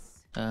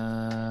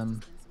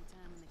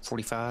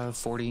 45,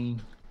 40.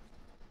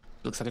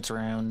 Looks like it's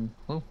around.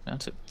 Oh,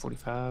 that's it.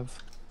 45.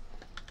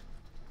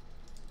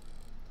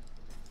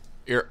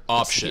 Your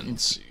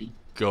options.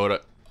 Go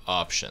to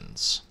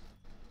options.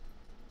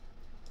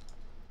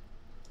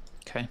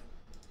 Okay.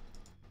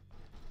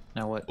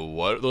 Now what?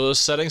 What are those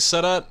settings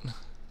set at?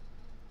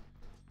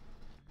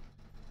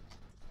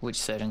 Which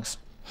settings?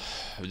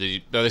 Are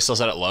they still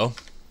set at low?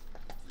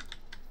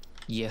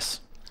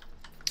 Yes.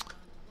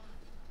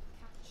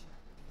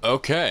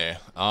 Okay.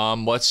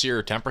 What's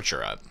your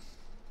temperature at?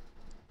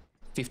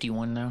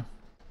 51 now.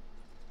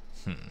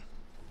 And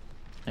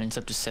it's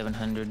up to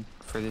 700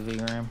 for the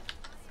VRAM.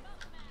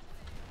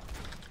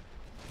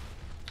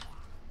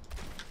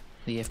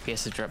 The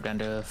FPS has dropped down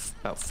to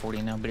about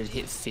 40 now, but it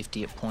hit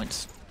 50 at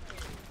points.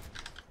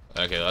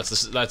 Okay, that's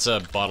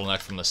a bottleneck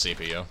from the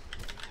CPU.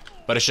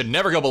 But it should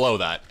never go below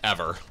that,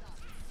 ever.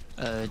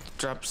 It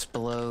drops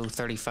below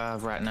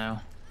 35 right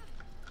now.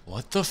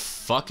 What the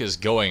fuck is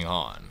going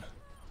on?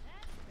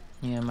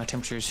 Yeah, my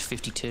temperature is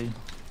 52.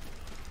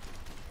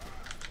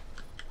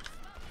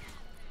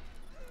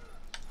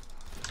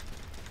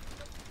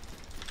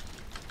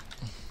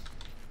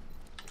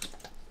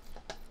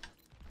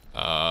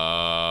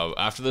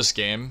 After this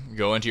game,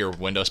 go into your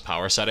Windows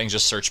power settings,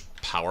 just search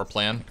power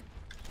plan.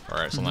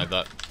 Alright, something like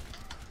that.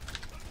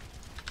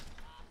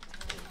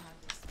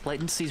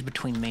 Latency is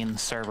between me and the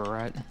server,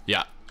 right?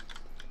 Yeah.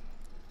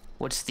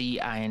 What's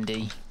the IND?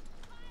 Yeah,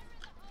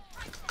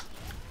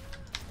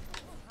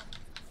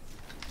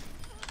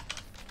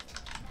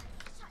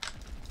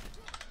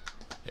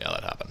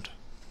 that happened.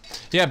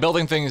 Yeah,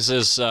 building things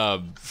is,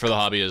 for the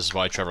hobby is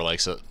why Trevor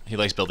likes it. He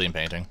likes building and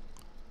painting.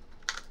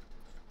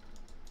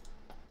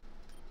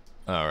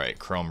 Alright,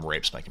 Chrome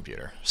rapes my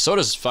computer. So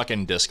does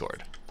fucking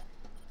Discord.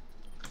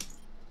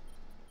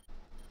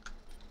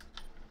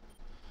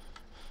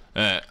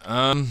 We're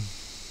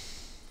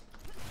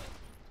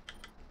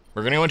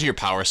gonna go into your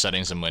power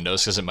settings in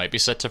Windows, because it might be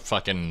set to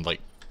fucking,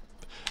 like,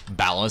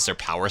 balance their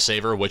power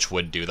saver, which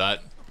would do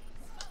that.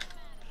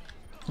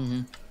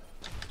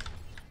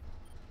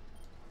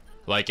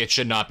 Like, it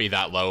should not be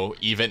that low.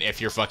 Even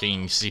if your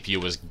fucking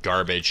CPU was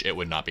garbage, it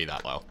would not be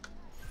that low.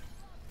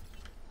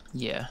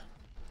 Yeah.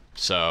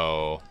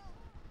 So,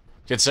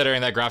 considering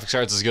that graphics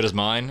card's as good as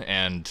mine,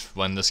 and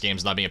when this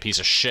game's not being a piece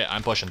of shit,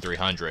 I'm pushing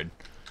 300.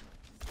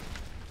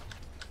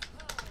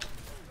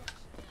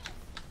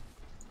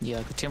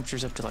 Yeah, the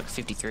temperature's up to like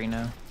 53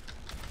 now.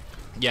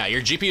 Yeah,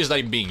 your GPU is not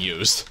even being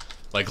used.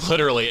 Like,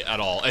 literally at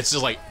all. It's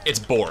just like, it's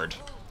bored.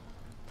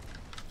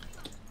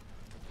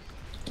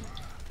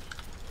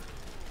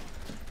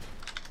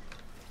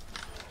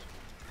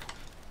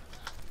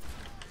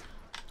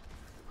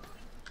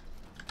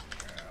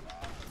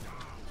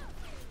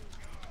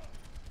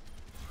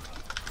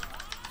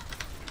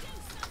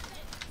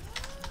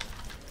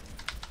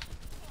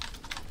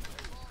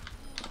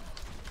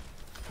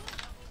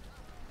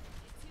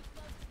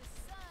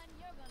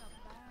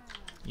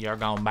 You're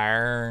gonna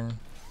burn.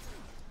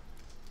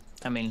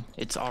 I mean,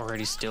 it's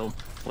already still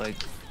like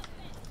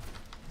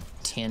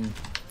 10,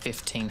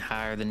 15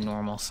 higher than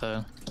normal,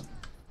 so.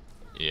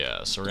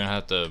 Yeah, so we're gonna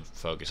have to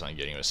focus on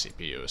getting a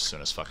CPU as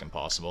soon as fucking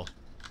possible.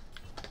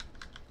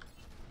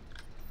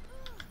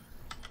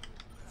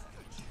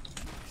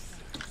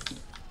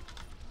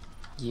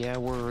 Yeah,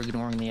 we're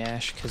ignoring the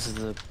Ash because of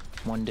the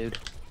one dude.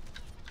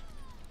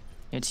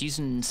 It's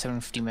using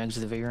 750 megs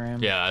of the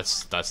VRAM. Yeah,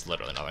 that's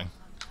literally nothing.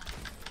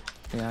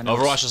 Yeah, I know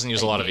Overwatch it's doesn't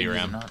use a lot of 8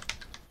 VRAM. not.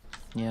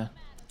 Yeah.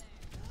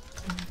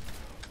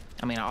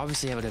 I mean, I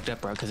obviously have it hooked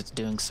up, bro, because it's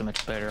doing so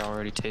much better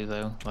already, too,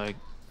 though. Like,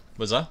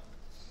 What's that?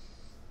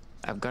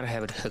 I've got to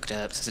have it hooked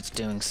up since it's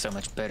doing so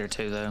much better,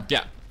 too, though.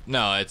 Yeah.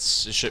 No, it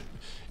should...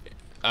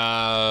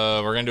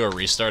 we're gonna do a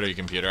restart of your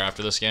computer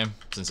after this game,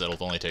 since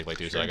it'll only take like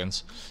 2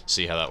 seconds.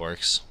 See how that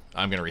works.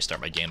 I'm gonna restart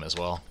my game as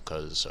well,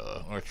 because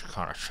it's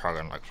kind of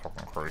chugging like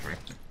fucking crazy.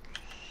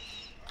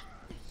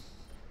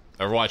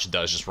 Overwatch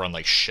does just run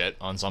like shit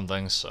on some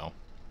things, so...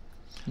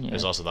 Yeah.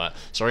 There's also that.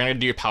 So we're gonna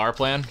do your power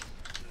plan,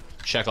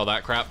 check all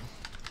that crap.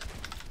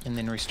 And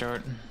then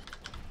restart.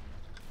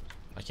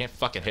 I can't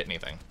fucking hit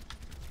anything.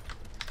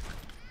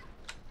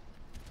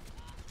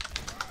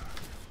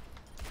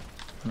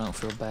 I don't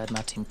feel bad,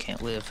 my team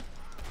can't live.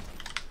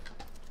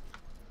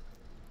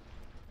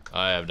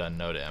 I have done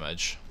no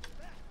damage.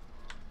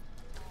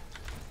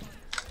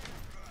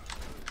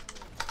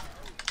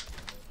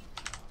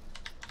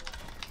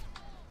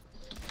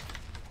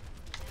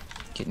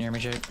 Get near me,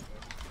 Jake.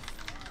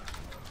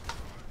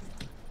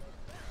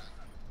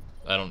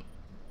 I don't...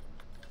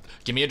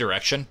 Give me a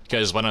direction,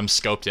 because when I'm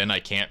scoped in, I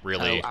can't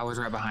really... Oh, I was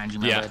right behind you,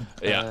 my Yeah, bad.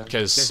 yeah,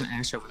 because there's an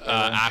Ash over there.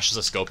 Ash is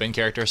a scoping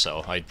character,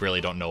 so I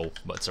really don't know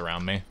what's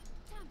around me.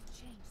 Time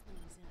to change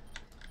things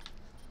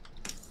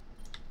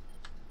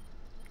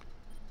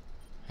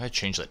up. I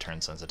changed that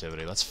turn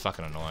sensitivity. That's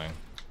fucking annoying.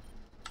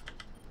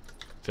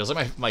 Feels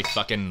like my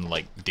fucking,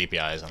 like,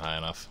 DPI isn't high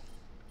enough.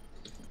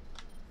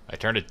 I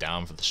turned it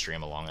down for the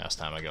stream a long ass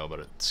time ago, but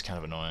it's kind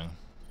of annoying.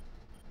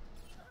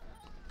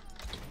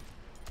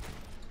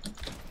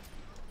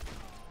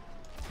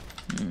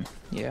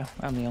 Yeah,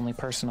 I'm the only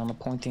person on the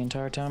point the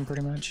entire time,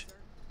 pretty much.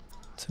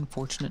 It's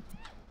unfortunate.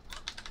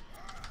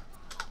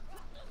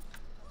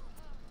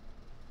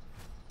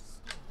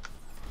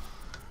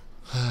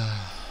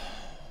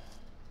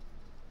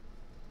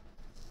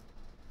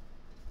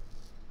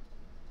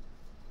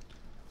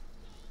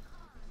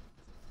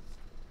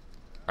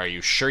 Are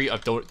you sure you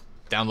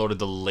downloaded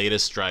the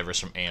latest drivers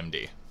from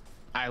AMD?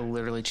 I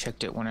literally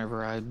checked it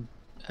whenever I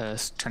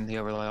turned the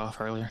overlay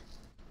off earlier.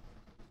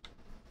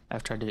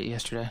 After I did it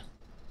yesterday.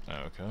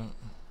 Okay.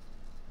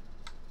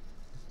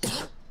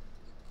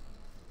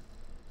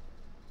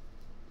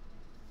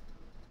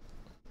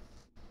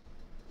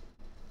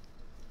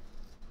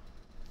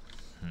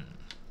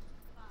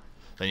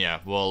 Then yeah,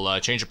 we'll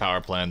change your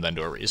power plan, then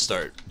do a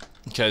restart.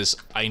 Because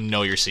I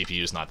know your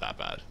CPU is not that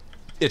bad.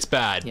 It's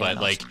bad, Yeah, but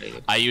no, like, it's pretty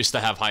good. I used to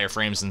have higher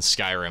frames than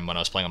Skyrim when I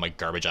was playing on my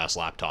garbage-ass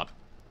laptop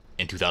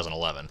in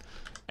 2011.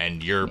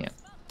 And your Yeah.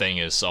 thing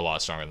is a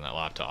lot stronger than that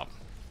laptop.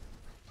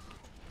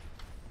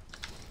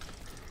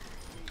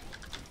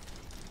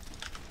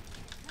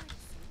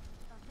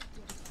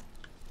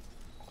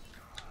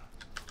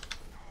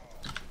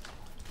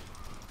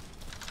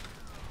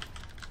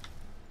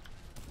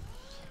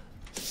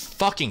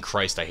 Fucking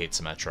Christ, I hate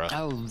Symmetra.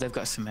 Oh, they've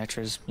got some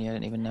extras. Yeah, I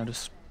didn't even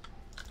notice.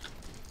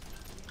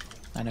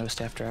 I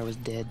noticed after I was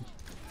dead.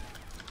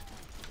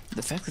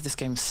 The fact that this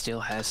game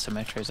still has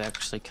Symmetra is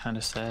actually kind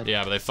of sad.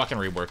 Yeah, but they fucking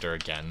reworked her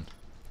again.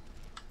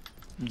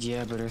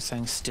 Yeah, but her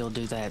things still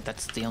do that.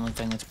 That's the only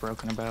thing that's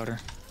broken about her.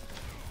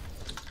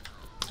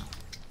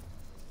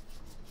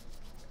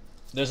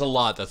 There's a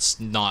lot that's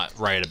not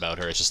right about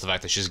her. It's just the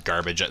fact that she's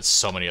garbage at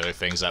so many other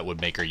things that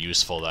would make her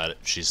useful, that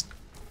she's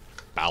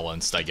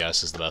balanced, I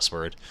guess, is the best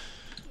word.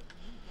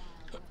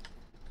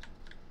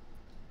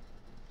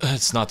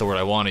 It's not the word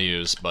I want to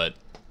use, but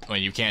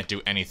when you can't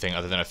do anything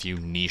other than a few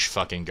niche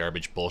fucking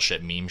garbage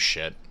bullshit meme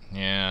shit.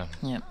 Yeah,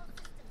 Yep.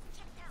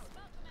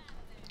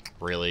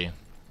 really.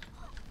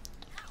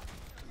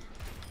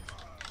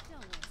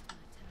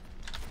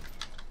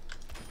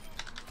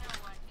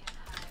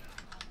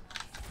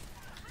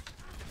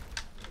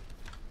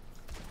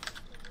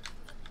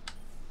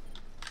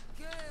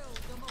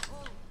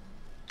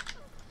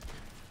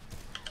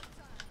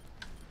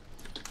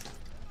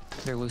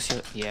 They're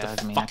Lucio. Yeah,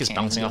 The I mean, fuck I is can't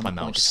bouncing even off get on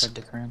my the point to mouse? try to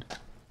dick around.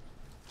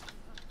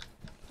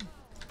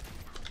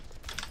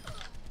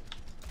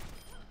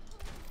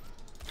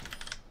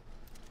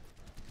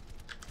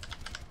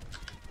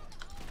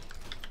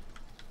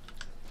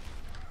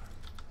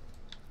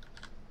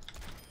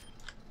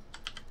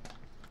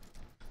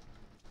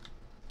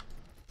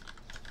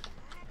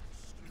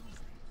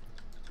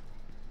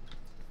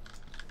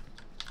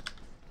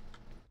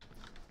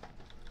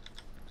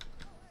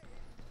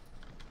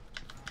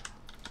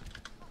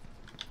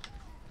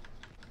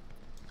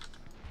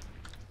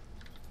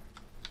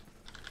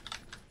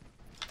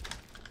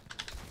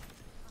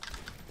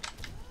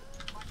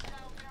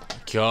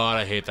 God,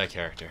 I hate that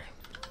character.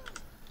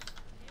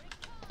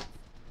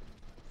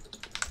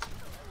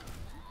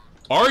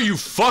 Are you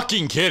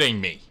fucking kidding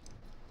me?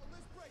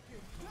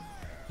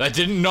 That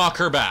didn't knock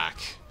her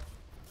back.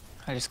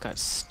 I just got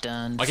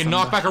stunned. I can from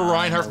knock back a behind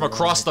Reinhardt from the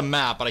across the right.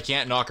 map, but I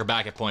can't knock her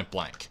back at point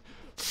blank.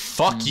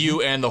 Fuck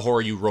you and the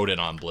whore you wrote in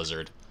on,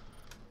 Blizzard.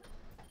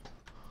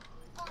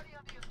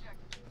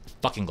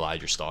 Fucking glad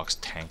your stocks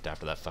tanked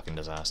after that fucking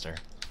disaster.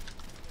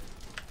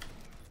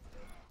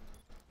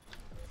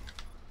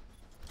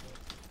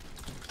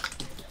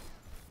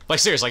 Like,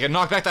 seriously, I can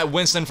knock back that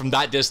Winston from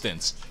that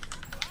distance.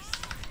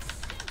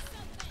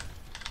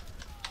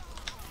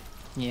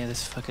 Yeah,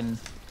 this fucking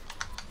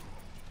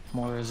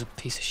Moira is a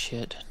piece of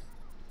shit.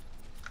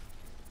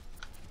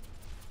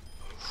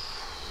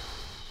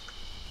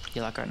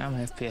 Yeah, like right now my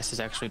FPS has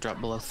actually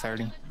dropped below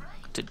 30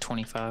 to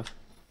 25.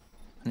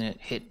 And it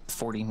hit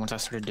 40 once I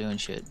started doing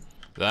shit.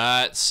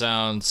 That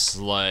sounds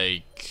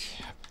like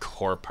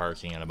core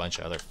parking and a bunch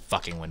of other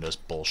fucking Windows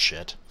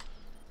bullshit.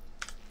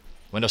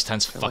 Windows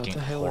 10's So fucking what the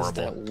hell horrible. is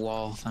that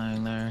wall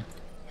thing there?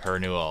 Her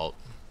new alt.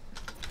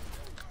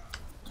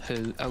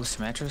 Who? Oh,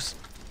 Symmetra's?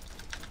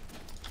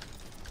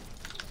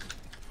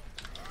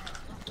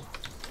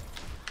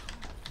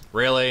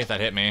 Really? That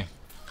hit me.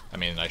 I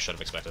mean, I should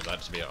have expected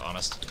that, to be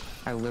honest.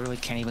 I literally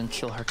can't even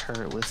kill her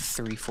turret with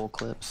 3 full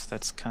clips.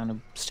 That's kind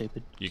of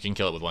stupid. You can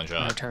kill it with one Not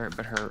shot. her turret,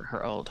 but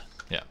her ult.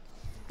 Yeah.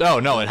 Oh,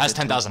 no, it has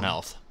 10,000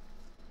 health.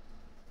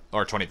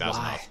 Or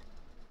 20,000 Why? health.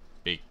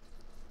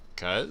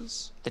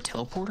 Because? The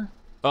teleporter?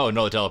 Oh,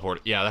 no, the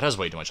teleport. Yeah, that has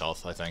way too much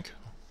health, I think.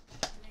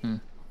 Hmm.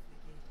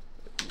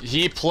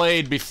 He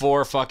played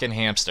before fucking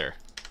Hamster.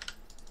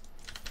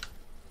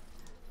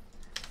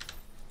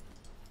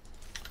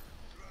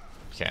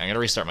 Okay, I'm gonna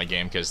restart my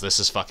game because this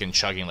is fucking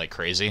chugging like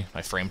crazy.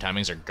 My frame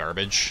timings are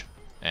garbage,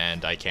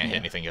 and I can't hit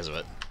anything because of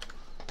it.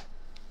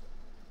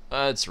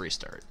 Let's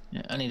restart.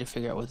 Yeah, I need to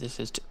figure out what this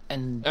is.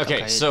 And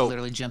Okay, so- it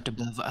literally jumped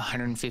above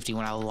 150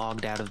 when I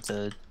logged out of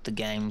the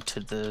game to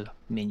the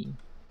menu.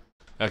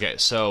 Okay,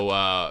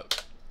 so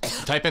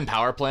type in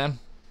power plan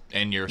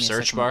in your Give me a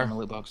search second, look in bar. the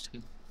loot box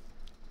too.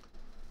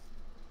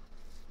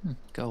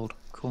 Gold,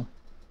 cool.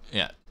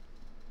 Yeah.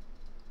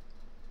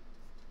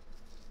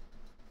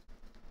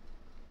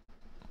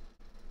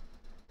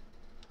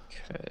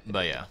 Okay,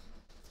 But yeah.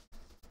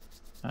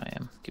 I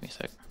am. Give me a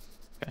sec.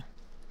 Okay.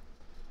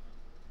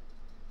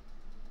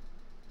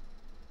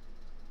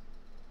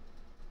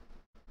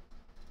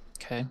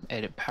 Okay,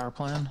 edit power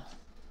plan.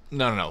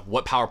 No.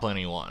 What power plan are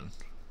you on?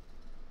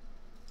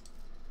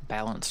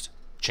 Balanced.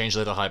 Change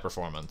that to high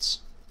performance.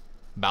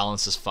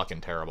 Balance is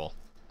fucking terrible.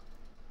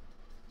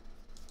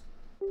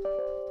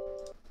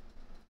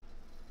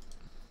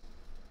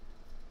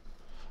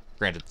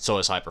 Granted, so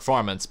is high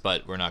performance,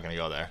 but we're not gonna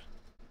go there.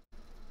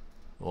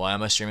 Why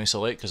am I streaming so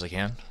late? Because I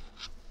can.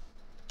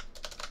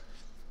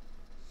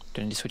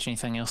 Do I need to switch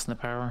anything else in the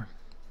power?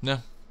 No,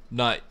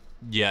 not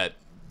yet.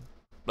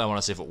 I want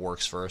to see if it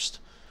works first.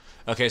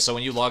 Okay, so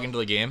when you log into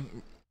the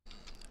game,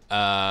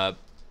 Also,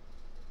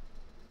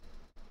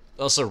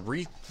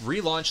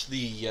 relaunch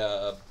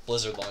the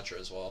Blizzard launcher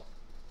as well.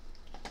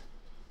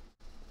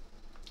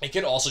 It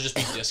could also just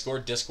be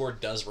Discord. Discord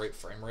does rate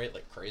frame rate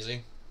like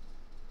crazy.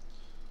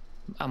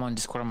 I'm on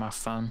Discord on my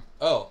phone.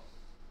 Oh,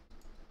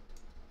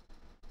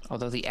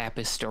 Although the app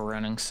is still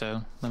running,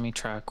 so let me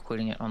try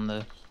quitting it on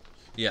the...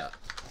 yeah,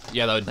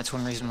 that would. That's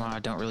one reason why I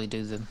don't really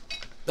do the...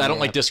 I don't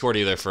the like app. Discord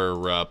either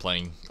for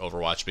playing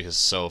Overwatch because it's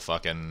so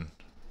fucking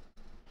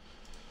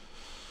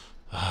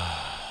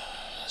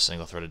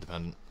single-threaded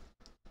dependent.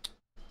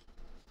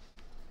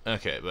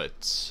 Okay,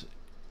 but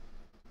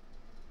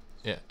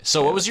yeah.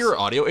 So what was your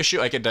audio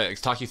issue? I could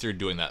talk you through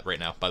doing that right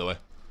now, by the way.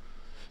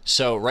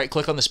 So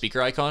right-click on the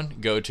speaker icon,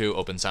 go to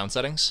Open Sound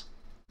Settings,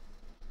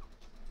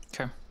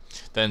 Okay.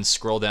 then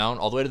scroll down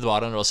all the way to the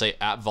bottom. It'll say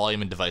App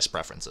Volume and Device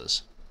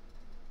Preferences.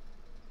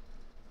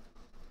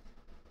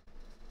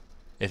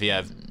 If you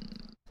have,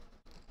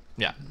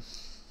 yeah.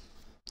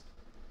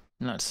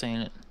 I'm not seeing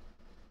it.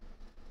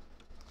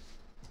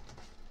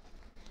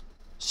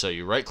 So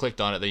you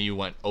right-clicked on it, then you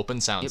went Open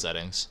Sound Yep.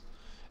 Settings,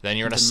 then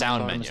you're in a The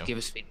sound bottom menu. is give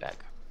us feedback.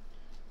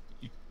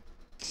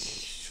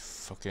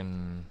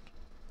 Fucking.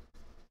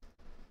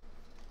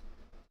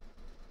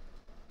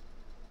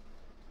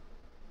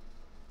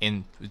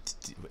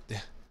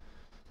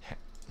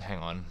 Hang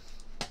on.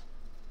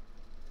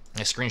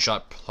 My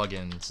screenshot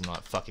plugin's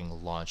not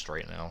fucking launched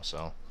right now,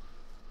 so.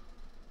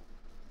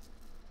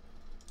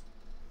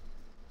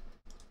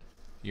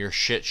 Your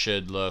shit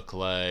should look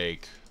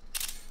like.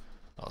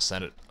 I'll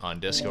send it on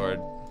Discord.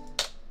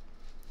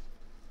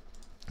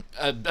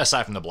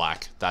 Aside from the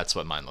black, that's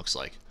what mine looks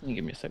like. Can you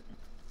give me a sec?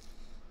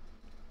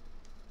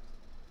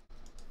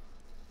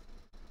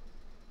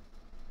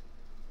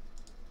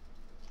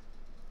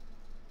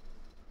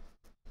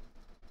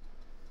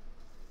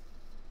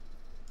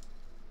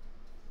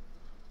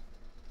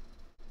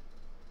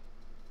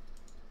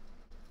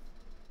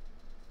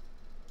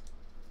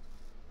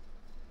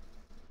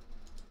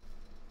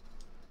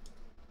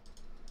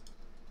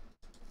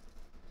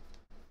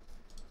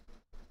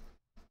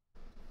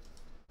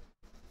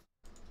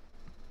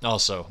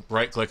 Also,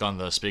 right-click on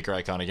the speaker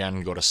icon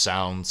again, go to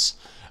Sounds,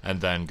 and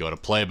then go to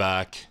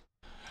Playback,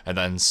 and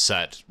then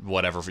set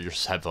whatever your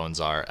headphones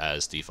are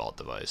as default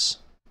device.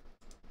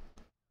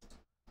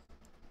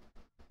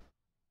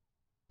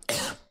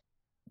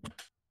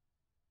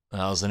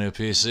 How's the new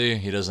PC?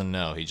 He doesn't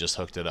know, he just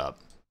hooked it up.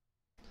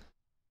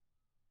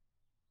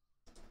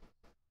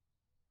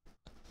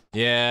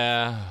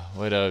 Yeah,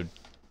 Widow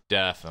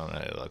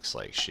definitely looks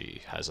like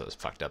she has a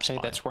fucked up Okay, spine.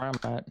 that's where I'm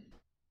at.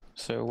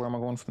 So where am I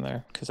going from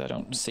there? Because I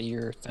don't see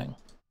your thing.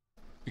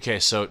 Okay,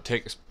 so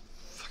take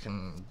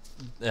fucking.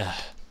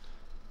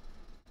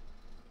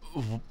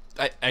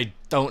 I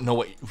don't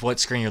know what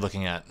screen you're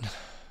looking at.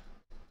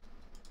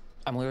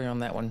 I'm literally on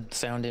that one.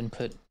 Sound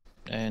input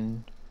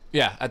and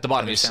Yeah, at the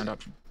bottom. other You sound see,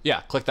 option.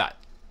 yeah, click that.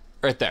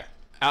 Right there.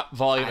 App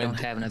volume.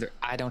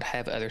 I don't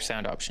have other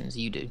sound options.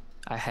 You do.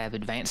 I have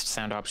advanced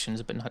sound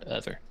options, but not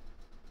other.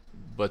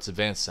 What's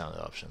advanced sound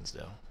options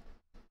do?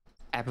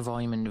 App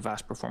volume and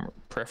device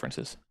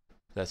preferences.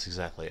 That's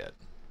exactly it.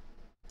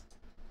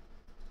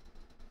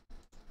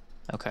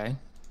 Okay.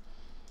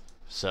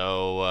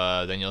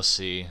 So then you'll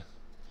see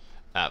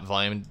app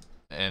volume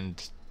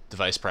and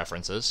device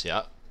preferences.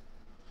 Yeah.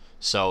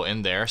 So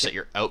in there, set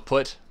your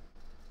output,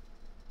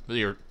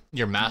 your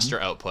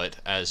master output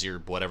as your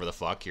whatever the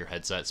fuck, your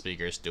headset,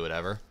 speakers, do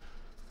whatever.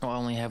 Well, I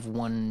only have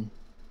one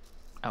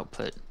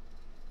output.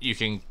 You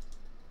can,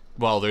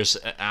 well, there's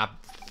an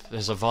app.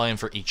 There's a volume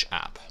for each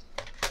app.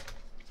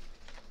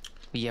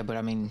 Yeah, but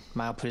I mean,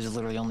 my output is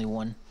literally only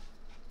one.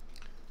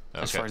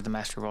 Okay. As far as the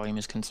master volume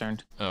is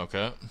concerned.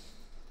 Okay.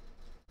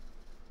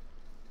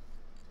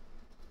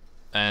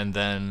 And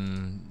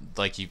then,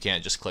 like, you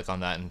can't just click on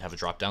that and have a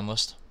drop-down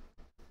list?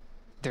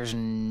 There's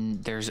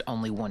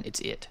only one. It's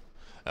it.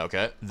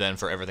 Okay. Then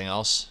for everything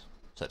else,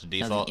 set to Now,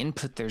 default. the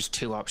input, there's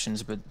two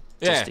options, but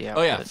Yeah. just the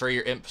output. Oh, yeah. For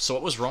your So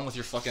what was wrong with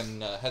your fucking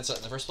headset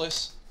in the first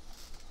place?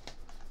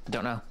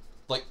 Don't know.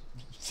 Like,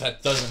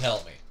 that doesn't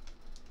help me.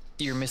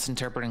 You're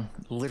misinterpreting.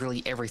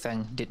 Literally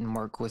everything didn't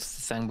work with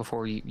the thing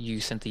before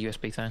you sent the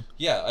USB thing.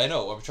 Yeah, I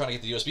know. I'm trying to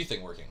get the USB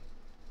thing working.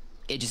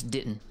 It just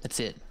didn't. That's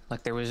it.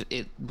 Like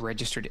it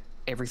registered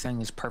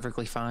everything is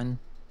perfectly fine.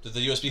 Did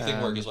the USB thing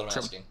work is what I'm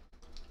asking.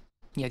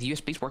 Yeah, the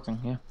USB's working,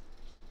 yeah.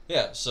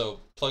 Yeah, so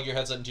plug your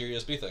headset into your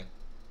USB thing.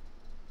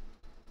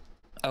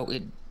 Oh,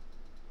 it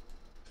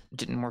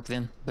didn't work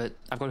then, but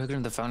I've got to hook it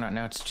into the phone right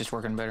now. It's just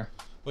working better.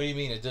 What do you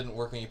mean it didn't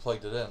work when you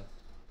plugged it in?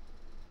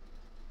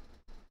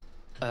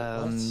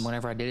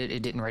 Whenever I did it,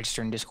 it didn't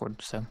register in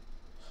Discord, so.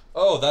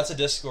 Oh, that's a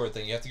Discord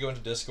thing. You have to go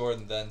into Discord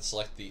and then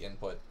select the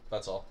input.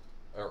 That's all.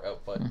 Or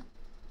output.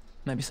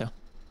 Maybe so.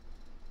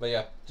 But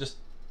yeah, just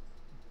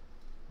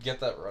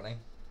get that running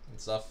and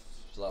stuff,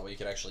 so that way you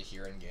can actually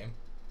hear in game.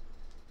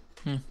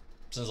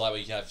 Since that way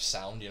you can have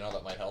sound,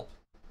 that might help.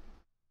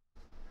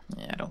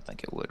 Yeah, I don't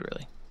think it would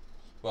really.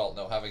 Well,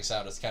 no, having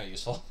sound is kind of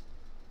useful.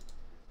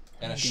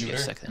 And a Give me shooter. a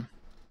second.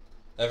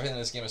 Everything in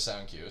this game is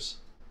sound cues.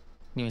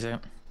 Give me a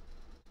second.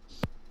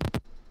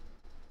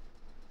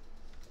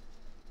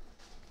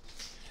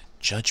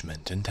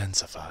 Judgment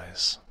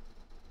intensifies.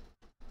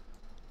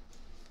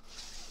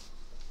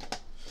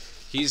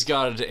 He's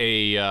got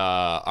a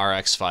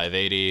RX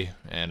 580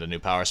 and a new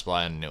power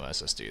supply and a new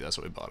SSD. That's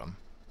what we bought him.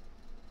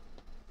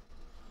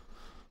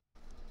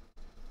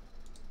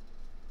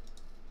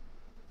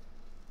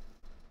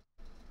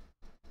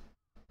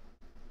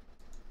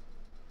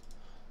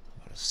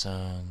 What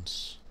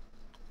sounds?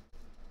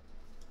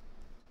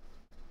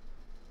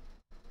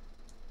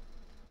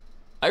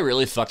 I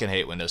really fucking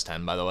hate Windows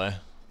 10, by the way.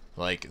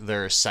 Like,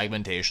 their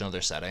segmentation of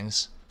their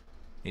settings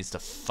needs to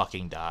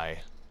fucking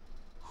die.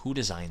 Who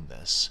designed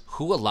this?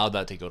 Who allowed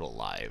that to go to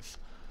live?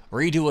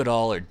 Redo it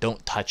all or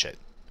don't touch it.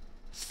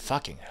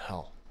 Fucking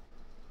hell.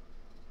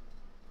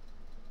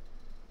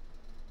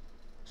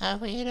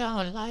 We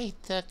don't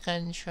like the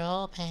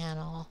control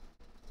panel.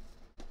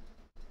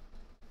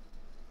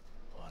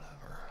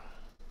 Whatever.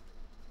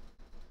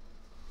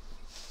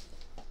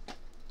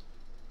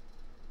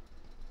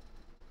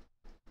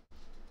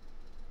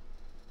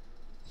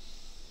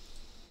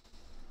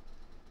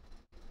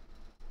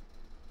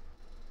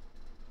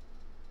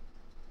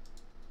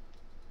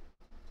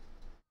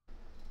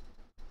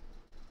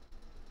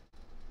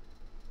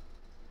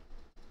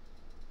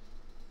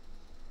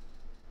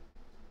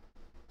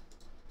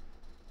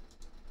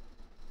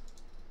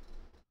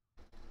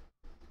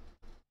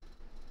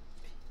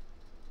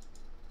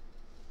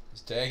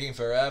 It's taking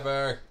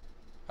forever.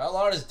 How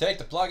long does it take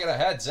to plug in a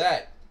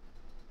headset?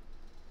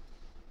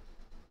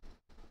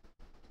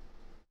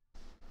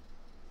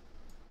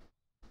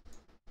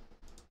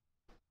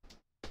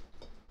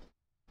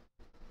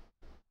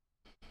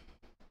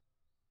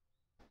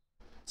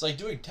 It's like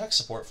doing tech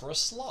support for a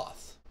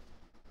sloth.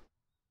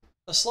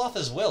 A sloth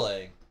is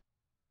willing,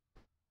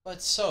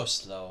 but so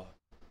slow.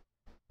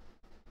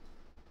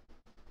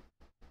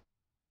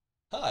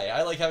 Hi,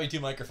 I like having two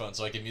microphones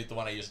so I can mute the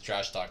one I use to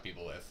trash talk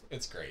people with.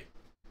 It's great.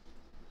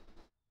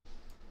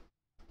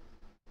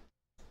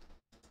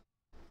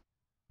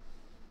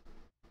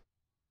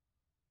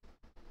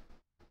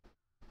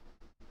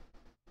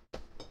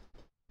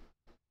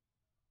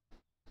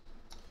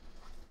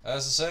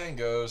 As the saying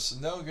goes,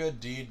 no good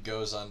deed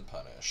goes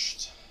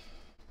unpunished.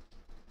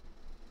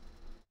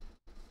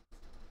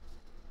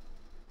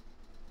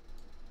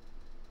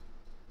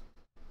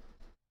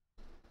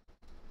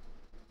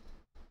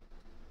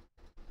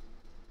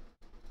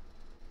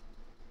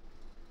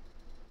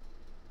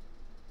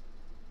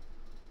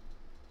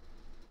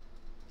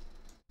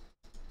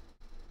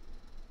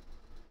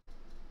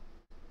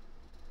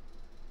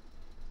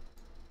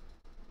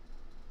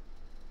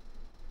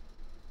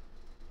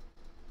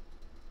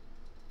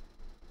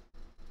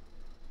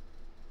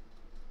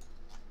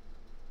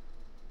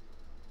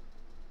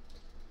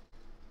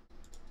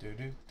 Do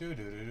do do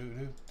do do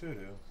do do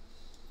do.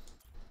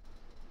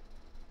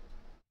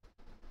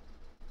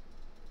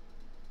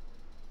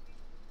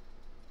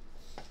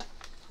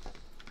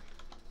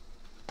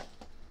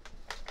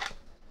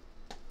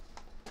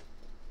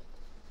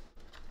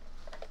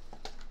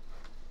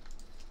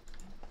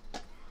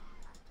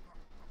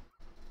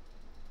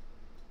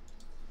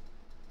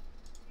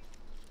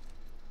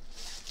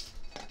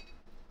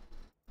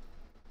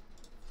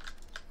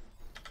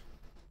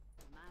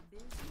 My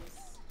business.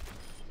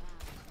 My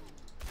business.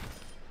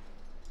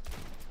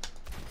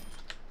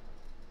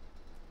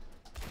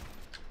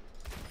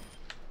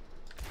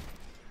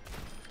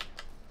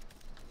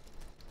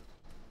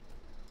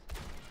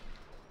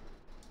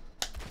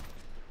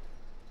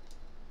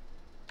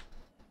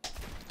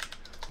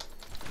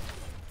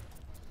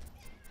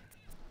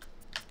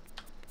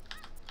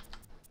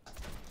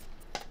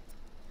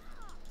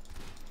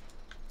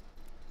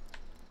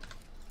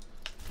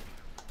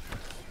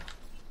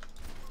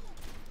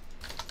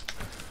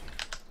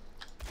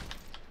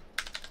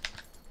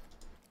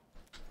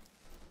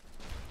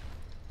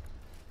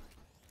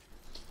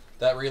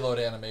 That reload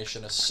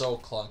animation is so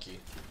clunky.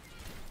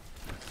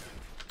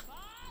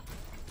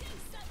 Do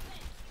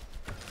something.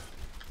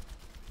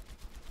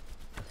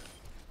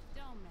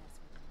 Don't mess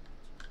with me,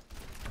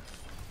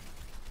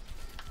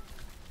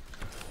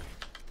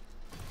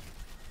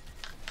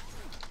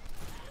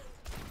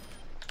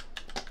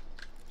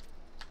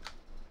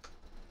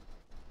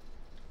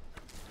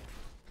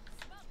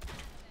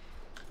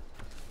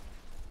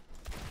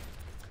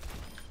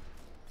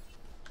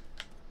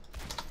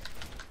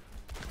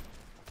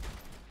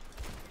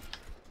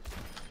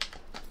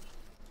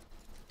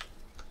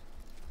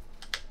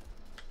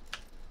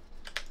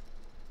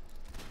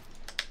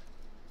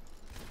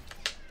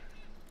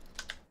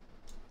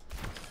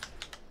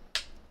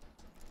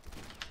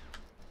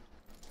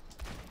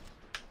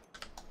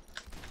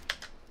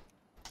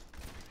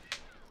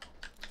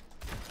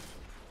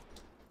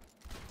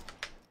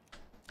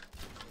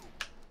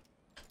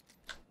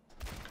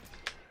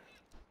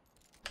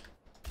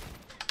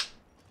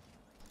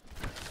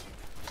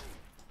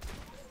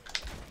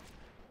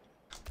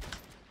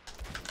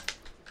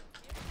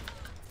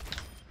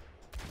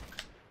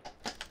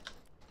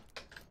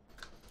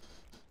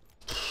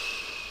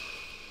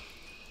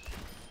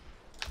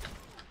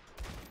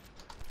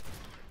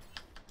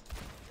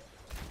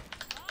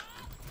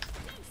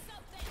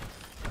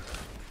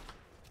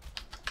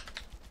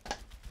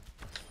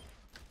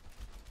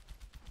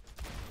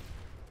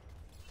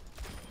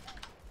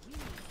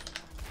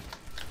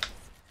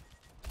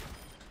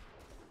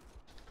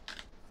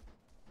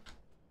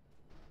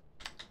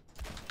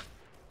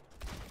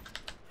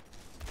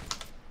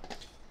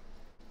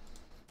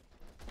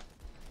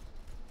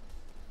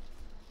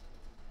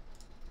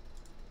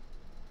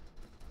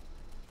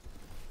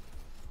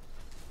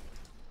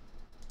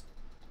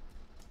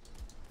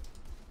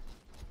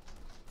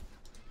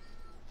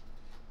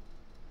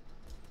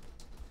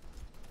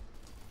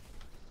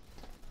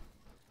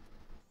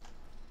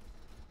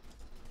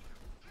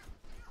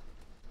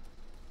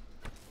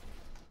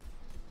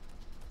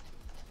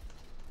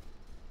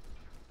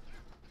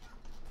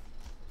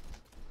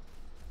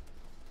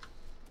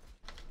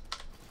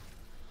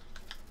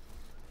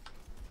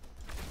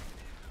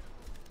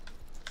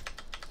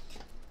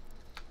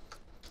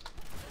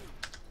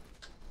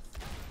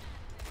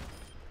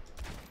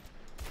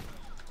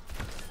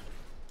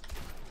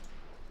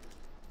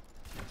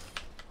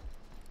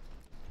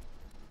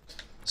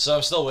 So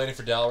I'm still waiting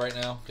for Dal right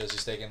now because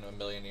he's taking a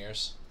million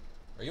years.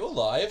 Are you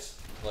alive?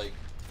 Like,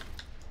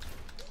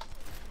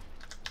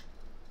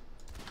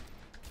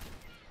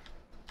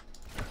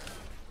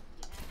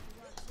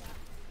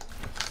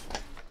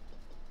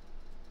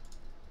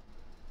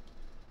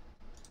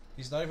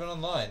 he's not even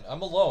online.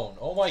 I'm alone.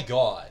 Oh my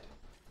god.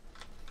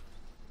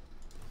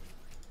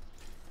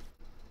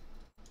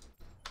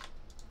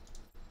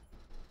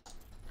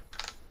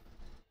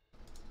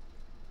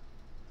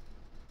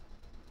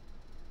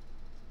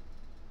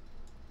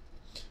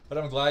 But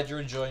I'm glad you're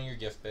enjoying your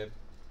gift, babe.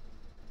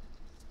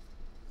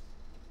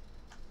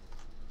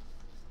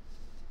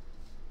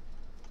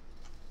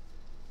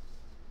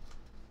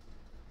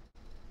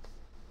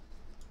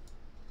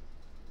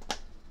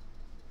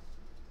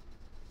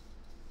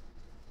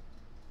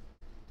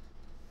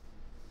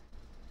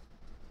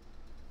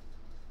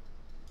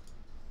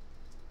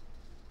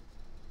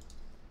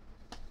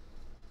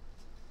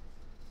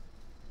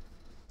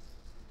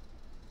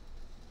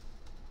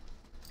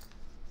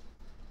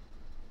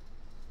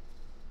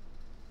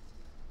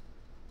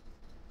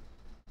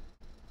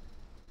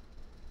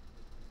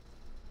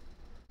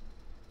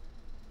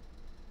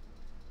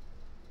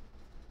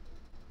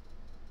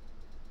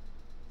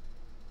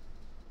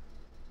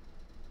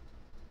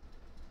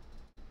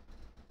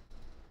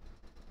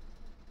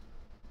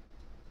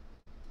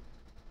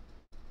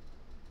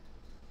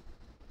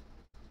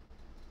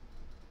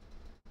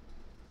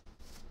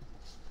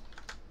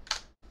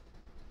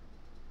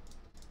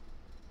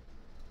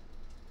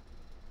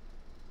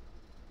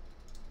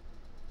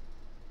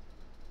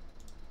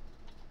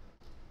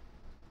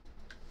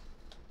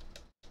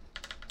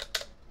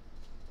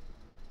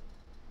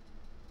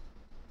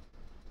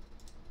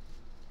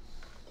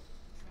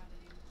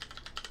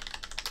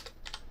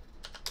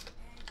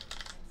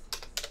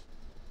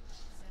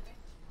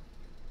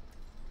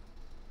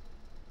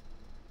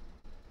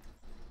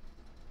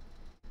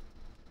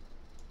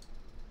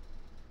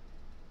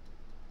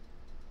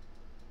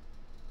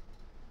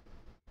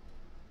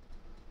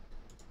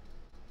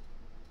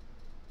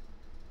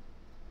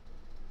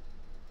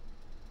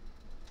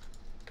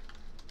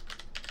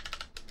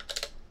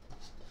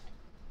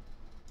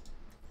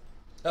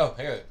 Oh,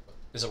 hey,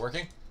 is it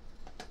working?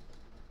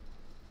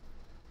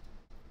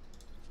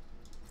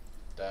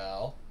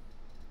 Dal.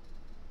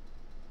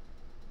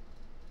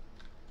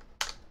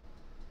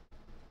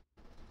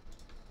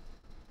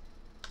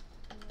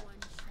 One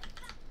shot.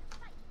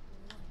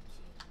 One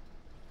kill.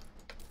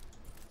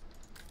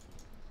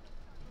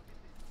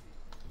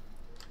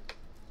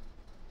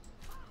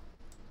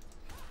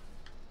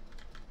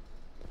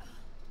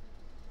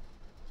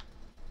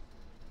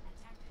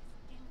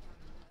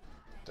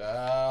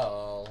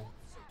 Dal.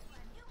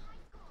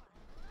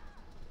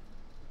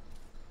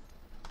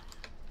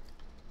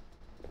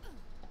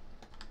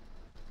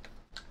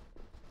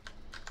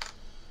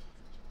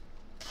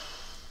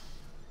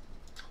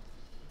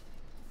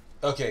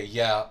 Okay,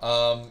 yeah.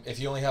 If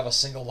you only have a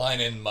single line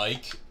in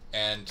mic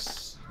and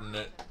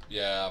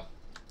yeah,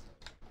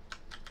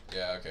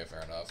 yeah. Okay,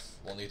 fair enough.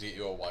 We'll need to get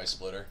you a Y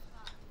splitter.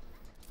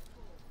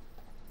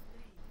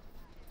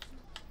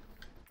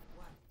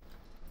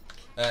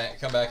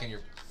 Come back and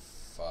you're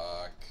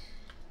fuck.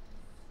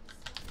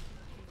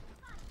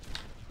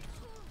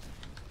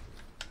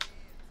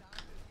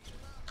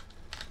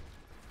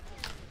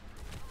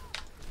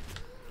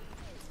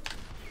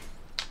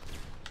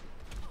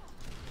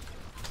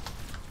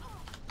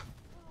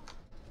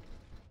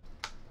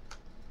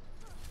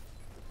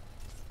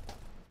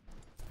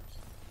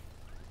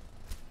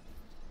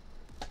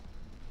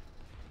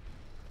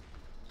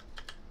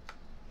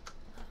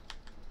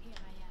 Here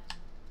I am.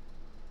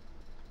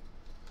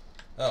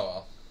 Oh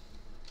well.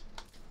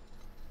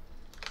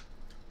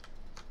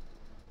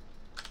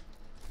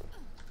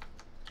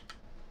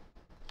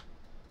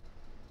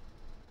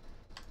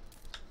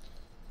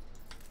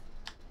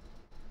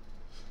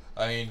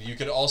 I mean, you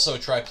could also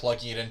try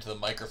plugging it into the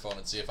microphone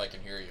and see if I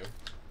can hear you.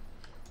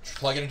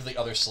 Plug it into the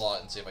other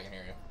slot and see if I can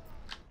hear you.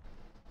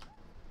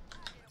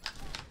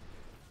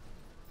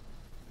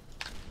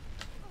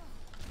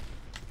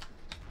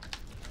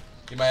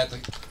 You might have to...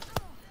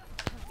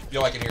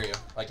 Yo, I can hear you.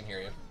 I can hear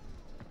you.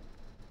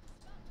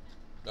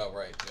 Oh,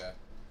 right, yeah.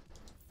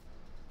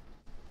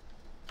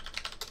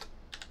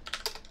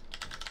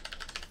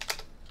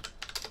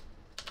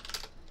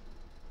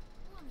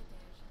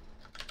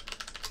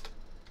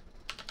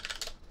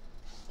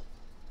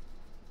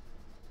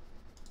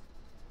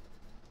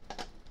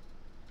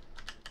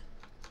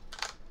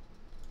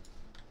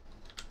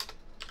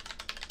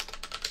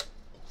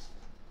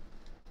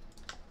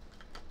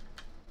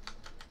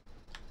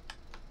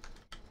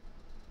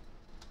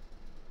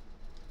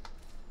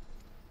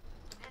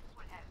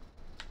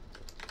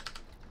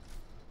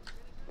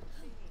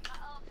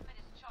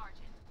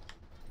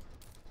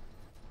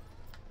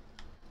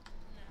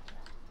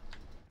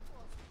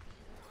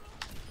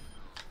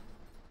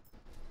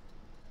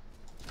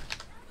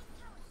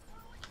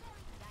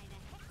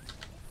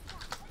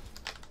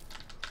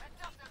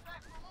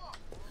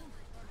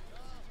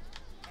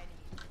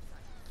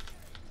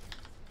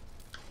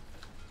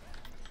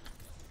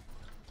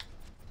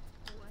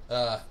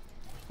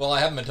 Well, I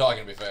haven't been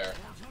talking, to be fair.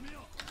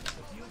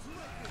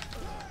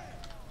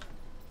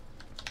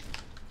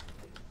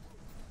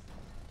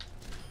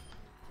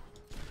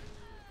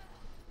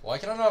 Why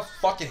can I not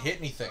fucking hit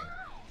anything?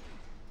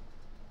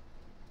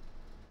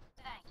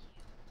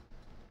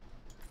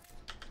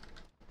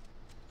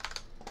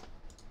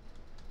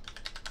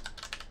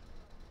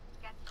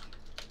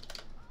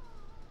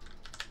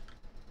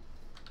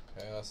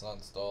 Okay, that's not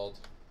installed.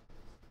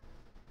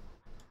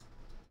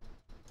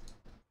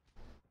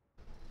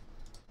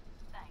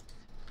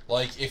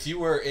 Like, if you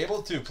were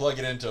able to plug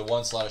it into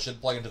one slot, it should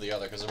plug into the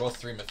other, because they're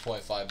both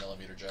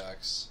 3.5mm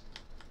jacks.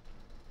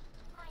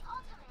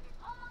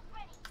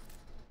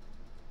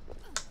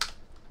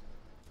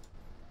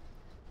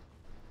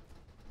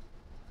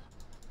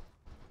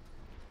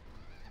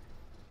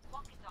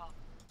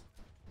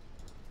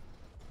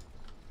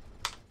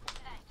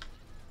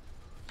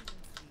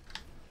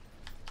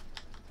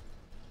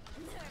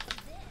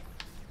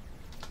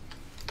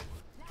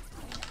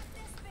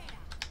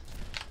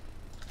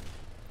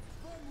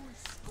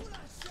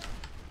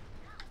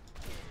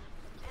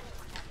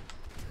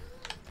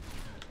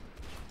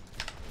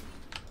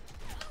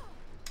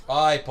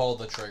 I pulled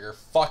the trigger.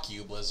 Fuck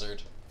you,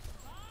 Blizzard.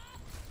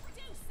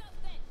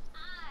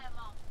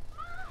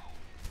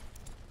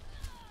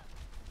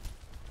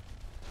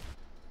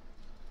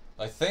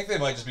 I think they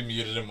might just be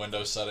muted in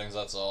Windows settings,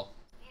 that's all.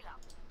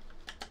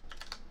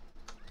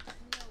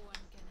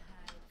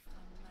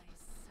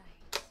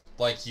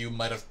 Like you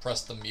might have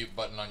pressed the mute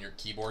button on your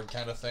keyboard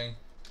kind of thing.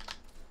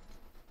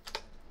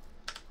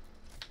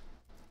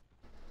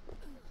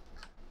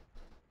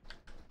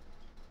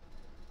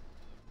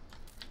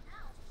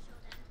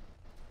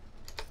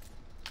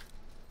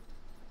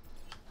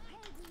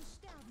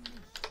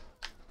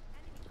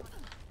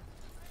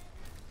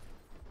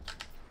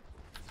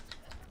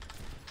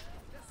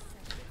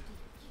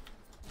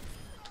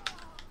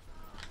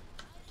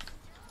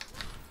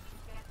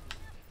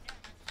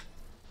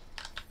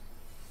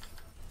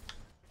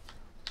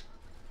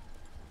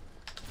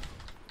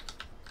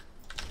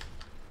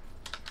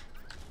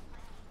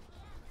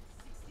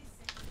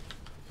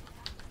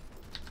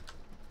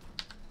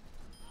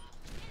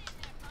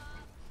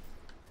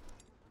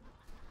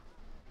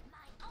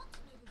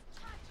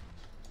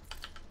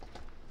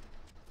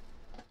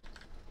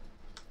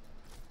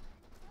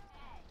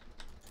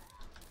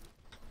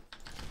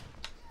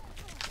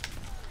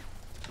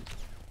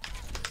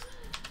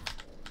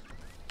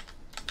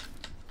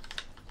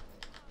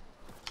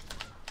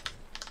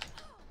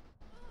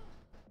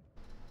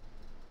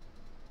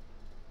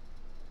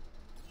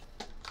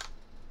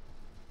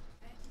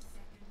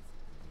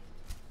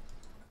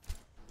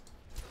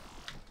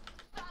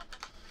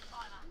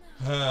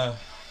 Okay,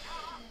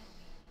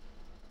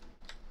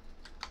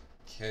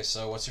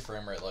 so what's your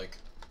frame rate like?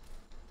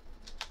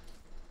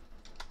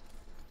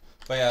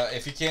 But yeah,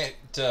 if you can't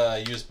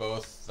use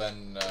both,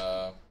 then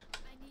I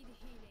need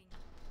healing.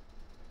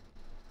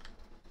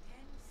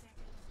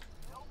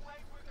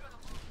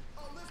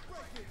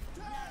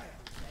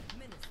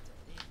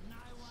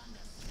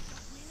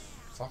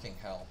 fucking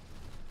hell.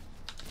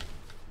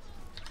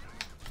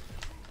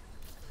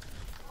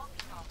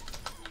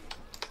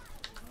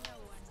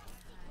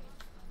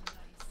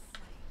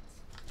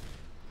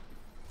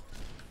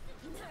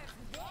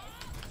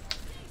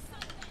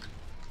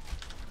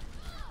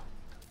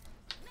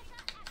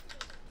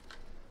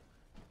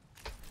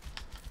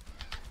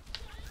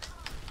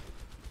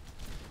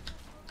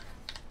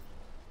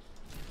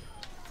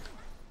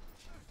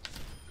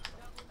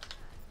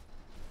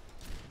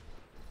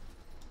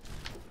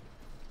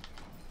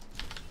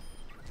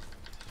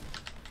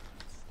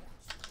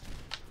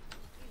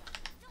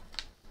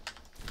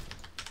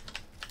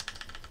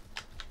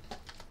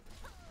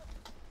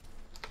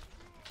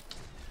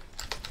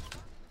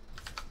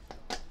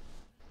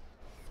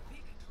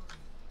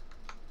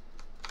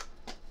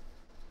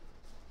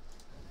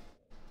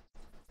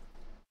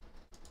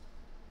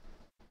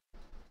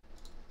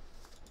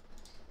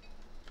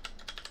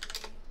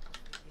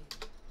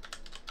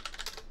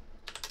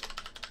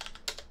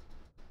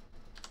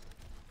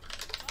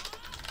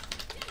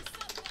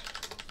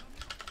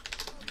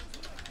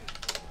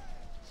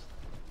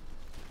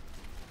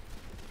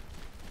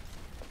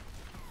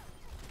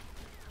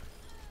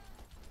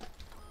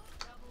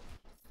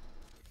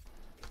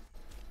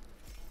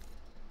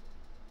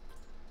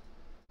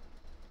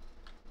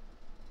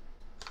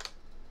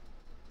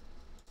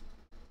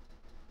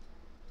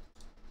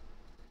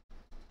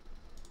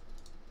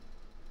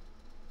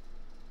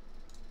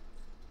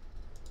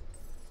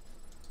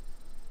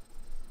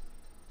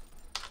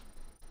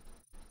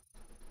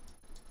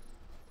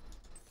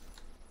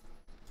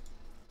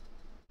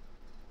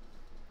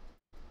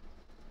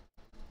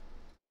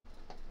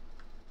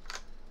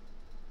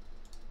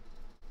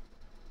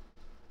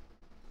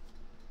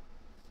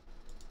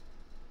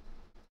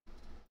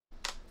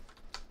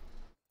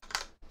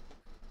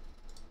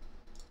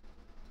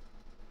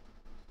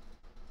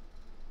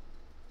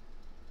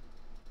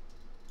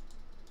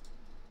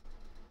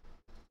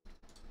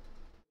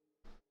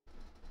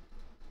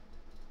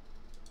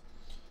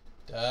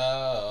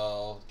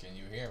 Dal, can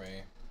you hear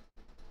me?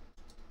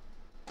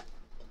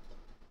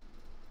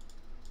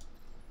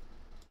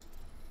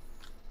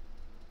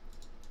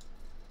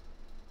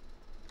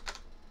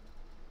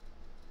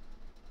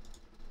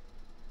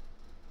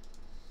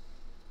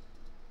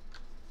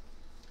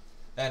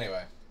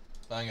 Anyway,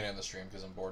 I'm gonna end the stream because I'm bored.